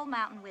this whole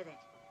mountain with it.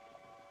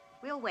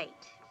 We'll wait.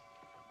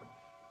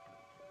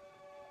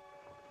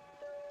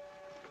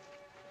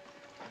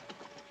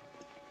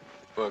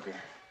 Bugger.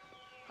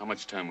 How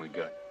much time we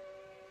got?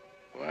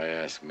 Why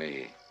ask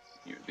me?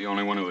 You're the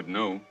only one who would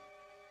know.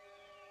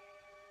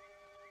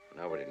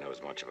 Nobody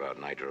knows much about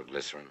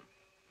nitroglycerin.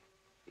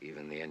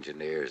 Even the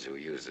engineers who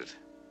use it.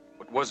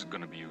 What was it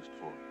going to be used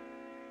for?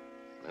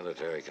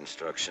 Military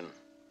construction.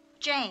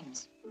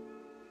 James.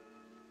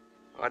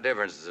 What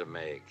difference does it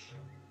make?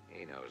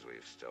 He knows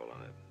we've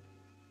stolen it.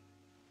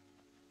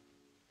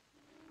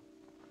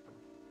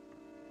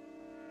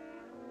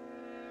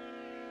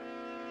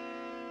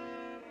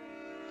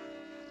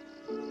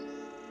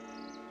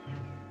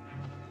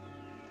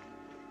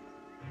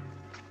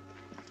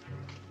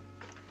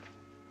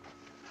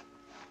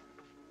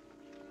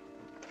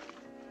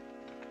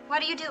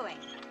 What are you doing?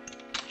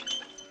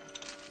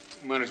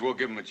 Might as well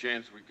give him a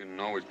chance. We can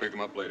always pick him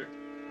up later.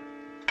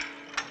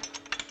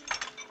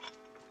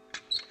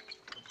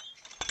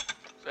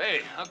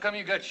 Say, how come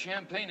you got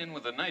champagne in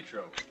with the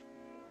nitro?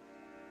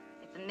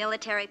 If a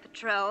military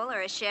patrol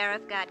or a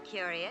sheriff got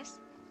curious,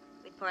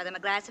 we'd pour them a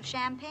glass of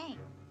champagne.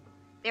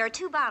 There are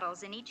 2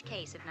 bottles in each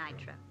case of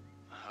nitro.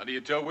 How do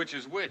you tell which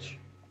is which?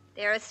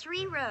 There are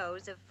 3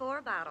 rows of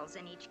 4 bottles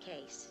in each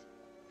case.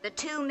 The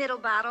 2 middle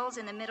bottles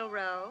in the middle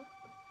row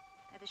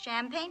are the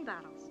champagne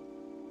bottles.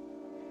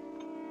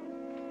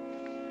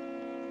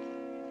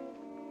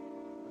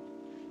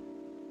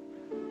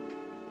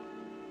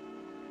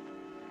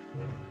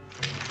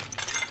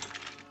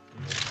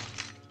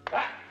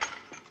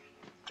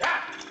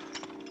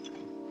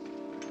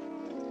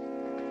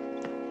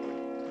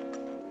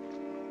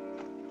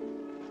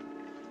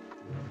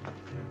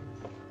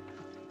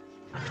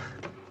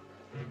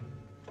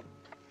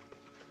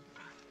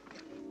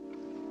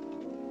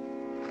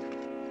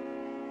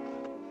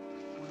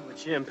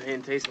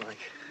 Champagne tastes like.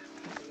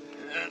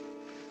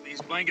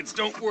 These blankets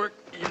don't work.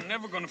 You're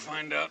never gonna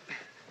find out.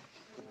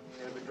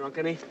 You ever drunk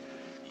any?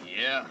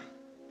 Yeah.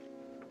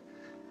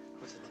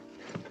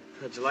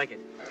 How'd you like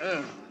it?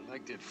 I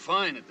liked it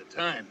fine at the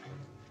time.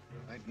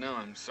 Right now,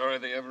 I'm sorry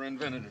they ever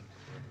invented it.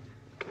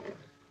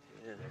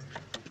 Yeah.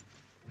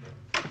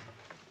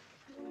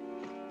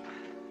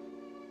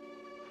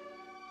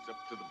 It's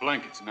up to the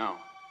blankets now.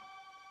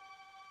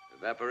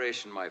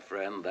 Evaporation, my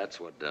friend,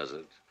 that's what does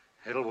it.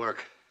 It'll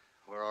work.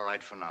 We're all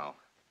right for now.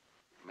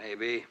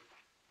 Maybe.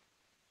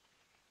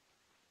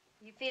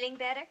 You feeling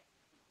better?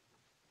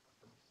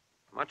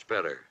 Much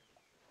better.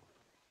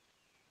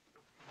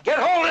 Get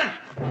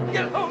holding!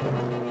 Get holding!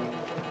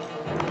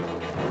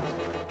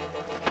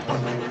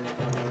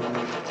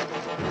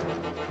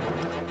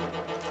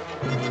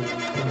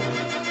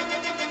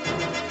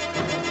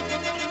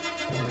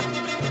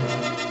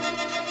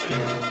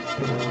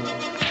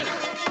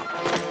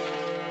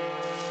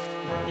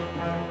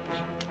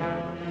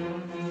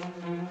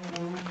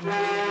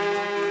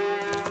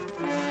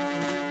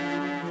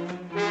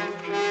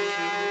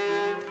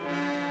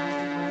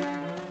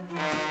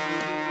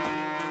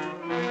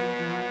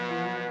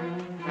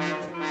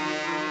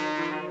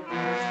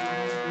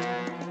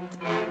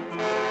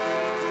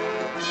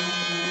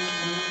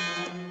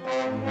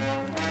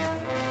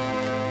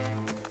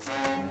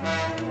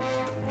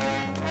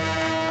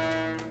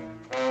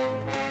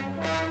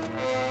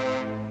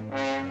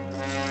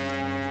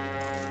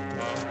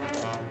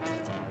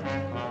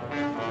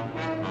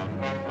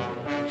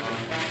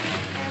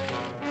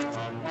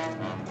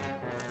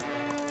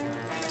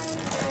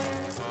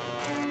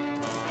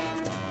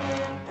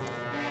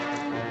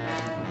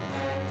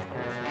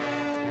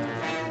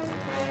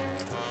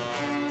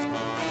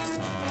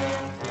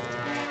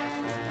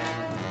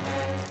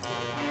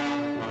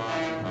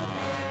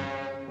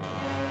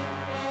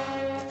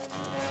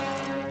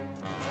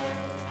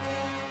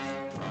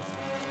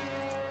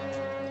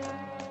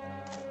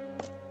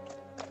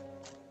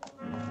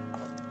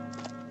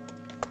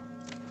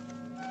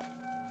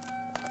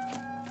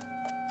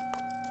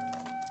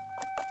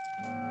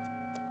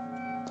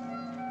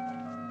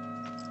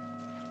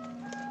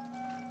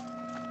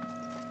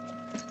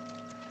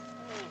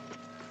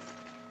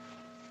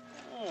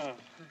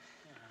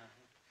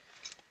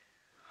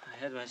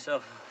 Had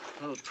myself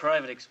a little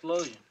private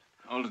explosion.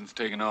 Holden's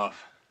taking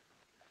off.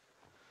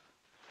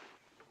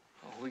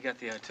 Oh, we got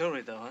the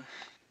artillery, though, huh?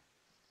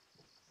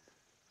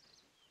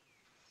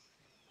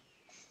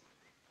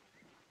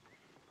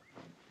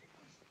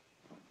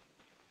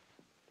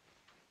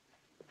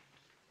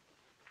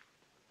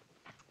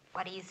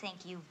 What do you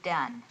think you've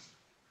done?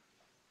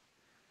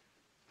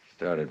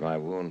 Started my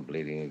wound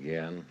bleeding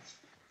again.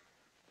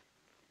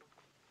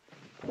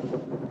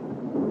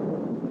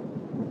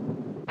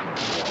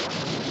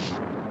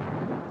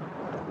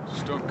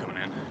 Storm coming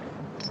in.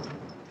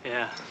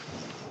 Yeah.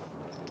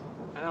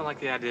 I don't like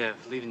the idea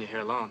of leaving you here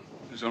alone.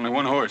 There's only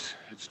one horse.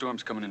 The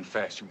storm's coming in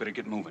fast. You better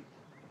get moving.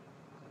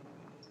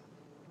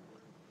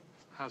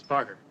 How's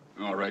Parker?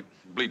 All right.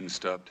 Bleeding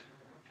stopped.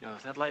 You know,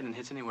 if that lightning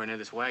hits anywhere near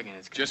this wagon,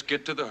 it's... Just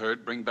get to the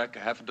herd, bring back a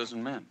half a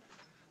dozen men.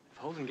 If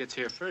Holden gets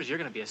here first, you're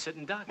gonna be a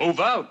sitting duck. Move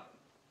out!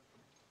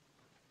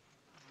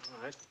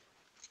 All right.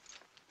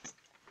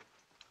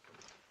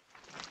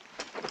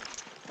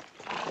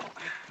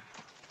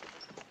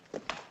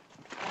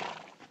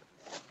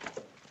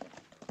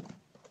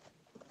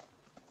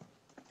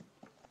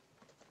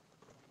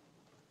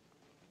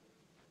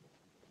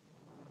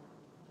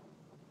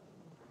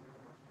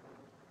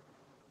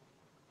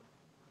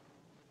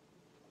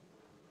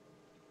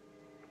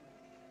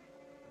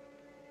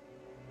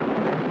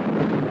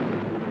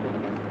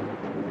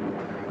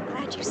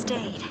 You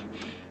stayed.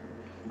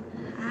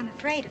 I'm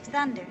afraid of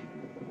thunder.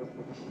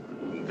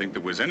 Didn't think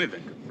there was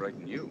anything to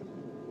frighten you.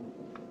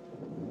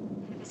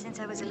 Ever since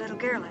I was a little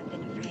girl, I've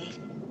been afraid.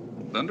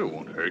 Thunder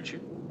won't hurt you.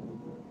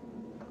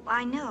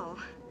 I know.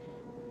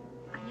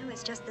 I know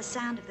it's just the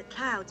sound of the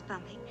clouds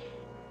bumping.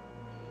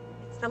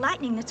 It's the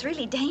lightning that's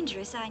really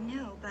dangerous, I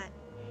know, but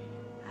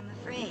I'm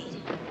afraid.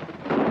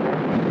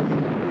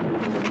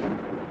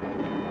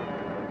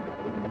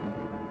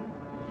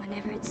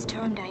 Whenever it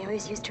stormed, I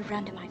always used to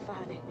run to my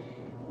father.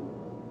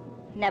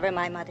 Never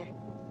my mother.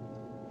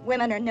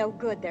 Women are no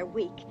good, they're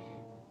weak.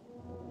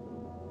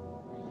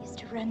 I used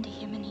to run to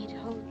him and he'd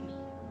hold me.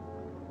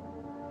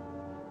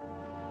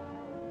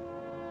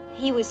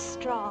 He was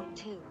strong,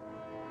 too.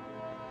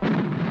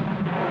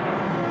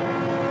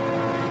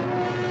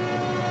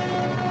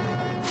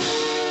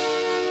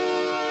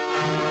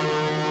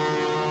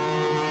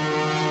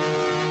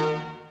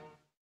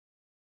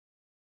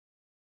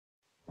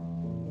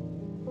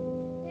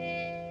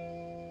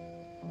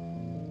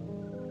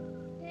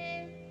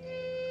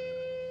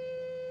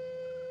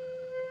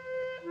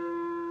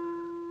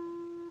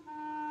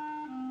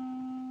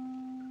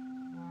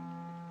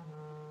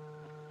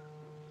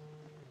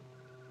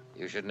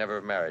 You should never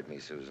have married me,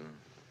 Susan.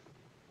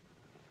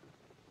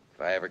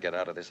 If I ever get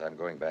out of this, I'm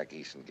going back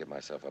east and give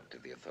myself up to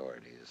the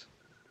authorities.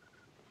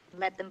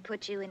 Let them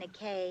put you in a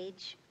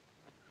cage.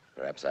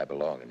 Perhaps I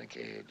belong in a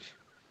cage.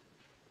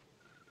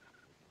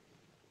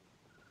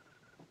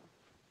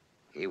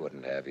 He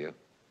wouldn't have you.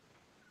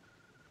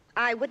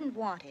 I wouldn't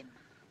want him.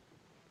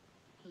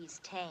 He's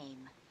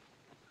tame.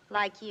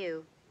 Like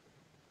you.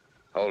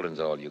 Holden's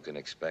all you can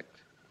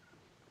expect.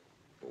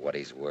 For what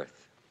he's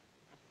worth.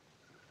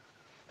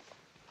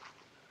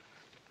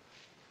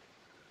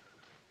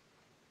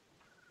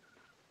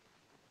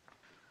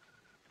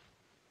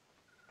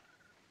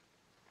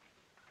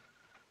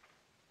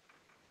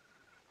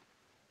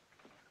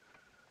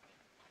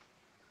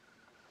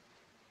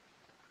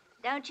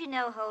 Don't you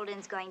know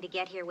Holden's going to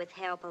get here with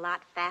help a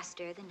lot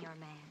faster than your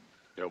man?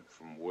 Help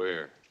from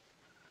where?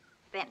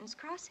 Benton's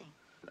Crossing.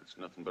 That's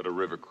nothing but a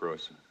river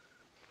crossing.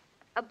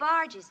 A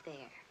barge is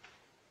there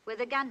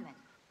with a gunman.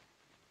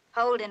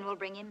 Holden will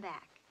bring him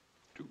back.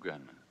 2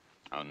 gunmen.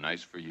 How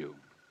nice for you.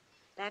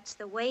 That's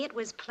the way it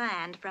was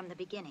planned from the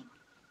beginning.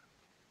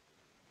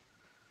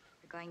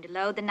 We're going to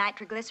load the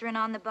nitroglycerin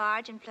on the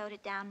barge and float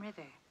it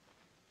downriver.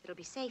 It'll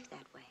be safe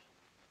that way.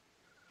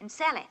 And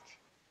sell it.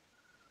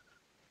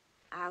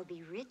 I'll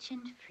be rich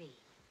and free.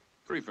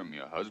 Free from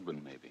your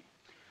husband, maybe.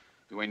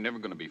 You ain't never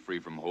gonna be free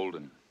from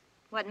Holden.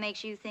 What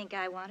makes you think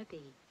I want to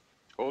be?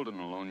 Holden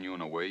will own you in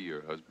a way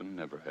your husband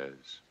never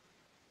has.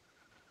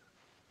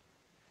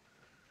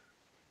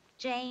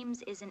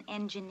 James is an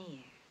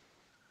engineer.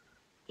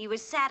 He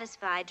was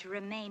satisfied to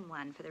remain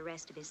one for the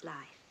rest of his life.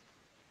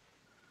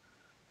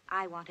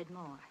 I wanted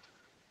more.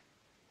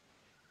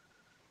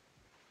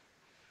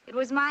 It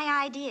was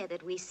my idea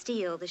that we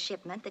steal the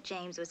shipment that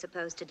James was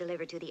supposed to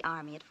deliver to the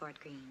Army at Fort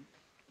Greene.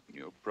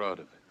 You're proud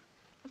of it.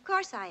 Of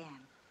course I am.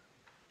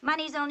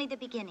 Money's only the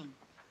beginning.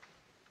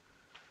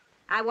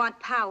 I want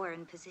power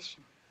and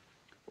position.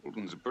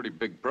 Holden's a pretty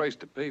big price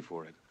to pay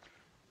for it.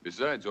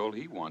 Besides, all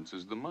he wants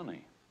is the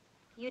money.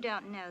 You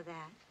don't know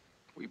that.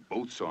 We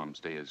both saw him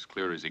stay as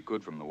clear as he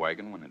could from the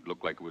wagon when it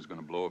looked like it was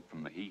going to blow up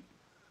from the heat.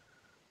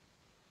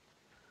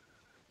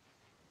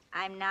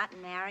 I'm not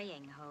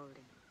marrying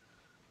Holden.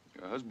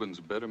 Your husband's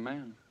a better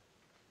man.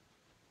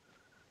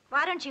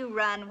 Why don't you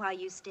run while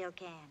you still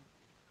can?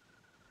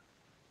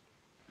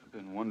 I've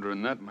been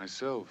wondering that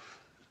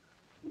myself.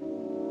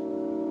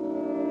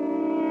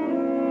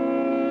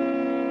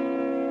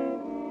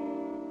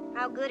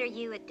 How good are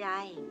you at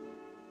dying?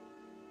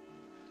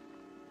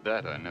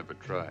 That I never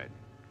tried.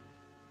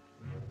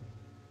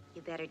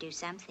 You better do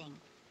something,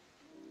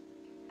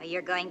 or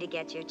you're going to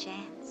get your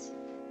chance.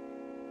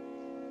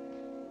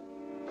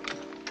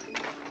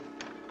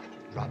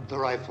 Drop the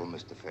rifle,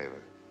 Mr.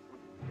 Favor.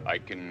 I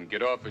can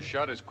get off a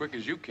shot as quick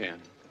as you can.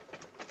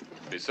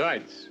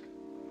 Besides,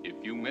 if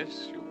you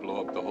miss, you'll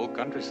blow up the whole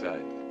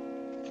countryside.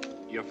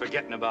 You're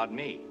forgetting about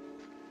me.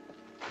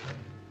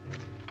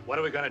 What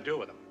are we gonna do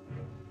with him?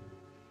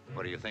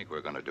 What do you think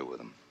we're gonna do with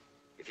him?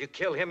 If you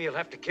kill him, you'll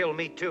have to kill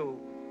me too.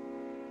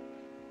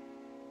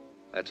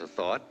 That's a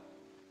thought.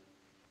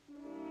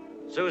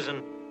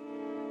 Susan.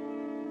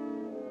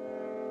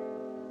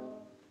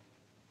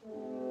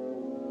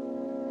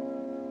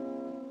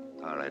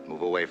 All right,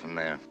 move away from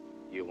there.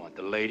 You want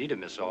the lady to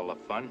miss all the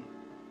fun?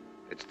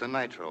 It's the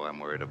nitro I'm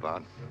worried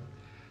about.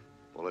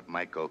 Bullet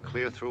might go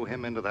clear through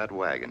him into that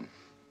wagon.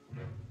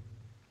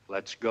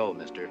 Let's go,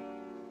 mister.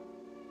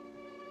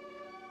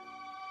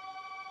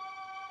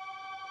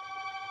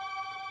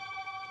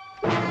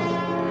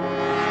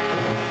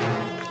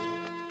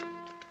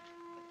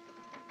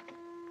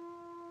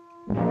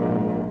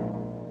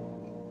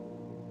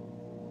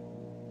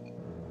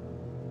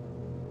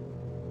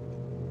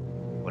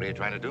 What are you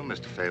trying to do,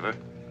 Mr. Favor?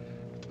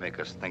 Make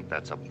us think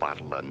that's a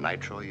bottle of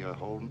nitro you're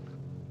holding?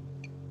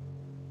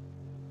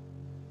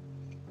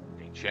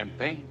 Ain't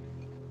champagne.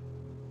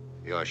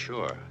 You're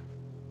sure?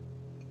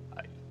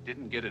 I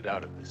didn't get it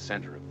out of the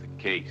center of the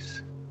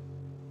case.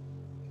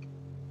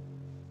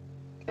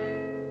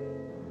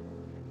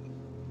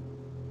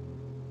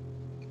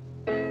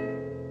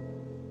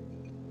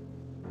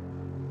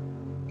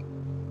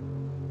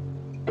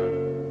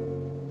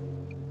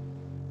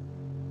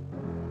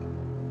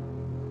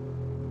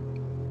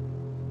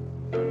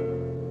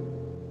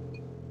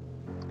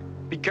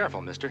 Be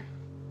careful, mister.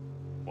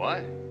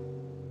 Why?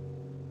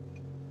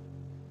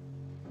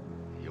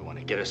 You want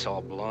to get us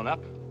all blown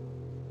up?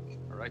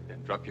 All right,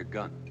 then, drop your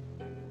gun.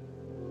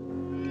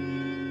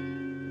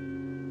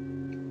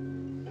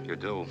 You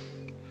do.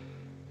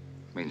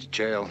 Means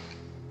jail,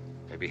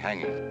 maybe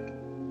hanging.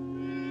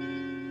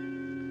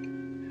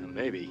 Yeah,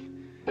 maybe,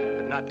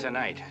 but not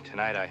tonight.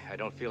 Tonight, I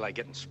don't feel like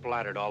getting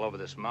splattered all over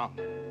this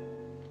mountain.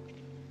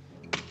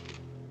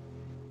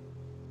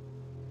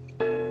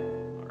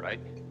 All right.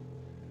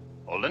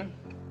 Holden?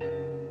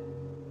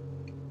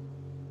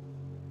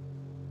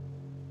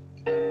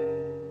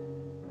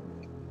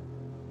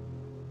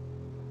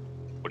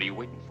 What are you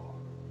waiting for?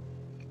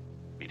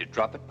 Me to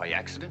drop it by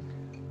accident?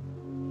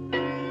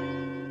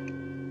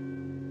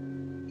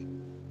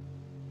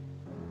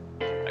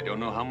 I don't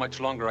know how much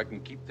longer I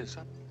can keep this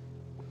up.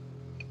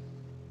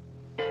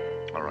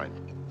 All right.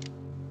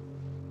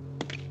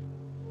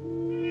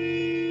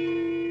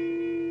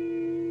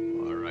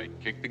 All right,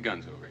 kick the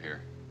guns over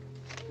here.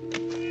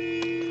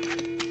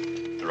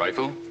 The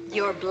rifle?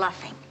 You're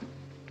bluffing.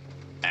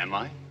 Am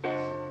I?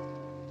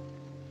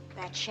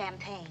 That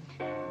champagne.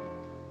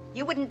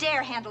 You wouldn't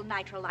dare handle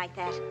nitro like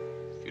that.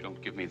 If you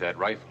don't give me that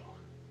rifle,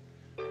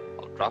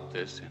 I'll drop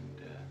this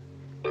and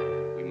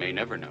we may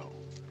never know.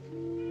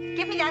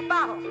 Give me that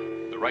bottle.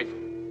 The rifle.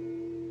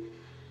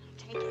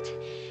 Take it.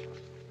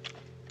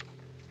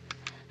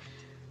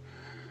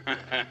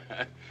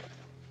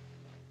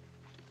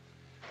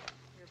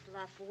 Your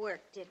bluff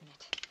worked, didn't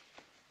it?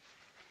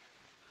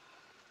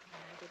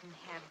 I didn't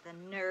have the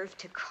nerve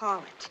to call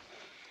it.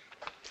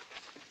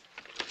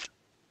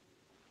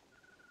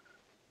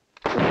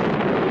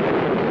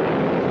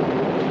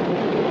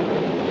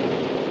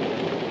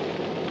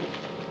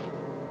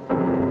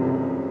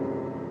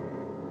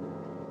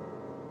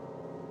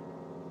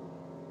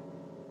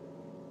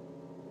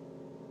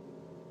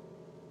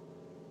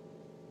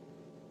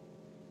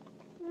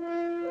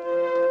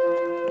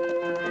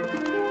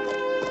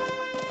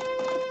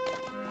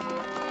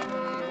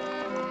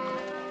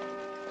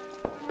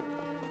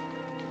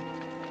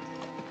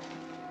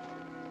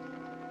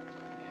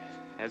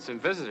 Had some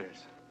visitors.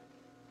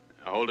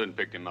 Holden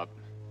picked him up.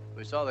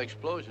 We saw the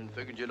explosion.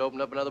 Figured you'd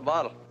open up another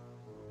bottle.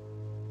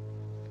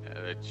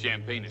 That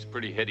champagne is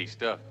pretty heady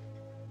stuff.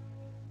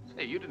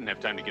 Say, you didn't have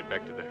time to get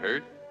back to the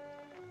herd.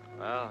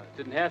 Well,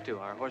 didn't have to.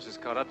 Our horses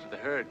caught up to the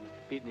herd.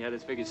 Pete and the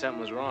others figured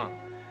something was wrong.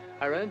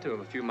 I ran into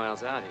him a few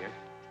miles out here.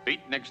 Pete,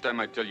 next time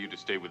I tell you to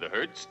stay with the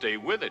herd, stay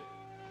with it.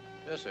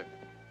 Yes, sir.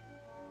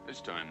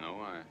 This time,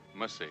 though, I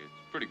must say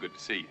it's pretty good to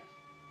see you.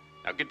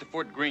 Now get to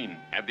Fort Greene.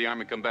 Have the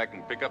Army come back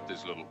and pick up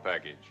this little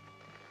package.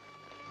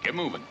 Get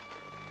moving.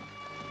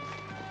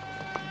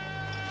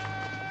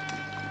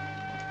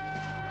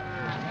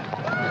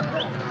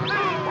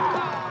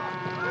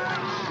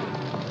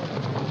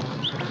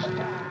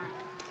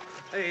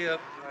 Hey, I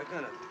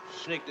kind of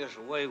sneaked this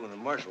away when the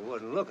marshal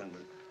wasn't looking,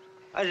 but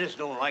I just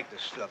don't like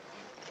this stuff.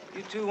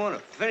 You two want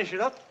to finish it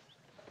up?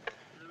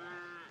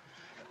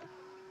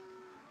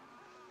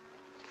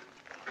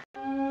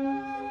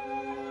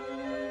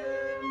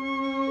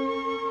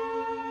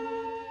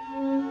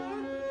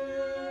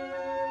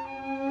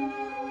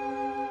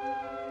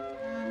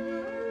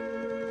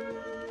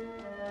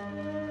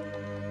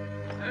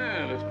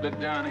 Split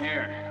down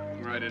here.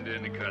 Right into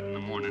Endicott in the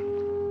morning.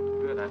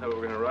 Good. I thought we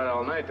were going to ride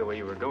all night the way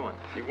you were going.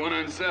 You want to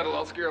unsaddle,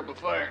 I'll scare up a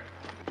fire.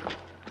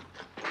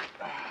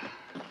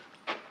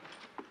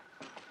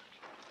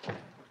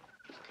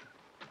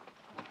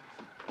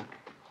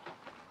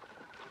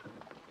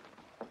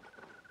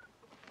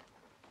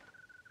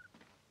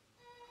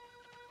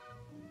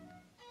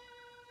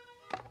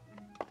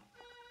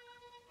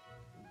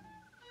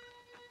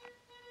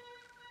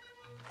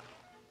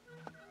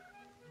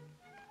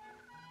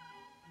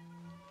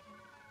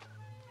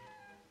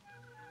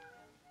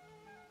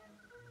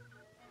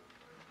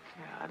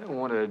 I don't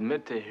want to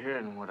admit to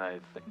hearing what I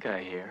think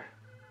I hear.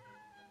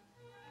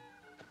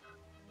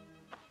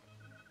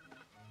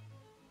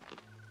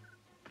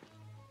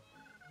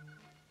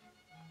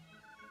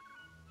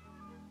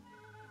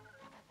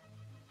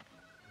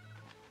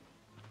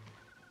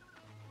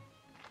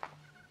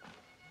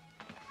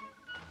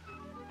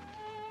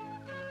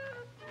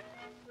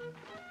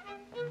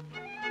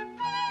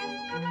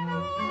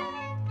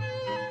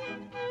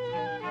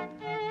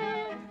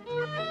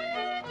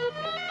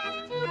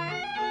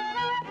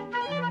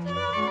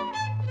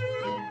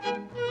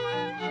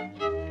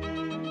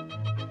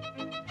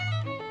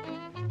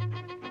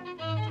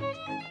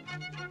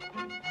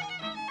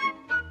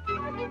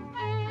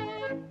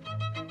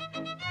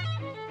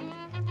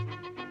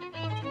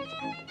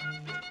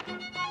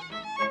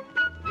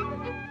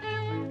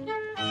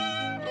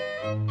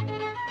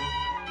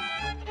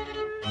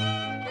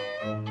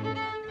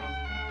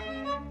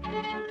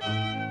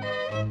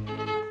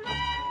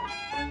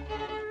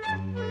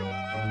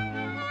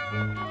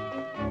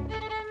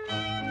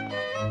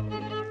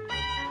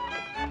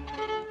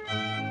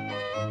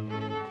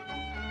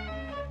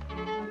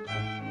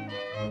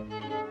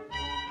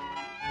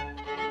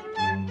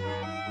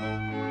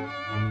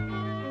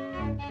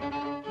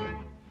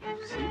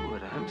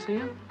 See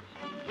him?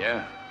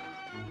 Yeah.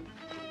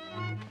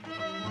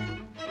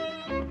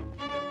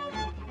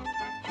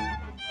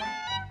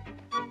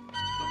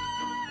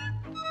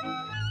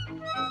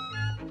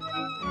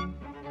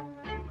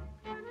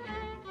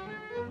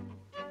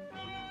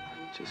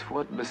 Just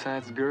what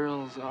besides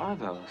girls are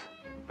those?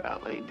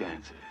 Ballet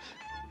dancers.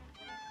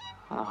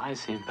 Oh, I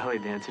seen belly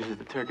dancers at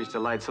the Turkish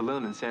Delight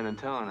Saloon in San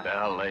Antonio.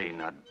 Ballet,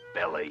 not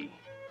belly.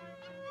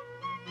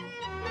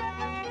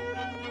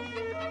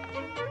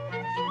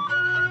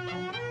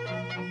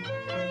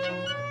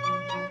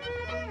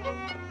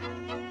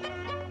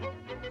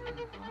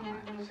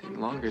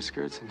 Longer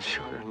skirts and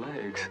shorter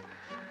legs.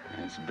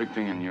 Yeah, it's a big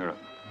thing in Europe.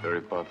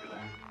 Very popular.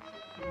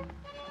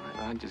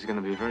 I'm just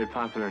gonna be very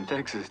popular in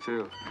Texas,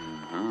 too.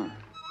 Uh-huh.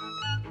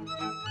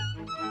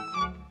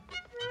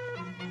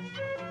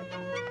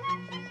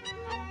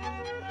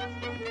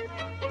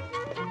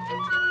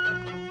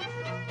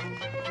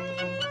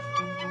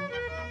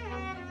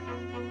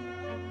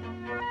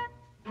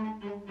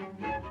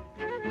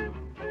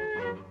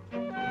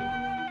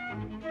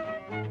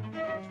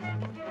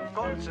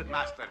 Concert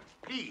master,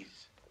 please.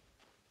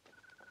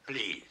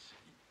 Please,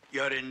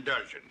 your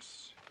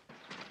indulgence.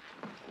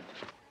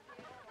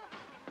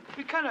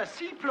 We cannot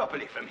see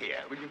properly from here.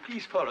 Will you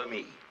please follow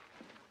me?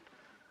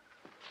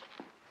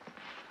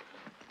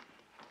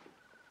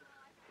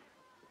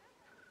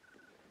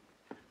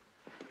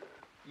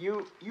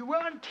 You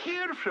weren't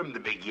here from the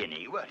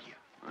beginning, were you?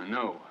 I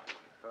know.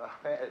 Oh,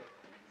 well,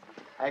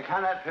 I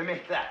cannot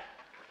permit that.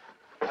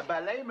 A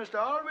ballet must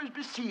always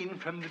be seen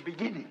from the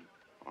beginning.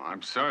 Oh,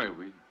 I'm sorry.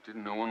 We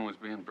didn't know one was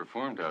being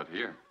performed out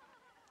here.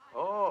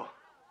 Oh,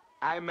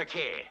 I'm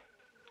McKay.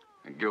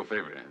 Gil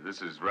Favor,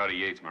 this is Rowdy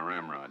Yates, my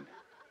ramrod.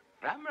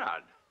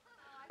 Ramrod?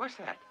 What's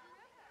that?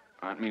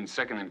 It means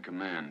second in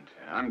command.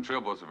 I'm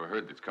trailboss of a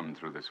herd that's coming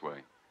through this way.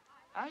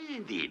 Aye,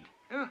 indeed.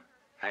 Oh,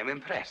 I'm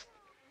impressed.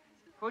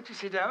 Won't you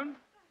sit down?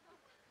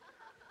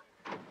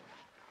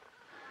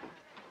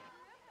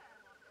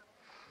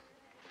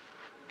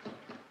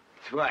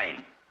 It's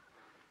wine.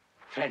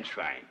 French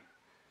wine.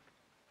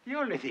 The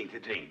only thing to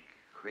drink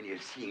when you're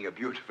seeing a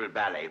beautiful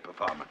ballet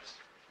performance.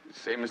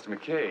 Say, Mr.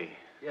 McKay.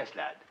 Yes,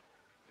 lad.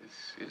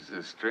 This is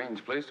a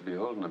strange place to be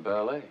holding a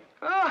ballet.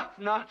 Oh,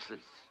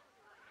 nonsense.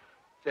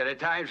 There are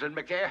times when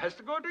McKay has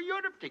to go to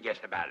Europe to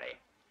get a ballet.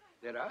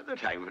 There are other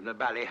times when the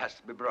ballet has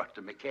to be brought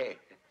to McKay.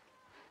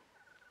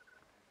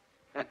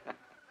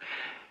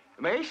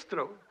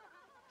 Maestro.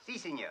 Si,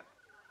 senor.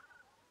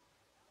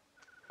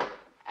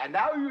 And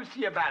now you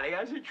see a ballet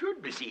as it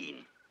should be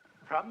seen.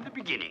 From the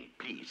beginning,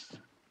 please.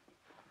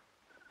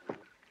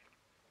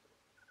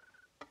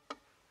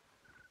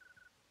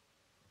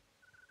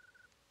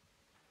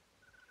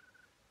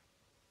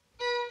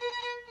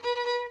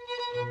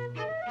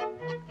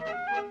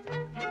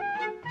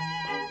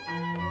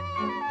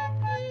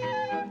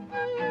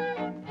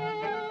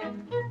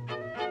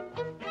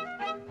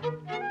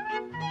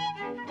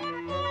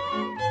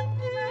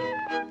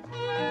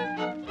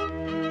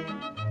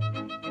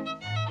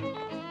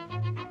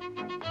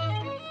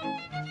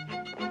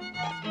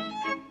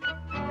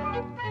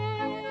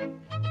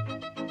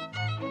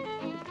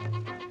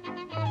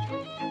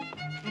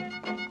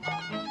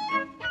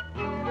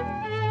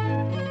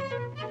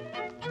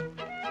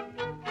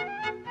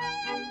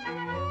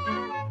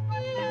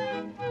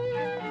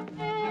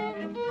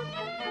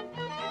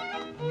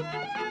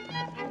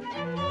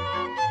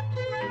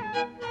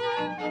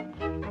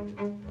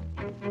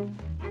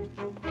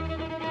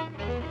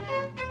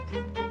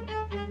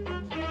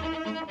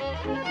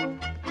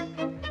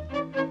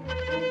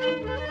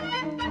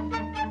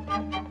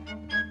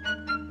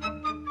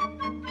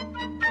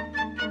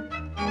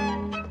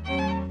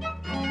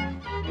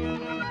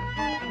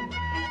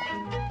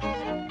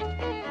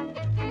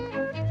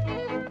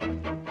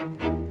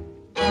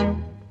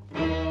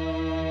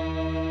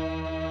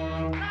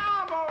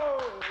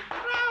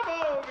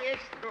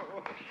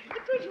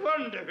 It was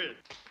wonderful.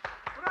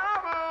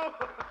 Bravo!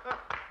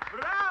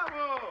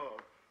 Bravo!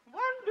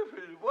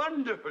 Wonderful,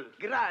 wonderful.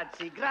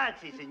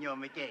 Grazie, Signor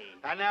McKay.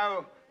 And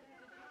now,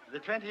 the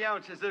 20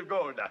 ounces of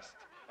gold dust,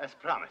 as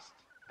promised.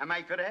 Am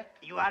I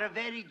correct? You are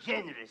very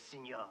generous,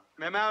 Signor.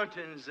 My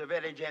mountains are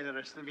very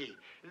generous to me.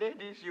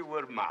 Ladies, you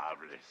were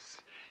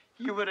marvelous.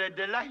 You were a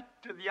delight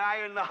to the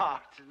eye and the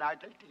heart, and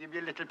I'd like to give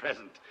you a little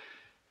present.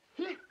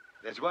 Here,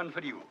 there's one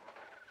for you.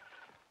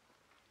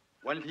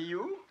 One for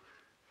you.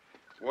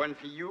 One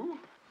for you.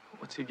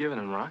 What's he giving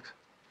him, Rocks?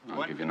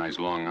 I'll give you nice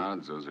long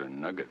odds. Those are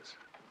nuggets.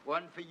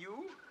 One for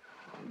you.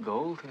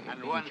 Gold?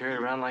 And He one carry it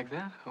for you. around like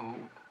that? Oh,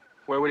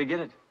 where would he get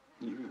it?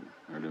 You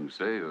heard him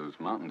say those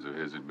mountains of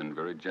his had been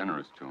very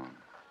generous to him.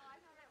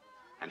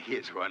 And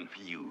here's one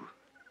for you.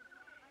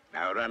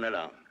 Now run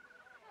along.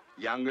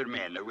 Younger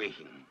men are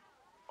waiting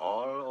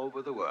all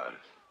over the world.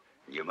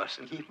 You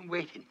mustn't keep them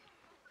waiting.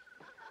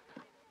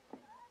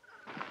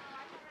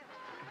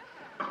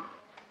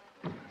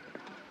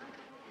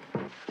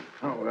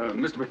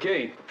 Mr.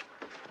 McKay.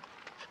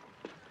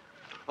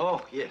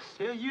 Oh, yes.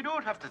 You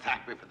don't have to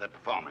thank me for the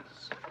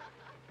performance.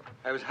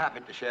 I was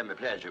happy to share my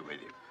pleasure with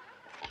you.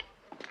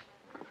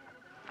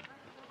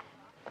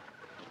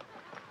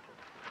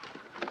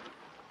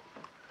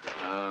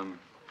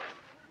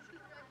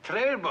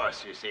 Trail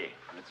boss, you see.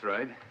 That's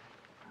right.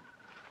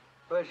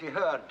 Where's he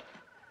heard?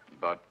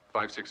 About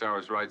 5-6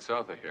 hours ride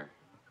south of here.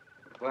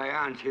 Why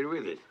aren't you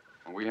with it?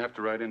 Well, we have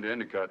to ride into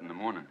Endicott in the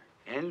morning.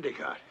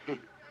 Endicott?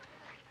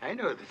 I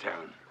know the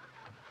town.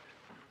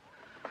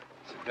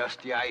 It's a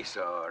dusty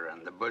eyesore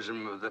on the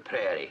bosom of the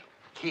prairie.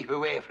 Keep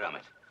away from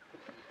it.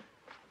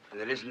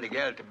 There isn't a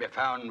girl to be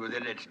found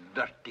within its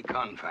dirty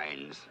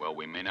confines. Well,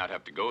 we may not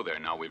have to go there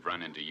now we've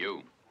run into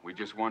you. We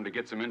just wanted to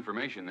get some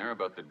information there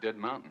about the Dead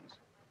Mountains.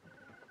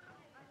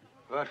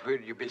 What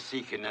would you be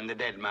seeking in the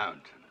Dead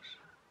Mountains?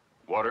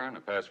 Water and a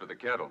pass for the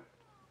cattle.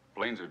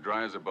 Plains are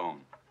dry as a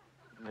bone.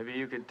 Maybe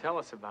you could tell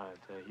us about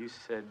it. You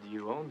said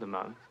you owned the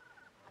mountain.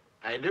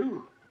 I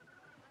do.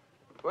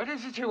 What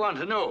is it you want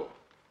to know?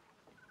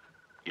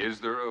 Is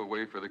there a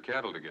way for the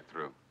cattle to get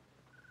through?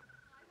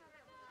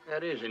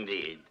 There is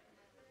indeed.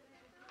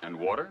 And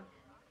water?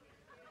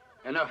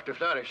 Enough to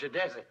flourish a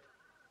desert.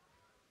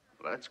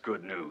 Well, that's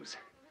good news.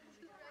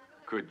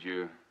 Could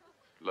you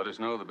let us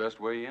know the best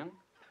way in?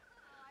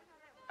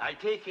 I'll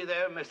take you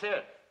there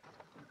myself.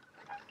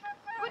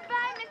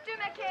 Goodbye, Mr.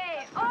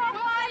 McKay. Oh,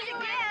 goodbye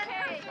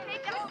again.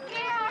 Take care of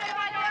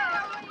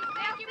yourself.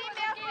 Merci,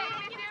 Mr.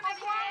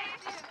 McKay.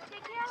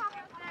 Take care of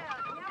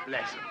yourself.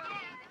 Bless him.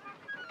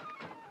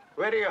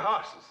 Where are your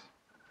horses?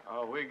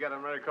 Oh, we got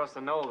them right across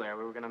the knoll there.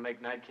 We were going to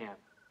make night camp.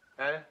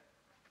 Huh?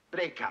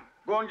 Break camp.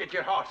 Go and get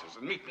your horses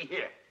and meet me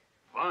here.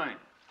 Fine.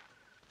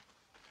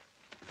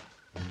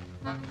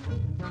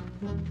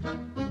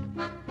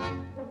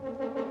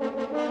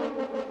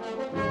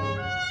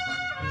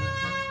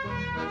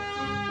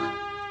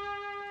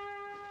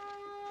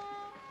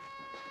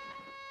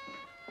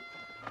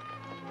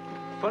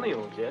 Funny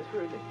old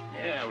Jasper, isn't he?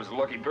 Yeah, it was a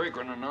lucky break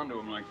running onto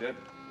him like that.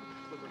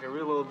 Looks like a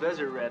real old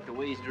desert rat the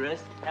way he's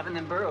dressed, having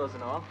them burrows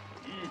and all.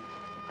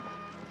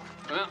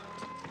 Well,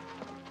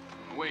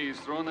 the way he's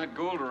throwing that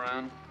gold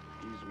around,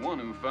 he's one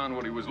who found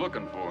what he was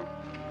looking for.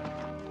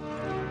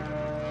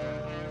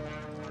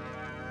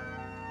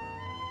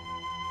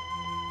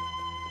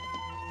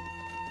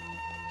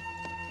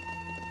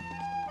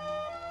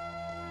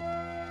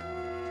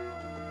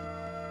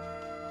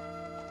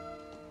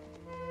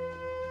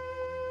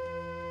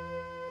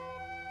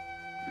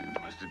 He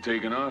must have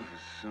taken off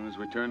as soon as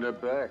we turned our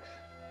backs.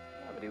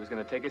 Yeah, but he was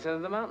going to take us into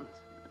the mountains.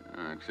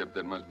 Except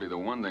that must be the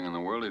one thing in the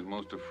world he's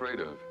most afraid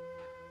of.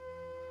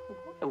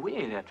 Well, we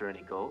ain't after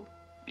any gold.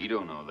 You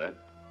don't know that.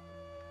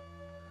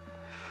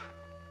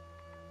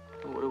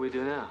 Well, what do we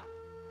do now?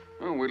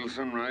 Well, wait till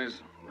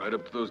sunrise. Ride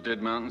up to those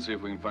Dead Mountains, see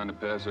if we can find a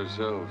pass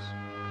ourselves.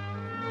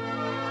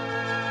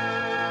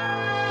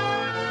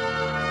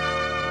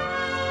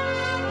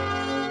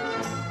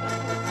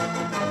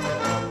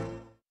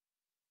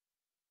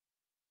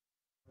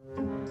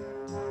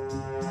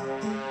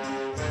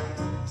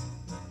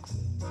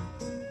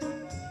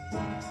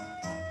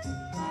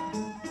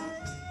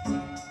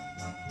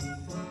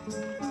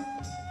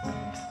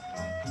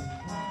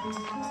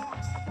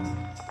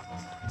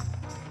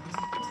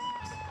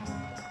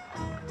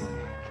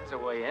 There's a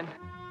way in.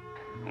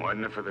 Wide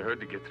enough for the herd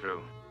to get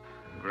through.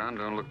 The ground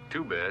don't look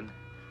too bad.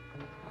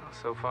 Well,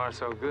 so far,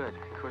 so good.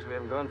 Of course, we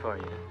haven't gone far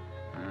yet.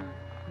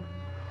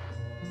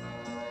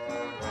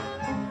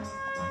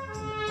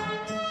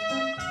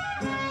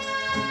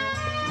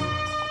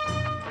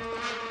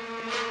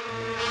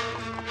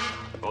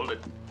 Hold it.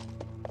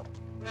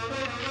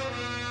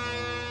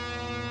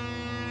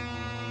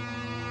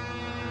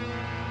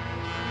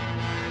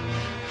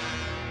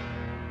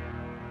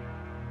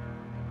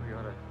 We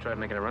ought to try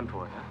making a run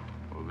for it, huh?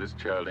 Well, this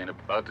child ain't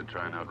about to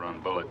try and outrun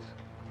bullets.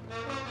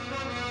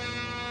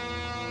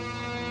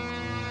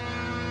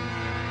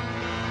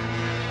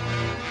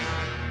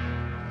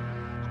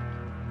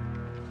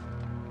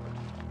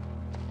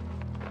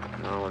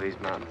 All of these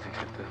mountains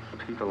except the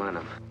people in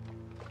them.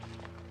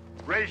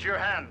 Raise your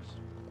hands.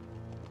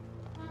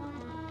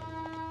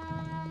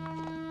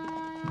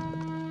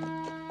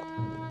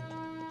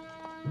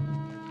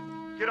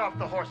 Get off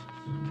the horses.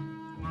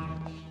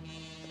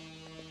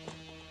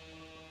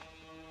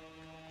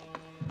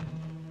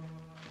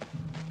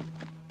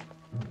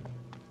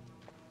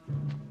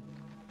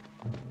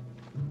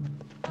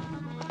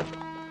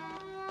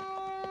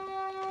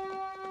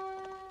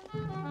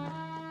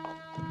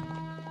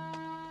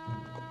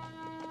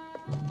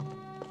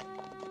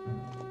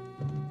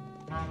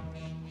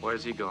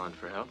 Where's he going?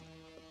 For help?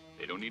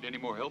 They don't need any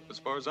more help as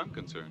far as I'm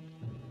concerned.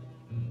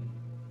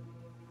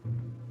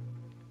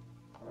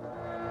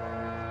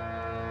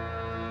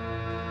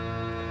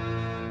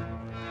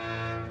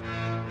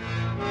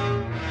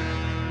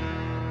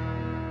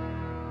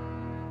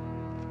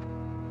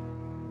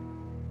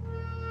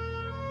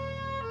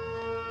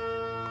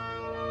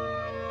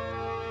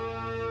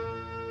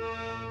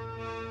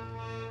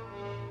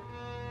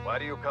 Why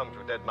do you come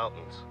to Dead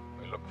Mountains?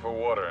 We look for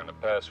water and a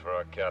pass for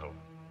our cattle.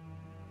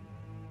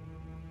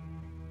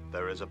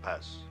 There is a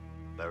pass.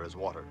 There is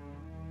water.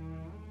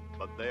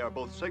 But they are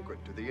both sacred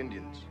to the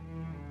Indians.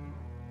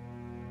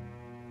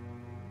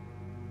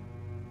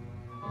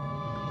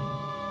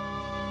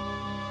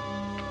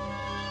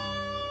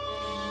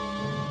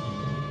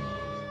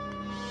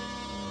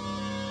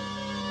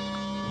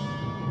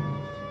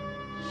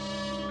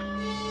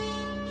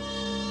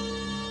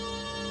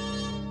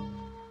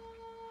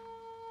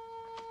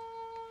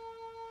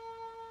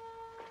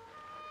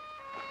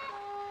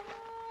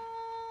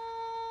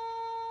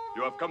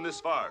 You have come this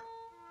far.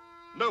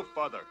 No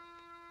farther.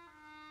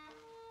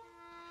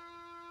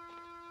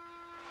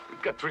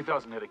 We've got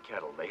 3,000 head of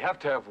cattle. They have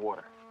to have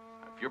water.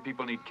 If your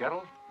people need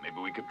cattle, maybe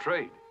we could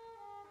trade.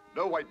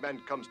 No white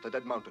man comes to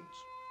Dead Mountains.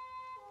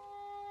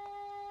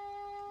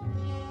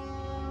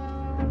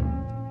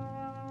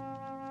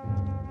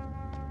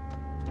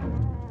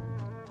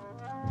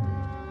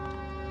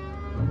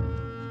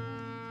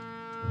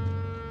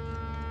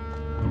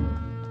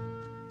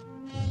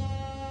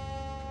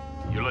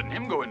 You're letting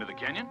him go into the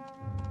canyon?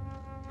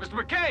 Mr.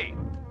 McKay!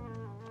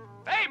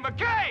 Hey,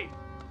 McKay!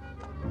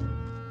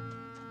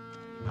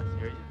 Not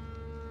serious?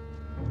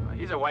 Well,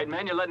 he's a white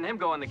man. You're letting him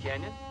go in the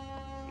canyon.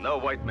 No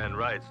white man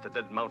rides to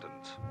Dead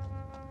Mountains.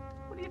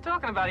 What are you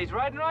talking about? He's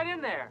riding right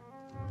in there.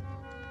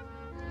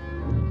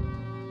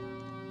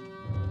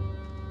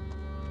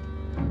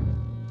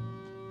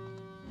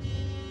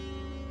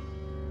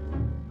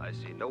 I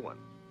see no one.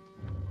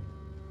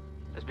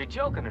 Must be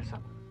joking or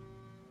something.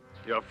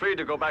 You're free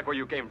to go back where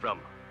you came from.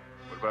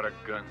 What about our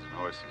guns and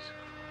horses?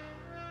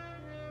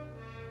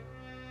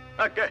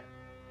 Okay.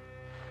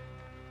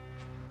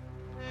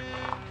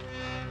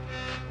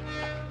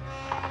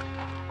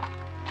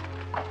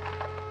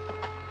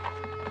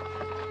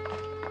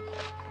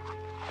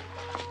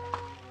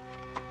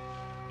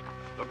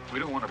 Look, we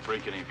don't want to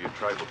break any of your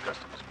tribal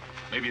customs.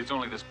 Maybe it's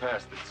only this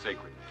pass that's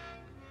sacred.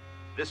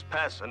 This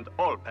pass and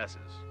all passes.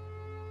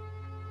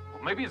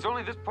 Well, maybe it's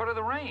only this part of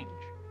the range.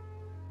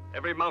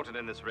 Every mountain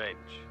in this range,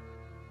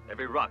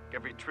 every rock,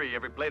 every tree,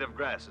 every blade of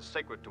grass is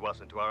sacred to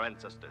us and to our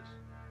ancestors.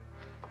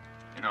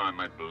 You know, I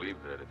might believe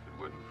that if it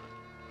wouldn't.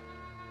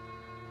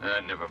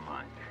 Never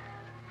mind.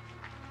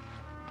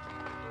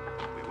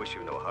 We wish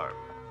you no harm.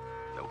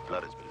 No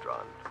blood has been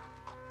drawn.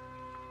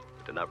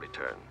 But do not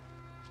return,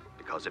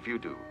 because if you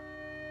do,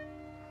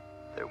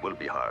 there will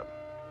be harm,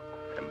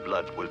 and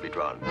blood will be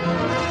drawn.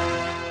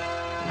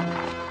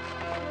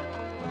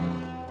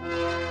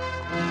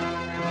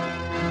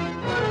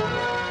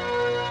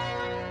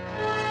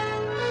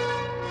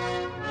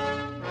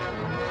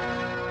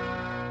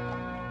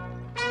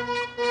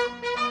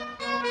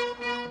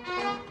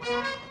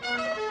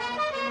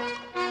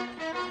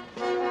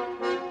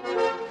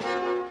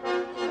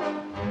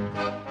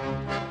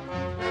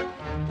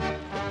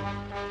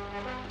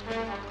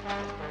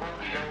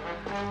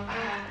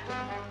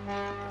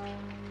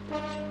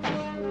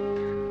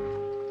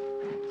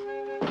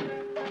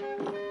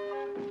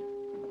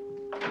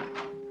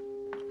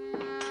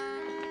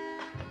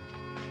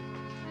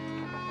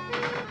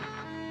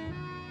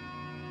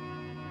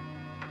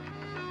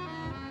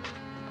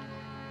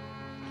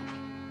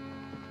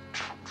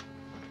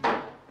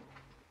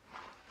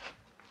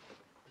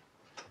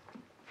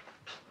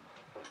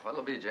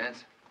 What'll it be,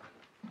 gents?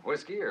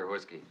 Whiskey or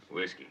whiskey?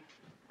 Whiskey.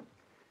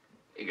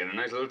 You got a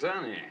nice little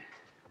town here.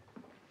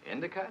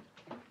 Endicott?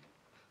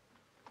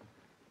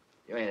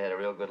 You ain't had a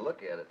real good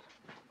look at it.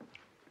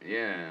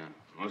 Yeah,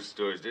 most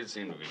stores did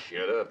seem to be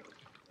shut up.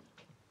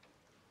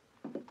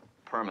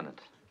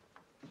 Permanent.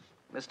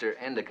 Mr.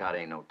 Endicott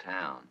ain't no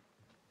town.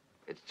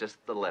 It's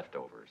just the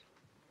leftovers.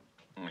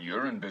 Well,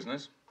 you're in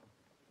business.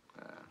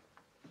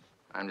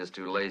 I'm just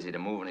too lazy to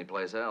move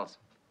anyplace else.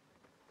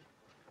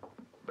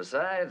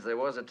 Besides, there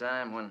was a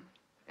time when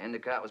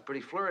Endicott was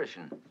pretty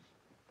flourishing.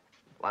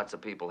 Lots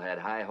of people had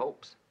high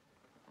hopes.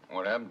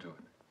 What happened to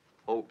it?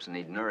 Hopes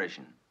need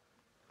nourishing.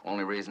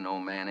 Only reason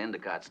old man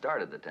Endicott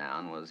started the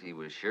town was he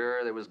was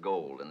sure there was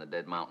gold in the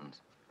Dead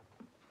Mountains.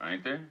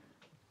 Ain't there?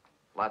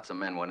 Lots of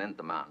men went into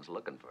the mountains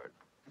looking for it.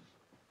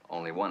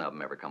 Only one of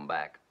them ever come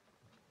back.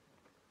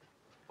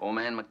 Old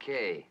man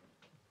McKay.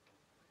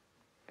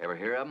 Ever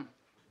hear of him?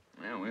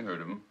 Yeah, we heard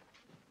of him.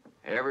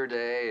 Every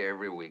day,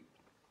 every week.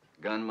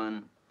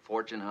 Gunmen,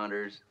 fortune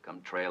hunters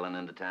come trailing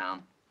into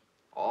town,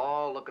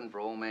 all looking for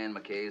old man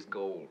McKay's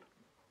gold.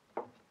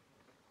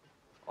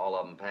 All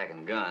of them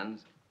packing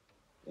guns,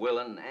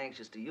 willing and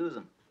anxious to use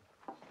them.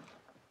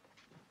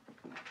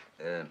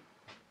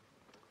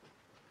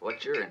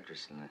 What's your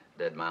interest in the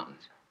Dead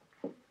Mountains?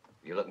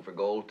 You looking for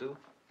gold, too?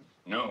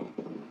 No,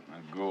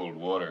 not gold,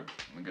 water.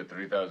 We got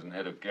 3,000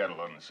 head of cattle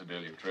on the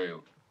Sedalia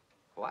Trail.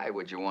 Why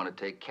would you want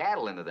to take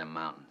cattle into them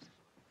mountains?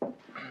 There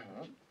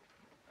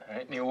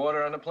ain't any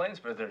water on the plains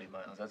for 30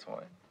 miles, that's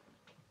why.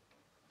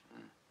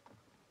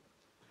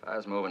 If I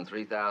was moving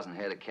 3,000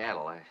 head of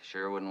cattle, I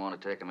sure wouldn't want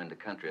to take them into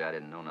country I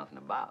didn't know nothing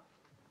about.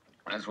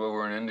 That's why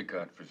we're in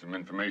Endicott, for some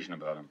information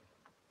about him.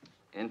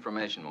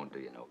 Information won't do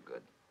you no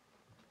good.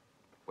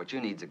 What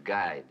you need's a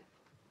guide.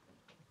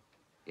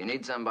 You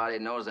need somebody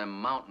that knows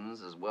them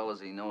mountains as well as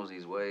he knows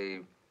his way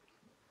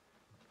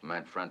from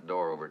that front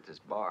door over at this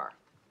bar.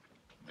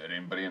 Got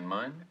anybody in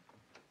mind?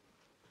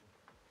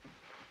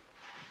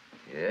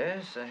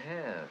 Yes, I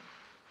have.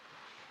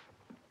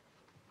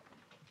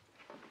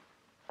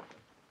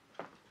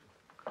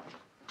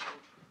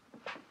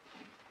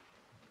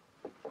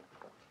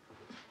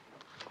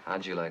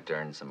 How'd you like to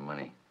earn some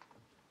money?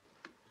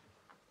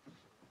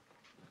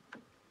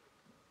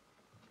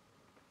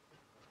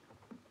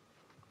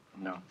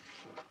 No.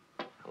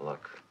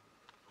 Look,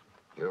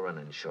 you're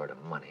running short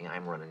of money.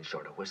 I'm running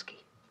short of whiskey.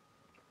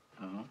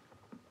 Oh?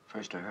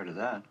 First I heard of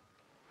that.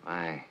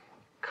 My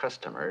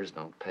customers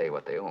don't pay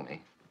what they owe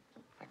me.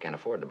 I can't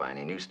afford to buy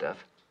any new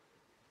stuff.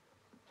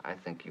 I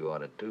think you ought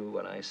to do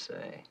what I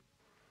say.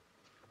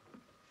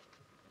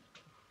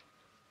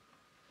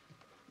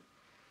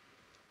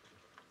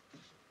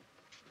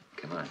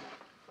 Come on.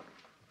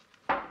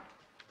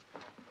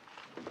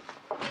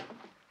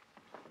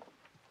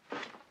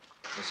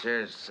 This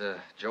here's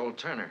Joel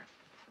Turner.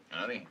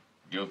 Howdy.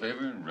 Joe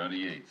Favor and Rowdy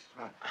Yates.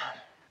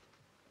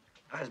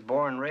 I was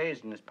born and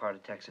raised in this part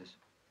of Texas.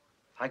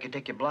 I could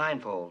take you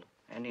blindfold,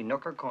 any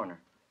nook or corner.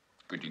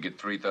 Could you get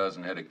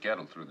 3,000 head of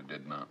cattle through the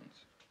Dead Mountains?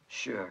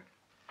 Sure.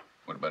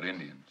 What about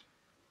Indians?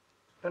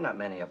 There are not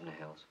many up in the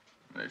hills.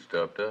 They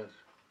stopped us.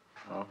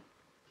 Oh?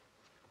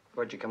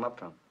 Where'd you come up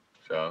from?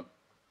 South.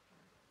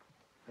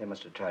 They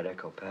must have tried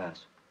Echo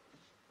Pass.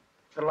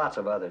 There are lots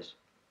of others.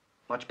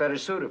 Much better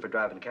suited for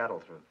driving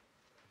cattle through.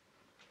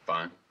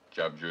 Fine.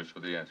 Job's yours for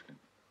the asking.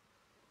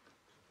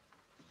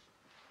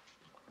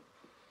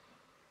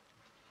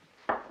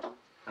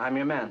 I'm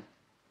your man.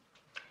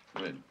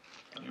 Good.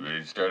 You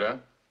ready to start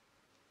out?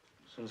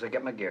 As soon as I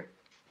get my gear.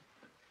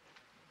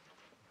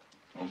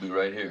 We'll be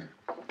right here.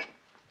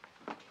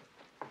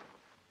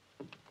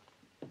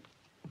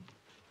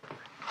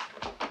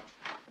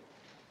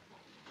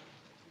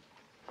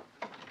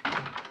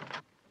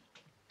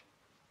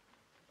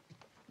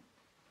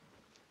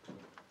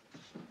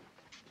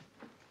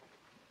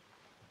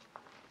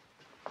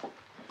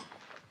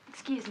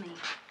 Excuse me.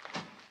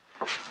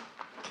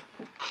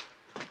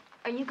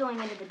 Are you going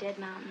into the Dead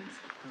Mountains?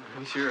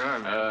 We sure are,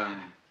 man.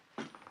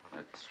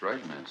 That's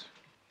right, miss.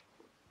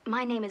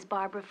 My name is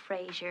Barbara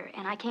Frazier,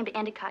 and I came to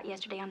Endicott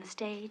yesterday on the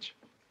stage.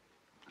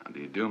 How do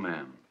you do,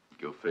 ma'am?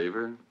 Joe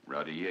Favor,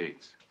 Rowdy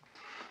Yates.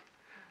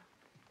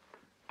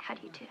 How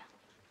do you do?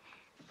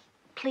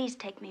 Please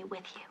take me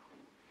with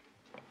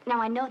you. Now,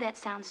 I know that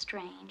sounds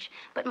strange,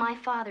 but my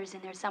father's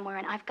in there somewhere,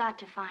 and I've got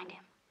to find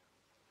him.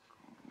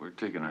 We're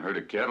taking a herd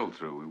of cattle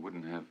through. We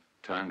wouldn't have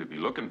time to be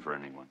looking for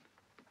anyone.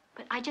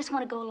 But I just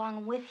want to go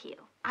along with you.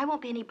 I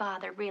won't be any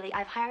bother, really.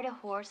 I've hired a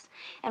horse,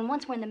 and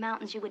once we're in the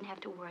mountains, you wouldn't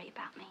have to worry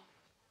about me.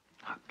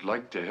 I'd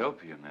like to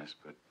help you, miss,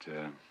 but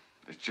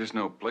there's just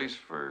no place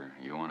for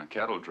you on a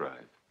cattle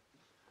drive.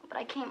 But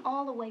I came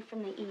all the way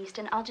from the east,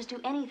 and I'll just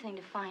do anything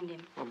to find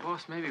him. Well,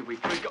 boss, maybe we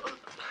could go.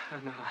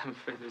 No, I'm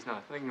afraid there's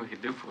not a thing we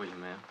could do for you,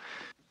 ma'am.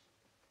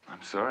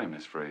 I'm sorry,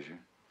 Miss Frazier.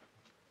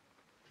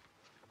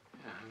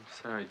 Yeah, I'm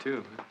sorry,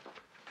 too.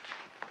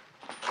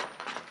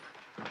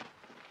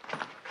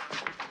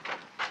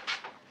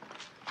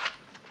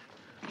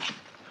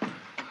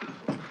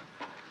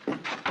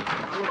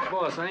 Look,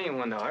 boss, I ain't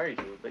one to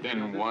argue, but...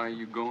 Then why are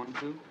you going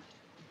to?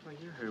 Well,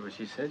 you heard what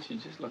she said.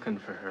 She's just looking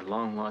for her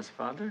long-lost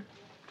father.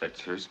 That's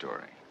her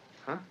story.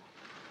 Huh?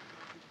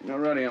 You know,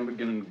 Roddy, I'm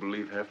beginning to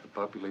believe half the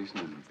population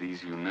of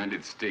these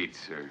United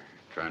States are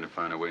trying to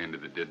find a way into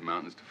the Dead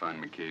Mountains to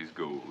find McKay's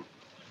gold.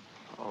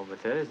 Oh,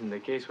 but that isn't the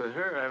case with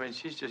her. I mean,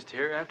 she's just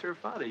here after her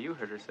father. You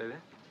heard her say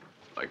that.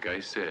 Like I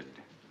said,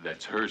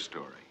 that's her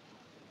story.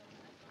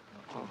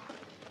 Oh.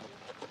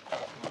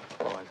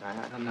 Boys,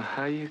 I don't know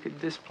how you could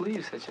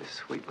displease such a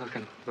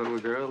sweet-looking little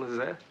girl as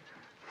that.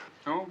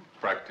 Oh,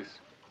 practice.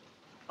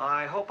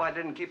 I hope I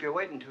didn't keep you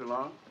waiting too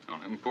long. Well,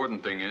 the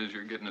important thing is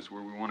you're getting us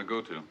where we want to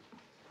go to.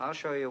 I'll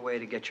show you a way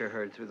to get your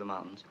herd through the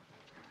mountains.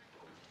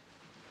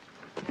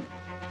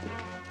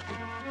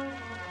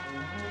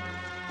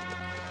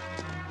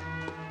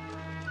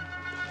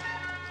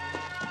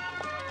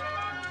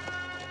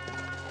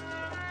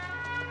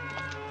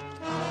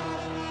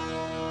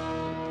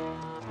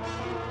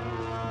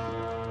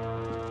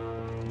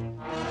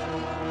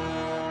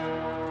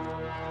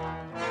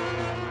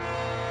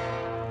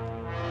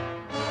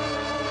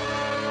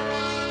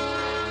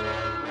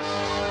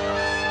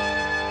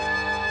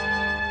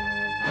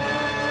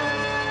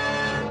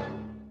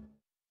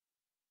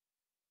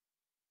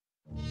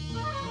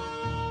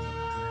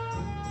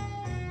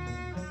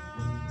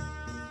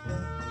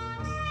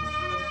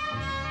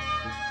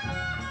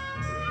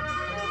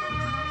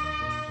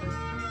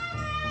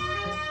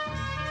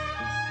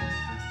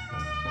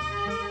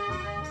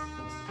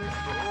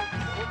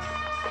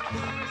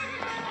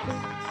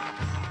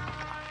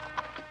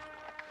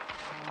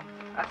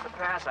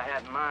 pass I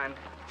had in mind.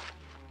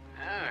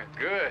 Ah,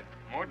 good.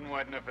 More than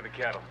wide enough for the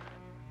cattle.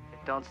 It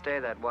don't stay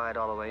that wide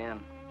all the way in.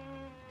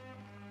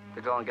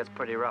 The going gets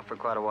pretty rough for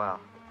quite a while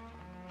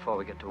before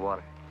we get to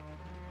water.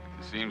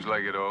 It seems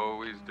like it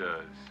always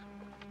does.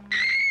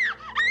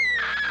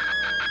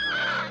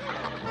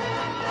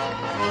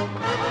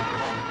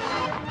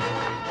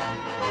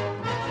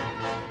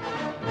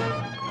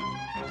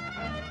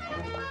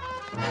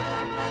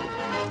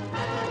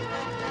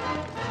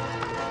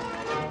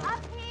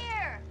 Up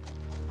here!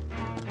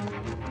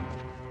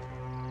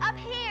 Up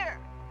here!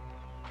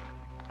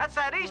 That's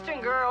that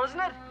Eastern girl, isn't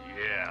it?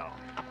 Yeah.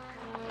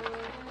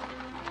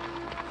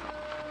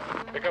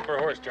 Pick up her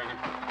horse, Turner.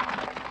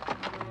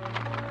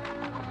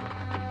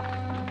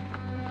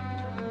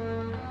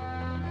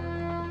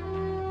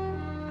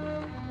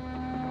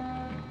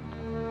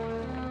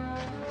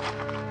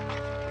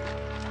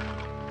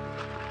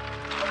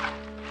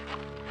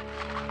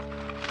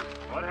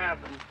 What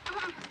happened?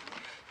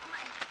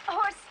 My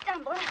horse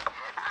stumbled.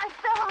 I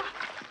fell off.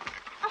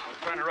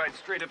 Trying to ride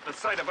straight up the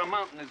side of a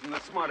mountain isn't the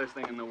smartest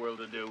thing in the world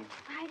to do.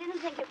 I didn't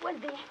think it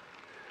would be.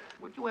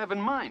 What do you have in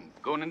mind?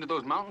 Going into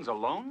those mountains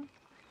alone?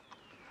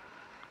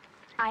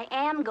 I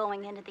am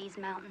going into these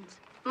mountains.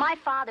 My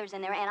father's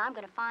in there, and I'm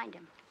going to find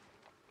him.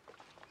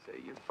 Say,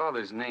 your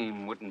father's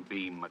name wouldn't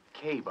be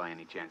McKay by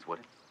any chance, would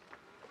it?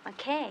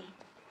 McKay?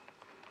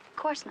 Of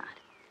course not.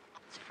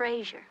 It's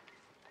Frazier.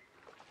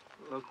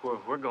 Look,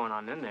 we're going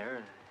on in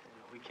there.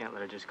 We can't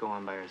let her just go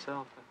on by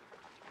herself.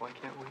 Why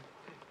can't we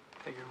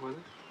take her with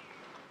us?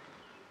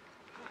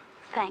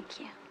 Thank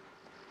you.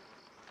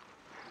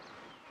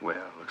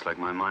 Well, looks like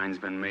my mind's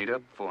been made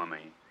up for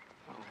me.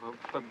 Oh,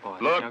 but boy,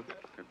 Look,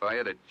 if I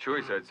had a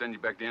choice, I'd send you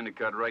back to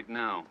Endicott right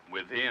now,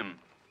 with him.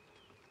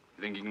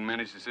 You think you can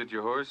manage to sit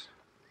your horse?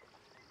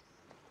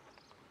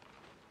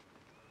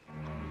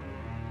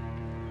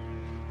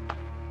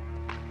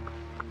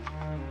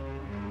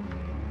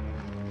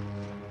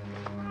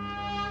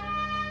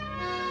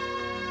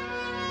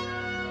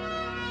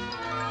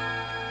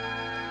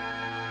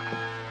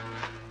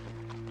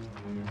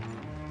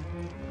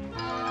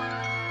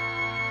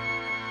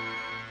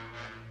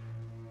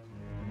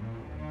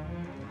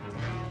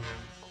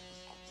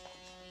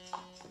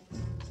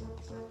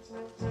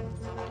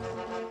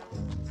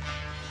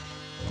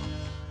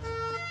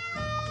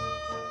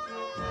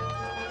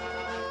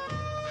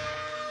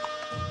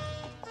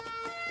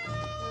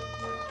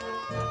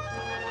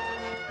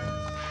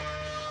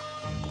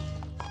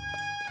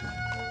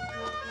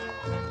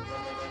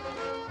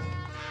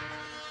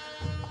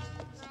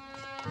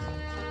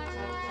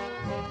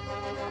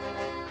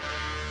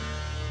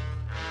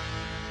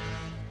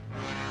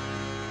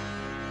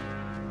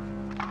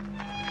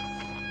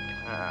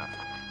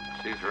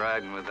 She's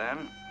riding with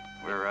them.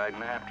 We're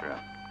riding after her.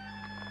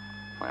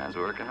 Plan's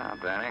working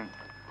out, Benny.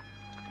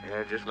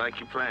 Yeah, just like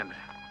you planned.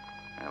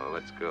 Yeah, well,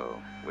 let's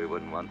go. We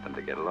wouldn't want them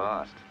to get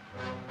lost.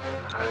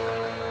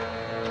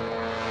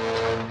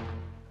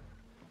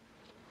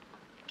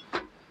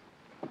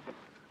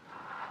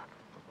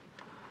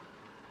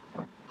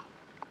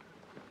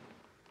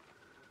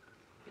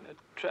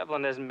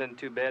 Traveling hasn't been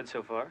too bad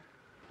so far.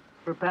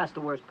 We're past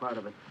the worst part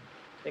of it.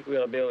 I think we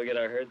ought to be able to get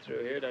our herd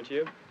through here, don't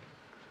you?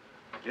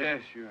 Yeah,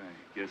 sure,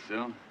 I guess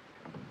so.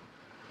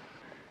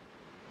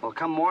 Well,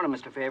 come morning,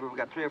 Mr. Faber, we've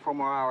got 3 or 4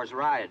 more hours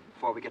ride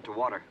before we get to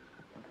water.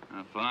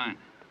 Fine.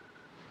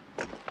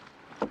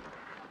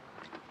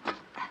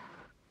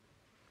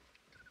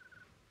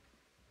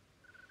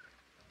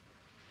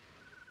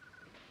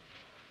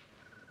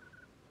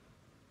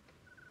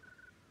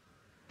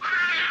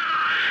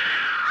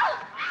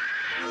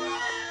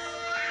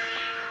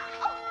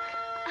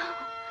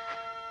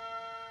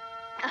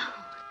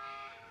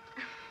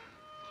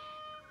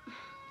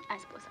 I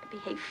suppose I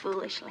behaved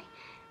foolishly.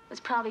 It was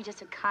probably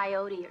just a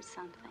coyote or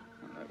something.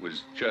 Well, that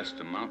was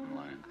just a mountain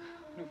lion.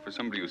 You know, for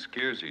somebody who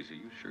scares easy,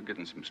 you sure get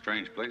in some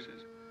strange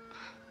places.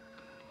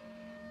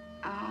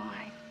 Oh,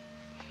 I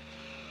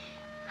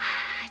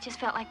just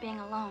felt like being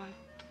alone.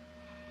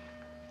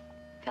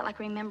 Felt like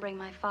remembering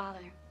my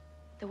father,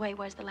 the way he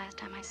was the last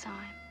time I saw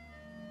him.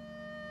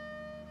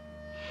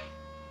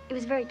 He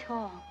was very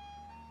tall.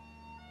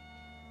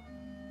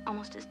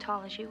 Almost as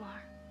tall as you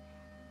are.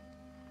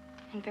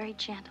 And very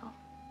gentle.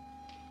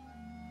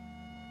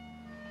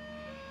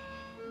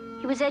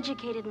 He was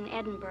educated in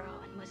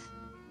Edinburgh and was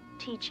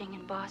teaching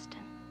in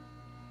Boston.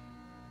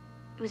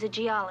 He was a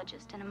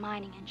geologist and a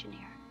mining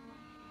engineer.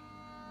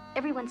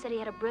 Everyone said he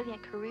had a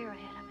brilliant career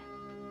ahead of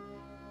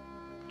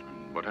him.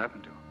 And what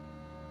happened to him?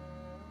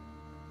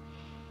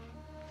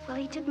 Well,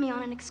 he took me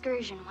on an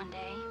excursion one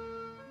day.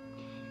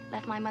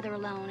 Left my mother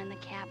alone in the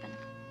cabin.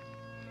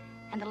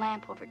 And the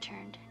lamp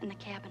overturned and the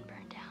cabin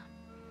burned down.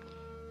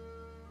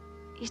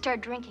 He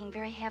started drinking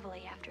very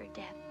heavily after her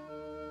death.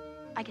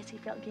 I guess he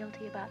felt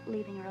guilty about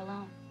leaving her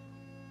alone.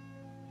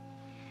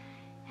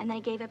 And then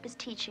he gave up his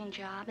teaching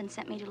job and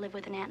sent me to live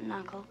with an aunt and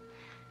uncle.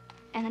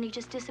 And then he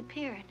just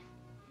disappeared.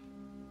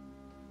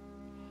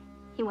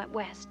 He went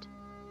west.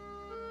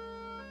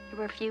 There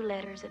were a few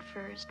letters at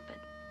first, but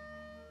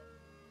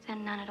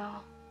then none at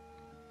all.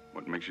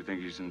 What makes you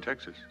think he's in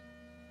Texas?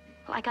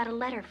 Well, I got a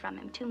letter from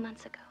him 2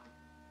 months ago.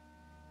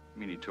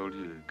 You mean he told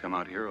you to come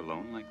out here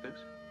alone like this?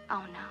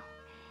 Oh, no.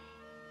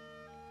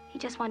 He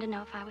just wanted to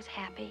know if I was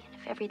happy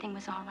and if everything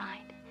was all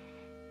right.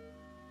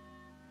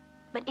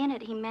 But in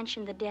it, he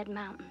mentioned the Dead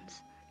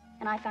Mountains.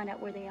 And I found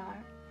out where they are,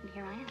 and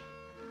here I am.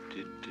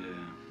 Did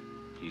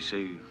he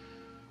say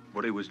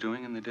what he was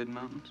doing in the Dead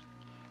Mountains?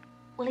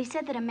 Well, he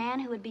said that a man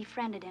who had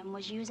befriended him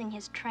was using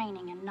his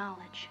training and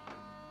knowledge.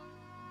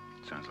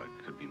 Sounds like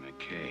it could be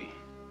McKay.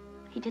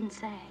 He didn't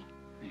say.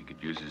 He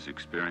could use his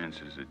experience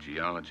as a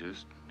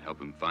geologist,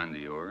 help him find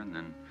the ore, and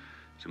then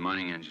as a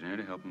mining engineer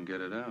to help him get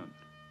it out.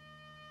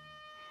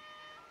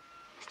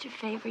 Mr.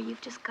 Favor, you've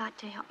just got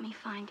to help me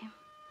find him.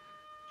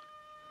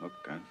 Look,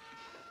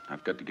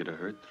 I've got to get a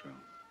herd through.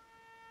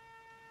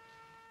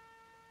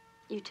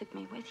 You took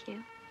me with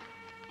you,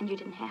 and you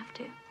didn't have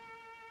to.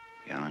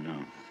 Yeah, I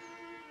know.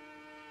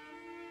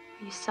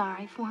 Are you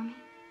sorry for me?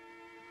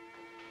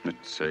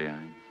 Let's say I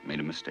made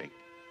a mistake.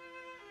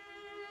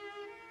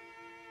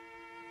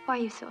 Why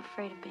are you so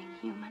afraid of being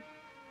human?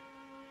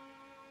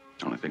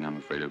 The only thing I'm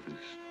afraid of is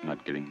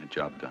not getting the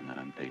job done that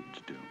I'm paid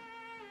to do.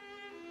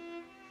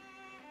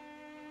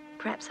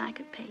 Perhaps I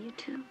could pay you,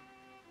 too.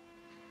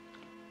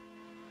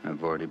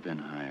 I've already been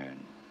hired.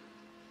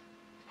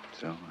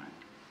 So I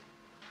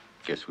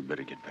guess we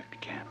better get back to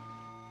camp.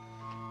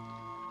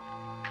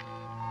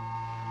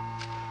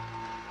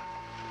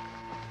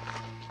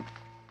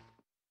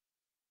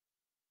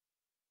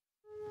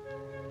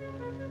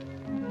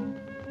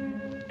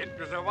 It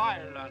was a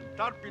wild and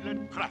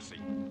turbulent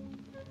crossing,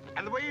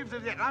 and the waves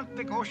of the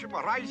Atlantic Ocean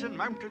were rising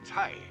mountains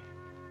high,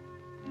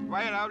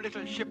 while our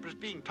little ship was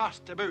being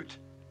tossed about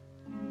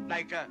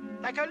like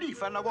a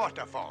leaf on a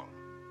waterfall.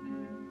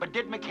 But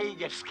did McKay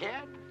get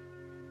scared?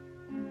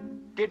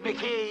 Did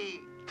McKay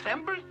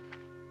tremble?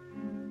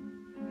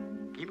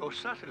 He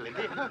most certainly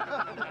did.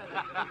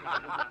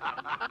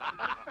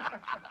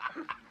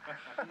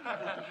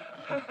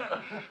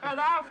 And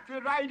after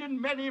riding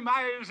many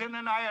miles in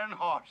an iron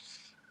horse,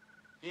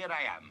 here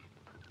I am,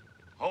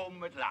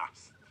 home at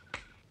last.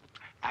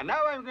 And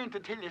now I'm going to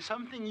tell you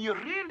something you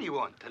really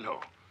want to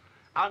know.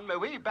 On my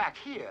way back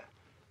here,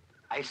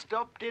 I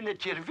stopped in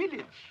at your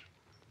village,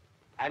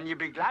 and you'll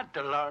be glad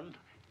to learn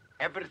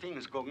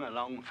everything's going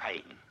along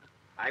fine.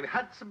 I've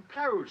had some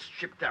plows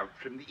shipped out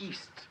from the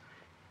east.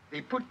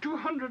 They put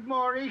 200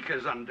 more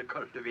acres under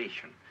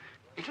cultivation.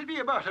 It'll be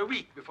about a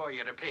week before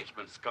your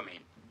replacements come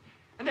in.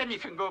 And then you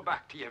can go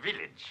back to your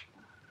village.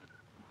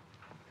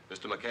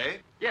 Mr. McKay?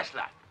 Yes,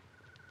 lad.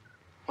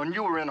 When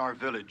you were in our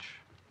village,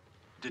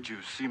 did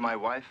you see my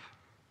wife?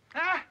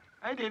 Ah,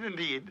 I did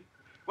indeed.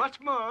 What's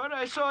more,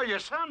 I saw your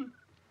son.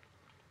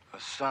 A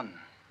son.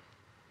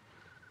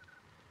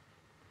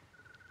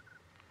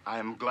 I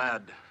am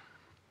glad.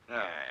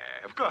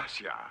 Of course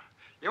you are.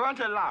 You want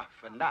to laugh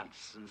and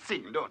dance and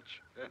sing, don't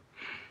you?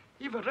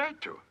 You've a right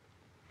to.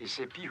 It's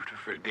a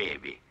beautiful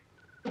baby.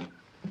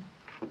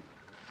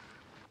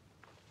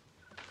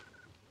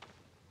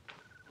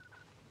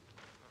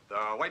 There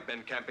are white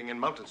men camping in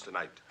mountains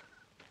tonight.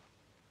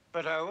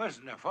 But I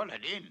wasn't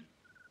followed in.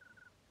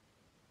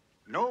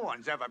 No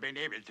one's ever been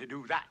able to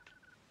do that.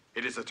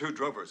 It is the two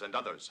drovers and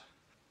others.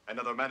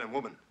 Another man and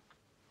woman.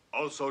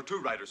 Also 2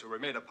 riders who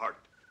remain apart.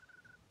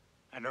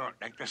 I don't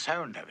like the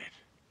sound of it.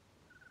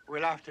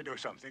 We'll have to do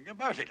something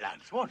about it,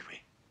 lads, won't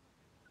we?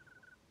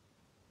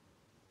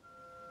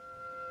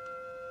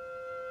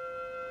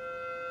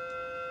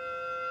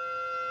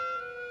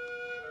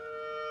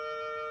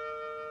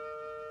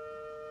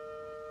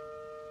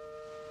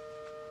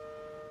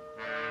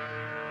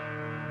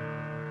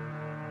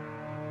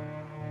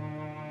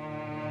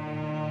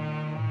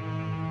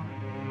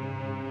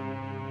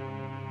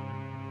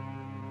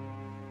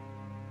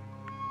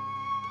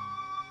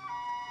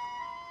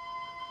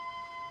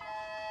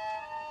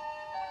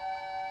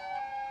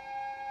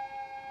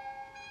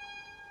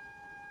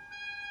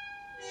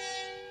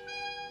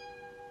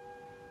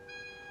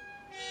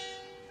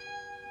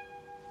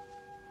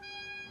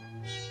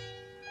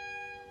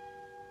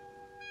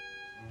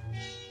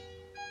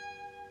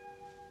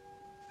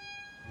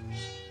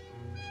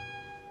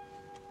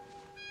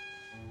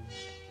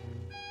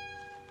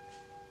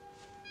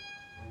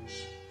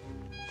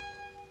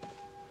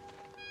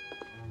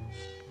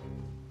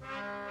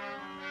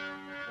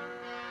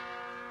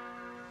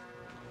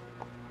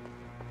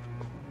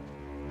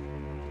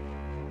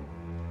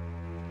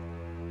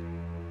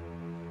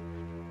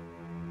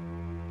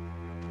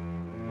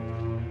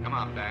 Come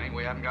on, Danny.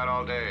 We haven't got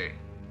all day.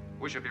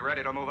 We should be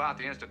ready to move out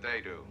the instant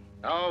they do.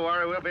 Don't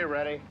worry, we'll be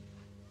ready.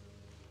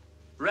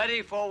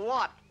 Ready for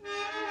what?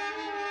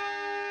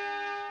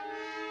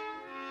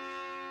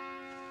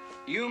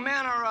 You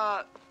men are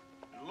a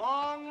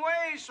long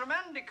ways from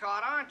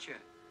Endicott, aren't you?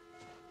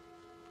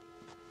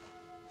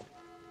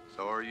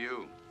 So are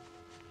you.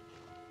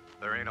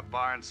 There ain't a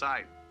bar in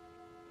sight.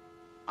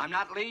 I'm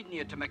not leading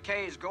you to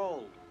McKay's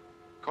gold.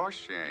 Of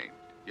course you ain't.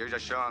 You're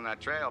just showing that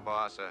trail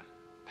boss a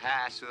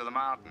pass through the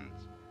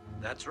mountains.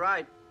 That's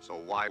right. So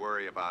why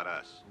worry about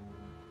us?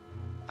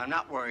 I'm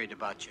not worried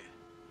about you.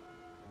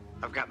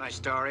 I've got my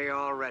story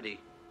all ready.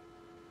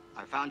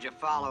 I found you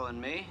following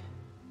me.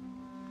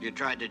 You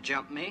tried to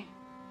jump me.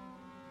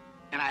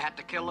 And I had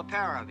to kill the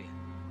pair of you.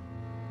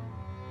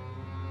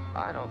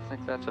 I don't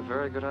think that's a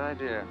very good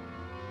idea.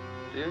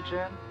 Do you,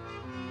 Jen?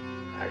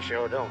 I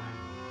sure don't.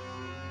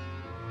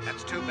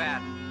 That's too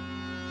bad.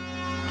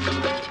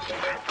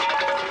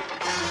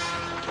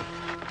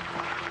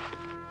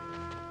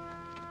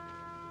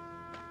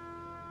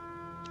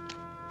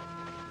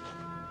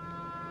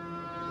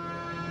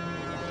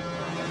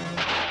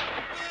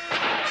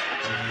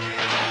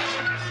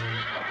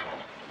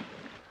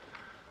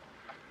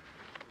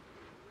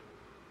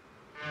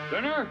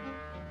 Gunner?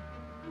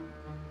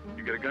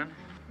 You got a gun?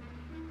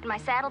 In my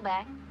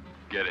saddlebag.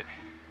 Get it.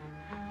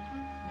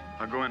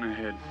 I'll go in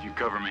ahead. You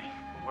cover me.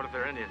 What if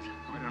they're Indians?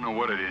 We don't know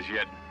what it is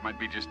yet. Might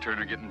be just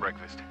Turner getting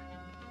breakfast.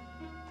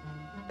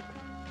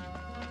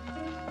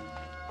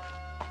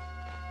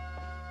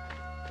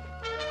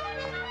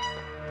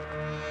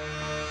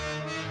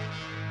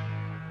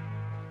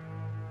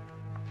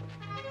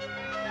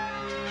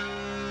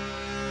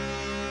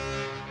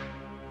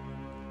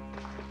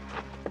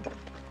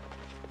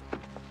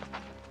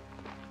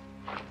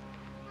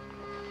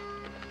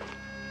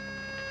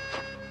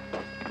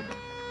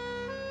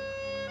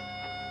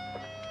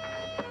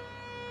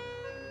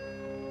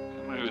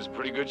 It was a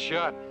pretty good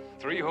shot.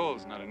 3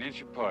 holes, not an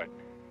inch apart.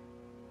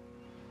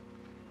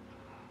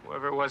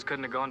 Whoever it was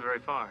couldn't have gone very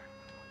far.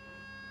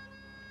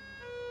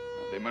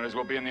 They might as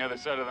well be on the other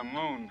side of the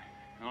moon.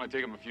 It'll only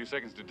take them a few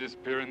seconds to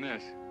disappear in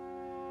this.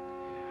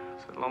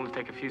 So it'll only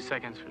take a few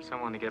seconds for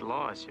someone to get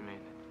lost, you mean?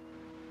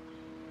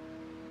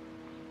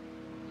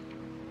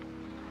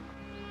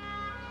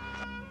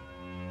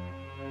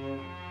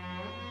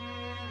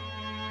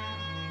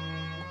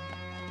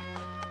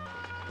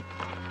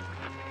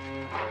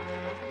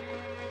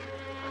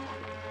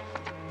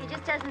 It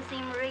just doesn't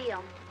seem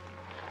real.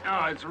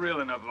 No, it's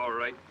real enough, all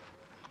right.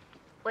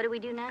 What do we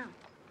do now?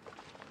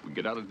 We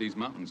get out of these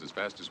mountains as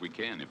fast as we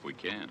can, if we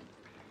can.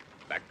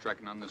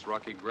 Backtracking on this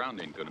rocky ground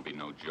ain't gonna be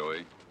no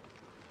joy.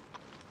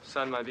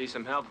 Sun might be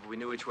some help if we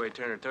knew which way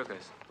Turner took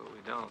us, but we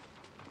don't.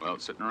 Well,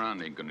 sitting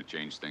around ain't gonna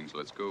change things.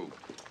 Let's go.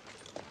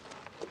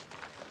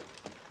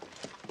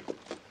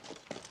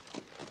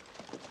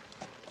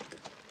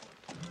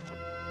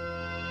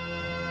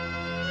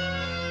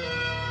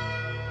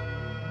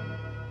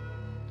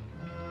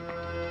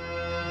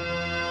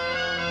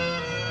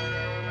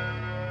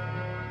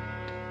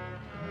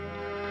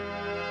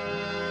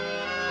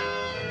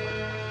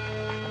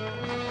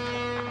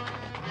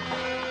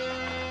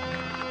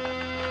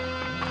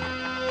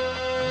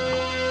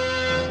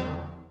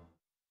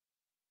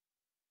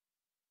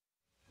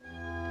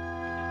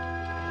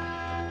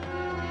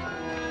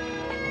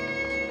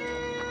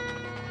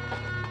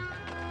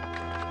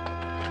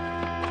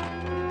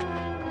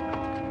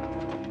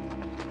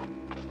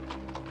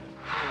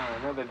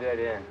 Another dead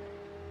end.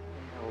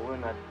 No, we're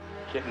not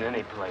getting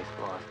any place,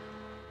 boss.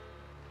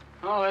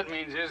 All that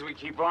means is we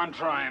keep on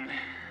trying.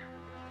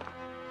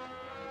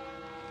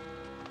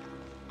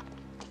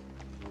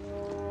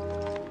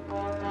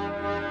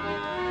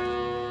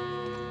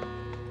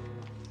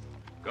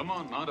 Come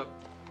on, mount up.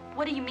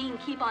 What do you mean,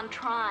 keep on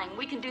trying?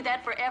 We can do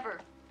that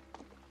forever.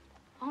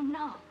 Oh,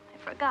 no, I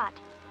forgot.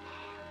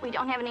 We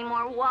don't have any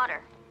more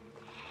water.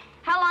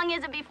 How long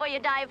is it before you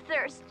die of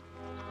thirst?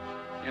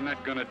 You're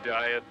not gonna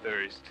die of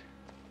thirst.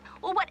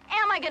 Well, what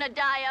am I gonna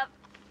die of?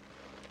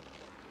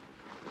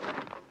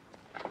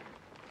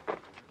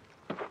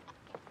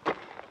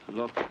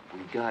 Look,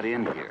 we got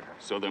in here,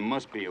 so there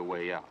must be a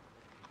way out.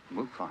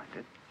 We'll find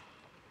it.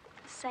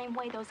 The same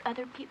way those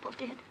other people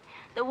did.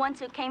 The ones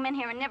who came in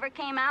here and never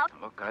came out.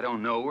 Look, I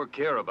don't know or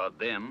care about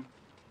them.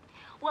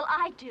 Well,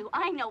 I do.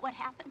 I know what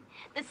happened.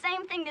 The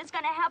same thing that's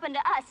gonna happen to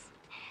us.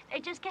 They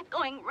just kept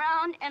going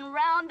round and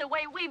round the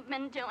way we've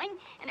been doing,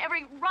 and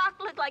every rock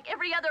looked like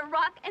every other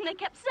rock, and they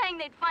kept saying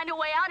they'd find a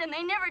way out, and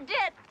they never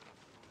did.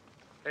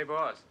 Hey,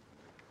 boss.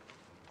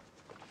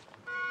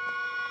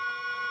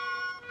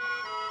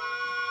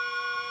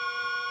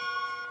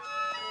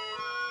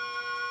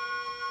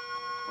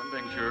 One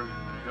thing sure,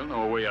 they'll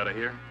know a way out of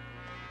here.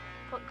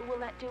 What good will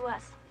that do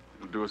us?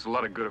 It'll do us a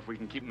lot of good if we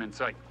can keep them in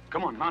sight.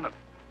 Come on, mount up.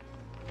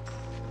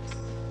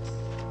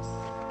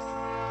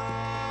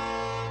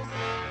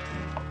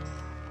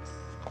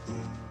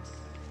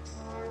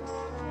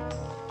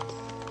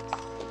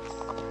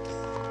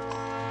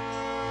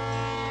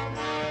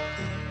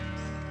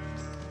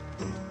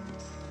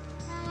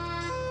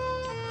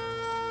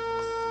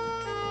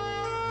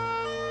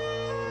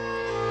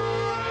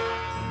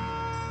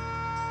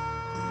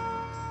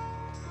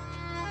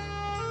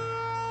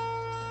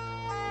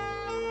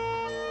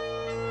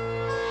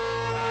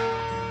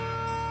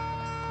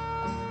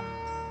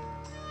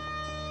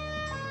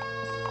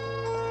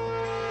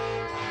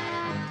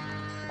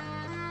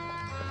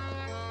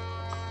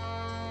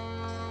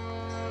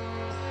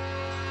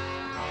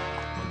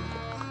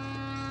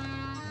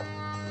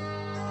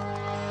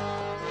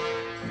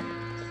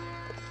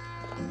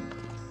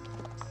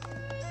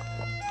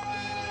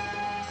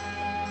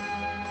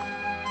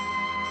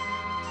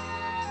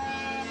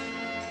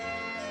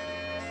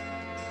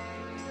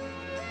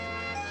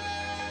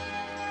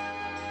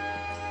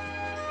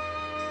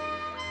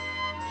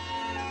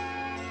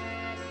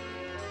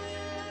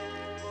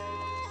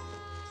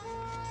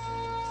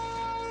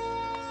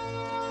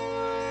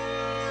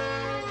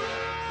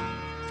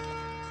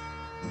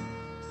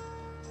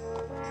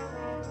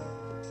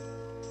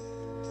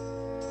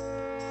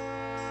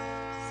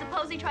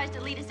 Suppose he tries to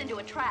lead us into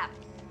a trap.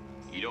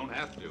 You don't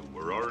have to.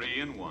 We're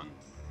already in one.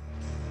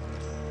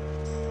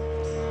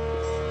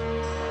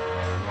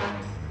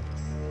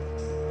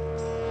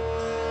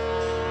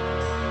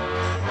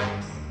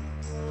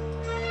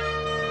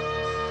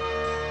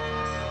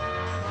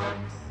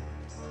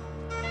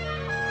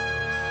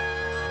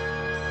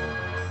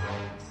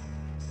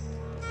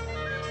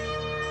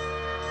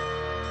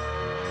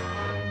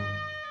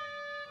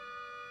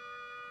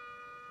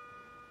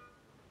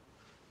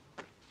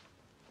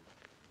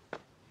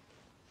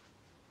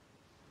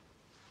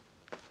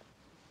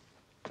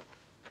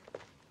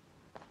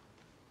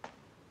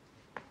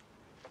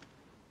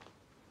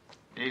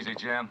 Easy,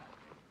 Jim.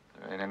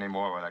 There ain't any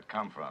more where that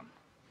come from.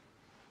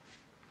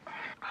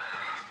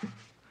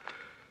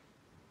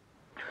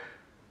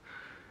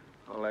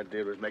 All that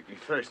did was make me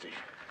thirsty.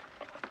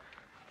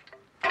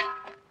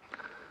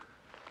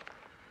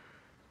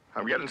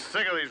 I'm getting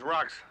sick of these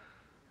rocks.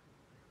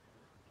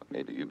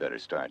 Maybe you better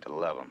start to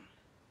love them.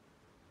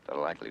 They're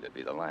likely to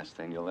be the last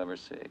thing you'll ever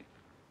see.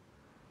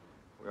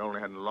 We only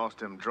hadn't lost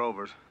them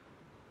drovers.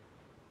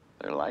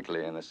 They're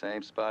likely in the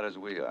same spot as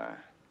we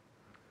are.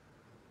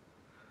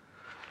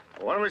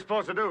 What are we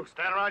supposed to do?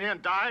 Stand around here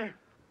and die?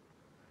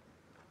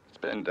 It's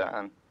been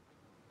done.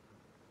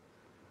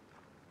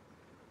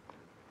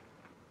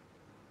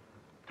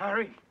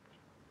 Harry.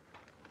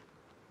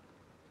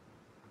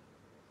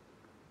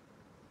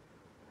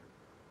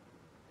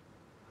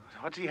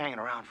 What's he hanging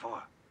around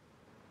for?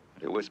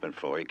 You're whispering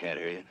for. He can't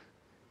hear you.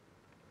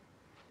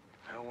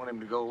 I don't want him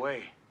to go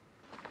away.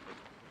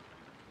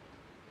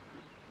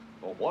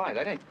 Well, why?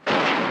 That ain't...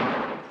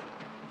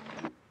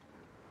 That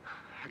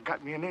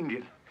got me an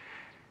Indian.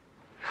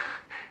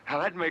 Now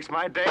that makes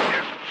my day.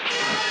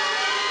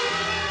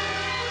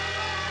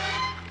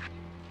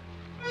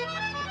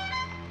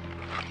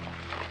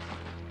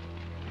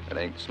 It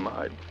ain't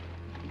smart.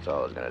 That's all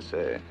I was gonna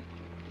say.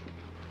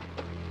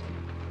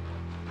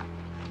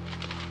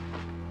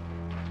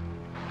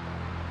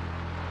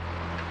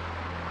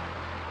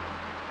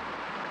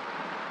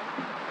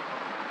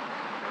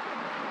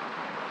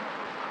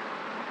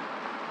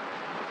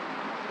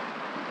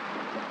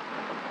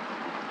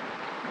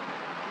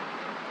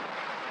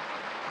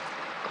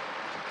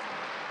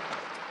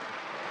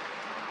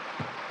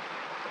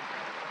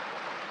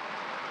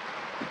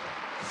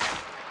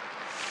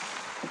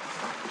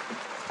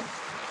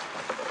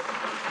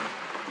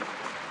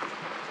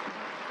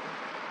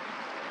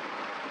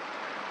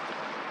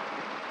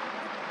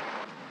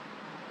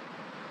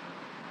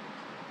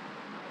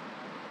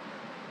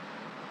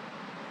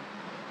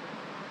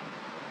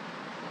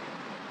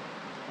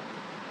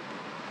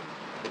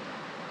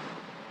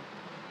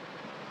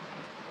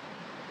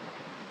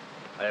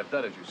 I have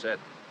done as you said.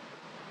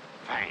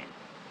 Fine.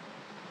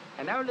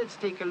 And now let's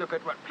take a look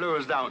at what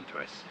flows down to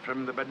us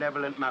from the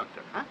benevolent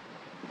mountain, huh?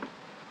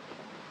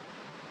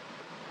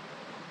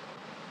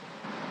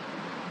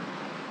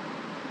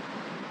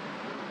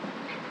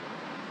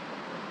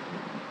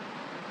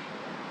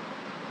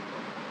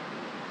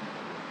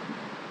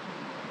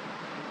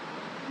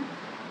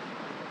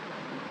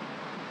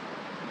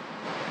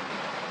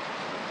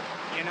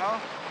 You know,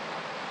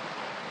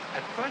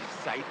 at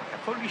first sight, a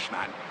foolish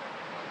man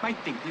might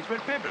think these were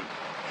pebbles.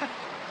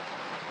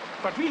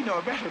 But we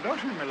know better,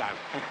 don't we, my lad?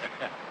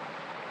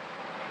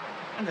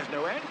 And there's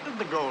no end to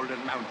the Golden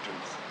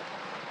Mountains.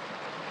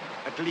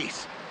 At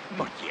least,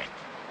 not yet.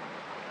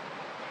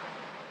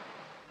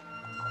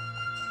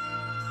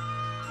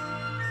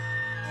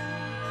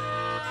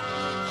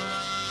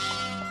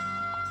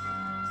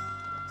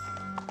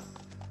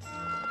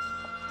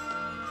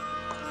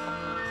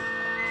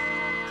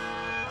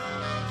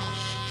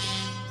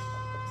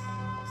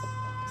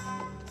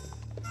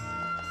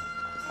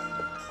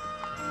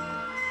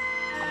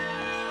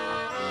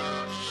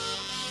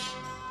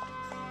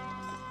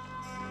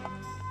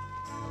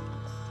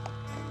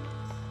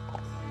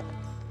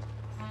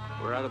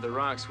 We're out of the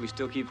rocks. We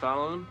still keep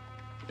following him?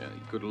 Yeah, he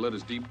could have let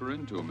us deeper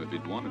into him if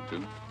he'd wanted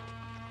to.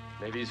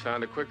 Maybe he's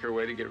found a quicker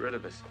way to get rid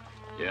of us.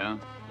 Yeah,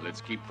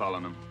 let's keep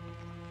following him.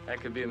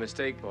 That could be a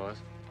mistake, boss.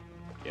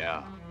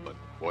 Yeah, but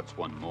what's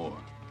one more?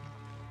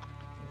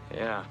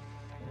 Yeah.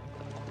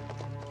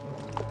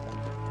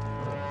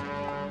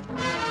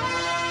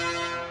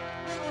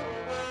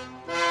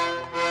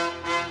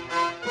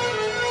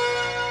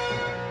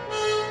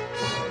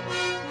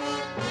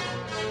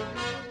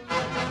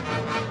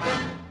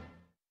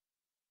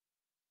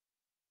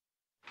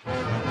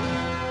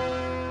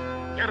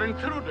 You're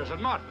intruders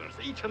and murderers,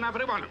 each and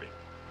every one of you.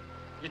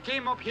 You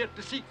came up here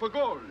to seek for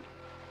gold.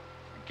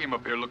 We came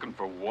up here looking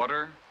for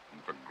water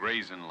and for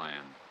grazing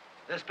land.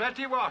 There's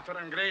plenty of water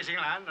and grazing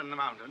land in the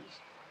mountains,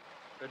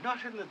 but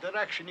not in the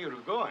direction you're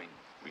going.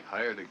 We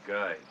hired a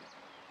guide.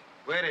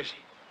 Where is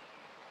he?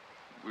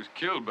 He was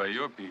killed by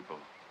your people.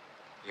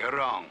 You're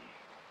wrong.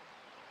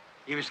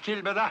 He was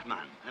killed by that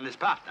man and his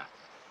partner,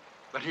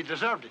 but he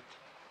deserved it.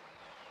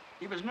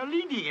 He was not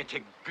leading you to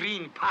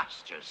green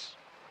pastures.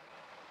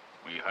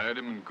 We hired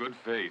him in good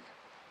faith.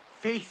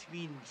 Faith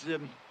means,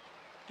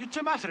 it's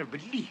a matter of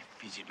belief,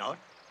 is it not?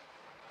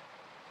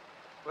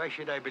 Why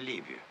should I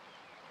believe you?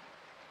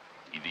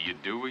 Either you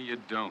do or you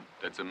don't.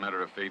 That's a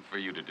matter of fate for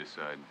you to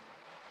decide.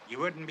 You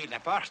wouldn't be the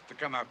first to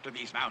come up to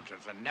these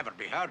mountains and never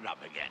be heard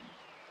of again.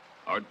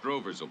 Our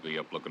drovers will be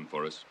up looking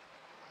for us.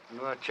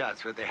 What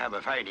chance would they have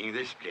of finding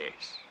this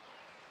place?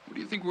 What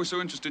do you think we're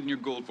so interested in your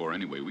gold for,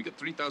 anyway? We got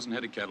 3,000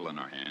 head of cattle on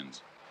our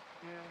hands.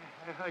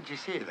 Yeah, I heard you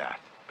say that,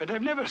 but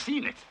I've never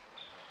seen it.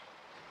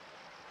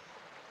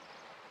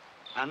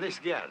 And this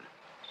girl,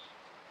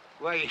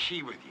 why is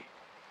she with you?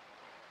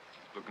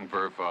 She's looking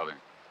for her father.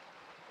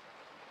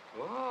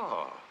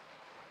 Oh.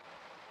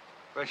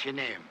 What's your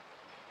name?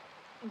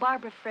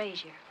 Barbara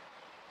Frazier.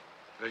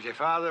 Was your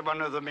father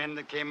one of the men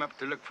that came up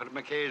to look for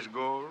McKay's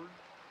gold?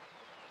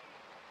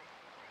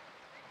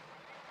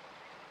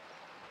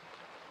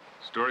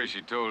 Story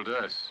she told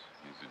us.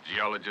 He's a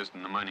geologist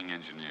and a mining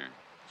engineer.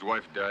 His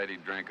wife died, he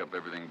drank up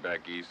everything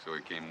back east, so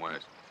he came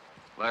west.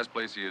 Last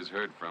place he has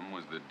heard from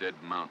was the Dead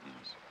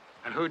Mountains.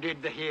 And who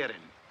did the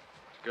hearing?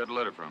 She got a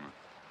letter from her.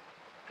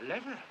 A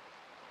letter?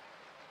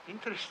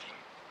 Interesting.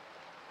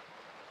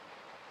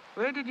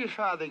 Where did your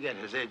father get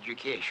his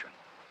education?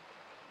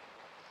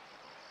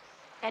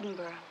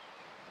 Edinburgh.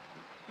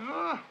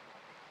 Oh,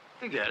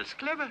 the girl's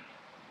clever.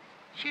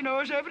 She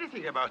knows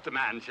everything about the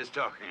man she's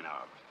talking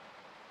of.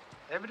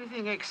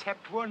 Everything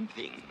except one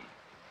thing.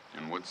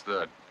 And what's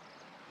that?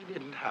 He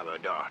didn't have a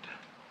daughter.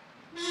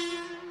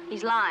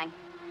 He's lying.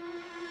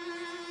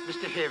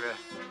 Mr. Faber,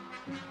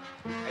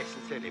 I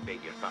sincerely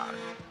beg your pardon.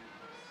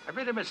 I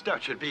very much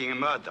doubt you're being a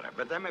murderer,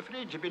 but I'm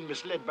afraid you've been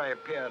misled by a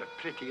pair of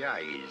pretty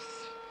eyes,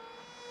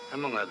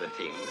 among other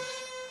things.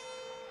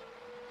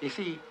 You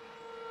see,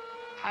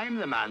 I'm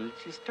the man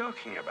she's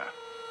talking about.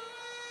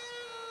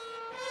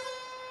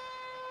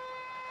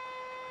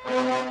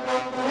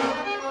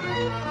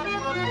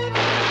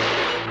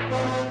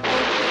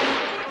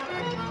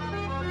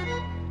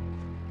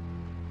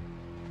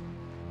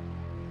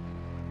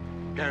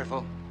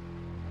 Careful.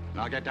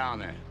 Now get down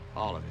there,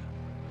 all of you.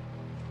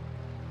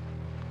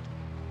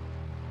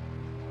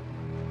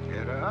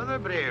 There are other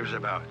braves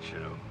about, you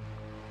know.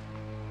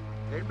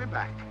 They'll be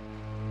back.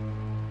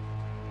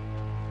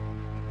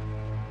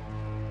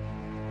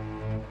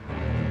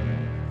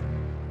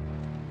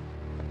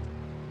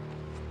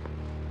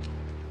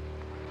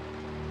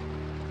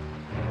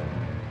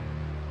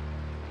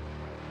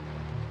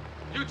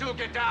 You two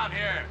get down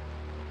here.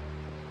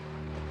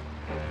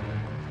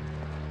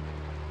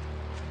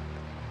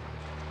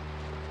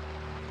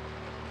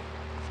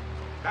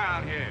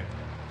 Down here.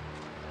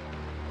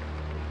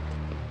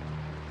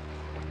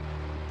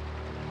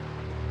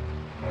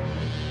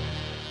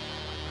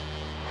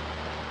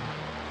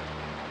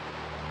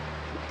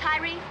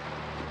 Tyree,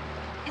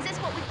 is this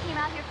what we came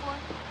out here for?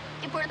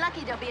 If we're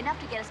lucky, there'll be enough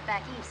to get us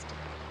back east.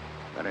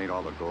 That ain't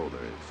all the gold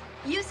there is.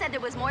 You said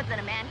there was more than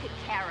a man could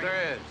carry.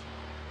 There is.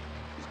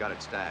 He's got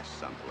it stashed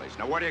someplace.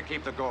 Now, where do you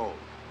keep the gold?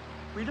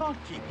 We don't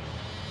keep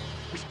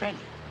it. We spend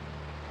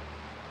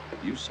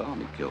it. You saw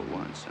me kill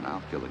once, and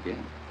I'll kill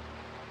again.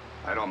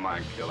 I don't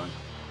mind killing.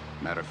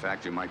 Matter of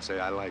fact, you might say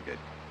I like it.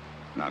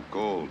 Now,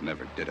 gold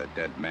never did a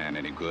dead man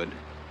any good.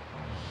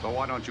 So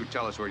why don't you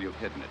tell us where you've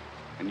hidden it?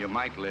 And you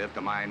might live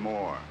to mine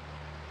more.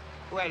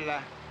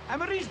 Well,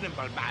 I'm a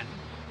reasonable man,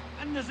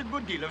 and there's a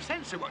good deal of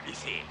sense in what you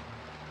say.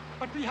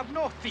 But we have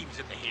no thieves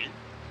in the hill.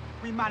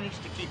 We manage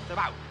to keep them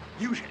out,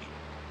 usually.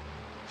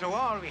 So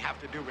all we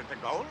have to do with the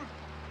gold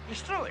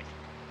is throw it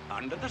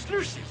under the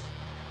sluices.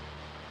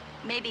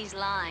 Maybe he's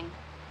lying.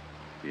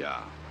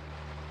 Yeah.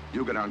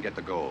 You go down and get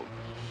the gold.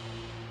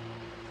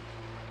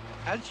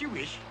 As you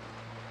wish.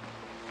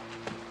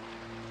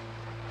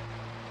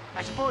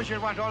 I suppose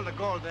you'll want all the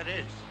gold there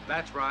is.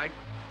 That's right.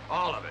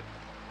 All of it.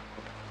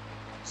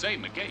 Say,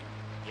 McKay.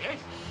 Yes?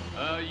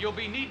 You'll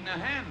be needing a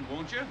hand,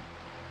 won't you?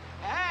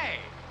 Hey,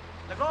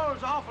 the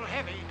gold's awful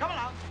heavy. Come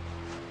along.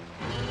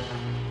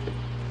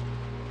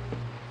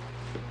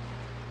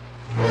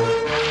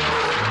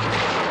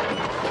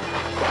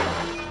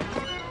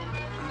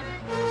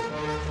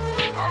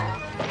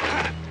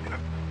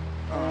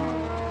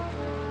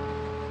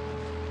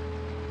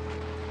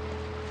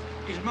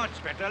 He's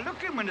much better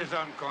looking when he's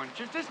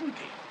unconscious, isn't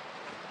he?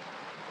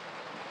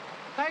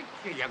 Thank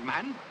you, young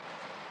man.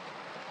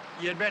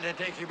 You'd better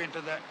take him into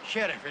the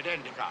sheriff at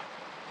Endicott.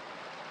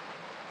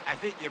 I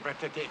think you'd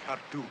better take her,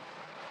 too.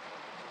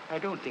 I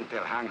don't think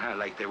they'll hang her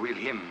like they will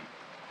him.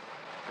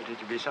 But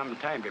it'll be some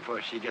time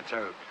before she gets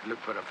out to look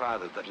for a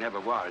father that never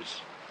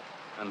was,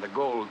 and the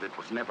gold that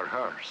was never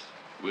hers.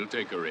 We'll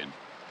take her in.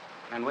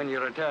 And when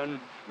you return,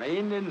 my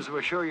Indians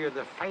will show you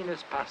the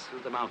finest pass through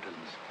the mountains.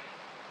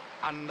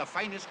 And the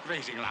finest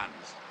grazing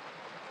lands.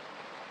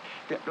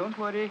 Don't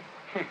worry.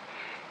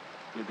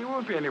 They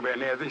won't be anywhere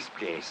near this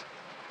place.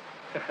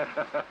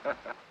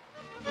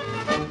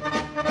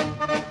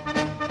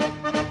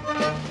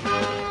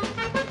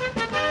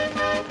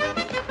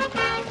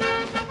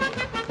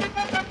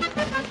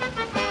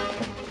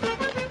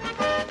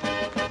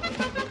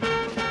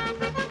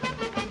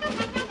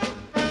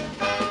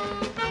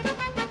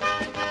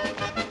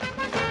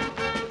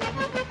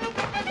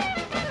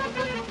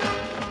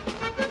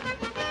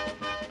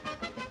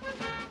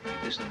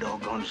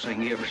 Strongest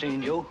thing you ever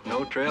seen, Joe.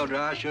 No trail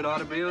dry should ought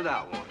to be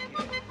without one.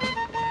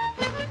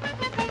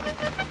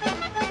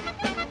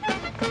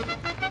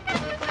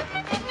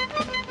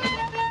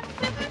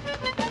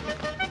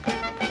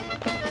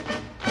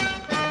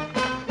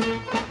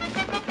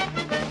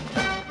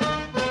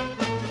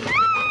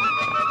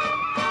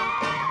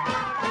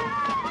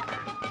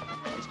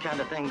 This kind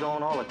of thing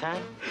going all the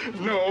time?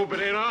 No, but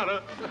in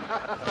honor.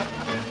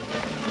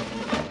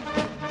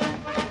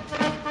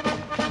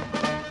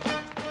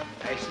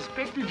 I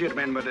suspected your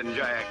men would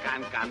enjoy a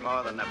can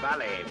more than a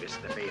ballet,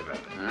 Mr. Favor.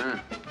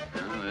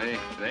 Well,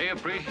 they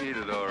appreciate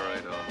it all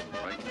right.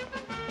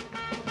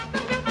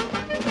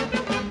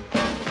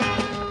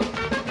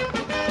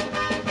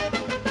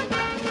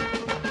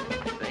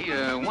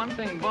 Say, one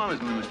thing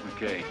bothers me, Mr.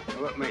 McKay.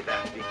 What might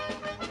that be?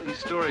 All these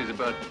stories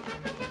about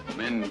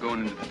men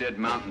going into the dead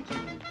mountains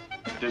and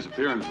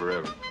disappearing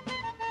forever.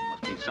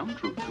 Must be some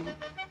truth to them.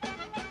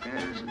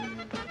 Yes,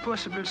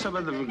 possible some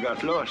of them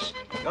got lost.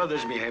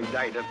 Others may have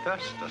died of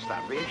thirst or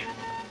starvation.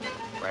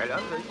 While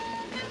others...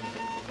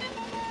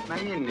 My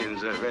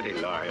Indians are very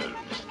loyal,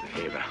 Mr.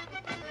 Favor.